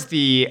far as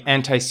the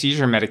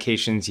anti-seizure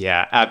medications,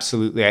 yeah,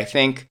 absolutely. I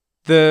think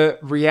the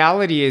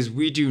reality is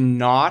we do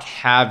not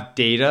have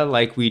data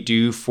like we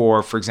do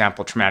for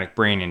example, traumatic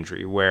brain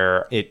injury,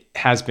 where it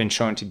has been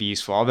shown to be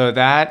useful. Although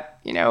that,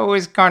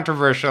 is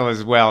controversial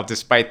as well,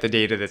 despite the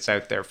data that's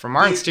out there from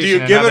our institution.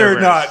 Do you give it or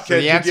not? Do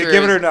you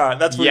give it or not?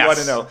 That's what we want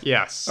to know.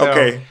 Yes. So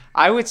okay.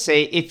 I would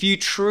say if you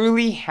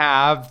truly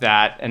have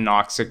that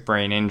anoxic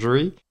brain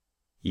injury,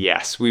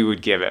 yes, we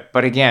would give it.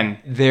 But again,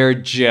 there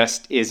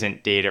just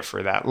isn't data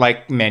for that,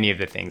 like many of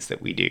the things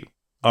that we do.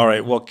 All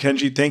right. Well,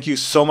 Kenji, thank you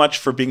so much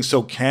for being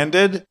so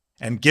candid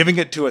and giving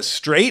it to us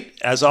straight,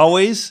 as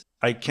always.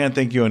 I can't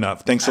thank you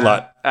enough. Thanks a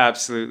lot.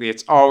 Absolutely.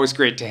 It's always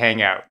great to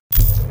hang out.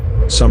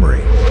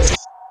 Summary.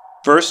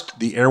 First,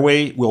 the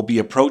airway will be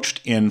approached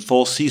in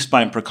full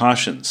C-spine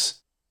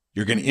precautions.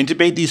 You're going to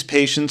intubate these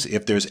patients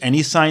if there's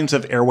any signs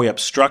of airway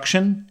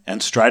obstruction,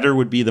 and stridor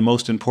would be the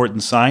most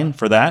important sign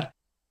for that.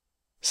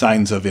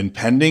 Signs of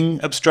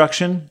impending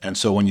obstruction, and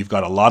so when you've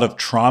got a lot of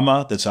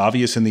trauma that's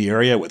obvious in the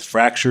area with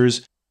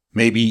fractures,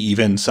 maybe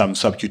even some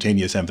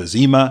subcutaneous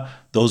emphysema,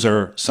 those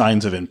are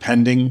signs of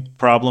impending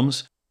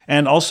problems.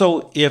 And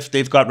also if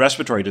they've got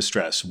respiratory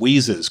distress,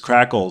 wheezes,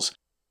 crackles,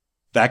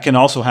 that can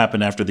also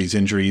happen after these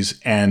injuries,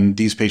 and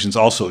these patients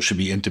also should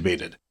be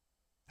intubated.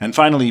 And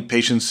finally,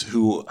 patients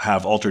who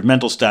have altered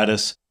mental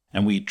status,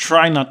 and we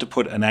try not to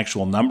put an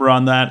actual number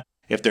on that.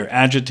 If they're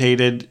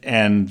agitated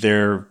and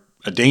they're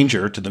a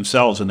danger to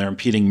themselves and they're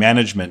impeding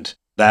management,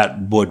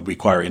 that would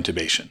require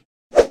intubation.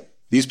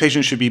 These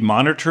patients should be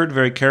monitored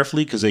very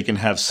carefully because they can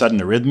have sudden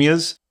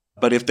arrhythmias.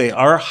 But if they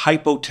are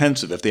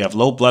hypotensive, if they have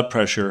low blood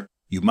pressure,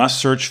 you must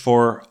search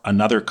for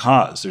another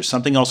cause. There's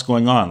something else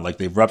going on, like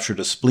they've ruptured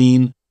a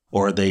spleen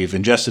or they've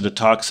ingested a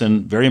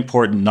toxin. Very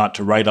important not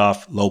to write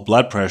off low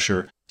blood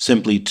pressure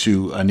simply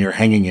to a near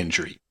hanging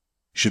injury.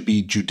 Should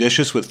be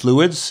judicious with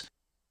fluids,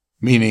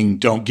 meaning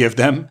don't give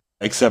them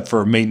except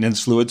for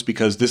maintenance fluids,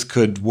 because this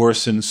could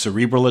worsen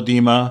cerebral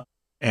edema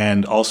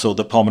and also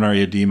the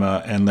pulmonary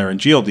edema and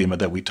laryngeal edema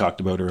that we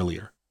talked about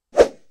earlier.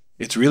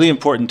 It's really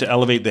important to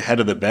elevate the head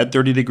of the bed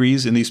 30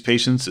 degrees in these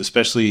patients,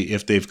 especially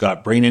if they've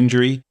got brain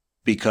injury,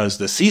 because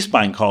the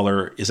C-spine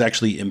collar is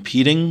actually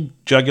impeding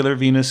jugular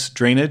venous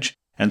drainage.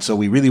 And so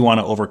we really want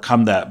to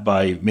overcome that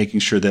by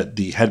making sure that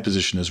the head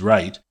position is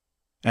right.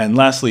 And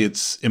lastly,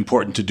 it's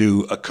important to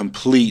do a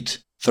complete,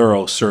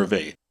 thorough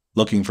survey,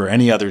 looking for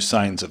any other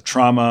signs of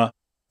trauma,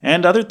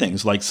 and other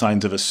things like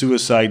signs of a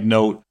suicide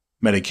note,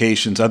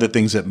 medications, other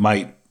things that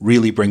might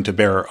really bring to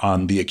bear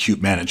on the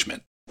acute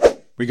management.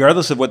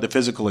 Regardless of what the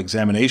physical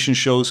examination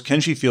shows,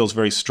 Kenji feels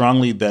very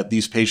strongly that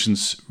these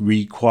patients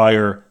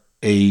require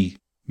a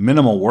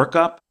minimal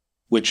workup,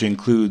 which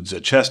includes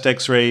a chest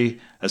x-ray,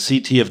 a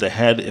CT of the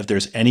head if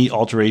there's any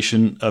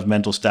alteration of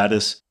mental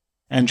status,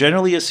 and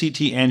generally a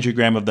CT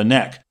angiogram of the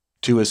neck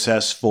to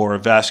assess for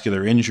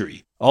vascular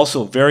injury.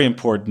 Also very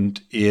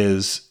important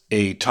is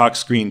a tox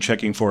screen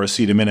checking for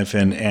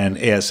acetaminophen and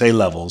ASA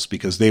levels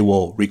because they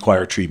will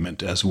require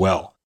treatment as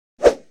well.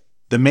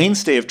 The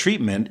mainstay of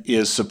treatment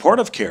is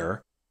supportive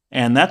care,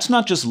 and that's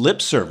not just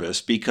lip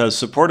service because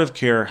supportive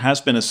care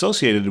has been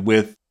associated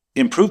with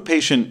improved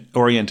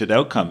patient-oriented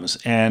outcomes.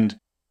 And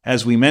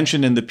as we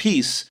mentioned in the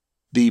piece,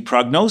 the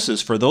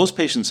prognosis for those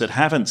patients that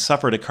haven't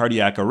suffered a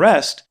cardiac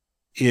arrest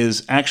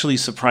is actually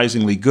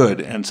surprisingly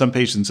good. And some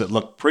patients that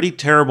look pretty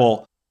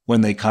terrible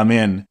when they come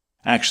in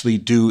actually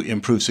do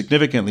improve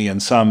significantly,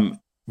 and some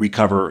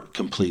recover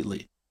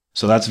completely.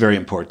 So that's very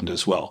important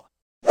as well.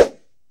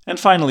 And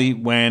finally,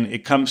 when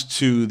it comes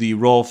to the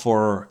role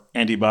for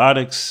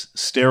antibiotics,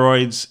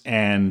 steroids,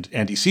 and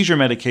anti-seizure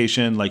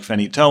medication like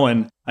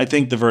phenytoin, I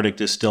think the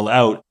verdict is still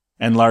out,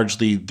 and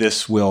largely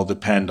this will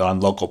depend on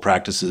local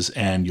practices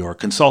and your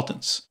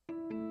consultants.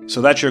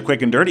 So that's your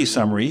quick and dirty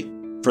summary.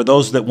 For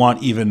those that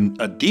want even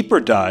a deeper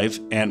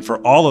dive, and for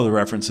all of the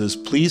references,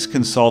 please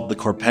consult the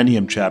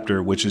Compendium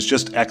chapter, which is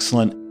just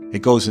excellent.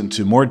 It goes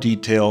into more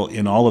detail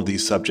in all of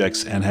these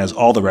subjects and has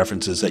all the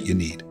references that you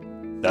need.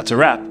 That's a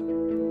wrap.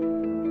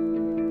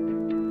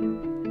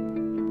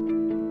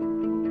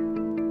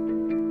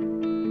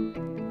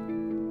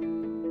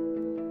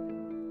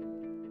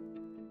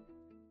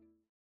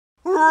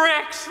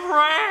 Rick's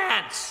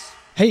Rants!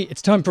 Hey,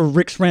 it's time for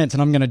Rick's Rants,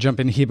 and I'm going to jump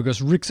in here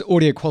because Rick's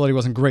audio quality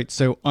wasn't great,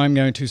 so I'm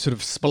going to sort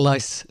of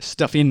splice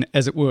stuff in,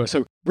 as it were.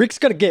 So Rick's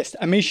got a guest,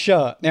 Amish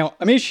Shah. Now,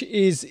 Amish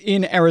is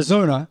in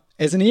Arizona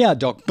as an ER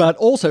doc, but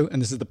also,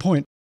 and this is the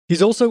point,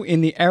 he's also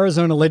in the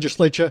Arizona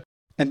legislature,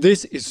 and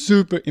this is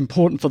super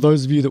important for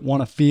those of you that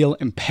want to feel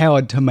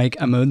empowered to make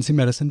emergency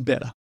medicine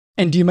better.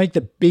 And do you make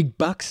the big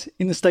bucks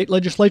in the state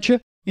legislature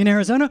in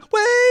Arizona?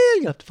 Well,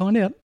 you have to find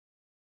out.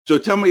 So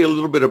tell me a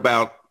little bit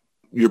about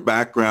your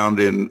background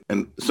and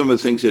some of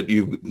the things that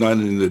you've done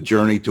in the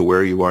journey to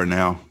where you are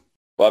now.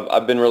 Well,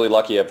 I've been really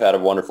lucky. I've had a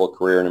wonderful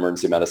career in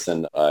emergency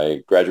medicine.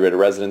 I graduated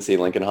residency at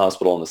Lincoln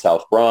Hospital in the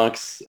South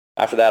Bronx.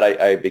 After that,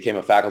 I became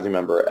a faculty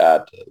member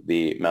at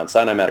the Mount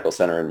Sinai Medical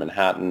Center in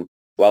Manhattan.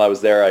 While I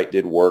was there, I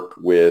did work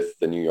with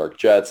the New York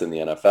Jets and the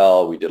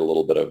NFL. We did a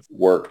little bit of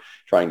work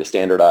trying to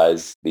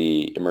standardize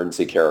the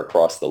emergency care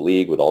across the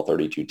league with all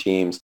 32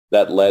 teams.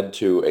 That led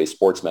to a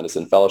sports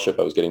medicine fellowship.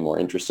 I was getting more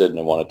interested and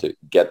I wanted to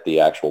get the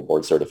actual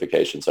board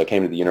certification. So I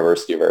came to the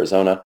University of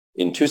Arizona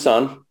in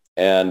Tucson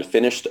and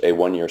finished a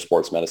one-year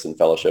sports medicine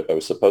fellowship. I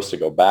was supposed to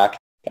go back,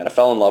 kind of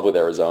fell in love with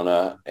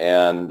Arizona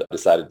and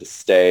decided to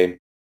stay.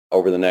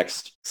 Over the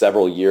next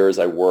several years,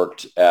 I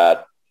worked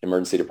at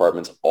emergency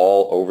departments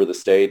all over the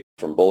state,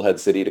 from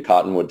Bullhead City to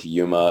Cottonwood to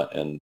Yuma.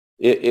 And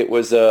it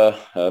was a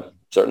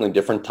certainly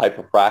different type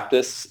of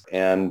practice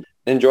and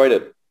enjoyed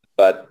it.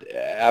 But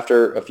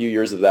after a few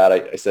years of that,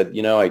 I said,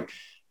 I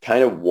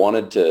kind of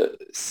wanted to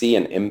see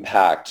an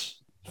impact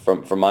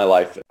from my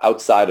life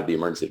outside of the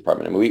emergency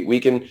department. I mean, we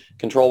can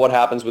control what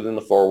happens within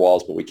the four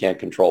walls, but we can't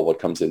control what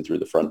comes in through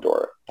the front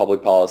door.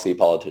 Public policy,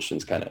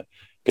 politicians kind of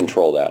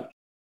control that.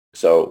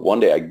 So one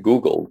day I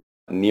Googled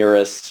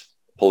nearest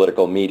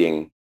political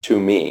meeting to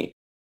me.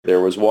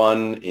 There was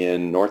one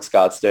in North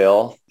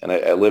Scottsdale, and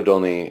I lived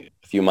only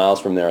a few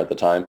miles from there at the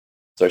time.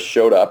 So I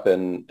showed up,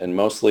 and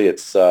mostly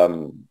it's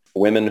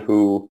women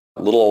who,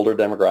 a little older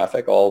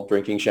demographic, all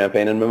drinking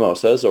champagne and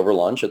mimosas over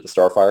lunch at the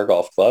Starfire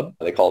Golf Club.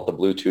 They call it the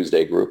Blue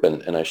Tuesday group.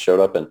 And I showed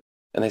up and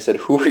they said,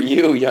 "Who are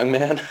you, young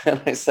man?"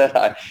 And I said,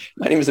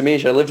 "My name is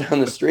Amish. I live down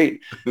the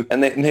street."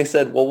 And they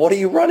said, "Well, what are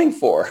you running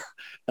for?"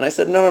 And I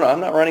said, no, I'm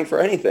not running for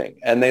anything.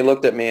 And they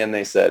looked at me and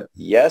they said,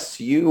 "Yes,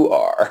 you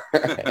are."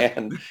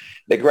 And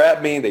they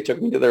grabbed me. They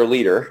took me to their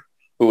leader,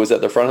 who was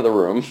at the front of the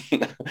room,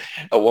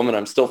 a woman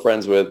I'm still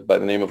friends with by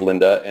the name of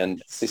Linda.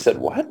 And she said,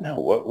 "What? No,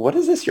 what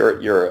is this?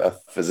 You're a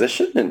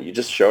physician and you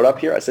just showed up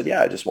here?" I said,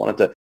 "Yeah, I just wanted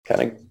to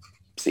kind of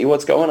see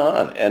what's going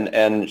on."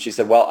 And she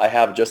said, "Well, I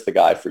have just the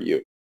guy for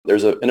you.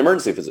 There's an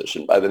emergency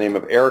physician by the name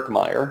of Eric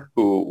Meyer,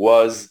 who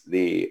was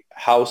the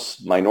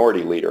House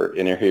minority leader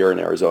here in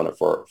Arizona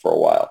for a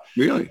while."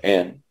 Really?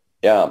 And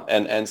yeah.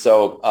 And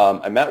so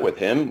I met with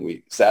him.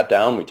 We sat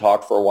down, we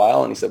talked for a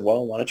while, and he said,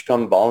 "Well, why don't you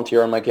come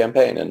volunteer on my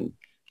campaign?" And,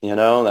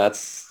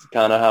 that's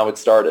kind of how it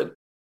started.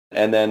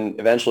 And then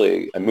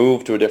eventually I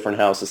moved to a different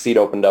house. A seat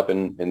opened up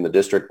in the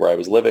district where I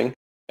was living.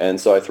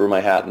 And so I threw my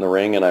hat in the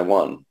ring and I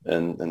won.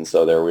 And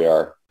so there we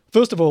are.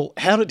 First of all,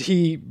 how did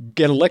he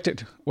get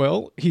elected?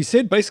 Well, he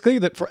said basically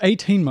that for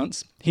 18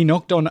 months, he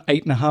knocked on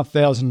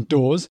 8,500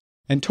 doors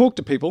and talked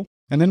to people.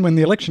 And then when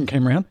the election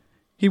came around,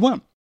 he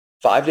won.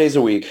 5 days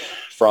a week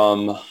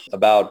from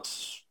about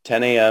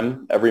 10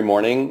 a.m. every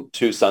morning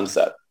to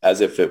sunset, as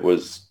if it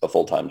was a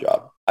full-time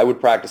job. I would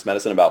practice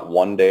medicine about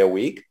 1 day a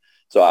week.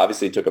 So I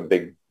obviously took a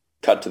big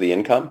cut to the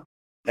income.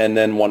 And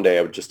then one day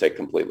I would just take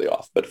completely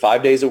off. But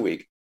 5 days a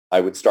week,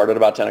 I would start at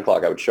about 10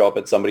 o'clock. I would show up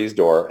at somebody's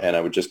door and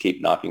I would just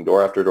keep knocking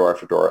door after door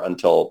after door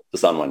until the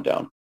sun went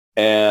down.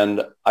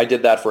 And I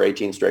did that for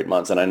 18 straight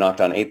months. And I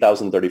knocked on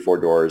 8,034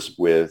 doors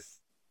with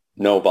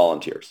no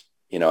volunteers.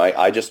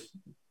 I just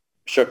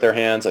shook their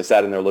hands. I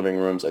sat in their living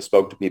rooms. I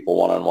spoke to people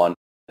one-on-one.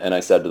 And I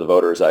said to the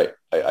voters,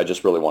 I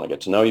just really want to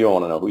get to know you. I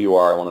want to know who you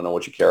are. I want to know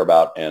what you care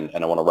about. And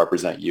I want to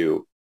represent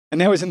you. And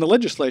now he's in the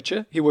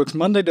legislature. He works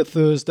Monday to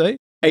Thursday,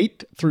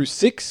 8 through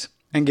 6,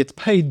 and gets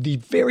paid the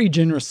very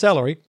generous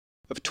salary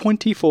of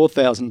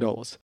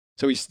 $24,000.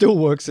 So he still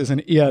works as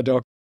an ER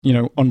doc,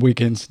 on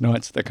weekends,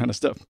 nights, that kind of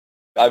stuff.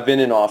 I've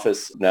been in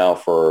office now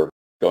for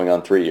going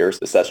on 3 years.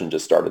 The session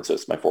just started, so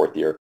it's my 4th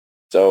year.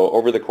 So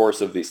over the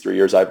course of these 3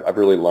 years, I've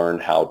really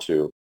learned how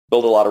to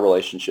build a lot of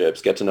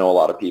relationships, get to know a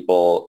lot of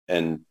people,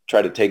 and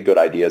try to take good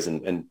ideas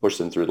and push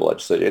them through the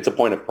legislature. It's a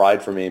point of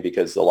pride for me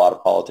because a lot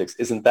of politics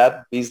isn't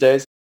that these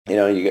days.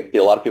 A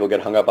lot of people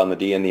get hung up on the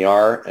D and the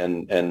R,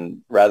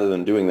 and rather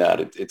than doing that,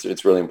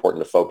 it's really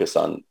important to focus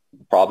on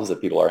problems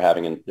that people are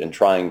having and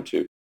trying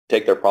to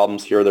take their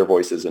problems, hear their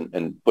voices,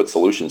 and put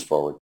solutions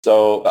forward.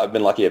 So I've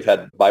been lucky. I've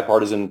had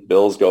bipartisan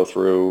bills go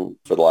through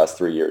for the last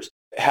 3 years.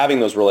 Having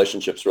those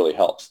relationships really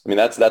helps. I mean,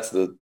 that's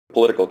the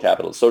political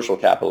capital, social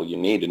capital you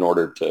need in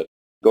order to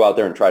go out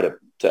there and try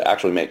to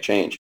actually make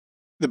change.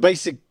 The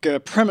basic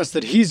premise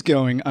that he's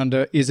going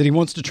under is that he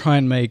wants to try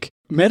and make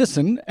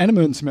medicine and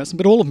emergency medicine,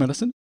 but all of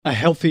medicine, a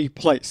healthy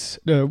place.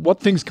 What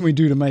things can we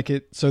do to make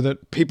it so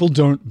that people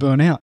don't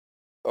burn out?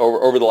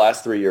 Over the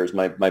last 3 years,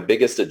 my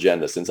biggest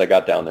agenda since I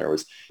got down there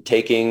was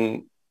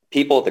taking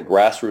people at the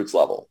grassroots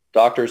level,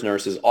 doctors,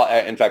 nurses,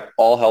 in fact,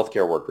 all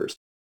healthcare workers,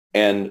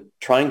 and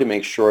trying to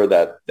make sure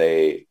that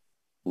they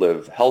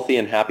live healthy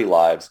and happy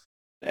lives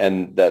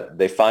and that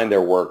they find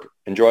their work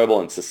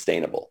enjoyable and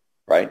sustainable,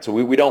 right? So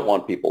we don't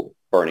want people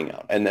burning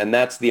out. And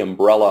that's the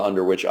umbrella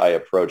under which I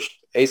approached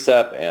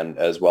ACEP, and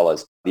as well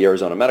as the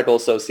Arizona Medical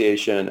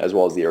Association, as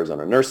well as the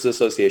Arizona Nurses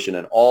Association,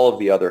 and all of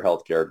the other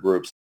healthcare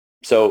groups.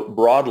 So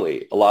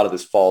broadly, a lot of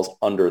this falls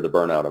under the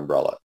burnout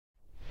umbrella.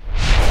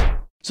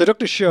 So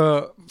Dr.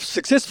 Shah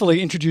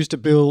successfully introduced a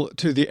bill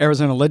to the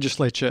Arizona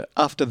legislature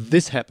after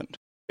this happened.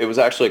 It was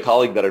actually a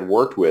colleague that I'd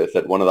worked with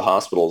at one of the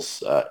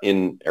hospitals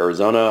in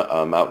Arizona,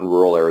 out in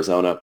rural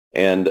Arizona.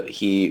 And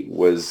he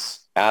was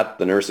at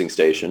the nursing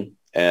station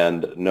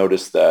and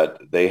noticed that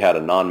they had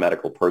a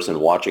non-medical person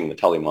watching the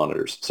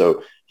telemonitors.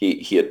 So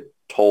he had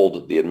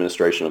told the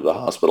administration of the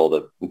hospital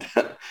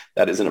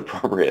that isn't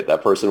appropriate.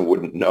 That person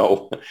wouldn't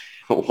know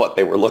what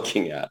they were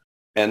looking at.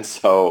 And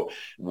so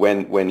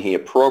when he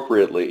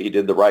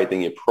did the right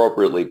thing, he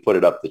appropriately put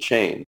it up the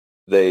chain,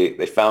 they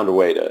found a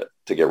way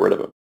to get rid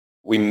of him.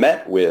 We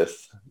met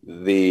with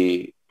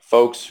the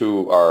folks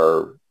who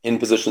are in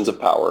positions of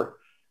power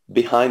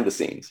behind the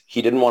scenes.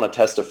 He didn't want to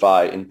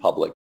testify in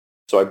public.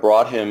 So I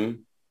brought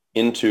him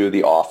into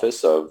the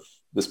office of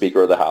the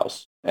Speaker of the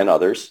House and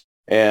others.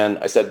 And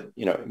I said,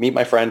 meet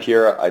my friend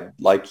here. I'd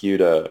like you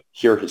to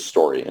hear his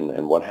story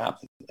and what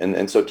happened.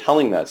 And so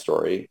telling that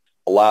story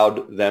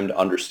allowed them to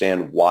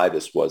understand why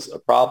this was a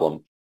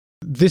problem.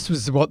 This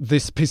was what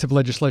this piece of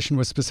legislation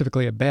was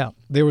specifically about.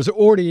 There was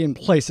already in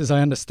place, as I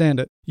understand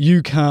it,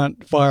 you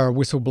can't fire a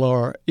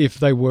whistleblower if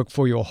they work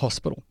for your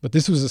hospital. But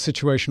this was a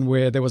situation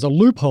where there was a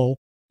loophole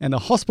and the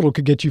hospital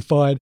could get you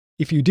fired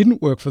if you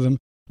didn't work for them,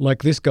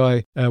 like this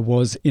guy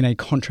was in a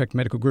contract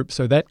medical group.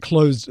 So that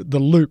closed the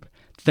loop.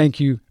 Thank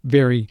you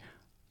very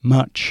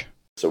much.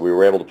 So we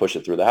were able to push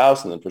it through the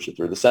House and then push it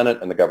through the Senate,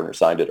 and the governor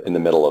signed it in the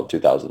middle of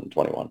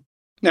 2021.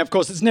 Now, of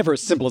course, it's never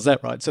as simple as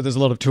that, right? So there's a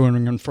lot of toing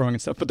and froing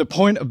and stuff. But the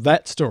point of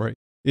that story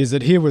is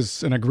that here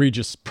was an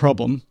egregious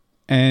problem,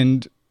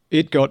 and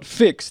it got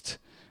fixed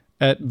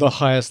at the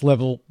highest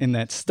level in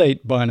that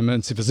state by an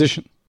emergency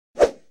physician.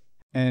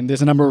 And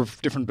there's a number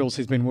of different bills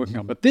he's been working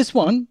on. But this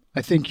one,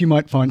 I think you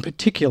might find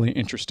particularly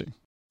interesting.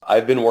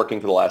 I've been working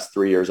for the last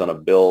 3 years on a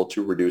bill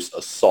to reduce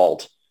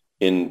assault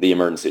in the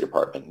emergency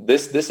department.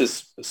 This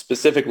is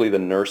specifically, the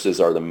nurses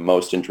are the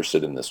most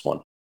interested in this one.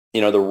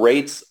 The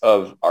rates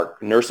of our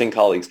nursing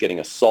colleagues getting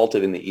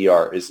assaulted in the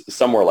ER is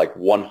somewhere like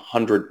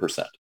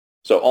 100%.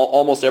 So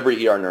almost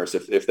every ER nurse,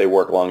 if they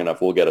work long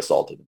enough, will get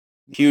assaulted.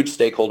 Huge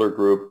stakeholder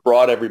group,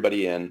 brought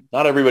everybody in.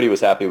 Not everybody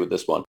was happy with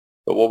this one.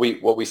 But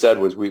what we said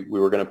was we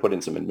were going to put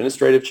in some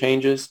administrative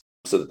changes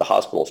so that the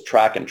hospitals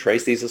track and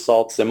trace these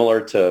assaults,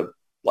 similar to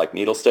like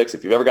needle sticks.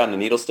 If you've ever gotten a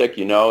needle stick,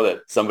 you know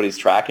that somebody's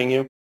tracking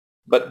you.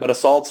 But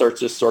assaults are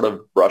just sort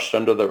of brushed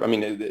under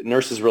the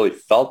nurses really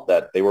felt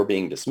that they were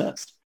being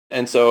dismissed.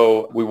 And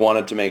so we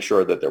wanted to make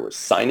sure that there was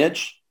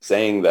signage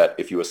saying that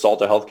if you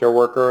assault a healthcare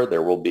worker,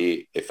 there will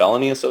be a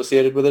felony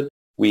associated with it.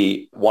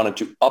 We wanted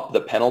to up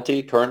the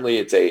penalty. Currently,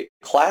 it's a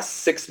class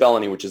 6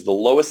 felony, which is the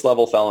lowest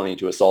level felony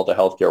to assault a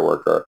healthcare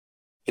worker.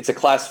 It's a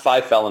class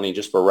 5 felony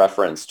just for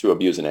reference to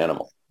abuse an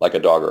animal, like a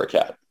dog or a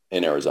cat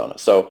in Arizona.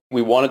 So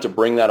we wanted to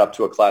bring that up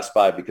to a class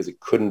 5 because it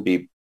couldn't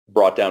be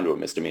brought down to a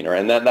misdemeanor.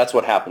 And that's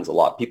what happens a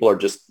lot. People are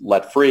just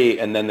let free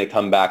and then they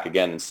come back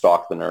again and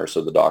stalk the nurse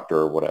or the doctor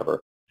or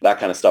whatever. That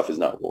kind of stuff is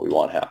not what we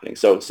want happening.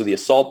 So the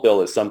assault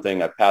bill is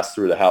something I've passed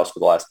through the House for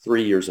the last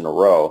 3 years in a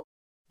row.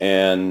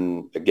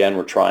 And again,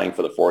 we're trying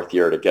for the fourth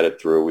year to get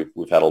it through.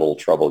 We've had a little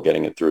trouble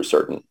getting it through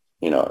certain,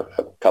 a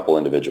couple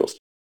individuals.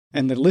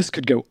 And the list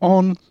could go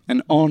on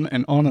and on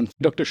and on. And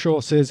Dr.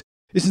 Shah says,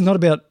 this is not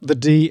about the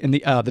D and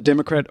the R, the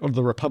Democrat or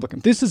the Republican.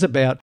 This is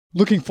about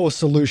looking for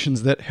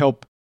solutions that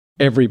help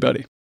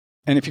everybody.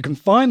 And if you can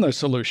find those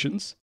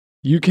solutions,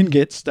 you can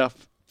get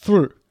stuff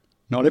through.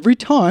 Not every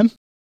time,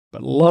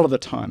 but a lot of the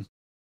time.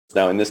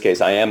 Now, in this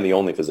case, I am the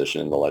only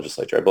physician in the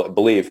legislature. I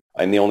believe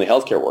I'm the only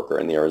healthcare worker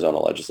in the Arizona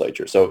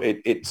legislature. So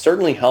it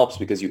certainly helps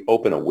because you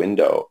open a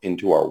window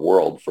into our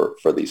world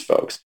for these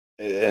folks.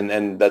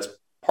 And that's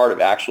part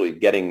of actually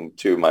getting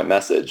to my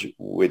message,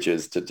 which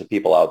is to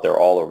people out there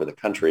all over the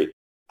country.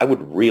 I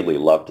would really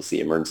love to see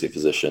emergency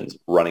physicians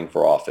running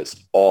for office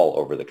all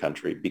over the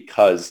country,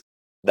 because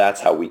that's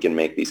how we can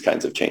make these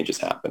kinds of changes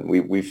happen.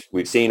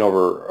 We've seen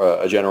over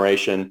a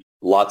generation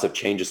lots of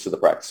changes to the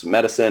practice of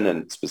medicine,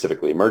 and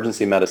specifically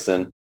emergency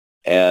medicine.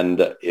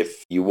 And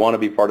if you want to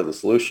be part of the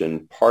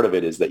solution, part of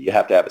it is that you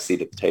have to have a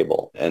seat at the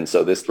table. And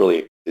so this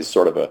really is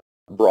sort of a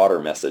broader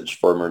message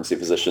for emergency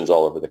physicians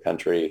all over the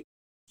country.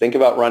 Think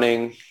about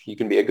running. You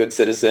can be a good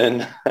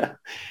citizen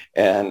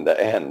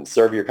and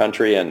serve your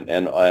country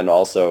and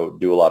also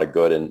do a lot of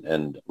good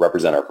and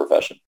represent our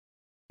profession.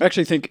 I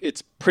actually think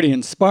it's pretty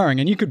inspiring.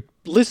 And you could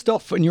list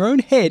off in your own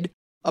head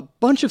a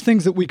bunch of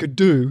things that we could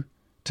do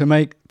to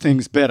make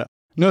things better.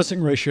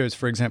 Nursing ratios,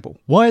 for example.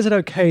 Why is it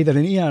okay that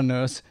an ER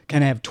nurse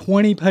can have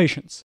 20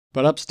 patients,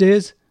 but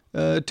upstairs,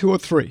 2 or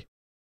 3?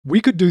 We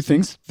could do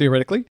things,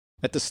 theoretically,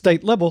 at the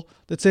state level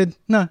that said,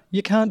 no,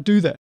 you can't do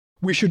that.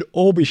 We should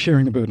all be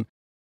sharing the burden.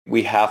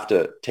 We have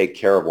to take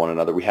care of one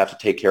another. We have to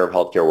take care of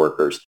healthcare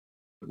workers.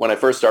 When I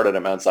first started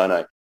at Mount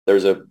Sinai,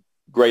 there's a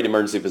great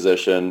emergency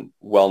physician,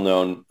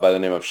 well-known by the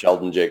name of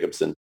Sheldon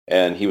Jacobson,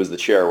 and he was the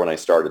chair when I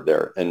started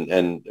there.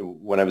 And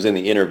when I was in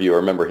the interview, I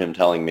remember him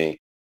telling me,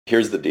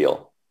 here's the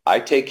deal. I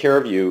take care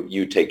of you,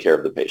 you take care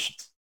of the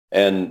patients.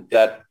 And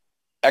that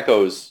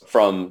echoes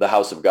from the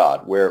house of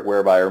God,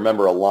 whereby I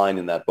remember a line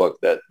in that book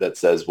that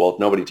says, well, if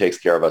nobody takes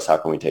care of us, how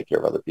can we take care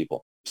of other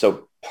people?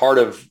 So part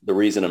of the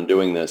reason I'm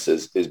doing this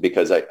is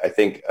because I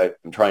think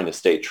I'm trying to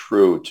stay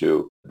true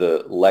to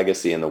the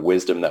legacy and the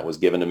wisdom that was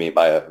given to me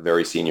by a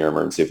very senior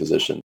emergency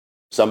physician.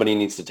 Somebody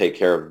needs to take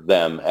care of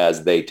them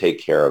as they take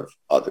care of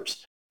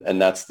others.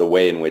 And that's the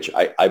way in which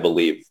I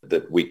believe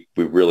that we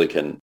really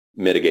can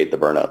mitigate the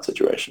burnout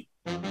situation.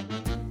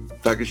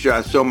 Dr.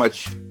 Shah, so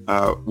much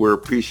we're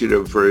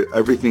appreciative for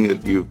everything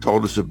that you've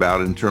told us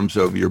about in terms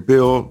of your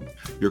bill,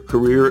 your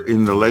career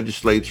in the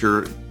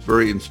legislature.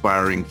 Very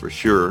inspiring for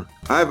sure.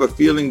 I have a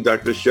feeling,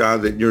 Dr. Shah,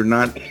 that you're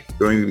not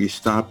going to be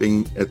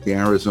stopping at the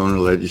Arizona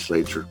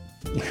legislature.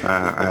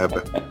 I have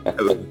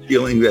a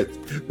feeling that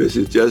this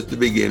is just the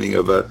beginning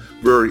of a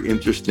very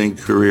interesting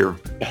career.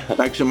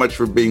 Thanks so much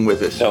for being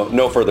with us.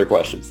 No further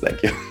questions.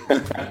 Thank you.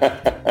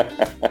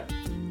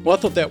 Well, I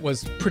thought that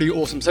was pretty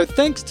awesome. So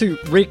thanks to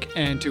Rick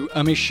and to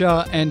Amish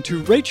Shah and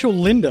to Rachel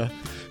Linda,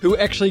 who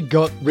actually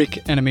got Rick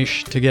and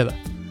Amish together.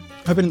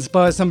 Hope it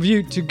inspires some of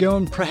you to go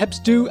and perhaps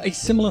do a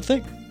similar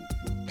thing.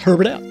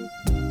 Herb it out.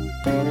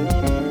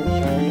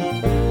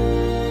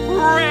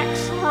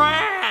 Rex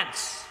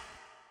Rants!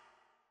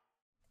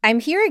 I'm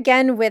here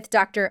again with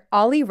Dr.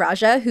 Ali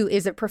Raja, who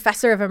is a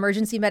professor of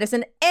emergency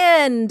medicine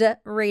and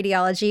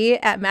radiology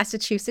at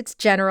Massachusetts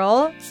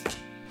General.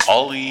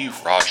 Ali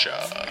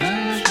Raja.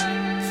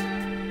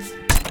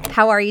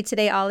 How are you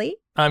today, Ali?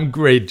 I'm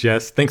great,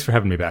 Jess. Thanks for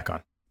having me back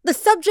on. The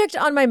subject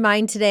on my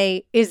mind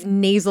today is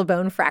nasal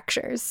bone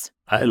fractures.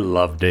 I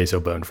love nasal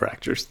bone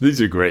fractures. These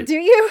are great. Do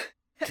you?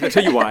 Can I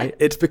tell you why?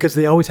 It's because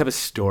they always have a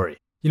story.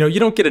 You know, you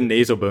don't get a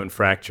nasal bone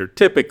fracture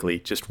typically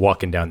just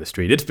walking down the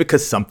street. It's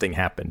because something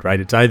happened, right?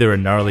 It's either a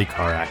gnarly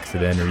car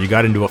accident, or you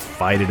got into a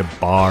fight at a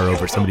bar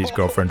over somebody's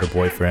girlfriend or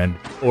boyfriend,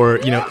 or,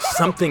 you know,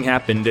 something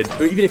happened.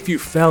 Or even if you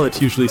fell,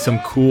 it's usually some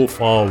cool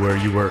fall where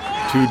you were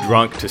too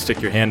drunk to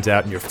stick your hands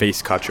out and your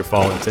face caught your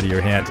fall instead of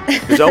your hands.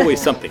 There's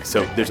always something.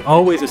 So there's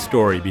always a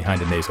story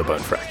behind a nasal bone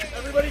fracture.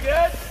 Everybody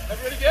good?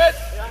 Everybody good?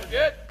 Yeah,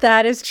 good.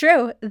 That is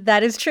true.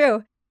 That is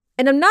true.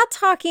 And I'm not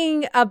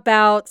talking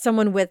about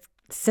someone with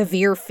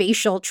severe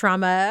facial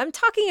trauma. I'm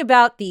talking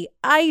about the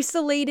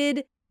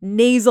isolated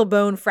nasal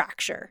bone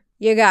fracture.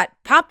 You got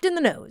popped in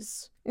the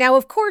nose. Now,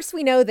 of course,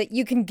 we know that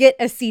you can get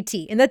a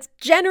CT, and that's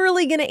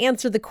generally going to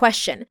answer the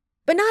question.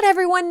 But not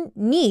everyone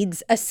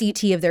needs a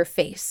CT of their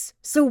face.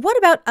 So what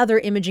about other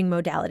imaging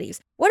modalities?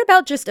 What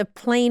about just a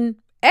plain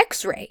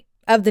X-ray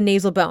of the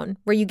nasal bone,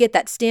 where you get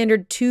that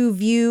standard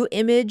 2-view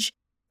image?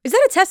 Is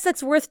that a test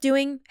that's worth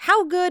doing?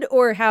 How good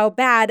or how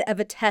bad of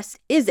a test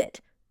is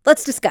it?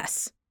 Let's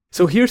discuss.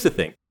 So here's the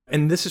thing,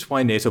 and this is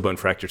why nasal bone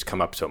fractures come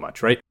up so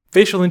much, right?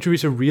 Facial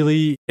injuries are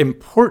really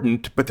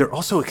important, but they're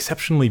also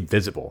exceptionally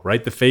visible,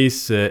 right? The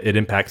face, it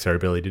impacts our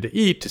ability to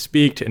eat, to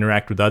speak, to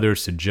interact with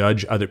others, to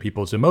judge other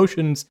people's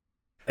emotions.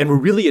 And we're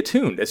really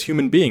attuned as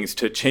human beings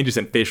to changes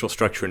in facial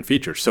structure and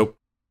features. So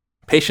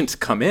patients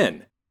come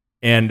in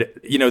and,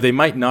 you know, they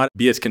might not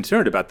be as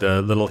concerned about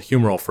the little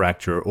humeral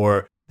fracture,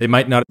 or They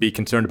might not be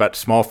concerned about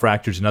small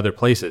fractures in other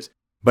places.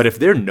 But if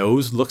their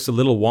nose looks a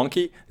little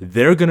wonky,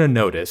 they're going to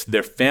notice,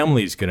 their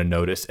family's going to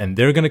notice, and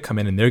they're going to come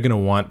in and they're going to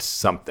want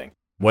something.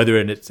 Whether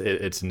it's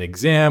an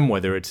exam,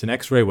 whether it's an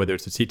x-ray, whether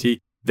it's a CT,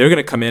 they're going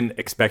to come in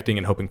expecting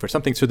and hoping for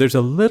something. So there's a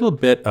little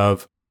bit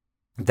of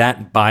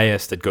that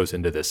bias that goes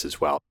into this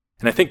as well.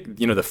 And I think,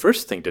 the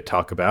first thing to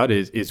talk about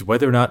is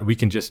whether or not we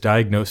can just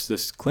diagnose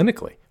this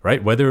clinically,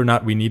 right? Whether or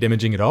not we need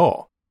imaging at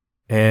all.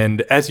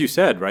 And as you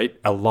said, right,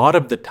 a lot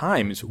of the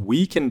times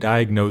we can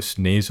diagnose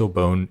nasal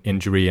bone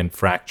injury and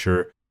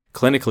fracture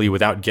clinically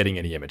without getting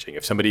any imaging.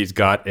 If somebody's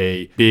got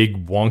a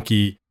big,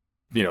 wonky,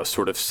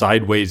 sort of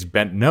sideways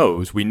bent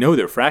nose, we know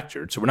they're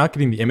fractured. So we're not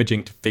getting the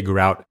imaging to figure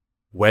out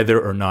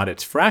whether or not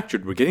it's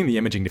fractured. We're getting the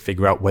imaging to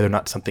figure out whether or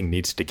not something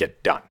needs to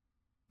get done.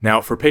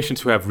 Now, for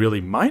patients who have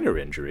really minor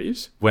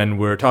injuries, when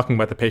we're talking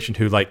about the patient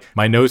who,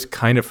 my nose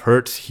kind of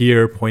hurts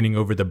here, pointing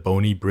over the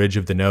bony bridge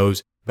of the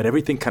nose, but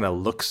everything kind of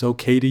looks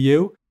okay to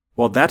you,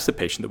 well, that's the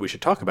patient that we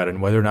should talk about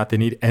and whether or not they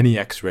need any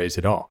x-rays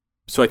at all.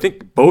 So I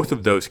think both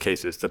of those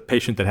cases, the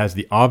patient that has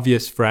the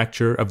obvious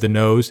fracture of the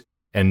nose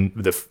and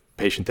the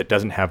patient that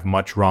doesn't have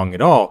much wrong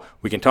at all,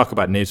 we can talk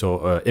about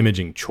nasal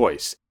imaging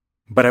choice.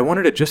 But I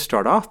wanted to just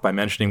start off by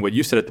mentioning what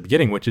you said at the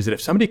beginning, which is that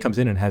if somebody comes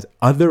in and has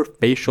other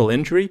facial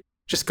injury,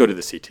 just go to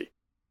the CT,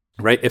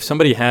 right? If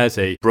somebody has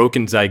a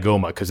broken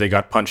zygoma because they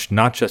got punched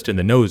not just in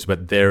the nose,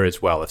 but there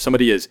as well. If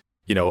somebody is,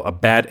 a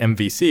bad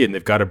MVC and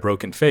they've got a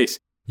broken face,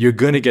 you're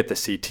going to get the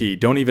CT.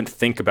 Don't even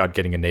think about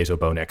getting a nasal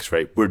bone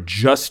x-ray. We're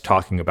just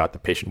talking about the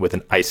patient with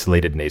an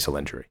isolated nasal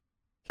injury.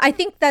 I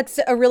think that's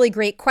a really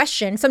great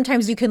question.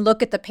 Sometimes you can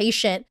look at the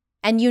patient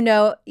and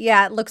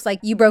it looks like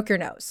you broke your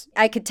nose.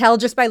 I could tell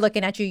just by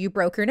looking at you, you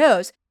broke your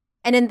nose.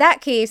 And in that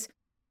case,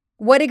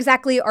 what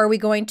exactly are we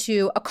going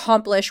to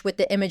accomplish with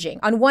the imaging?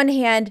 On one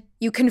hand,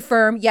 you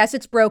confirm, yes,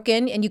 it's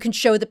broken, and you can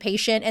show the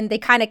patient, and they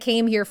kind of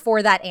came here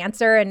for that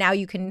answer, and now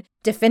you can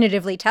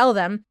definitively tell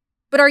them.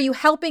 But are you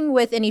helping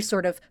with any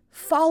sort of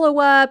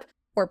follow-up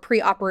or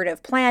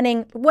preoperative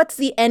planning? What's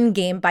the end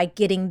game by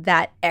getting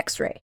that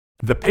x-ray?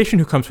 The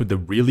patient who comes with the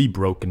really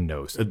broken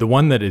nose, the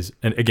one that is,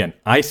 again,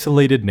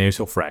 isolated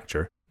nasal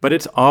fracture, but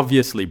it's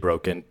obviously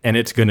broken, and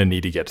it's going to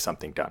need to get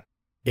something done.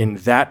 In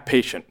that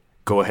patient,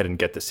 go ahead and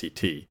get the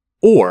CT.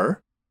 Or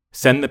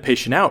send the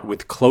patient out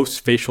with close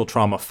facial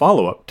trauma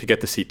follow-up to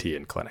get the CT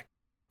in clinic,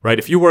 right?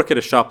 If you work at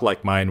a shop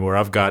like mine where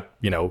I've got,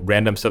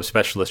 random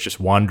subspecialists just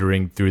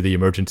wandering through the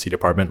emergency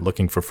department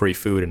looking for free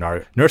food in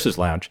our nurses'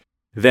 lounge,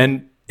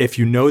 then if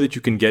you know that you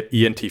can get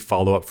ENT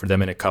follow-up for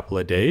them in a couple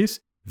of days,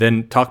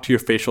 then talk to your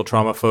facial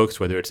trauma folks,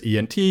 whether it's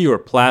ENT or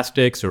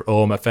plastics or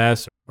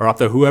OMFS or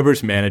ophtho,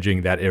 whoever's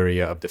managing that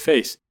area of the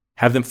face.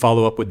 Have them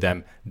follow up with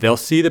them. They'll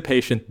see the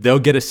patient, they'll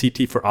get a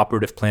CT for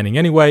operative planning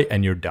anyway,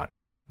 and you're done.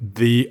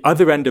 The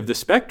other end of the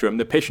spectrum,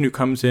 the patient who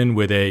comes in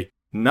with a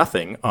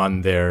nothing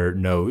on their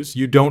nose,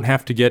 you don't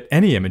have to get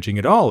any imaging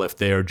at all if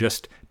they are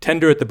just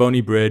tender at the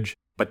bony bridge,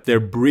 but they're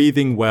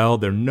breathing well,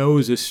 their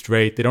nose is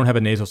straight, they don't have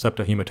a nasal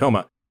septal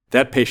hematoma.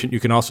 That patient you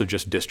can also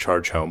just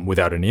discharge home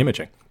without any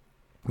imaging.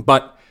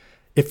 But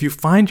if you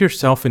find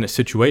yourself in a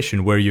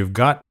situation where you've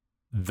got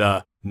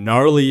the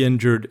gnarly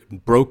injured,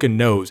 broken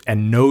nose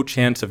and no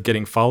chance of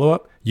getting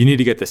follow-up, you need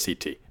to get the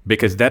CT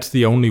because that's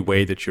the only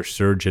way that your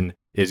surgeon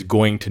is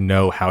going to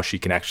know how she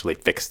can actually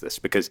fix this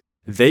because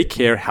they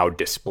care how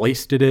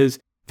displaced it is.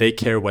 They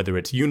care whether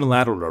it's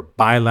unilateral or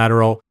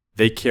bilateral.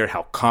 They care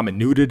how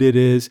comminuted it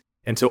is.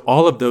 And so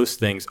all of those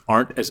things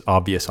aren't as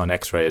obvious on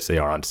x-ray as they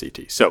are on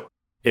CT. So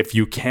if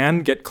you can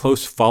get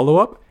close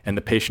follow-up and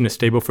the patient is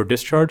stable for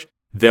discharge,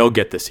 they'll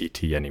get the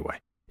CT anyway.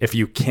 If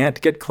you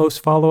can't get close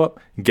follow-up,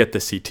 get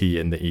the CT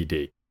in the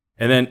ED.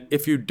 And then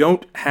if you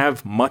don't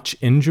have much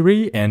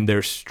injury and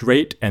they're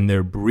straight and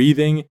they're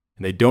breathing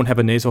and they don't have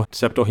a nasal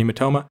septal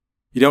hematoma,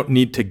 you don't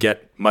need to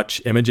get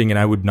much imaging, and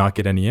I would not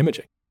get any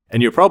imaging.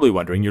 And you're probably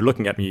wondering, you're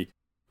looking at me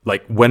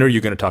like, when are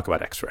you going to talk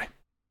about x-ray?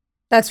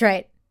 That's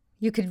right.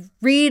 You could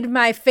read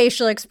my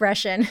facial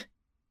expression.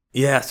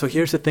 Yeah, so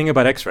here's the thing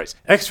about x-rays.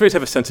 X-rays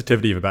have a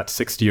sensitivity of about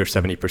 60 or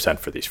 70%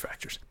 for these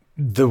fractures.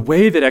 The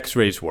way that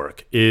x-rays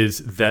work is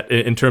that,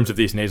 in terms of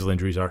these nasal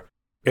injuries, are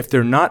if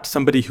they're not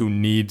somebody who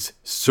needs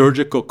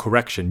surgical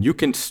correction, you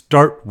can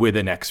start with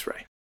an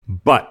x-ray.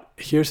 But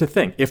here's the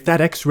thing. If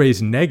that x-ray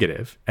is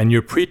negative and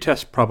your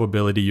pretest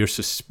probability, your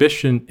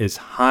suspicion is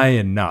high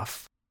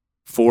enough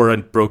for a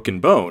broken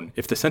bone,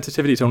 if the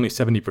sensitivity is only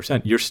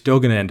 70%, you're still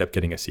going to end up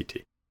getting a CT.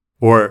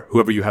 Or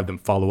whoever you have them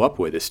follow up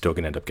with is still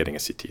going to end up getting a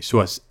CT.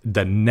 So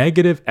the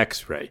negative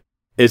x-ray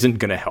isn't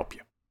going to help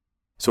you.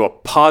 So a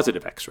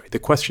positive x-ray, the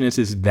question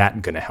is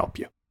that going to help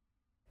you?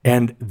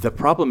 And the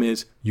problem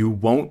is you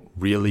won't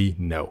really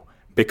know.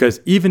 Because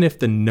even if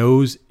the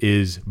nose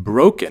is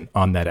broken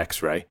on that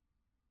x-ray,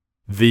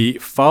 the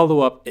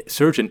follow-up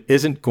surgeon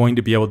isn't going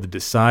to be able to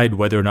decide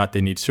whether or not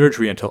they need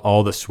surgery until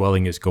all the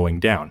swelling is going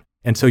down.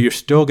 And so you're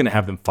still going to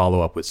have them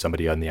follow up with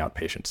somebody on the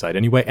outpatient side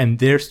anyway, and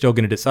they're still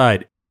going to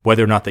decide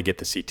whether or not they get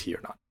the CT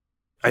or not.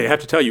 I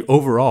have to tell you,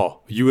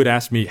 overall, you would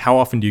ask me, how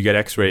often do you get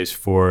x-rays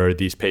for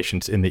these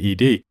patients in the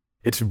ED?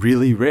 It's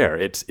really rare.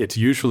 It's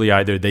usually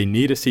either they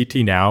need a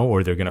CT now,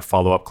 or they're going to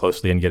follow up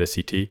closely and get a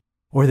CT,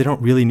 or they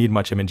don't really need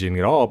much imaging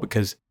at all,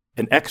 because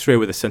an X-ray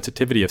with a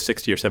sensitivity of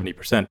 60 or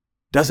 70%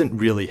 doesn't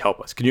really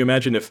help us. Can you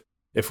imagine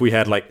if we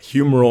had like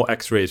humeral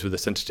X-rays with a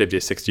sensitivity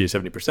of 60 or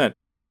 70%,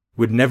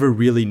 we'd never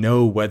really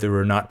know whether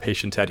or not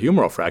patients had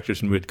humeral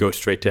fractures and we'd go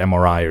straight to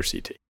MRI or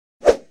CT.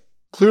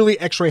 Clearly,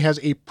 X-ray has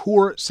a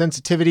poor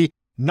sensitivity,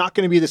 not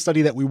going to be the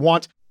study that we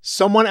want.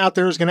 Someone out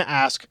there is going to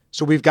ask,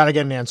 so we've got to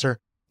get an answer.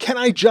 Can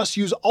I just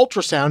use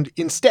ultrasound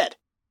instead?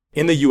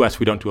 In the US,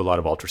 we don't do a lot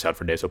of ultrasound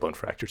for nasal bone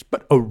fractures,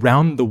 but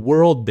around the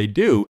world they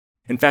do.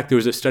 In fact, there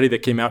was a study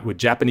that came out with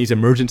Japanese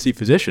emergency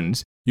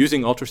physicians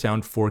using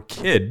ultrasound for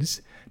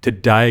kids to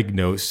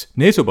diagnose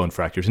nasal bone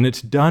fractures. And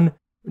it's done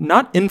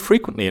not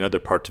infrequently in other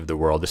parts of the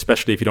world,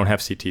 especially if you don't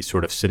have CT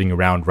sort of sitting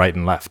around right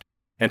and left.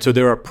 And so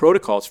there are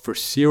protocols for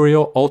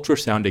serial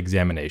ultrasound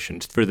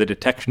examinations for the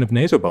detection of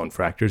nasal bone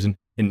fractures in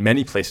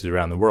many places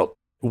around the world.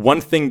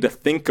 One thing to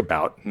think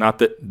about, not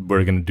that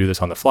we're going to do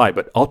this on the fly,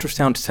 but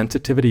ultrasound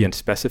sensitivity and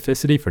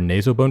specificity for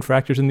nasal bone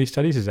fractures in these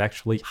studies is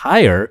actually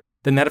higher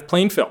than that of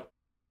plain film.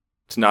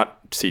 It's not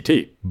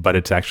CT, but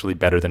it's actually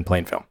better than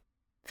plain film.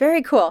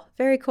 Very cool.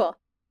 Very cool.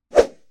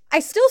 I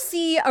still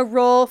see a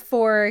role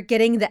for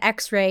getting the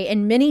X-ray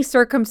in many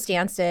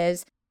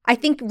circumstances, I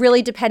think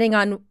really depending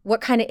on what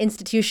kind of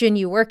institution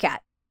you work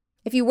at.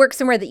 If you work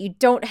somewhere that you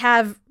don't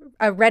have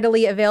a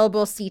readily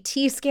available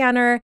CT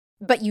scanner,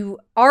 but you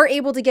are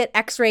able to get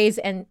X-rays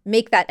and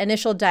make that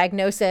initial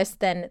diagnosis,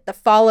 then the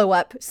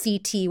follow-up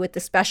CT with the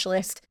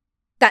specialist,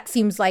 that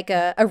seems like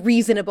a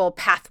reasonable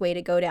pathway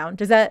to go down.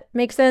 Does that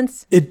make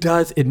sense? It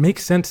does. It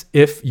makes sense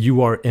if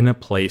you are in a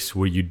place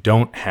where you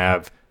don't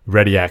have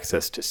ready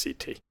access to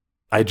CT.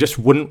 I just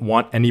wouldn't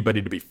want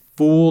anybody to be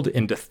fooled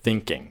into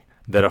thinking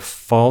that a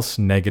false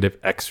negative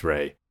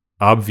X-ray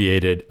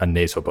obviated a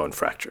nasal bone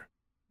fracture.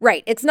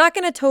 Right. It's not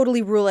going to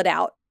totally rule it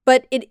out,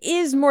 but it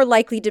is more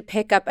likely to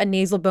pick up a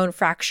nasal bone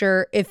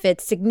fracture if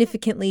it's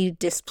significantly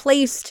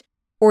displaced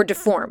or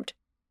deformed.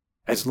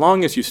 As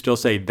long as you still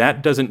say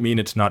that doesn't mean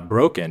it's not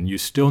broken, you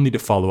still need to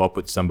follow up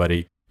with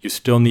somebody. You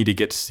still need to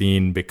get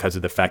seen because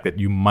of the fact that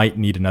you might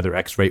need another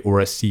X-ray or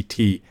a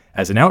CT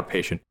as an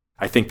outpatient.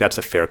 I think that's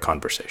a fair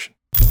conversation.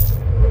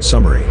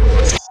 Summary.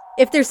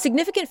 If there's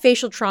significant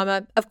facial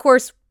trauma, of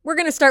course, we're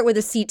going to start with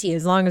a CT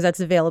as long as that's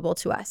available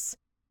to us.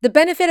 The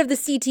benefit of the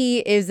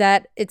CT is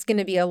that it's going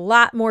to be a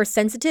lot more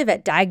sensitive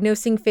at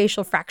diagnosing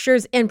facial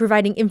fractures and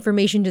providing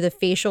information to the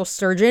facial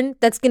surgeon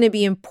that's going to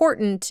be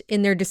important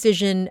in their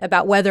decision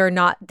about whether or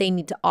not they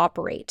need to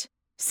operate.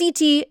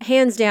 CT,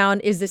 hands down,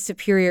 is the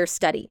superior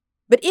study.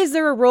 But is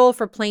there a role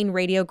for plain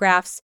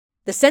radiographs?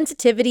 The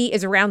sensitivity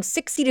is around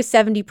 60 to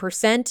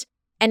 70%,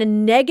 and a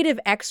negative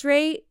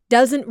X-ray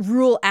doesn't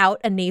rule out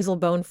a nasal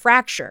bone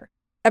fracture.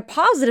 A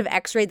positive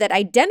X-ray that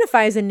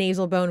identifies a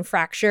nasal bone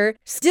fracture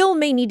still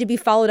may need to be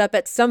followed up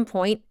at some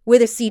point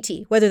with a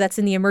CT, whether that's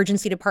in the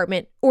emergency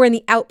department or in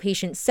the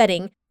outpatient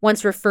setting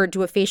once referred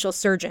to a facial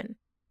surgeon.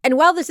 And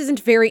while this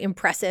isn't very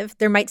impressive,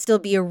 there might still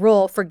be a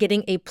role for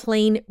getting a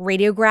plain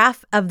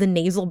radiograph of the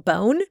nasal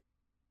bone,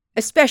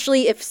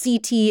 especially if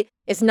CT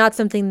is not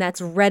something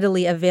that's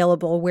readily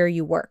available where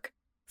you work.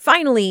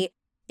 Finally,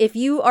 if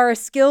you are a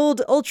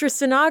skilled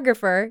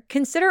ultrasonographer,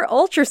 consider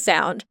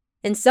ultrasound.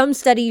 In some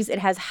studies, it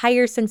has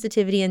higher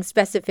sensitivity and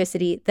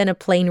specificity than a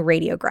plain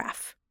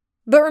radiograph.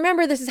 But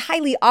remember, this is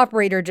highly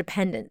operator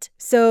dependent,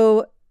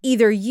 so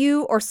either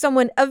you or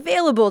someone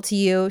available to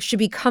you should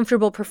be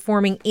comfortable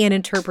performing and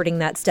interpreting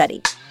that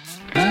study.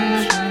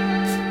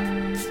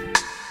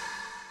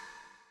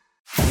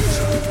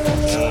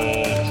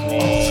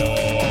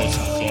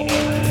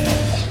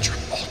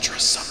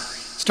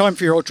 It's time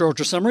for your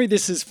Ultra Summary.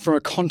 This is from a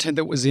content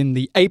that was in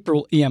the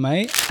April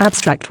EMA.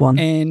 Abstract 1.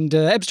 And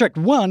Abstract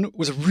 1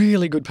 was a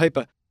really good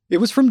paper. It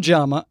was from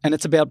JAMA, and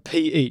it's about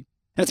PE. And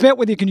it's about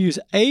whether you can use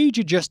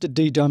age-adjusted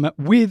D-dimer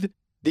with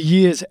the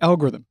years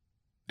algorithm.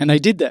 And they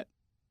did that.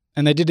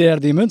 And they did it out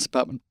of the emergency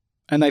department.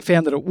 And they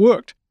found that it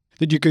worked,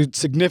 that you could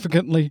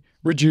significantly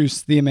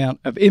reduce the amount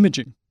of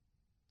imaging.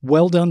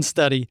 Well done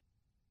study.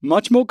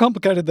 Much more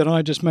complicated than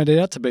I just made it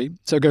out to be,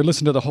 so go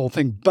listen to the whole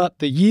thing. But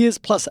the years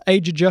plus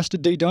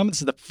age-adjusted D-dimer, this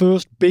is the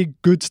first big,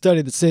 good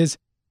study that says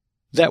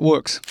that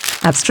works.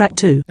 Abstract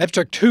 2.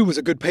 Abstract 2 was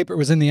a good paper. It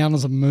was in the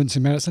Annals of Emergency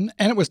Medicine,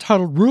 and it was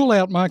titled Rule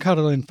Out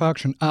Myocardial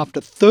Infarction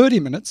After 30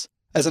 Minutes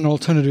as an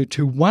Alternative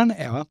to 1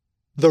 Hour,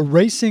 the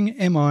Racing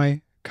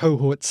MI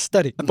Cohort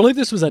Study. I believe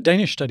this was a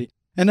Danish study.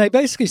 And they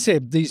basically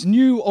said these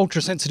new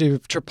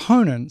ultrasensitive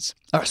troponins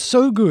are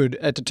so good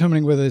at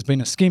determining whether there's been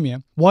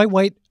ischemia, why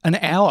wait an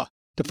hour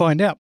to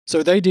find out?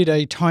 So they did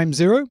a time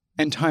 0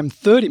 and time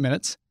 30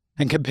 minutes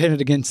and compared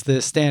it against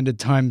the standard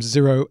time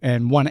 0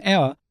 and 1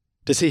 hour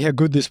to see how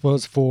good this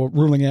was for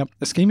ruling out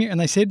ischemia.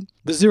 And they said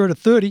the 0 to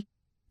 30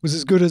 was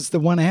as good as the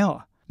 1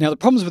 hour. Now, the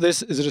problems with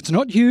this is that it's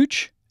not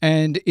huge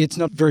and it's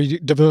not very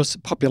diverse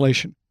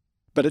population.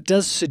 But it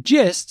does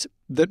suggest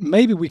that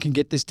maybe we can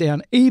get this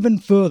down even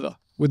further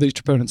with these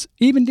troponins,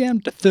 even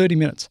down to 30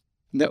 minutes.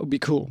 And that would be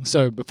cool.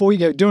 So before you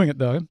go doing it,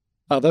 though,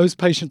 are those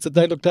patients that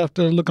they looked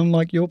after looking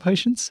like your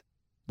patients?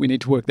 we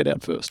need to work that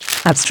out first.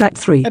 Abstract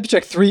 3.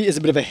 Abstract 3 is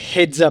a bit of a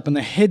heads up, and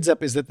the heads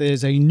up is that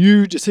there's a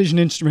new decision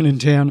instrument in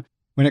town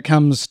when it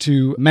comes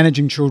to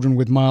managing children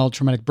with mild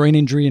traumatic brain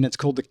injury, and it's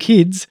called the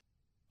KIDS,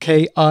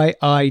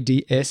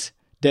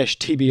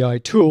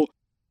 KIIDS-TBI tool.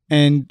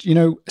 And,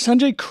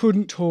 Sanjay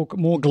couldn't talk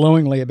more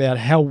glowingly about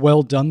how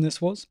well done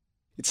this was.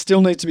 It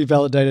still needs to be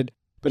validated,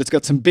 but it's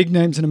got some big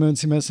names in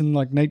emergency medicine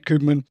like Nate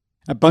Koopman,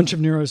 a bunch of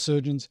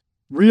neurosurgeons,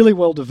 really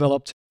well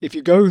developed. If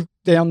you go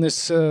down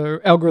this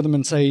algorithm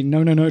and say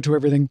no to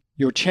everything,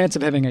 your chance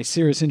of having a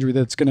serious injury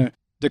that's going to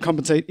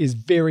decompensate is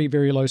very,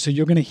 very low. So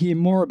you're going to hear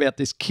more about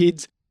this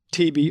KIDS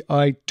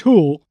TBI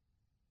tool.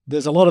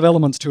 There's a lot of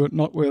elements to it,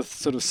 not worth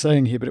sort of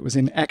saying here, but it was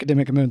in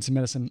academic emergency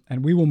medicine,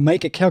 and we will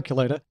make a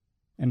calculator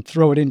and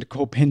throw it into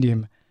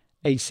Compendium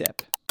ASAP.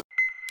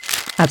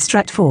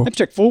 Abstract 4.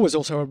 Abstract 4 was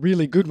also a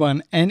really good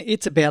one, and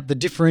it's about the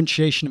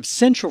differentiation of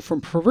central from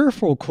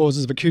peripheral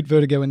causes of acute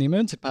vertigo in the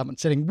emergency department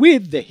setting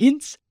with the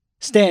HINTS,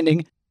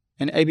 standing,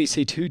 and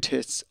ABC2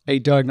 tests, a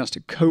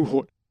diagnostic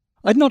cohort.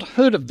 I'd not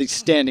heard of the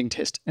standing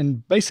test,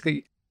 and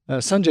basically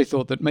Sanjay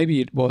thought that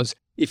maybe it was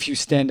if you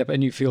stand up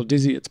and you feel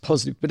dizzy, it's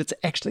positive, but it's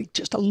actually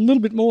just a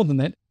little bit more than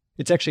that.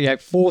 It's actually a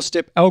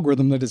 4-step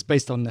algorithm that is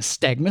based on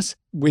nystagmus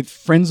with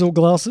Frenzel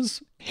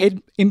glasses,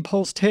 head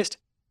impulse test,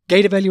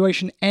 gait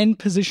evaluation, and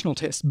positional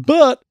test.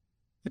 But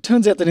it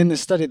turns out that in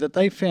this study that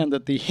they found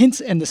that the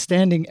HINTS and the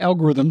standing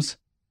algorithms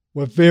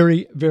were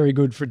very, very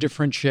good for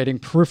differentiating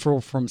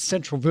peripheral from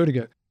central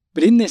vertigo.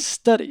 But in this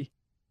study,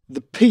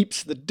 the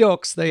peeps, the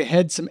docs, they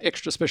had some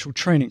extra special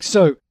training.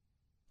 So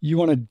you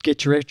want to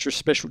get your extra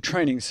special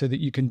training so that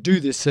you can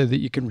do this, so that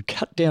you can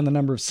cut down the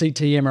number of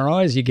CT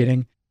MRIs you're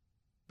getting,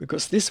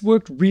 because this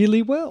worked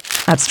really well.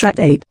 Abstract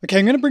 8. Okay,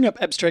 I'm going to bring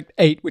up Abstract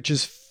 8, which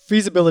is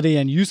feasibility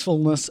and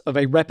usefulness of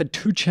a rapid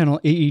 2-channel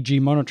EEG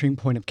monitoring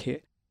point of care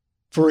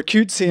for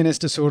acute CNS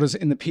disorders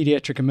in the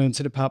pediatric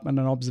emergency department,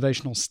 an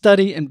observational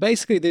study. And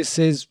basically this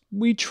says,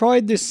 we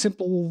tried this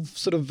simple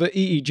sort of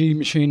EEG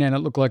machine and it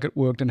looked like it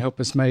worked and helped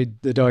us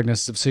make the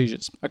diagnosis of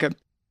seizures. Okay.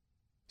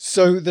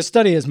 So the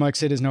study, as Mike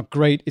said, is not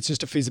great. It's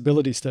just a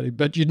feasibility study,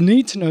 but you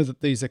need to know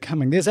that these are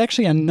coming. There's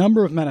actually a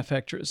number of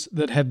manufacturers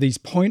that have these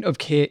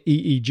point-of-care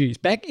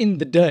EEGs. Back in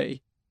the day,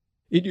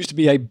 it used to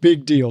be a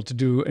big deal to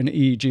do an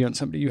EEG on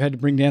somebody. You had to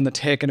bring down the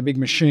tech and a big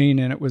machine,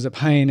 and it was a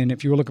pain, and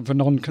if you were looking for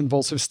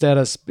non-convulsive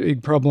status,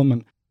 big problem.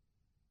 And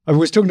I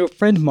was talking to a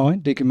friend of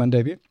mine, Deeku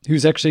Mandavia,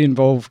 who's actually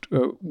involved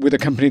with a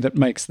company that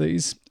makes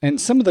these, and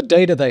some of the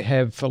data they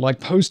have for like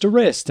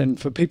post-arrest and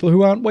for people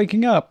who aren't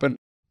waking up, and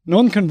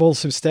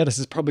non-convulsive status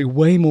is probably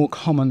way more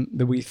common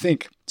than we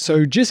think.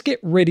 So just get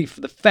ready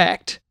for the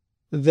fact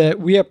that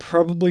we are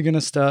probably going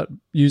to start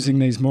using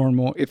these more and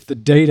more if the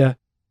data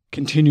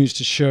continues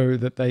to show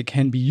that they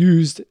can be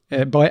used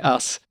by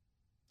us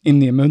in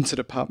the emergency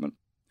department.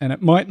 And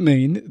it might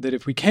mean that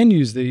if we can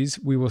use these,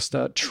 we will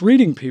start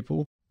treating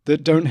people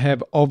that don't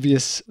have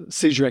obvious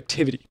seizure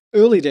activity.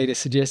 Early data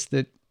suggests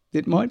that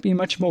it might be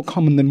much more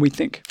common than we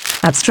think.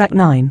 Abstract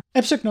 9.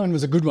 Abstract 9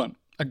 was a good one.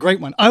 A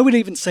great one. I would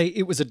even say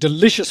it was a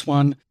delicious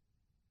one,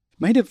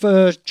 made of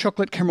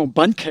chocolate caramel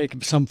bundt cake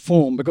of some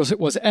form, because it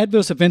was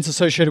adverse events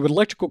associated with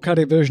electrical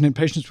cardioversion in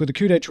patients with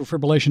acute atrial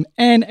fibrillation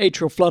and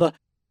atrial flutter.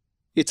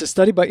 It's a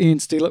study by Ian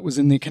Steele. It was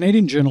in the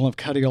Canadian Journal of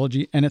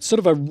Cardiology, and it's sort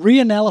of a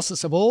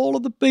reanalysis of all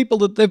of the people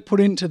that they've put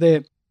into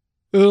their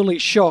early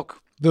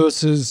shock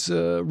versus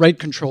rate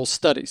control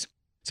studies.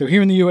 So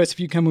here in the US, if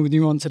you come in with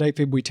new onset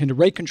AFib, we tend to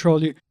rate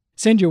control you,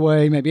 send you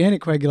away, maybe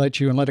anticoagulate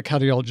you, and let a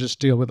cardiologist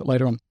deal with it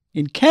later on.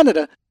 In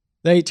Canada,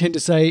 they tend to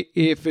say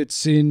if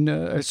it's in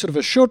sort of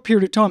a short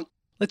period of time,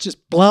 let's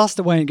just blast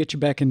away and get you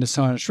back into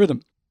sinus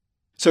rhythm.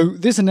 So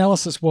this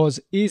analysis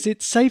was, is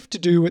it safe to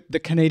do it the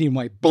Canadian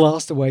way?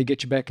 Blast away,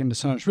 get you back into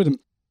sinus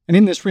rhythm. And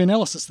in this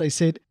reanalysis, they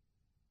said,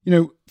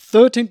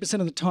 13%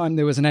 of the time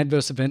there was an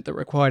adverse event that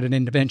required an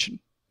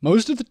intervention.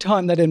 Most of the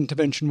time that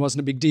intervention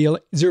wasn't a big deal.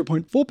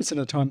 0.4% of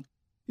the time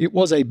it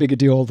was a bigger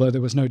deal, although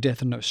there was no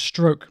death and no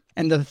stroke.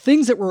 And the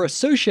things that were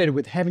associated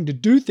with having to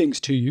do things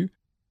to you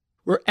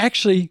were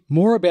actually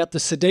more about the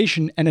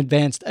sedation and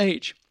advanced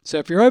age. So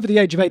if you're over the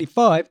age of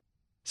 85,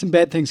 some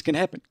bad things can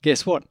happen.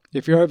 Guess what?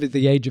 If you're over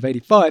the age of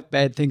 85,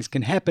 bad things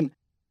can happen.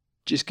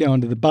 Just go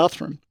into the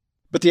bathroom.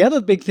 But the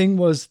other big thing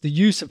was the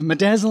use of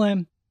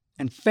midazolam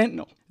and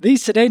fentanyl.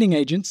 These sedating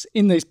agents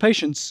in these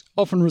patients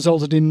often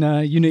resulted in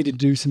you needed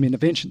to do some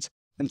interventions.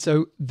 And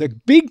so the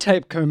big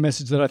take-home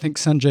message that I think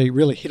Sanjay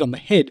really hit on the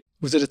head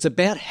was that it's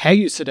about how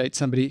you sedate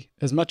somebody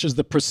as much as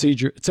the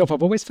procedure itself.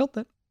 I've always felt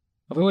that.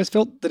 I've always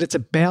felt that it's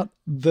about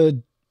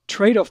the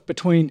trade-off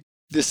between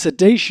the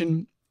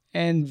sedation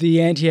and the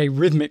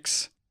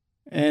antiarrhythmics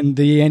and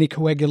the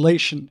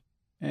anticoagulation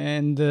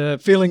and the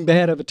feeling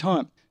bad over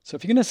time. So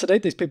if you're going to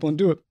sedate these people and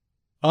do it,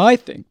 I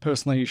think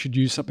personally you should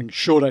use something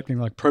short-acting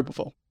like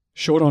propofol.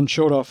 Short on,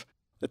 short off.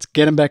 Let's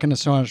get them back into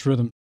sinus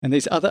rhythm. And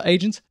these other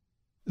agents,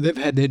 they've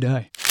had their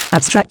day.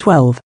 Abstract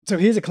 12. So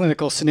here's a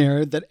clinical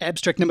scenario that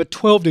abstract number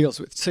 12 deals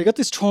with. So you got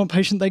this trauma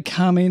patient, they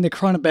come in, they're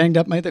crying and banged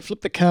up, mate, they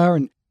flip the car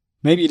and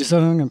maybe you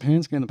decide, I'm going to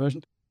parents, get in the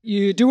patient.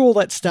 You do all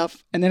that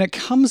stuff, and then it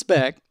comes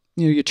back,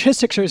 your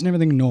chest x-rays and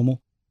everything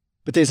normal.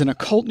 but there's an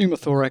occult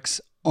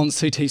pneumothorax on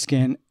CT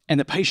scan and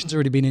the patient's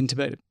already been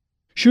intubated.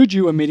 Should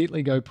you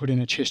immediately go put in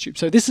a chest tube?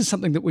 So this is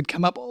something that would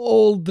come up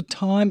all the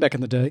time back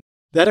in the day.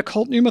 That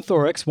occult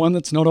pneumothorax, one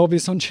that's not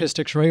obvious on chest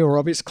x-ray or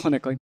obvious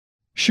clinically,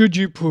 should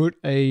you put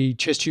a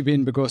chest tube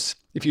in? Because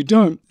if you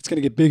don't, it's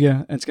going to get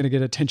bigger and it's going to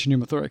get a tension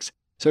pneumothorax.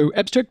 So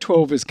abstract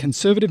 12 is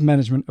conservative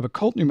management of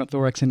occult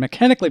pneumothorax in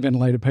mechanically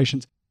ventilated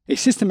patients, a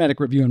systematic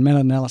review and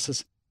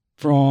meta-analysis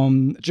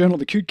from Journal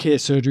of Acute Care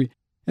Surgery.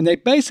 And they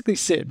basically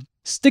said,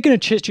 sticking a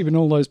chest tube in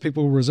all those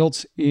people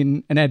results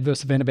in an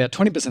adverse event about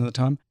 20% of the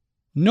time.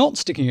 Not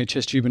sticking a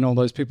chest tube in all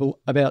those people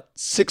about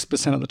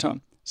 6% of the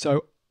time.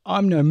 So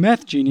I'm no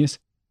math genius,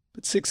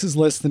 but 6 is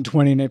less than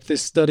 20. And if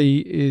this study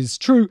is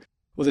true,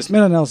 or this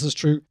meta-analysis is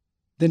true,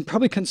 then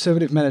probably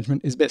conservative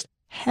management is best.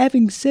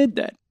 Having said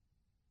that,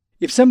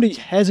 if somebody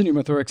has a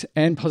pneumothorax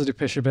and positive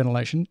pressure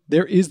ventilation,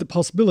 there is the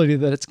possibility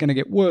that it's going to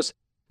get worse.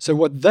 So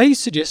what they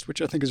suggest,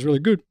 which I think is really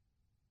good,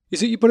 is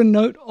that you put a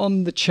note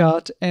on the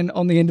chart and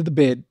on the end of the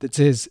bed that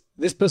says,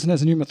 this person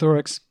has a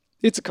pneumothorax,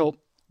 it's occult,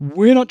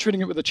 we're not treating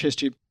it with a chest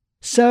tube.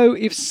 So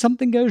if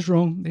something goes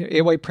wrong, their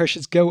airway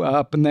pressures go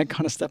up and that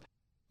kind of stuff,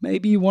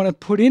 maybe you want to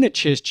put in a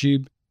chest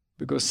tube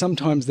because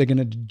sometimes they're going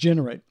to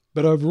degenerate.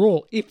 But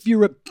overall, if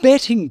you're a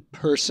betting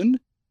person,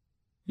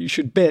 you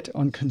should bet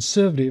on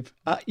conservative,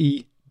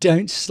 i.e.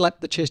 don't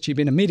slap the chest tube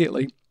in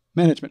immediately,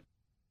 management.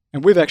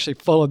 And we've actually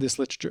followed this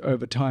literature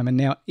over time, and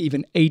now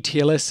even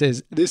ATLS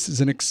says this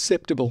is an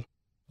acceptable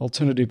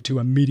alternative to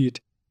immediate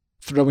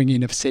throwing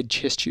in of said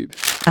chest tube.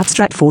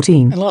 Abstract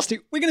 14. And lastly,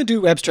 we're going to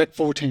do Abstract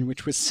 14,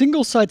 which was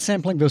single-site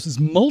sampling versus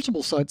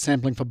multiple-site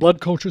sampling for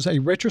blood cultures, a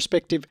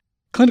retrospective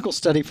clinical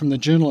study from the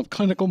Journal of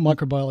Clinical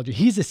Microbiology.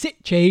 Here's a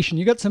situation.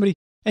 You've got somebody,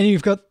 and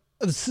you've got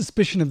a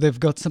suspicion of they've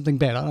got something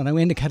bad. I don't know,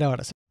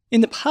 endocarditis.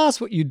 In the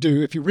past, what you'd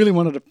do, if you really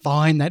wanted to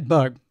find that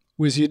bug,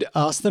 was you'd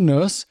ask the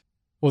nurse,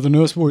 or the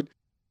nurse would,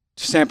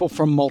 to sample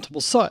from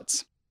multiple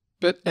sites.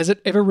 But has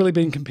it ever really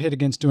been compared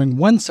against doing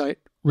one site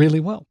really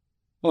well?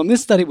 Well, in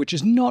this study, which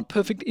is not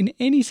perfect in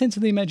any sense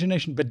of the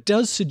imagination, but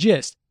does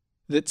suggest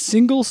that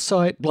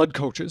single-site blood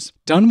cultures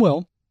done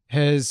well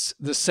has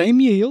the same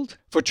yield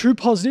for true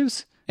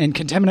positives and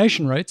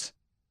contamination rates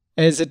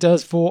as it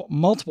does for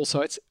multiple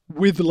sites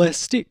with less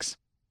sticks.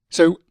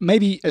 So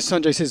maybe, as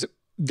Sanjay says,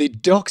 the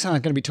docs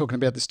aren't going to be talking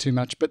about this too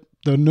much, but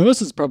the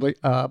nurses probably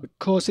are,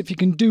 because if you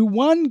can do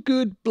one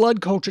good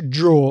blood culture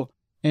draw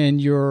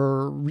and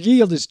your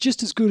yield is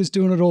just as good as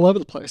doing it all over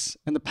the place,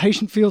 and the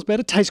patient feels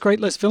better, tastes great,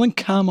 less filling,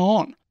 come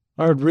on.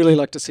 I would really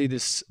like to see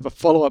this, a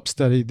follow-up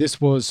study.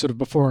 This was sort of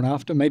before and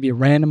after, maybe a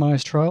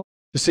randomized trial,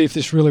 to see if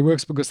this really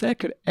works, because that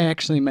could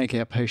actually make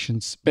our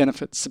patients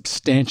benefit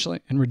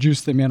substantially and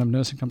reduce the amount of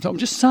nursing time. So I'm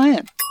just saying,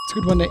 it's a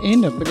good one to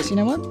end on, because you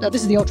know what?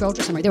 This is the ultra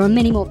summary. There are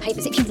many more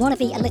papers. If you want to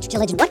be a literature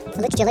legend, what?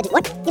 A literature legend,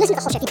 what? You listen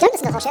to the whole show. If you don't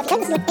listen to the whole show, if you don't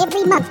listen to it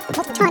every month,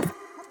 multiple times.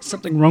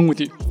 Something wrong with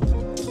you.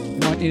 You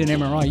might need an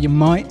MRI. You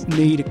might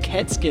need a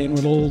CAT scan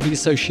with all the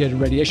associated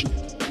radiation.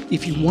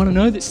 If you want to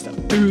know this stuff,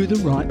 do the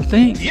right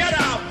thing. Yet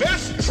our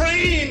best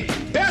trained,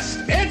 best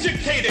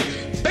educated,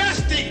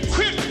 best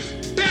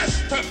equipped,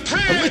 best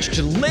prepared. A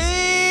literature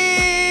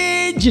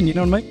legend, you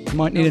know what I mean? You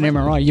might need an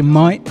MRI. You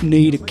might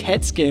need a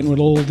CAT scan with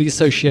all the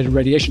associated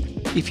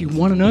radiation. If you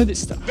want to know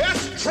this stuff.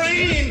 Best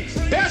trained,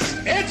 best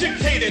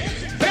educated,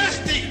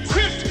 best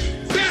equipped,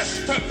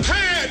 best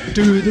prepared.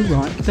 Do the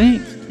right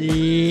thing.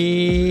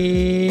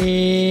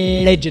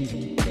 Legend.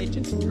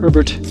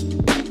 Herbert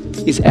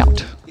is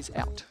out.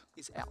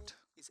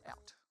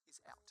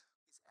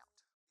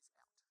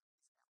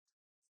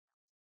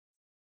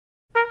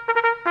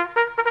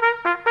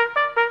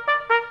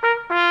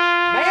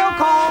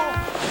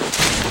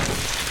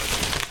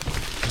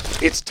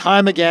 It's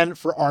time again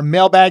for our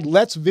mailbag.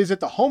 Let's visit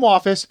the home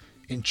office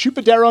in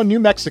Chupadero, New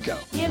Mexico.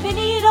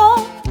 Bienvenido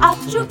a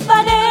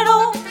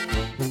Chupadero,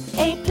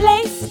 a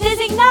place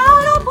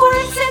designado por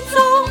el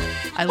censo.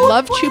 I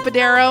love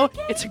Chupadero.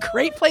 It's a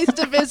great place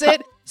to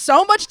visit.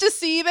 So much to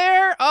see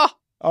there. Oh.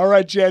 All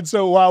right, Jen.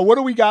 So what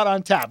do we got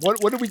on tap? What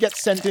did we get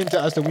sent in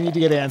to us that we need to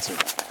get answered?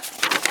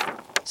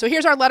 So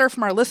here's our letter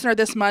from our listener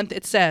this month.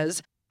 It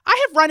says,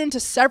 I have run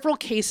into several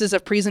cases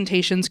of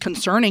presentations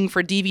concerning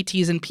for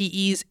DVTs and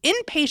PEs in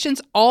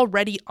patients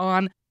already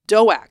on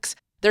DOACs.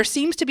 There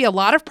seems to be a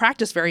lot of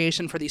practice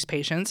variation for these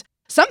patients.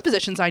 Some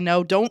physicians I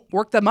know don't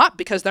work them up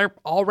because they're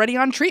already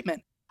on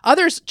treatment.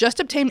 Others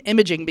just obtain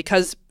imaging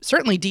because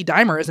certainly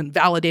D-dimer isn't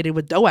validated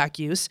with DOAC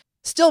use.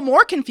 Still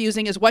more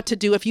confusing is what to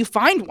do if you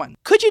find one.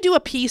 Could you do a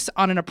piece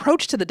on an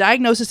approach to the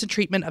diagnosis and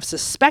treatment of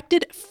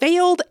suspected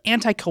failed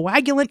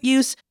anticoagulant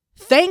use?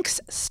 Thanks,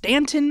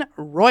 Stanton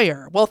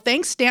Royer. Well,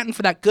 thanks, Stanton,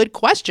 for that good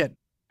question.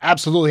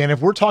 Absolutely. And if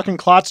we're talking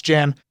clots,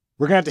 Jan,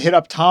 we're going to have to hit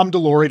up Tom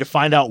DeLory to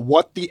find out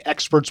what the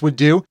experts would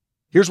do.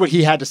 Here's what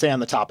he had to say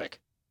on the topic.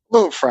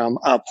 Hello from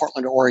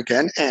Portland,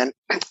 Oregon. And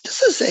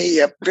this is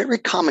a very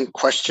common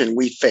question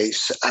we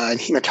face in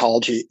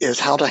hematology is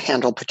how to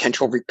handle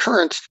potential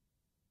recurrence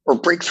or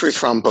breakthrough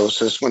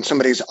thrombosis when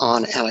somebody's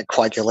on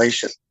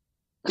anticoagulation.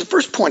 The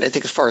first point, I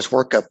think, as far as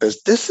workup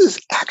is this is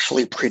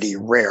actually pretty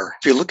rare.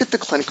 If you look at the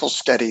clinical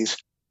studies,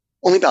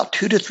 only about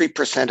 2 to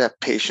 3% of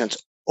patients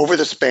over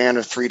the span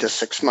of 3 to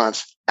 6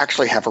 months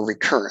actually have a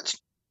recurrence.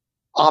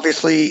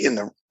 Obviously, in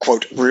the,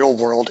 quote, real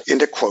world,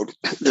 end of quote,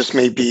 this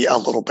may be a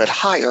little bit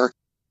higher,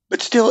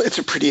 but still it's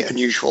a pretty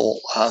unusual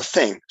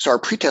thing. So our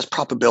pretest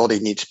probability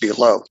needs to be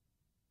low.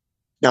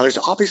 Now, there's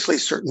obviously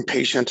certain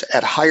patients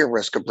at higher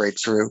risk of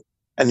breakthrough,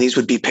 and these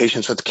would be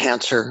patients with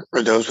cancer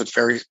or those with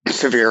very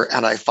severe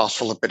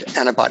antiphospholipid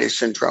antibody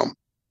syndrome.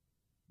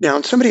 Now,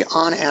 in somebody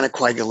on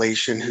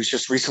anticoagulation who's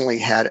just recently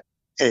had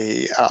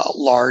a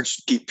large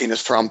deep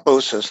venous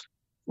thrombosis,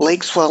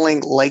 leg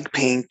swelling, leg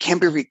pain can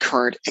be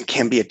recurrent and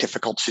can be a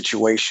difficult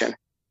situation.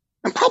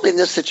 And probably in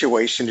this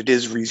situation, it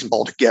is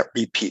reasonable to get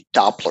repeat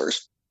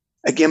Dopplers.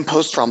 Again,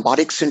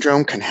 post-thrombotic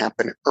syndrome can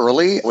happen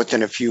early,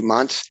 within a few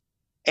months,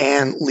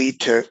 and lead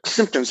to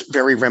symptoms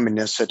very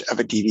reminiscent of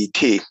a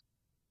DVT.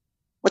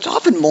 What's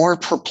often more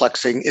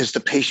perplexing is the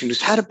patient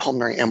who's had a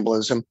pulmonary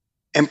embolism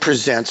and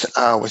presents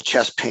with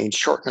chest pain,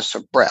 shortness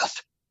of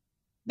breath.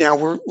 Now,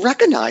 we're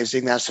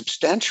recognizing that a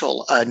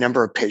substantial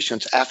number of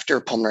patients after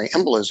pulmonary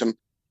embolism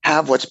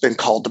have what's been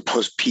called the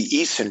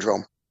post-PE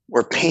syndrome,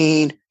 where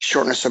pain,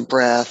 shortness of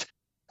breath,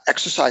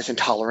 exercise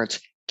intolerance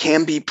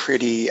can be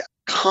pretty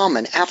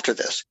common after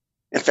this.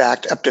 In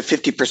fact, up to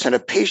 50%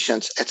 of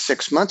patients at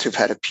 6 months who've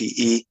had a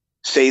PE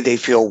say they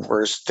feel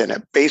worse than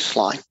at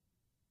baseline.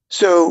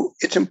 So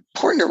it's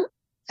important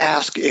to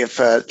ask if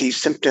these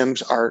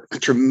symptoms are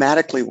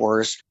dramatically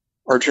worse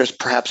or just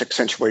perhaps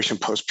accentuation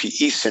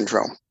post-PE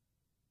syndrome.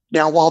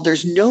 Now, while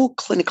there's no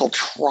clinical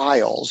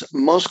trials,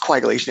 most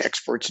coagulation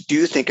experts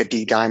do think a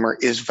D-dimer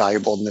is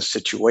valuable in this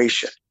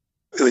situation.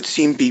 It would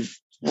seem to be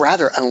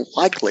rather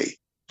unlikely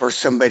for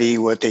somebody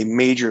with a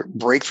major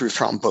breakthrough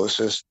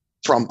thrombosis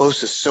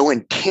so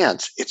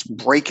intense it's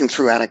breaking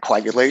through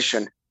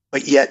anticoagulation,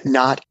 but yet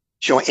not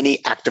showing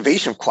any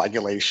activation of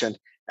coagulation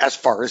as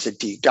far as a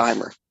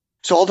D-dimer.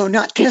 So although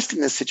not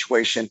testing this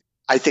situation,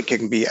 I think it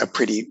can be a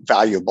pretty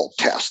valuable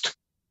test.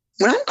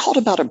 When I'm called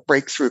about a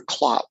breakthrough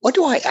clot, what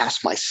do I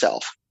ask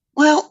myself?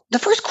 Well, the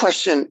first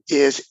question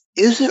is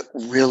it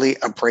really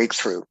a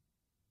breakthrough?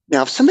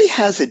 Now, if somebody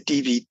has a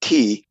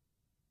DVT,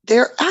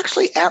 they're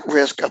actually at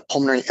risk of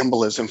pulmonary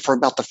embolism for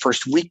about the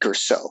first week or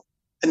so.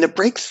 And the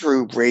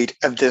breakthrough rate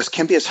of this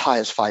can be as high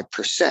as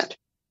 5%.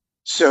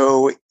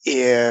 So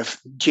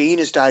if Jane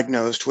is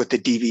diagnosed with the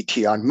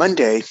DVT on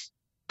Monday,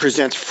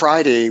 presents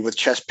Friday with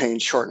chest pain,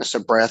 shortness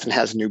of breath, and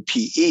has a new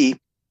PE,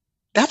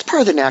 that's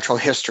part of the natural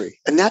history.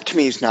 And that to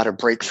me is not a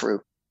breakthrough.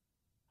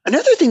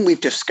 Another thing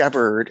we've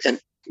discovered, and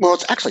well,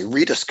 it's actually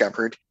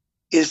rediscovered,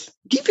 is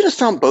deep venous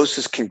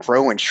thrombosis can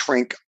grow and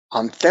shrink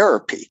on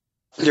therapy.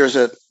 There's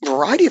a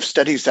variety of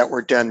studies that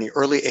were done in the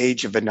early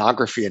age of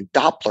venography and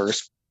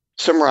Dopplers,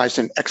 summarized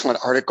in an excellent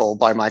article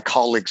by my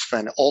colleague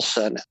Sven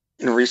Olsen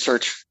in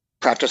Research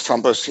Practice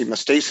Thrombosis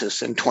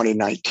Hemostasis in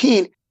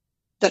 2019,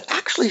 that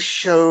actually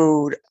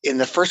showed in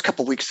the first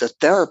couple of weeks of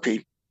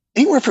therapy,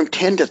 anywhere from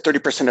 10 to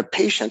 30% of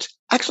patients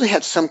actually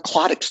had some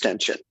clot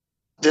extension.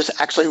 This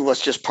actually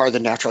was just part of the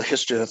natural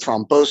history of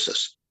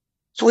thrombosis.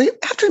 So we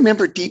have to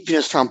remember deep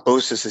venous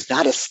thrombosis is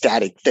not a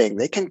static thing.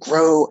 They can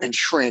grow and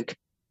shrink.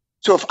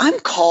 So if I'm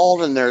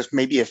called and there's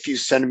maybe a few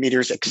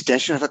centimeters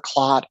extension of a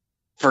clot,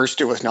 first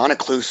it was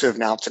non-occlusive,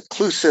 now it's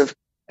occlusive,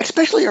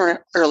 especially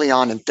early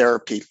on in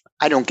therapy,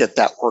 I don't get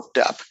that worked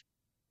up.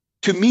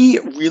 To me,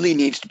 it really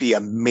needs to be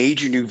a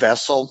major new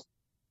vessel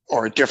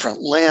or a different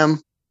limb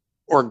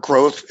or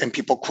growth, and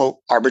people quote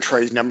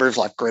arbitrary numbers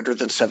like greater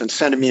than 7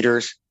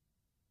 centimeters.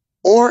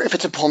 Or if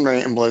it's a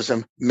pulmonary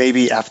embolism,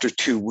 maybe after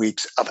 2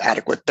 weeks of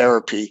adequate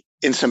therapy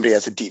in somebody who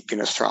has a deep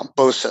venous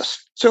thrombosis.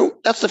 So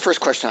that's the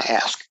first question I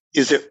ask.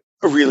 Is it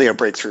really a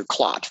breakthrough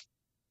clot?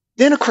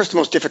 Then, of course, the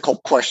most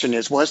difficult question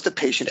is, was the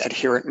patient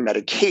adherent to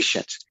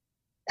medications?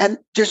 And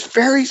there's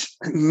very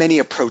many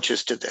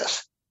approaches to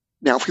this.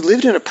 Now, if we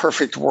lived in a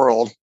perfect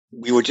world,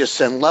 we would just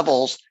send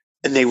levels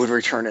and they would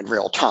return in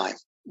real time.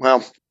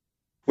 Well,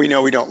 we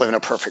know we don't live in a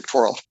perfect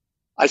world.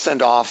 I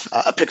send off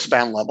a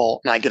Pixaban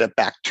level and I get it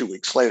back 2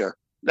 weeks later.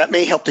 That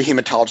may help the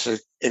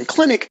hematologist in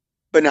clinic,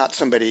 but not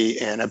somebody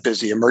in a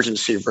busy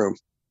emergency room.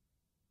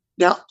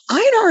 Now,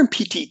 INR and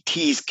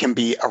PTTs can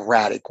be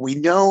erratic. We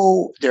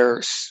know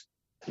they're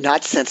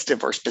not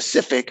sensitive or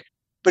specific,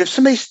 but if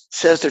somebody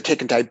says they're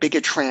taking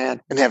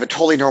dibigatran and they have a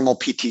totally normal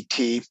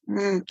PTT,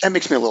 that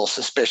makes me a little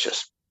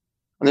suspicious.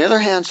 On the other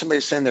hand,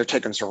 somebody's saying they're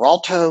taking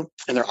Xarelto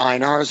and their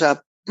INR is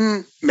up,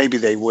 maybe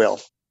they will.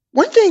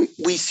 One thing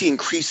we see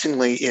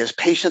increasingly is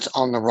patients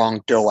on the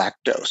wrong DOAC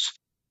dose.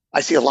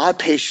 I see a lot of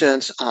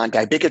patients on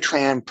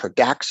dibigatran,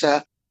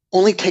 Pradaxa,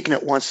 only taking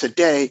it once a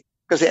day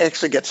because they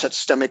actually get such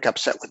stomach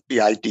upset with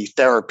BID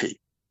therapy.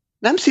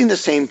 And I'm seeing the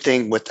same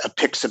thing with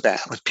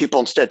Apixaban, with people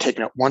instead of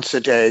taking it once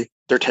a day,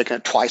 they're taking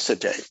it twice a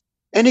day.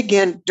 And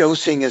again,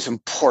 dosing is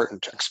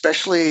important,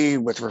 especially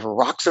with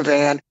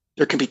Rivaroxaban.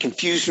 There can be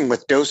confusion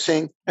with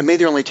dosing, and maybe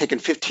they're only taking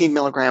 15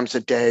 milligrams a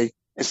day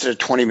instead of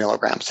 20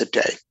 milligrams a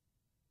day.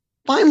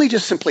 Finally,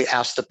 just simply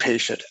ask the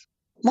patient.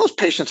 Most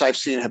patients I've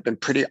seen have been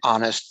pretty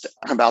honest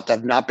about that,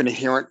 have not been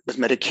adherent with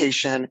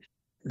medication.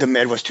 The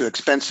med was too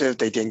expensive.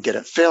 They didn't get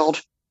it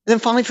filled. And then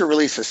finally, if you're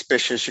really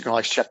suspicious, you can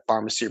always check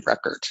pharmacy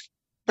records.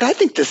 But I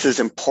think this is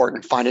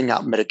important, finding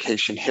out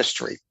medication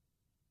history.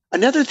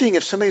 Another thing,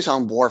 if somebody's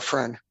on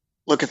warfarin,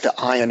 look at the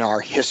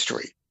INR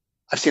history.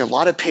 I've seen a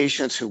lot of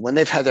patients who, when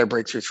they've had their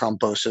breakthrough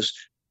thrombosis,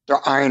 their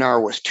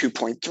INR was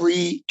 2.3,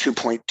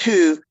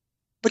 2.2,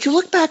 but you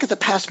look back at the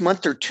past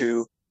month or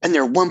two, and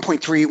they're 1.3,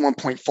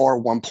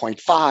 1.4,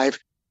 1.5,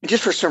 and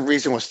just for some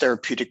reason was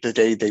therapeutic the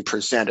day they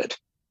presented.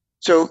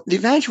 So the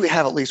advantage we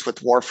have, at least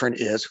with warfarin,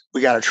 is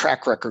we got a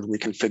track record we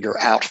can figure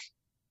out.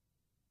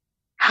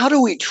 How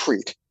do we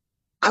treat?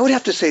 I would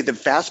have to say the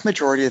vast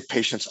majority of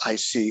patients I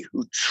see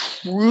who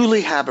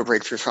truly have a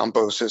breakthrough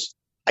thrombosis,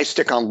 I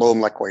stick on low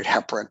molecular weight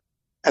heparin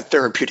at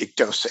therapeutic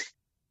dosing.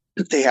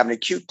 If they have an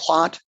acute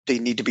clot, they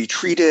need to be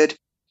treated.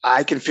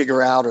 I can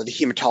figure out, or the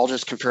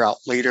hematologist can figure out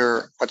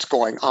later what's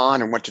going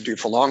on and what to do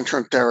for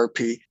long-term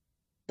therapy.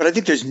 But I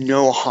think there's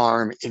no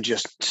harm in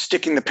just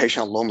sticking the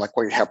patient on low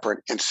molecular weight heparin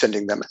and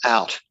sending them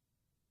out.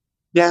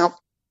 Now,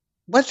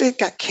 what if they've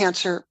got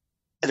cancer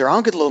and they're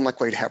on good low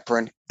molecular weight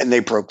heparin and they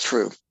broke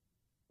through?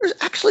 There's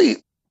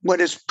actually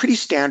what is pretty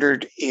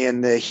standard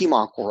in the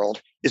hemonc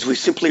world is we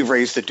simply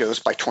raise the dose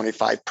by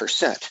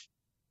 25%.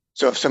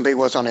 So if somebody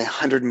was on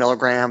 100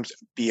 milligrams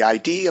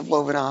BID of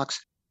Lovenox,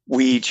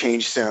 we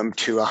change them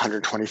to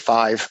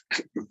 125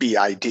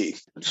 BID.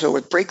 So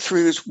with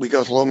breakthroughs, we go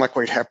with low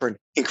molecular weight heparin,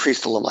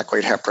 increase the low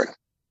molecular weight heparin.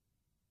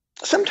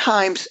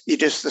 Sometimes you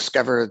just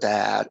discover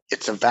that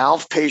it's a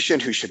valve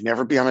patient who should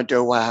never be on a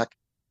DOAC.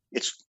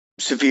 It's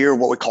severe,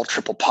 what we call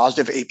triple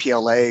positive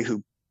APLA,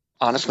 who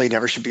honestly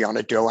never should be on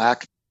a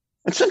DOAC.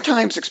 And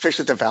sometimes,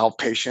 especially the valve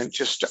patient,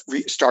 just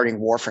starting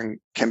warfarin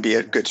can be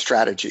a good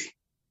strategy.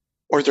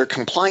 Or their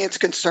compliance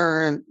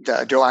concern,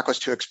 the DOAC was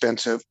too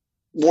expensive.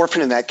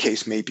 Warfarin in that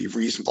case may be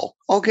reasonable.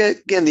 Okay,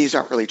 again, these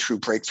aren't really true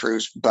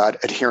breakthroughs,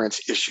 but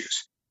adherence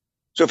issues.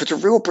 So if it's a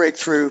real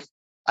breakthrough,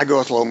 I go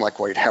with low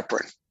molecular weight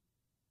heparin.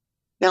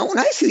 Now, when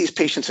I see these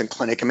patients in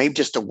clinic, and maybe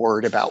just a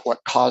word about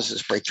what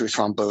causes breakthrough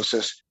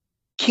thrombosis,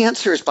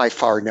 cancer is by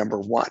far number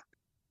one.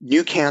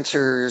 New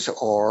cancers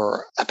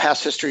or a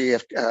past history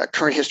of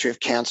current history of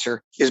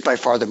cancer is by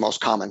far the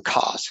most common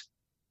cause.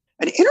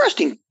 An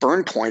interesting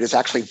burn point is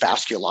actually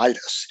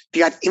vasculitis. If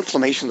you got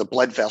inflammation of the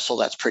blood vessel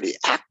that's pretty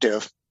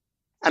active,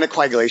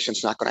 anticoagulation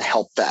is not going to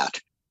help that.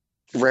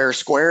 Rare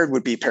squared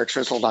would be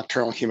paroxysmal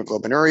nocturnal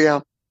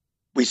hemoglobinuria.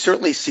 We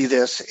certainly see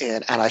this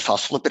in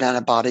antiphospholipid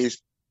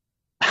antibodies.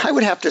 I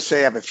would have to say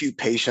I have a few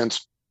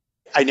patients,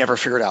 I never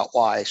figured out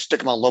why. Stick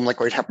them on low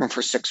molecular weight heparin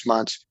for 6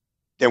 months,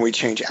 then we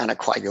change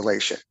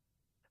anticoagulation.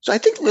 So I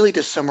think really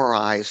to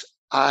summarize,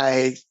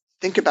 I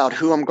think about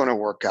who I'm going to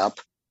work up.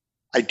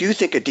 I do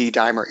think a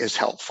D-dimer is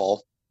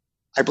helpful.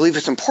 I believe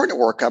it's important to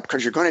work up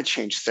because you're going to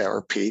change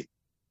therapy.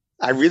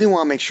 I really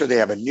want to make sure they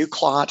have a new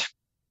clot,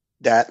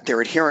 that they're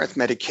adherent with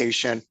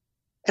medication.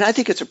 And I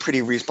think it's a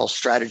pretty reasonable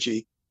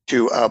strategy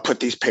to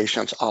put these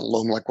patients on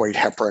low molecular weight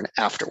heparin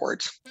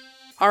afterwards.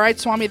 All right,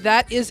 Swami,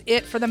 that is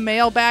it for the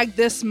mailbag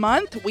this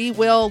month. We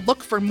will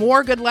look for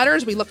more good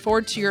letters. We look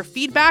forward to your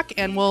feedback,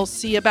 and we'll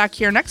see you back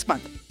here next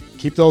month.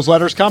 Keep those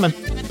letters coming.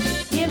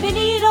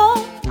 Bienvenido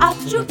a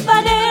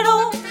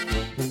Chupadero,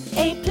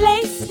 a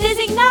place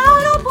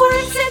designado por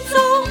el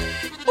censo,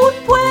 un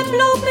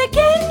pueblo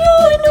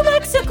pequeño en New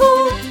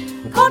Mexico,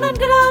 con un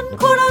gran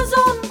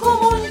corazón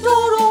como un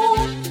toro.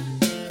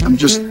 I'm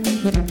just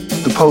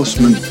the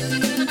postman.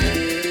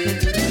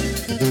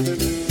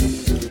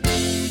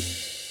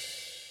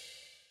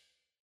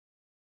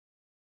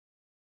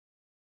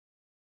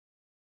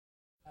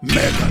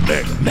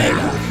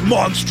 Mega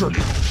monster.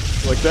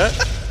 Like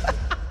that?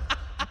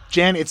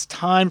 Jan, it's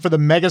time for the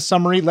mega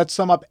summary. Let's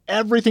sum up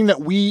everything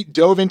that we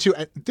dove into.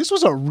 This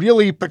was a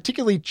really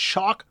particularly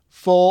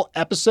chock-full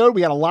episode.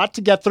 We had a lot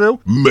to get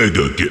through.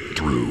 Mega get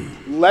through.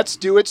 Let's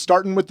do it,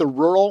 starting with the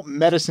rural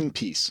medicine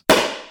piece.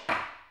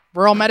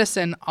 Rural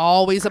medicine,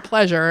 always a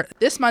pleasure.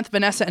 This month,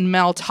 Vanessa and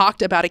Mel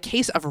talked about a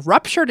case of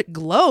ruptured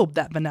globe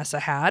that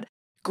Vanessa had.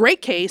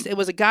 Great case. It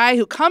was a guy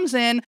who comes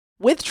in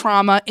with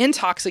trauma,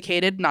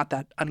 intoxicated, not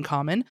that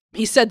uncommon.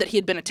 He said that he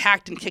had been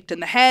attacked and kicked in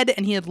the head,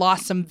 and he had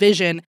lost some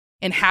vision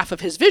in half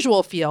of his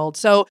visual field.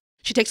 So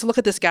she takes a look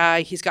at this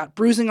guy. He's got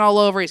bruising all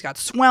over. He's got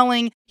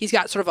swelling. He's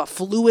got sort of a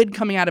fluid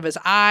coming out of his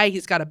eye.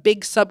 He's got a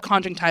big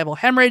subconjunctival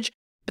hemorrhage.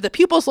 But the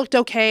pupils looked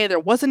okay. There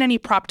wasn't any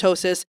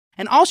proptosis.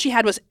 And all she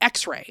had was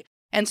x-ray.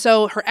 And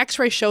so her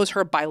x-ray shows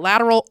her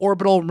bilateral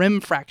orbital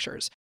rim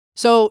fractures.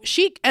 So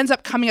she ends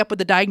up coming up with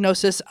the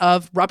diagnosis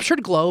of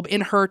ruptured globe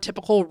in her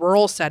typical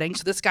rural setting.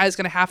 So this guy's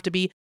going to have to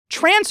be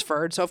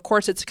transferred. So of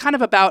course, it's kind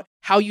of about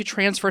how you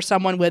transfer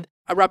someone with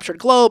a ruptured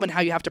globe and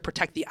how you have to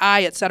protect the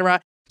eye,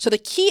 etc. So the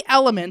key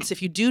elements,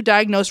 if you do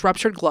diagnose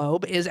ruptured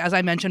globe, is, as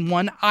I mentioned,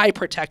 one, eye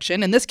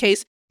protection. In this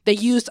case, they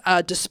used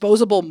a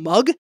disposable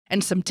mug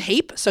and some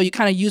tape. So you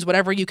kind of use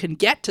whatever you can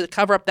get to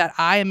cover up that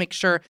eye and make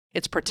sure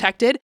it's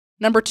protected.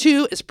 Number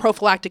 2 is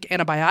prophylactic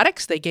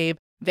antibiotics. They gave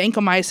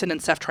vancomycin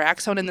and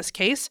ceftriaxone in this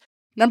case.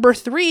 Number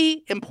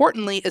 3,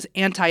 importantly, is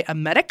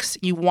antiemetics.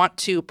 You want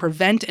to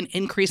prevent an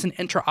increase in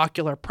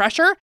intraocular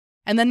pressure.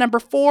 And then number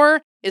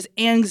 4 is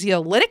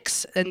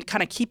anxiolytics and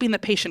kind of keeping the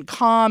patient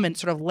calm and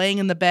sort of laying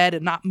in the bed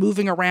and not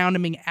moving around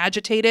and being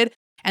agitated.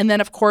 And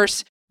then, of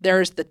course,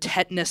 there's the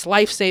tetanus,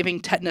 life-saving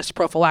tetanus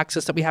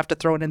prophylaxis that we have to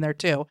throw in there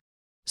too.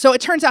 So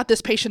it turns out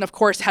this patient, of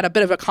course, had a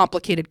bit of a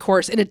complicated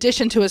course. In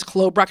addition to his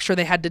globe rupture,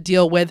 they had to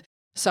deal with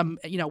some,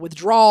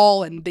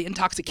 withdrawal and the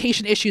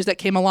intoxication issues that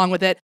came along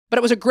with it. But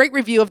it was a great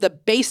review of the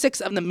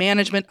basics of the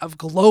management of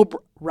globe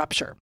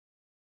rupture.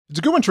 It's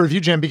a good one to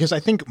review, Jen, because I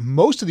think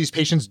most of these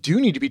patients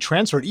do need to be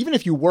transferred. Even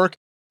if you work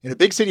in a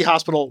big city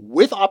hospital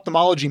with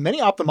ophthalmology, many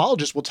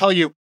ophthalmologists will tell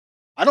you,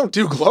 I don't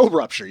do globe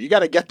rupture. You got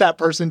to get that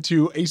person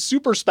to a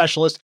super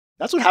specialist.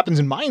 That's what happens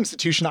in my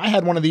institution. I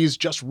had one of these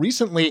just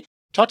recently.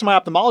 Talked to my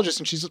ophthalmologist,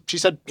 and she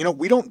said,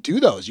 we don't do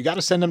those. You got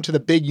to send them to the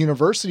big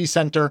university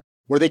center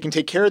where they can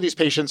take care of these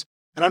patients.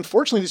 And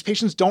unfortunately, these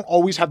patients don't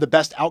always have the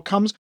best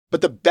outcomes.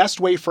 But the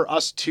best way for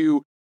us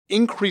to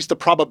increase the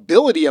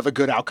probability of a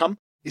good outcome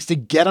is to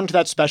get them to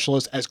that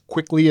specialist as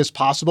quickly as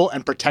possible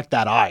and protect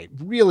that eye.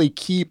 Really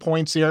key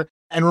points here.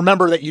 And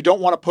remember that you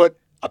don't want to put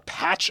a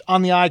patch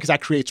on the eye because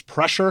that creates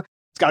pressure.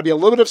 It's got to be a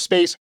little bit of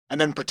space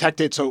and then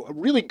protect it. So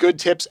really good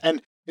tips.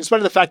 And in spite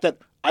of the fact that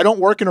I don't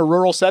work in a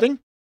rural setting,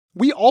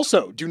 we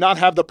also do not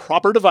have the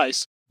proper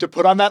device to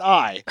put on that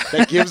eye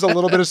that gives a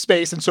little bit of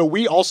space. And so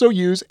we also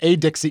use a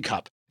Dixie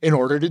cup in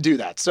order to do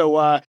that. So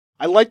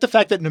I like the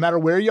fact that no matter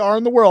where you are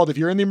in the world, if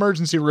you're in the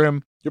emergency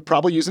room, you're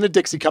probably using a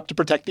Dixie cup to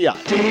protect the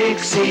eye.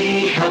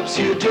 Dixie helps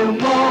you do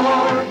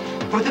more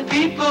for the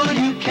people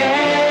you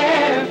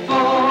care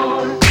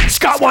for.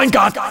 Scott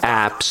Weingart!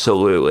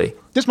 Absolutely.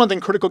 This month in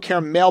Critical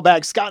Care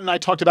Mailbag, Scott and I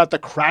talked about the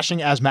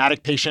crashing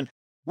asthmatic patient.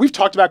 We've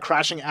talked about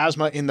crashing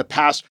asthma in the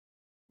past.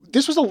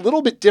 This was a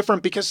little bit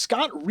different because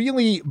Scott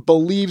really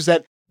believes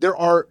that there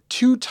are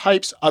two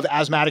types of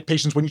asthmatic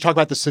patients when you talk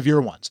about the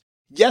severe ones.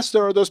 Yes,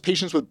 there are those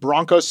patients with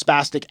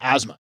bronchospastic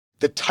asthma,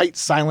 the tight,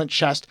 silent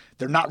chest.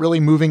 They're not really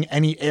moving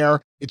any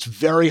air. It's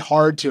very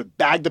hard to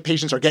bag the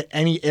patients or get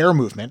any air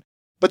movement.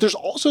 But there's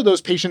also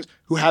those patients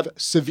who have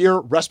severe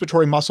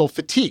respiratory muscle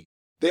fatigue.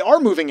 They are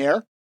moving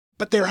air,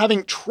 but they're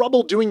having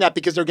trouble doing that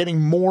because they're getting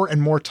more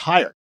and more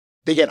tired.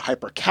 They get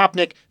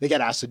hypercapnic, they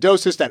get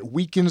acidosis that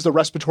weakens the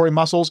respiratory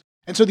muscles.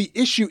 And so the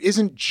issue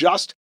isn't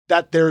just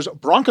that there's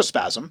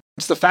bronchospasm.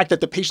 It's the fact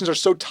that the patients are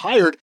so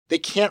tired, they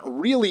can't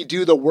really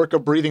do the work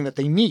of breathing that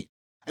they need.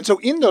 And so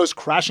in those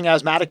crashing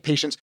asthmatic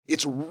patients,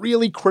 it's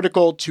really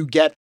critical to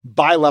get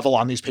bilevel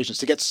on these patients,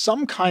 to get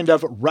some kind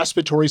of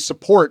respiratory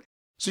support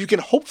so you can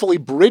hopefully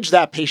bridge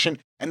that patient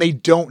and they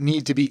don't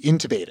need to be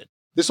intubated.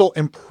 This will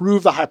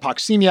improve the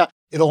hypoxemia,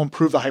 it'll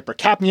improve the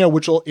hypercapnia,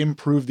 which will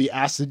improve the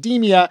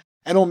acidemia,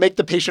 and it'll make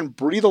the patient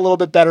breathe a little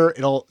bit better.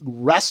 It'll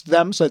rest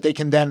them so that they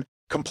can then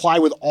comply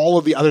with all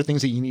of the other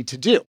things that you need to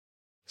do.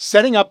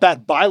 Setting up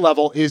that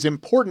bilevel is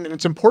important, and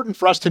it's important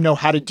for us to know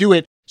how to do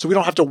it so we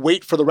don't have to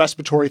wait for the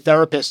respiratory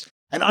therapist,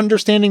 and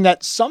understanding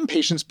that some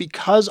patients,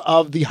 because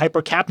of the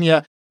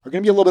hypercapnia, are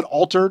going to be a little bit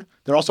altered.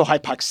 They're also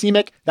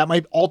hypoxemic. That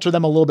might alter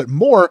them a little bit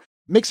more,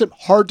 makes it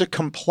hard to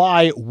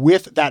comply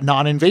with that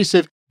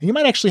non-invasive, and you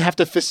might actually have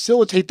to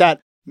facilitate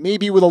that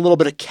maybe with a little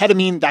bit of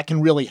ketamine. That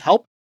can really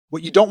help.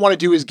 What you don't want to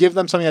do is give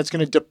them something that's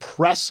going to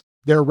depress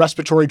their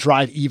respiratory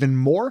drive even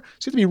more.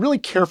 So you have to be really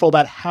careful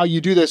about how you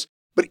do this.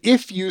 But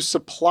if you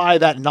supply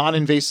that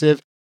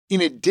non-invasive,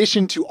 in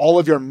addition to all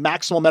of your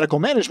maximal medical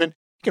management,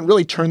 you can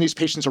really turn these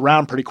patients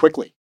around pretty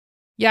quickly.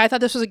 Yeah, I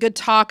thought this was a good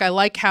talk. I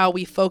like how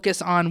we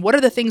focus on what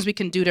are the things we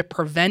can do to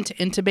prevent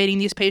intubating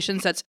these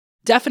patients. That's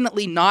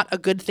definitely not a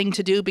good thing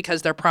to do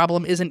because their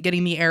problem isn't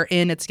getting the air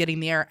in, it's getting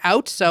the air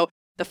out. So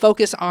the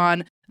focus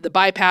on the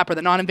BiPAP or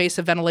the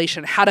non-invasive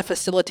ventilation, how to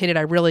facilitate it,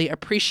 I really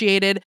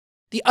appreciated.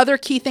 The other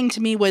key thing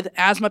to me with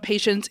asthma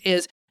patients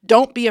is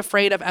don't be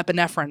afraid of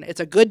epinephrine. It's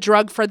a good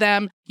drug for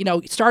them.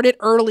 Start it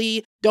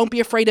early. Don't be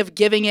afraid of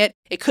giving it.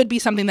 It could be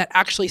something that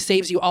actually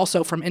saves you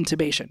also from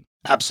intubation.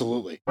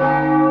 Absolutely.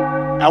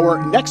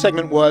 Our next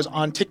segment was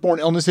on tick-borne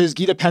illnesses.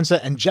 Gita, Pensa,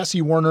 and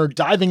Jessie, Werner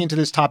diving into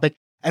this topic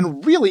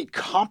and really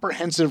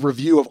comprehensive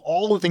review of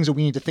all the things that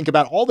we need to think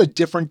about, all the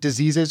different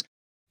diseases.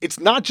 It's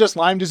not just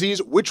Lyme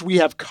disease, which we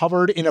have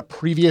covered in a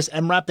previous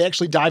EMRAP. They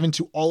actually dive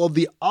into all of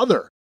the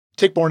other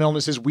tick-borne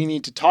illnesses we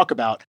need to talk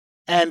about.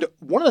 And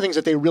one of the things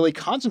that they really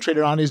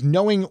concentrated on is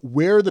knowing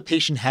where the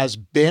patient has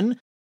been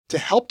to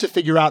help to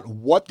figure out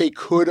what they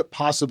could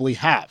possibly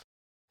have.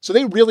 So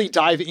they really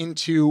dive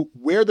into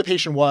where the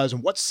patient was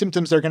and what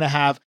symptoms they're going to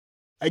have,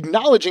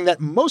 acknowledging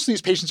that most of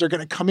these patients are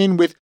going to come in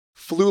with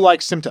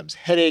flu-like symptoms,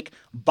 headache,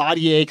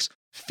 body aches,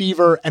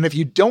 fever. And if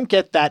you don't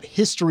get that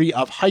history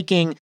of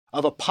hiking,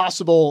 of a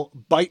possible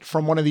bite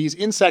from one of these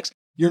insects,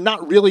 you're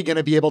not really going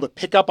to be able to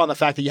pick up on the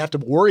fact that you have to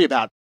worry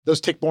about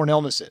those tick-borne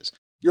illnesses.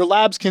 Your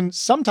labs can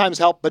sometimes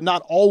help, but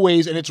not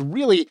always. And it's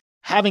really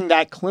having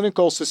that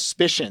clinical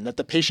suspicion that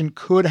the patient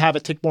could have a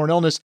tick-borne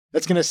illness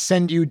that's going to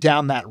send you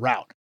down that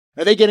route.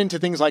 Now, they get into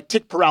things like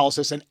tick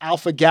paralysis and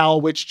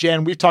alpha-gal, which,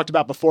 Jen, we've talked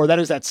about before. That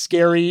is that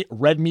scary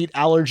red meat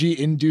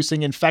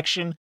allergy-inducing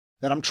infection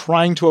that I'm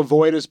trying to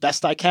avoid as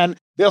best I can.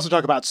 They also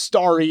talk about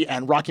starry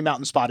and Rocky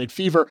Mountain spotted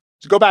fever.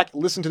 So go back,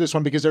 listen to this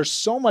one because there's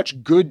so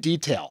much good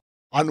detail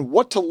on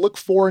what to look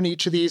for in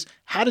each of these,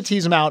 how to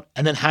tease them out,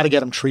 and then how to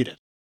get them treated.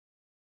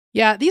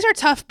 Yeah, these are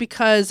tough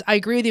because I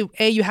agree with you.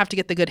 A, you have to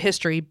get the good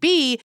history.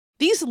 B,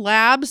 these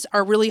labs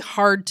are really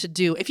hard to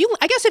do.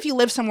 I guess if you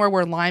live somewhere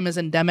where Lyme is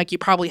endemic, you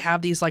probably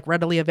have these like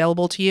readily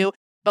available to you.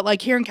 But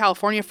like here in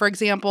California, for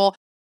example,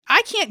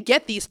 I can't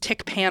get these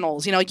tick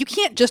panels. You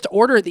can't just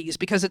order these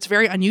because it's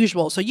very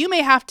unusual. So you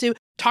may have to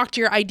talk to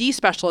your ID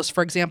specialist,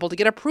 for example, to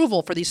get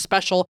approval for these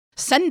special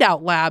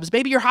send-out labs.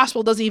 Maybe your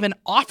hospital doesn't even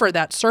offer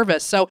that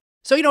service. So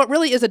it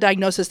really is a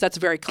diagnosis that's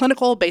very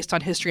clinical based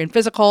on history and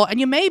physical. And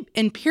you may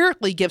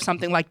empirically give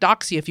something like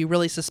doxy if you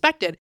really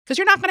suspect it, because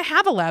you're not going to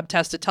have a lab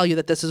test to tell you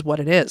that this is what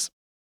it is.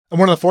 And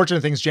one of the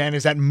fortunate things, Jan,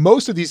 is that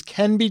most of these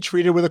can be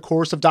treated with a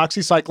course of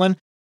doxycycline.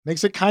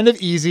 Makes it kind of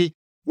easy,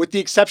 with the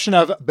exception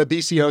of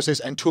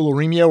babesiosis and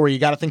tularemia, where you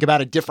got to think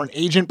about a different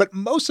agent. But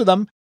most of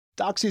them,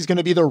 doxy is going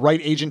to be the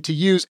right agent to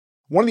use.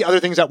 One of the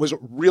other things that was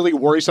really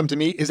worrisome to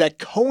me is that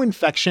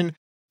co-infection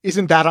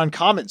isn't that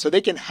uncommon. So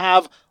they can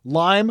have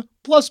Lyme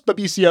plus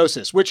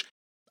babesiosis, which,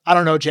 I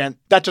don't know, Jan,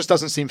 that just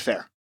doesn't seem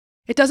fair.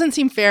 It doesn't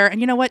seem fair. And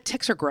you know what?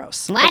 Ticks are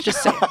gross. What? Let's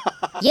just say it.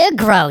 You're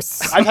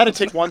gross. I've had a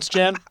tick once,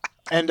 Jan,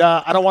 and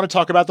I don't want to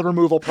talk about the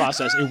removal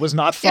process. It was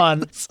not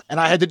fun, and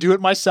I had to do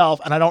it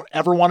myself, and I don't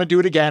ever want to do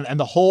it again. And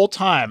the whole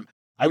time,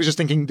 I was just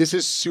thinking, this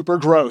is super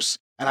gross,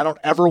 and I don't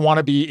ever want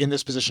to be in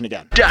this position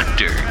again.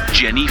 Dr.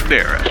 Jenny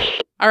Farah.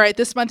 All right,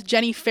 this month,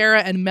 Jenny,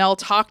 Farah, and Mel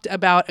talked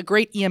about a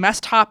great EMS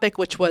topic,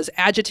 which was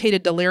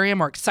agitated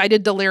delirium or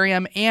excited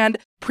delirium and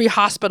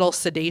prehospital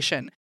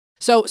sedation.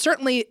 So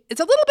certainly, it's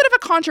a little bit of a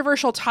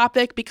controversial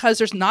topic because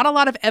there's not a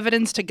lot of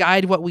evidence to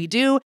guide what we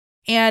do,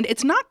 and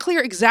it's not clear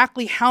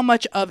exactly how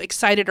much of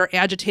excited or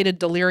agitated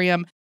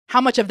delirium,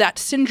 how much of that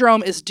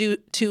syndrome is due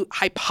to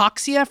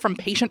hypoxia from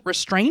patient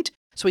restraint.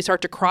 So we start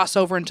to cross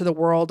over into the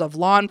world of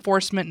law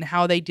enforcement and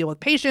how they deal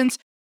with patients,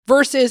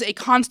 versus a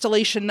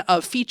constellation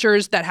of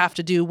features that have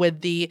to do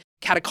with the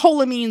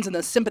catecholamines and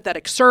the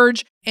sympathetic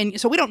surge. And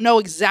so we don't know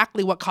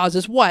exactly what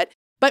causes what,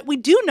 but we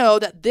do know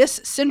that this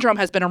syndrome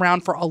has been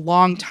around for a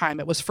long time.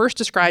 It was first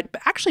described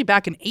actually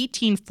back in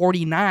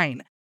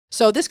 1849.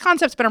 So this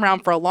concept's been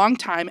around for a long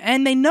time,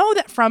 and they know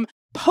that from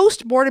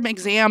post-mortem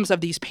exams of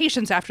these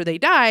patients after they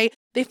die,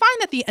 they find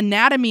that the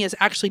anatomy is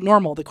actually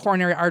normal, the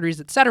coronary arteries,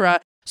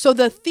 etc. So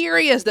the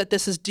theory is that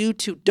this is due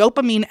to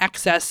dopamine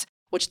excess,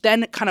 which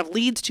then kind of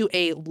leads to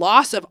a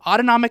loss of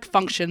autonomic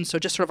function, so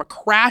just sort of a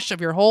crash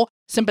of your whole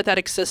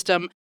sympathetic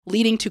system,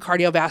 leading to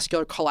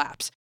cardiovascular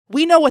collapse.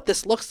 We know what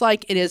this looks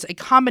like. It is a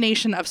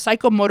combination of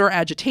psychomotor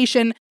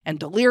agitation and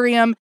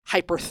delirium,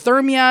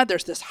 hyperthermia.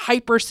 There's this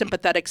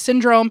hypersympathetic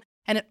syndrome,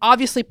 and it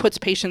obviously puts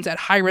patients at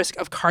high risk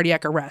of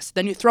cardiac arrest.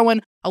 Then you throw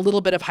in a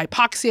little bit of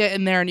hypoxia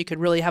in there, and you could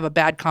really have a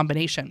bad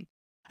combination.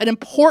 An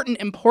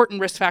important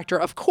risk factor,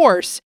 of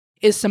course,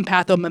 is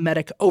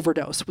sympathomimetic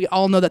overdose. We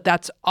all know that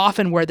that's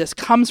often where this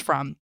comes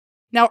from.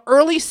 Now,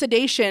 early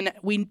sedation,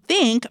 we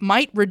think,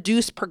 might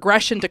reduce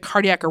progression to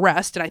cardiac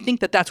arrest, and I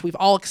think that we've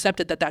all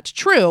accepted that that's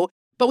true,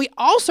 but we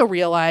also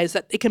realize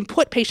that it can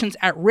put patients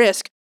at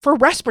risk for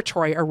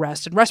respiratory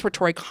arrest and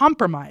respiratory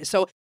compromise.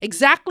 So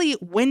exactly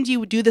when do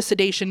you do the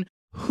sedation,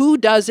 who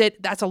does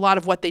it, that's a lot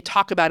of what they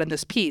talk about in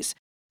this piece.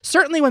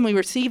 Certainly when we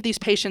receive these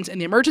patients in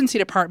the emergency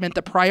department,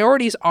 the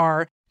priorities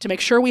are to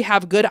make sure we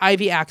have good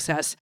IV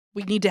access.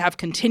 We need to have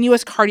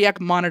continuous cardiac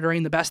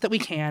monitoring the best that we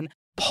can.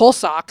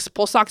 Pulse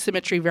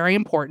oximetry, very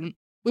important.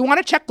 We want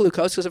to check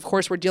glucose because, of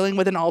course, we're dealing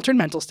with an altered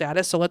mental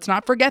status, so let's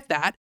not forget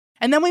that.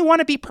 And then we want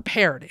to be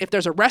prepared. If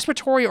there's a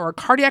respiratory or a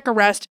cardiac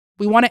arrest,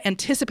 we want to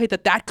anticipate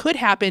that that could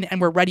happen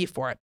and we're ready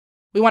for it.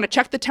 We want to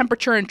check the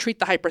temperature and treat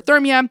the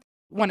hyperthermia.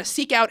 We want to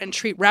seek out and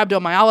treat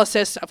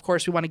rhabdomyolysis. Of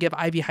course, we want to give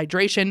IV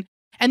hydration.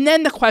 And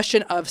then the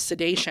question of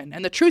sedation.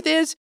 And the truth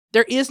is,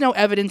 there is no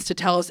evidence to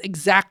tell us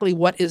exactly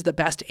what is the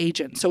best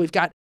agent. So we've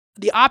got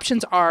the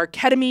options are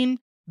ketamine,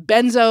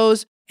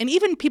 benzos, and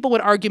even people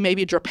would argue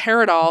maybe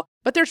droperidol,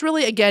 but there's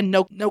really, again,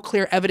 no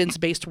clear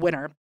evidence-based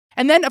winner.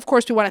 And then, of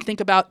course, we want to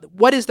think about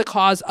what is the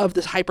cause of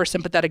this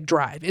hypersympathetic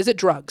drive. Is it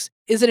drugs?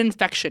 Is it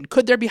infection?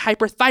 Could there be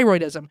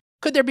hyperthyroidism?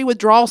 Could there be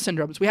withdrawal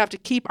syndromes? We have to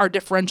keep our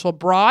differential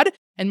broad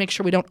and make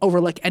sure we don't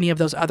overlook any of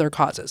those other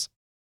causes.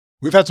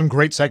 We've had some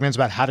great segments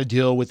about how to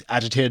deal with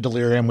agitated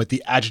delirium with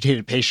the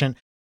agitated patient.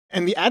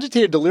 And the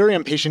agitated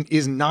delirium patient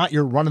is not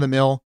your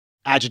run-of-the-mill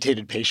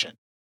agitated patient.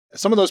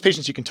 Some of those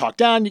patients you can talk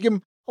down, you give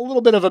them a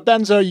little bit of a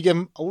benzo, you give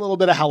them a little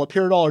bit of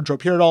haloperidol or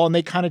droperidol, and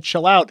they kind of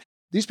chill out.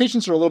 These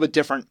patients are a little bit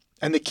different.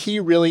 And the key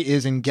really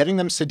is in getting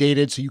them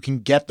sedated so you can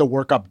get the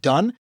workup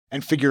done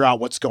and figure out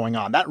what's going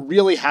on. That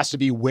really has to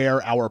be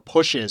where our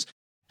push is.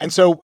 And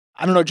so,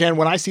 I don't know, Jan,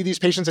 when I see these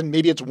patients, and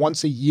maybe it's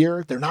once a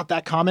year, they're not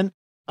that common,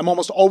 I'm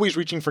almost always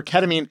reaching for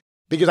ketamine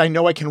because I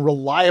know I can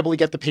reliably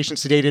get the patient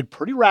sedated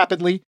pretty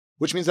rapidly,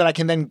 which means that I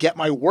can then get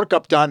my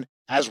workup done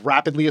as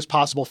rapidly as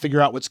possible,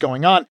 figure out what's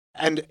going on.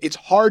 And it's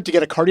hard to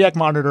get a cardiac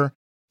monitor,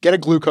 get a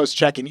glucose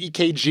check, an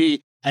EKG,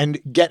 and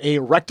get a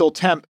rectal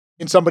temp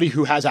in somebody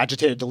who has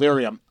agitated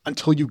delirium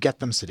until you get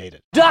them sedated.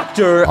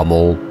 Dr.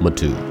 Amal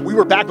Mattu. We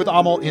were back with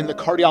Amal in the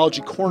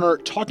Cardiology Corner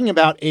talking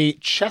about a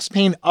chest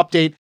pain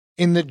update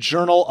in the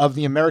Journal of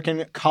the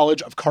American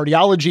College of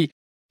Cardiology.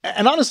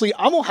 And honestly,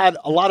 Amal had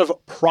a lot of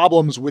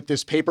problems with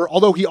this paper,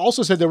 although he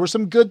also said there were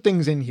some good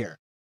things in here.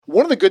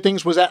 One of the good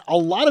things was that a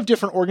lot of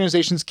different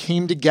organizations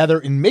came together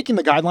in making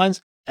the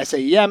guidelines,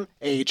 SAEM,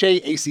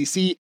 AHA,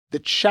 ACC, the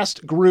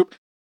CHEST group.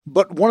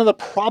 But one of the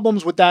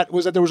problems with that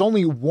was that there was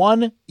only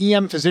one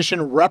EM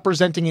physician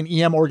representing an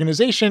EM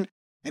organization,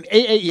 and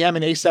AAEM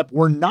and ACEP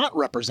were not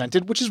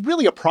represented, which is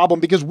really a problem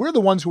because we're the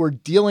ones who are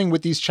dealing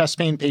with these chest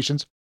pain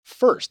patients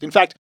first. In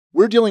fact,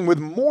 we're dealing with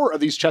more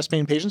of these chest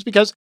pain patients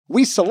because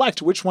we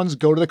select which ones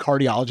go to the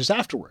cardiologist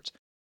afterwards.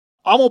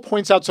 Amal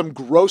points out some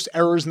gross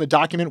errors in the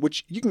document,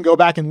 which you can go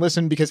back and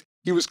listen because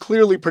he was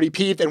clearly pretty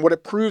peeved. And what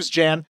it proves,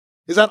 Jan,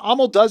 is that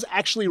Amal does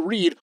actually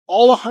read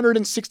all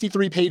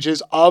 163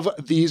 pages of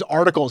these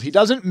articles. He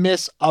doesn't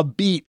miss a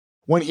beat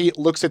when he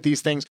looks at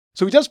these things.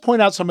 So he does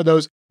point out some of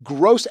those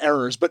gross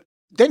errors, but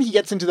then he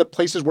gets into the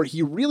places where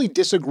he really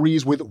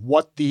disagrees with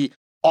what the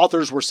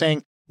authors were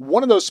saying.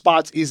 One of those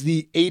spots is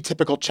the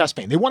atypical chest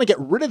pain. They want to get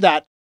rid of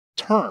that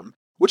term,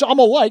 which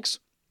Amal likes,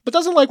 but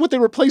doesn't like what they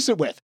replace it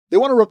with. They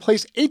want to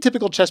replace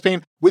atypical chest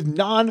pain with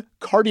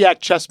non-cardiac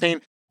chest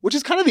pain, which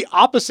is kind of the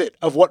opposite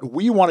of what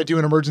we want to do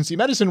in emergency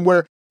medicine,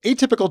 where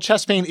atypical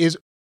chest pain is,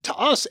 to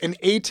us, an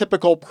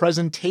atypical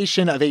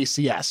presentation of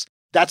ACS.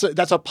 That's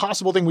a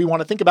possible thing we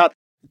want to think about,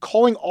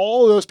 calling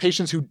all of those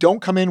patients who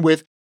don't come in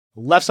with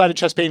left-sided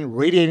chest pain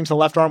radiating to the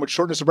left arm with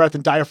shortness of breath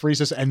and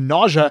diaphoresis and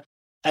nausea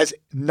as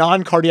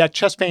non-cardiac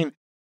chest pain.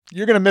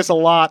 You're going to miss a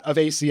lot of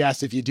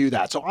ACS if you do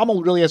that. So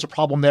Amal really has a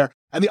problem there.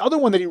 And the other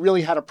one that he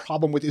really had a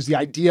problem with is the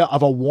idea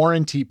of a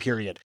warranty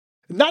period.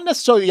 Not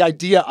necessarily the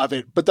idea of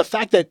it, but the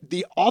fact that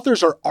the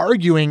authors are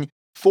arguing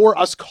for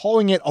us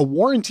calling it a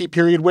warranty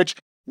period, which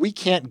we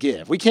can't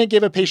give. We can't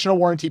give a patient a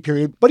warranty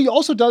period, but he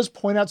also does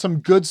point out some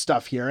good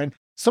stuff here. And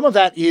some of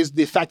that is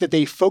the fact that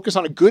they focus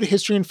on a good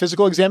history and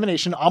physical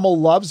examination. Amal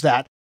loves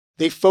that.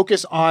 They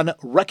focus on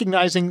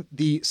recognizing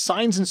the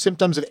signs and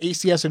symptoms of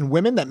ACS in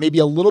women that may be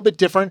a little bit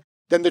different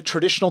than the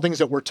traditional things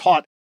that we're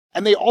taught.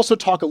 And they also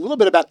talk a little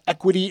bit about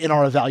equity in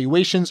our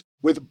evaluations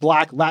with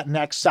Black,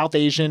 Latinx, South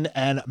Asian,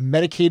 and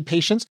Medicaid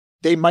patients.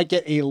 They might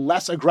get a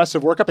less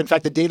aggressive workup. In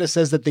fact, the data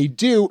says that they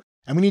do,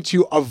 and we need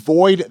to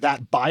avoid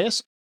that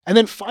bias. And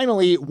then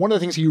finally, one of the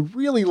things he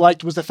really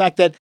liked was the fact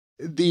that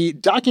the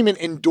document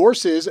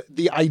endorses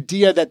the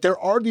idea that there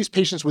are these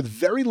patients with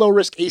very low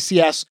risk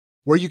ACS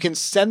where you can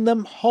send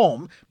them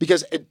home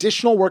because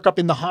additional workup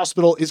in the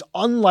hospital is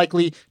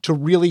unlikely to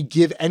really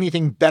give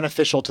anything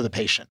beneficial to the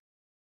patient.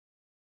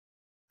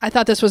 I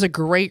thought this was a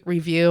great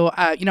review.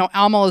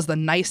 Amal is the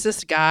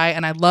nicest guy,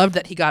 and I loved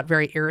that he got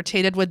very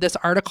irritated with this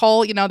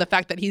article. The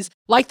fact that he's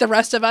like the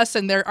rest of us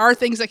and there are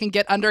things that can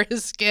get under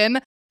his skin.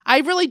 I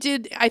really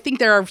did. I think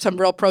there are some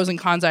real pros and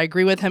cons. I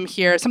agree with him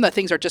here. Some of the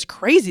things are just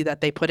crazy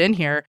that they put in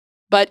here.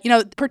 But,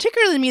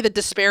 particularly me,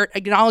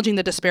 acknowledging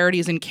the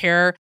disparities in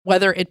care,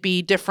 whether it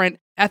be different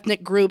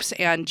ethnic groups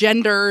and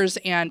genders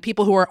and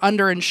people who are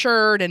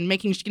underinsured and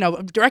making,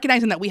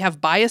 recognizing that we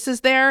have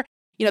biases there.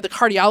 The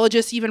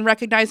cardiologists even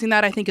recognizing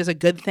that, I think, is a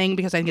good thing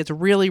because I think it's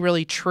really,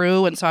 really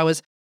true. And so I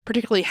was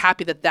particularly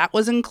happy that that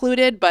was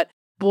included. But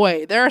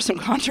boy, there are some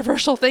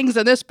controversial things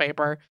in this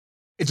paper.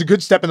 It's a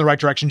good step in the right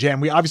direction, Jan.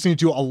 We obviously need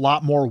to do a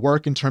lot more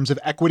work in terms of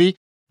equity,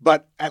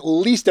 but at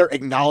least they're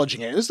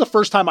acknowledging it. And this is the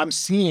first time I'm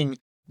seeing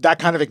that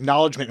kind of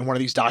acknowledgement in one of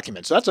these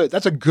documents. So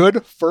that's a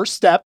good first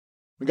step.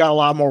 We got a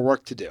lot more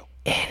work to do.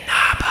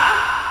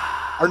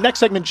 Our next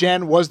segment,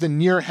 Jan, was the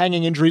near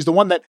hanging injuries, the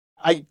one that,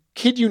 I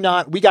kid you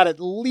not, we got at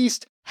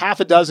least half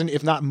a dozen,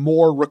 if not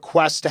more,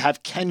 requests to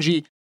have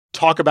Kenji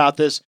talk about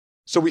this.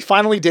 So we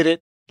finally did it.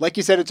 Like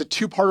you said, it's a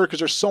two-parter because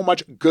there's so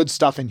much good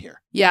stuff in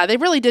here. Yeah, they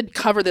really did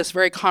cover this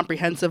very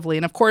comprehensively.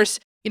 And of course,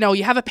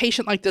 you have a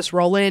patient like this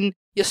roll in,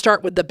 you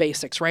start with the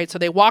basics, right? So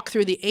they walk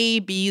through the A,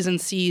 B's, and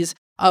C's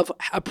of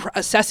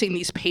assessing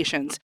these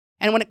patients.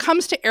 And when it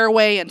comes to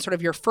airway and sort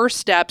of your first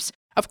steps,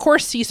 of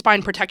course,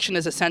 C-spine protection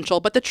is essential.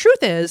 But the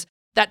truth is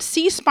that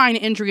C-spine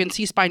injury and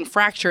C-spine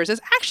fractures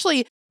is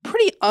actually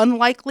pretty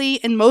unlikely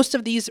in most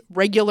of these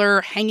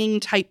regular hanging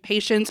type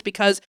patients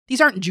because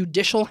these aren't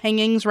judicial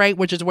hangings, right?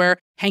 Which is where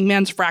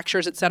hangman's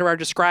fractures, et cetera, are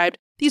described.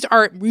 These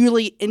are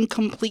really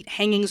incomplete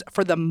hangings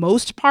for the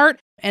most part.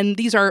 And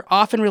these are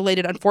often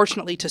related,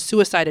 unfortunately, to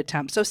suicide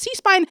attempts. So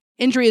C-spine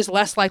injury is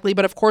less likely,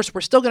 but of course, we're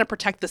still going to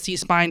protect the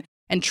C-spine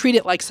and treat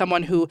it like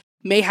someone who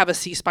may have a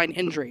C-spine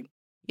injury.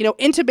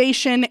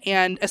 Intubation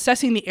and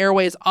assessing the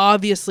airway is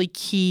obviously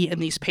key in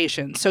these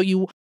patients. So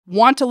you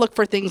want to look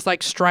for things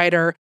like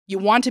stridor. You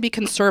want to be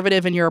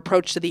conservative in your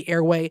approach to the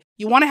airway.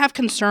 You want to have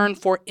concern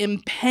for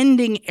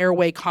impending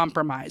airway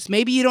compromise.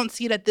 Maybe you don't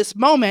see it at this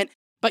moment,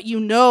 but you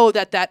know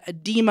that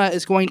edema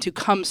is going to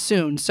come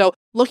soon. So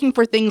looking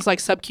for things like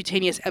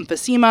subcutaneous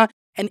emphysema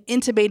and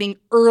intubating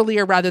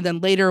earlier rather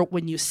than later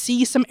when you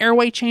see some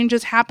airway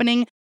changes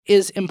happening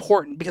is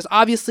important because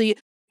obviously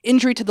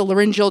injury to the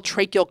laryngeal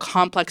tracheal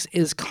complex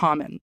is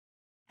common.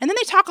 And then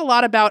they talk a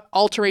lot about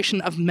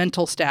alteration of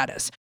mental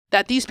status,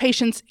 that these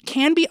patients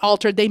can be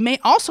altered. They may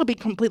also be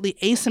completely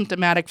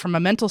asymptomatic from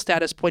a mental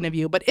status point of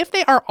view, but if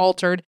they are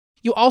altered,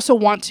 You also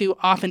want to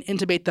often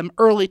intubate them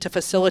early to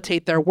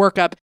facilitate their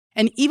workup.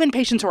 And even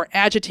patients who are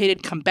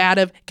agitated,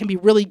 combative, can be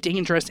really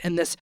dangerous in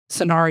this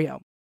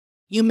scenario.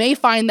 You may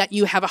find that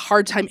you have a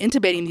hard time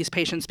intubating these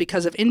patients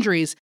because of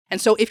injuries.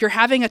 And so if you're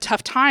having a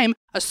tough time,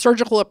 a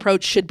surgical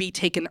approach should be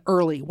taken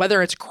early,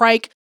 whether it's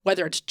crike,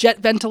 whether it's jet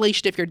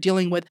ventilation if you're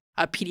dealing with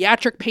a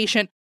pediatric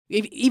patient,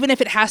 even if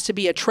it has to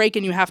be a trach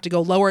and you have to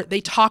go lower, they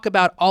talk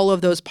about all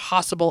of those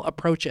possible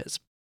approaches.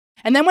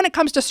 And then when it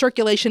comes to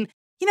circulation,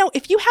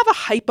 if you have a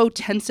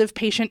hypotensive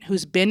patient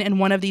who's been in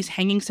one of these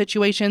hanging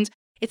situations,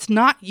 it's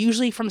not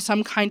usually from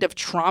some kind of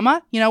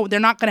trauma. They're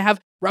not going to have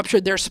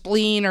ruptured their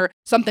spleen or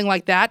something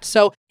like that.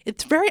 So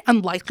it's very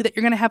unlikely that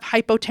you're going to have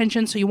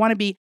hypotension. So you want to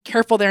be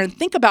careful there and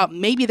think about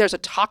maybe there's a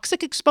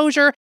toxic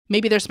exposure.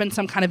 Maybe there's been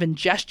some kind of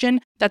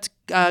ingestion that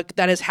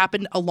has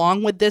happened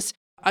along with this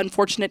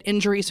unfortunate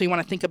injury. So you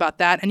want to think about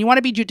that. And you want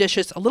to be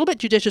a little bit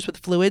judicious with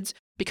fluids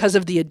because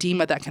of the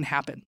edema that can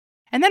happen.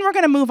 And then we're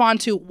going to move on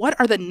to what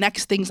are the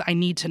next things I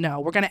need to know.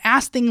 We're going to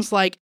ask things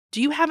like,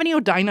 do you have any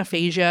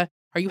odynophagia?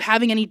 Are you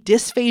having any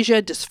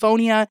dysphagia,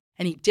 dysphonia,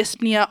 any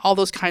dyspnea? All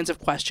those kinds of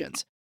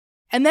questions.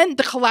 And then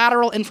the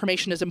collateral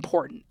information is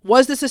important.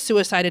 Was this a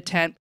suicide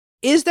attempt?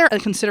 Is there a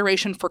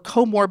consideration for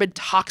comorbid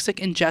toxic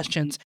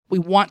ingestions? We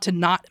want to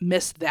not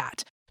miss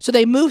that. So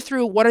they move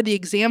through what are the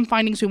exam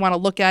findings we want to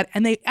look at,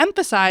 and they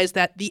emphasize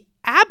that the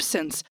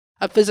absence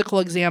of physical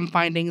exam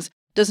findings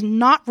does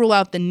not rule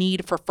out the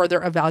need for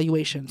further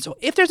evaluation. So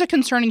if there's a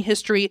concerning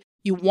history,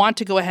 you want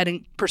to go ahead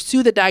and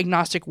pursue the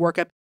diagnostic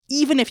workup,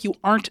 even if you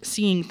aren't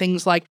seeing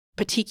things like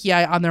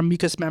petechiae on their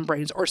mucous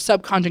membranes or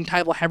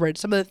subconjunctival hemorrhage,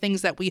 some of the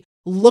things that we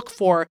look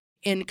for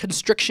in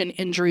constriction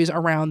injuries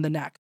around the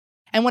neck.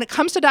 And when it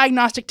comes to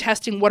diagnostic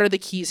testing, what are the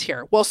keys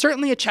here? Well,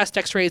 certainly a chest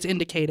x-ray is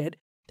indicated.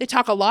 They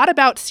talk a lot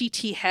about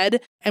CT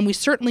head, and we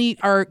certainly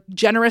are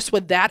generous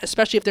with that,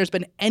 especially if there's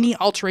been any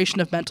alteration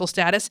of mental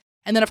status.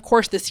 And then, of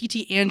course, the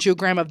CT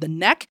angiogram of the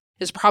neck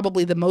is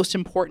probably the most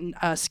important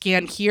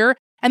scan here.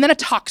 And then a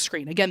tox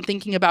screen, again,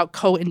 thinking about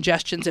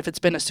co-ingestions if it's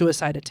been a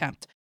suicide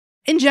attempt.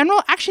 In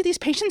general, actually, these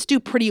patients do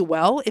pretty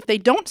well. If they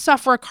don't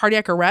suffer a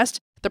cardiac arrest,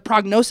 the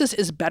prognosis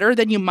is better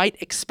than you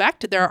might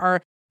expect. There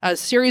are a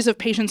series of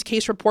patients'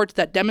 case reports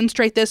that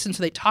demonstrate this, and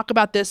so they talk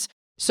about this.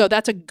 So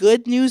that's a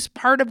good news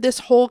part of this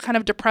whole kind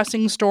of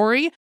depressing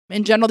story.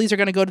 In general, these are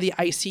going to go to the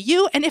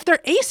ICU, and if they're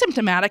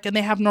asymptomatic and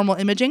they have normal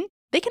imaging,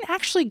 they can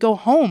actually go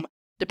home,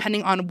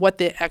 depending on what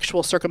the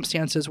actual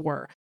circumstances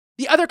were.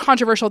 The other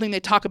controversial thing they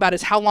talk about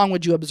is how long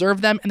would you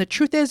observe them? And the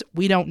truth is,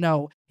 we don't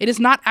know. It is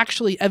not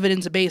actually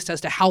evidence-based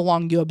as to how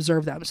long you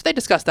observe them. So they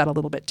discuss that a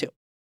little bit too.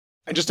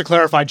 And just to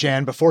clarify,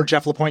 Jan, before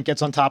Jeff LaPointe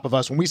gets on top of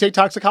us, when we say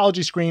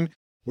toxicology screen,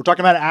 we're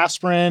talking about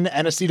aspirin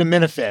and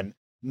acetaminophen,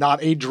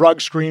 not a drug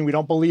screen. We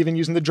don't believe in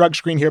using the drug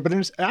screen here, but in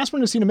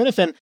aspirin and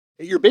acetaminophen,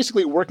 you're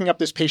basically working up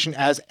this patient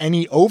as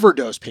any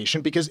overdose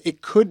patient because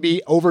it could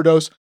be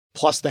overdose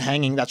plus the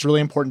hanging. That's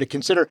really important to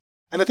consider.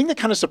 And the thing that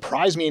kind of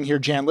surprised me in here,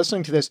 Jan,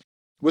 listening to this,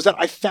 was that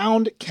I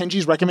found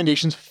Kenji's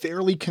recommendations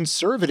fairly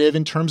conservative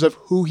in terms of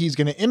who he's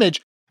going to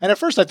image. And at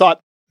first I thought,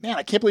 man,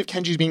 I can't believe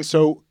Kenji's being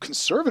so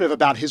conservative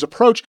about his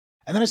approach.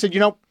 And then I said,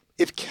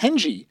 if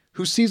Kenji,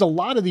 who sees a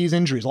lot of these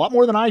injuries, a lot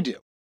more than I do,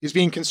 is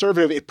being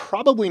conservative, it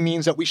probably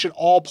means that we should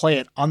all play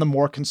it on the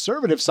more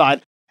conservative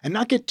side and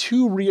not get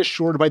too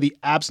reassured by the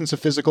absence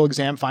of physical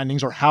exam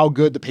findings or how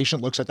good the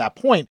patient looks at that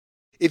point.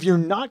 If you're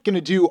not going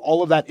to do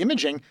all of that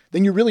imaging,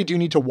 then you really do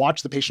need to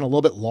watch the patient a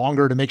little bit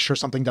longer to make sure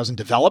something doesn't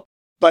develop.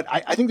 But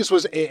I think this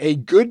was a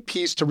good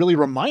piece to really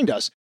remind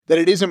us that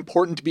it is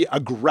important to be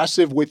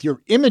aggressive with your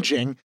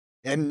imaging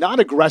and not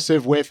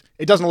aggressive with,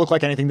 it doesn't look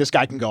like anything, this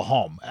guy can go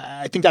home.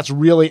 I think that's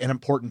really an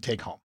important take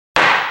home.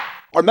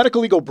 Our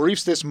Medicolegal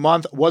briefs this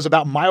month was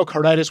about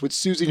myocarditis with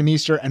Susie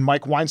DeMeester and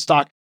Mike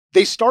Weinstock.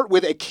 They start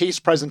with a case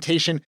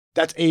presentation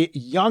that's a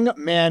young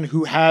man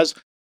who has,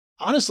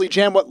 honestly,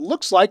 Jan, what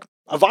looks like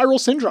a viral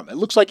syndrome. It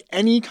looks like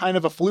any kind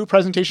of a flu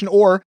presentation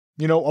or,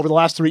 over the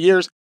last 3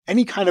 years,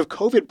 any kind of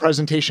COVID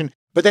presentation,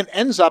 but then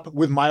ends up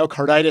with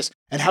myocarditis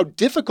and how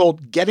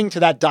difficult getting to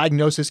that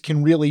diagnosis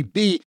can really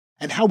be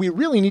and how we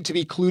really need to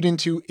be clued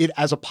into it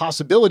as a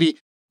possibility,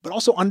 but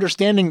also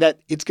understanding that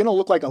it's going to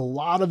look like a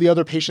lot of the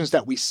other patients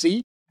that we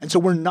see. And so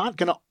we're not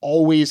going to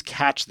always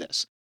catch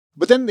this.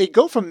 But then they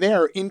go from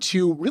there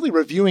into really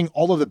reviewing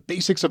all of the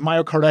basics of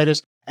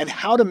myocarditis and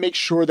how to make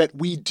sure that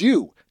we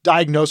do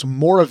diagnose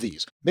more of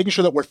these, making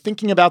sure that we're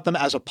thinking about them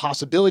as a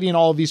possibility in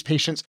all of these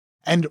patients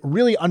and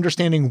really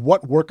understanding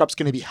what workup's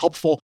going to be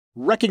helpful,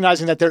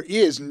 recognizing that there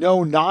is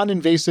no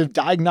non-invasive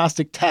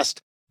diagnostic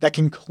test that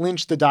can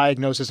clinch the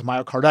diagnosis of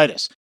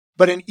myocarditis.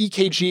 But an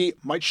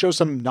EKG might show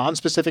some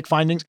non-specific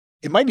findings.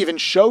 It might even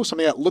show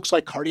something that looks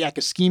like cardiac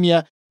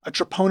ischemia. A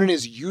troponin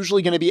is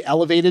usually going to be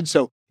elevated.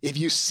 So if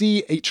you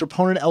see a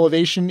troponin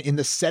elevation in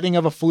the setting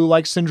of a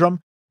flu-like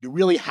syndrome, you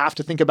really have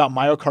to think about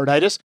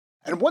myocarditis.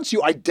 And once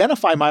you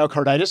identify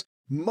myocarditis,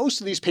 most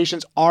of these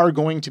patients are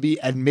going to be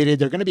admitted.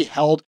 They're going to be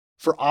held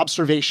for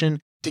observation,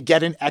 to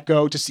get an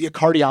echo, to see a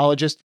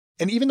cardiologist.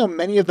 And even though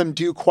many of them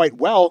do quite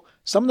well,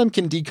 some of them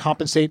can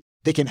decompensate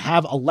They can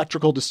have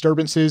electrical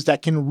disturbances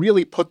that can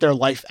really put their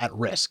life at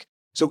risk.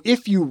 So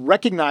if you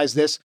recognize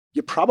this,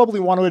 you probably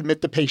want to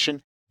admit the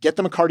patient, get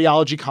them a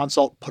cardiology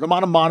consult, put them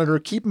on a monitor,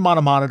 keep them on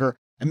a monitor,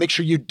 and make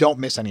sure you don't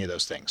miss any of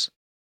those things.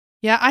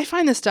 Yeah, I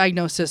find this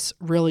diagnosis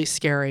really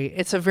scary.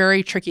 It's a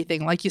very tricky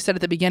thing. Like you said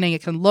at the beginning,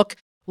 it can look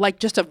like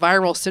just a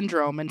viral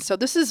syndrome. And so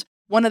this is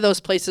one of those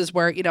places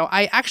where,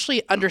 I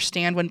actually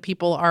understand when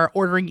people are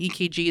ordering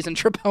EKGs and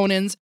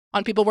troponins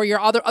on people where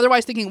you're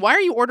otherwise thinking, why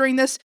are you ordering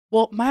this?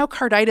 Well,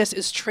 myocarditis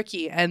is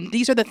tricky, and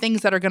these are the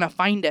things that are going to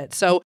find it.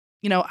 So,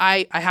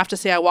 I have to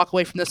say I walk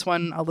away from this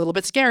one a little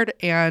bit scared,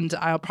 and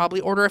I'll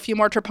probably order a few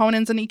more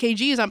troponins and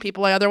EKGs on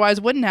people I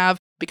otherwise wouldn't have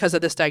because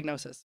of this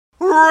diagnosis.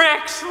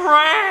 Rick's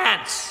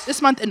Rants!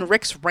 This month in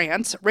Rick's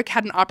Rants, Rick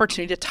had an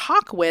opportunity to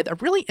talk with a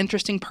really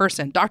interesting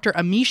person, Dr.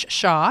 Amish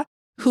Shah,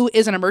 who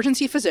is an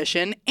emergency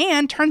physician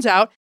and turns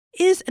out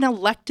is an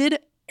elected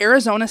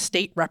Arizona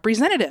state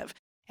representative.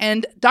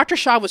 And Dr.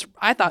 Shah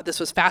I thought this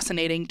was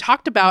fascinating,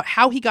 talked about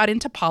how he got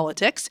into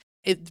politics,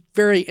 a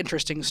very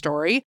interesting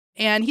story.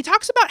 And he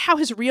talks about how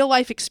his real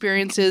life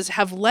experiences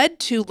have led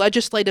to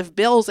legislative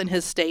bills in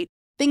his state,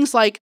 things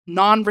like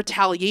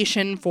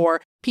non-retaliation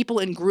for people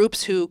in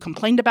groups who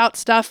complained about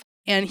stuff.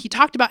 And he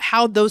talked about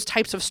how those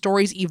types of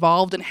stories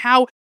evolved and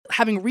how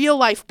having real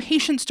life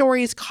patient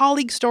stories,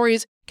 colleague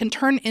stories can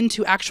turn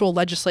into actual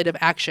legislative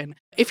action.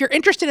 If you're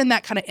interested in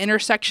that kind of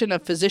intersection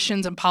of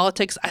physicians and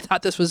politics, I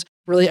thought this was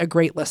really a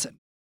great listen.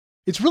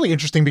 It's really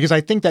interesting because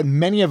I think that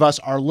many of us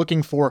are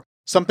looking for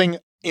something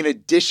in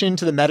addition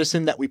to the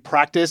medicine that we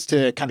practice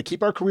to kind of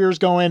keep our careers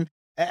going.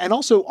 And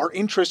also our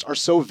interests are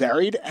so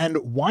varied. And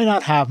why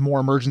not have more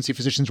emergency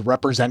physicians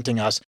representing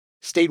us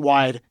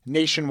statewide,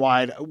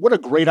 nationwide? What a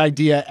great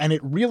idea. And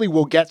it really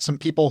will get some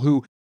people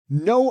who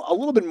know a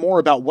little bit more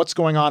about what's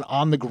going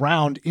on the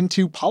ground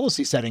into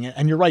policy setting.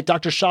 And you're right,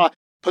 Dr. Shah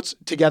puts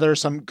together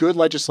some good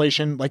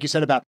legislation, like you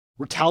said, about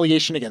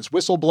retaliation against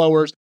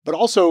whistleblowers, but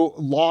also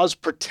laws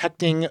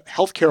protecting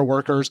healthcare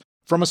workers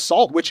from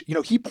assault, which,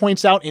 he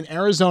points out in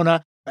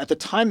Arizona at the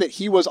time that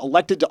he was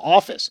elected to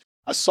office,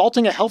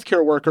 assaulting a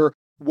healthcare worker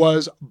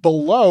was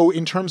below,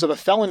 in terms of a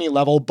felony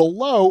level,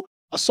 below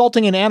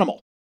assaulting an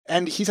animal.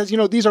 And he says,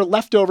 these are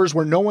leftovers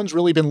where no one's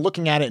really been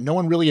looking at it. No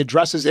one really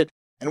addresses it.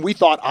 And we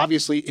thought,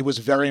 obviously, it was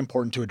very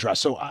important to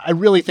address. So I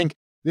really think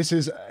this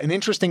is an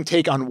interesting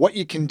take on what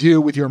you can do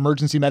with your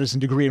emergency medicine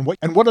degree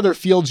and what other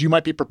fields you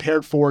might be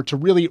prepared for to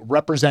really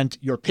represent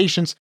your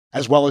patients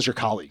as well as your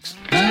colleagues.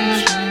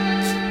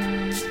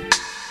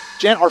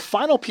 Jan, our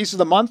final piece of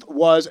the month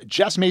was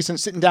Jess Mason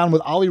sitting down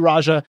with Ali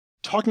Raja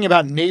talking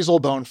about nasal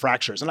bone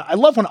fractures. And I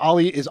love when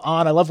Ali is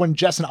on. I love when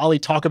Jess and Ali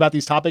talk about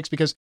these topics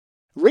because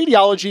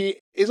radiology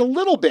is a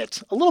little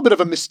bit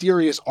of a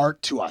mysterious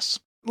art to us.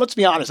 Let's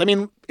be honest. I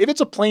mean, if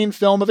it's a plain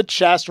film of a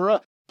chest or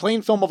a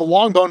plain film of a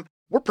long bone,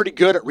 we're pretty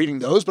good at reading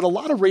those, but a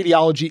lot of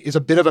radiology is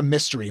a bit of a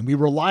mystery and we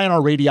rely on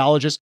our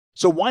radiologists.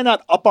 So why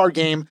not up our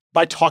game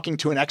by talking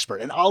to an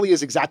expert? And Ali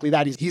is exactly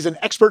that. He's an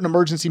expert in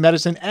emergency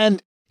medicine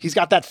and he's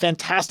got that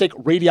fantastic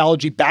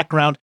radiology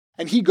background.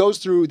 And he goes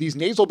through these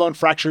nasal bone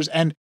fractures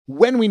and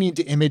when we need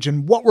to image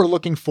and what we're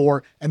looking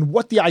for and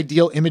what the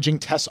ideal imaging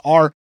tests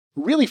are,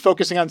 really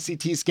focusing on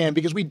CT scan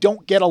because we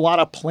don't get a lot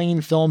of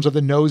plain films of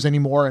the nose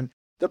anymore. And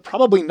they're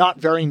probably not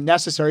very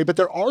necessary, but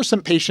there are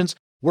some patients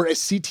where a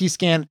CT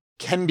scan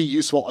can be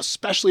useful,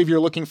 especially if you're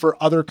looking for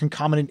other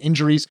concomitant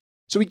injuries.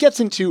 So he gets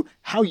into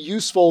how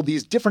useful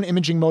these different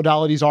imaging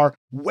modalities are,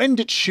 when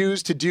to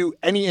choose to do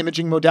any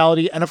imaging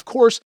modality. And of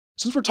course,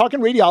 since we're talking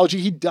radiology,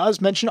 he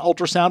does mention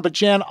ultrasound, but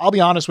Jan, I'll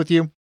be honest with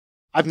you,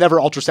 I've never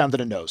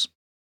ultrasounded a nose.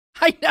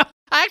 I know.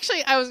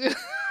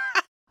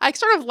 I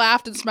sort of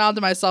laughed and smiled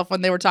to myself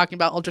when they were talking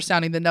about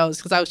ultrasounding the nose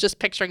because I was just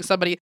picturing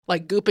somebody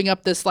like gooping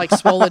up this like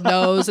swollen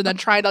nose and then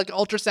trying to like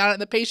ultrasound it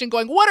and the patient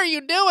going, what are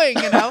you doing?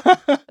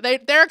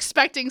 They're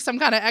expecting some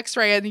kind of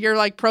x-ray and you're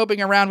like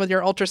probing around with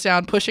your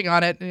ultrasound, pushing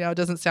on it. It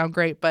doesn't sound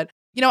great, but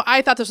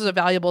I thought this was a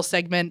valuable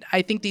segment.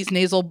 I think these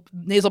nasal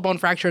bone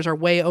fractures are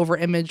way over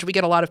imaged. We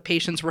get a lot of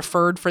patients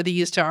referred for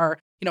these to our,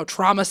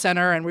 trauma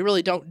center and we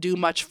really don't do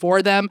much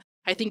for them.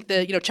 I think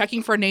the,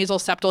 checking for nasal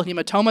septal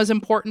hematoma is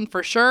important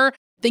for sure.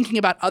 Thinking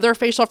about other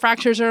facial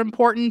fractures are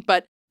important,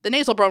 but the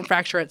nasal bone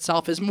fracture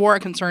itself is more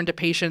a concern to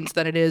patients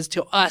than it is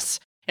to us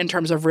in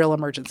terms of real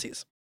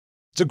emergencies.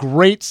 It's a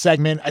great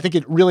segment. I think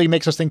it really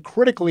makes us think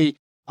critically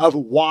of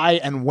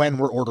why and when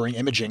we're ordering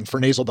imaging for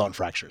nasal bone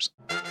fractures.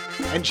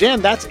 And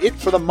Jan, that's it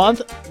for the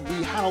month.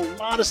 We had a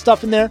lot of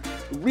stuff in there,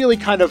 really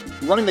kind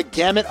of running the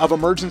gamut of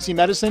emergency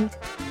medicine.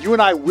 You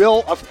and I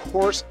will, of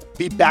course,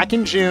 be back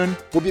in June.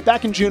 We'll be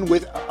back in June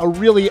with a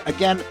really,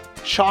 again,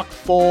 chock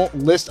full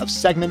list of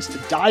segments to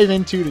dive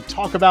into, to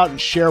talk about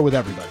and share with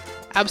everybody.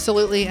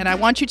 Absolutely. And I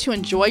want you to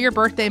enjoy your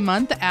birthday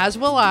month, as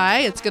will I.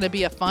 It's going to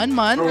be a fun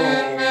month.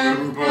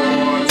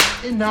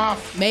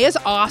 Enough. May is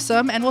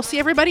awesome, and we'll see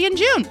everybody in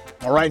June.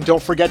 All right. And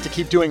don't forget to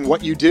keep doing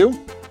what you do,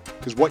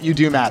 because what you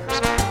do matters.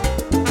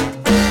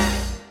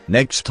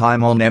 Next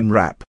time on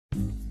EMRAP.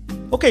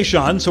 Okay,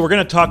 Sean, so we're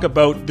going to talk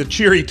about the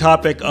cheery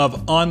topic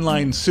of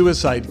online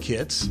suicide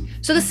kits.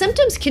 So the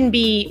symptoms can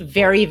be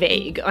very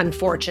vague,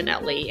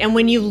 unfortunately. And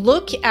when you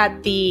look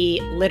at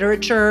the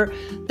literature,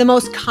 the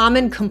most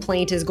common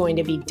complaint is going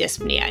to be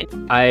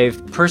dyspnea.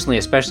 I've personally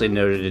especially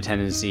noted a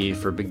tendency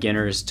for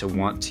beginners to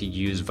want to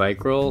use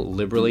Vicryl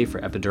liberally for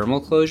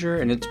epidermal closure,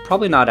 and it's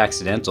probably not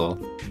accidental.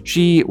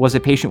 She was a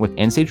patient with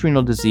end-stage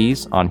renal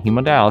disease on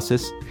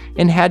hemodialysis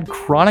and had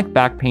chronic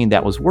back pain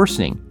that was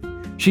worsening.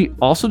 She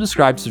also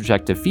described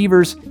subjective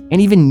fevers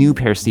and even new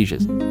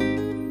paresthesias.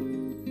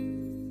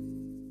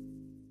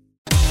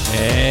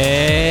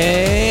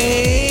 Hey,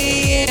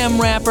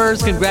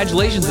 EMRAPers!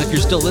 Congratulations if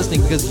you're still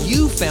listening, because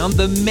you found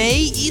the May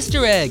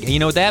Easter egg. And you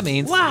know what that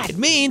means? What? It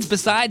means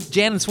besides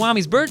Jan and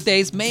Swami's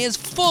birthdays, May is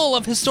full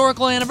of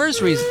historical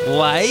anniversaries,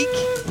 like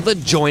the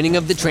joining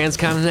of the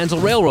Transcontinental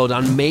Railroad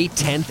on May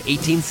 10th,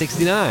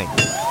 1869.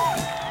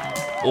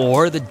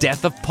 Or the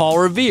death of Paul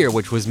Revere,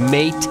 which was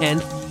May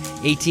 10th,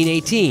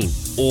 1818.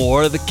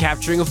 Or the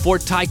capturing of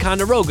Fort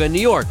Ticonderoga in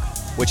New York,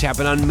 which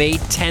happened on May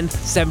 10th,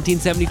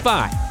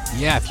 1775.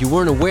 Yeah, if you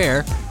weren't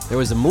aware, there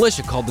was a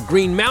militia called the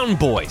Green Mountain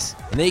Boys,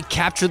 and they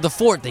captured the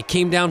fort. They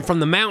came down from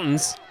the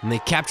mountains, and they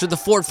captured the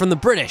fort from the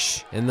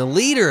British. And the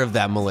leader of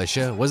that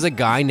militia was a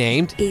guy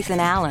named Ethan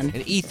Allen.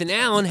 And Ethan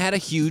Allen had a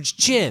huge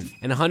chin.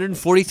 And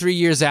 143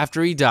 years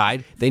after he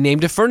died, they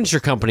named a furniture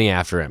company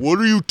after him. What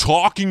are you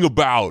talking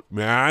about,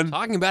 man?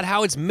 Talking about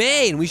how it's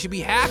May, and we should be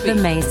happy. The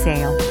May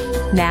sale.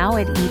 Now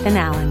at Ethan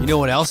Allen. You know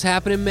what else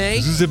happened in May?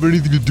 Does this have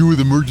anything to do with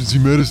emergency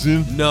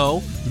medicine?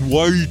 No. Then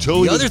why are you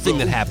telling us? The other thing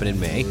that happened in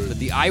May, that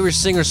the Irish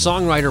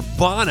singer-songwriter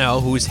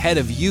Bono, who was head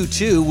of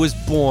U2, was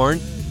born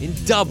in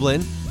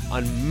Dublin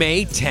on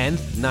May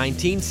 10th,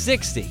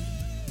 1960. And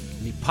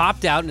he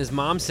popped out and his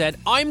mom said,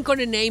 "I'm going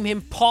to name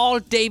him Paul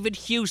David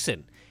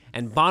Hewson."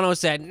 And Bono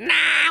said, "Nah,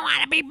 I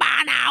want to be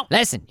Bono."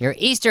 Listen, your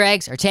Easter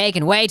eggs are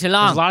taking way too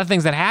long. There's a lot of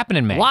things that happen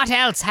in May. What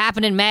else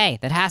happened in May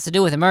that has to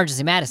do with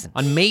emergency medicine?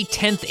 On May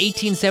 10th,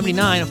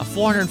 1879, a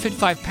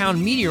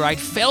 455-pound meteorite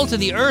fell to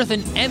the earth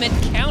in Emmett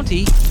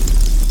County,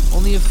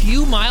 only a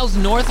few miles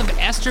north of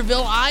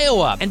Esterville,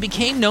 Iowa, and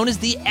became known as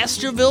the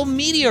Esterville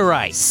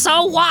meteorite.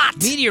 So what?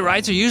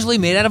 Meteorites are usually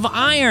made out of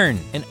iron,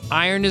 and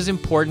iron is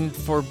important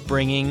for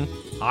bringing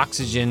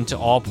oxygen to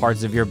all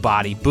parts of your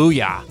body.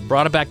 Booyah.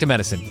 Brought it back to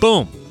medicine.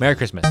 Boom. Merry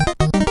Christmas.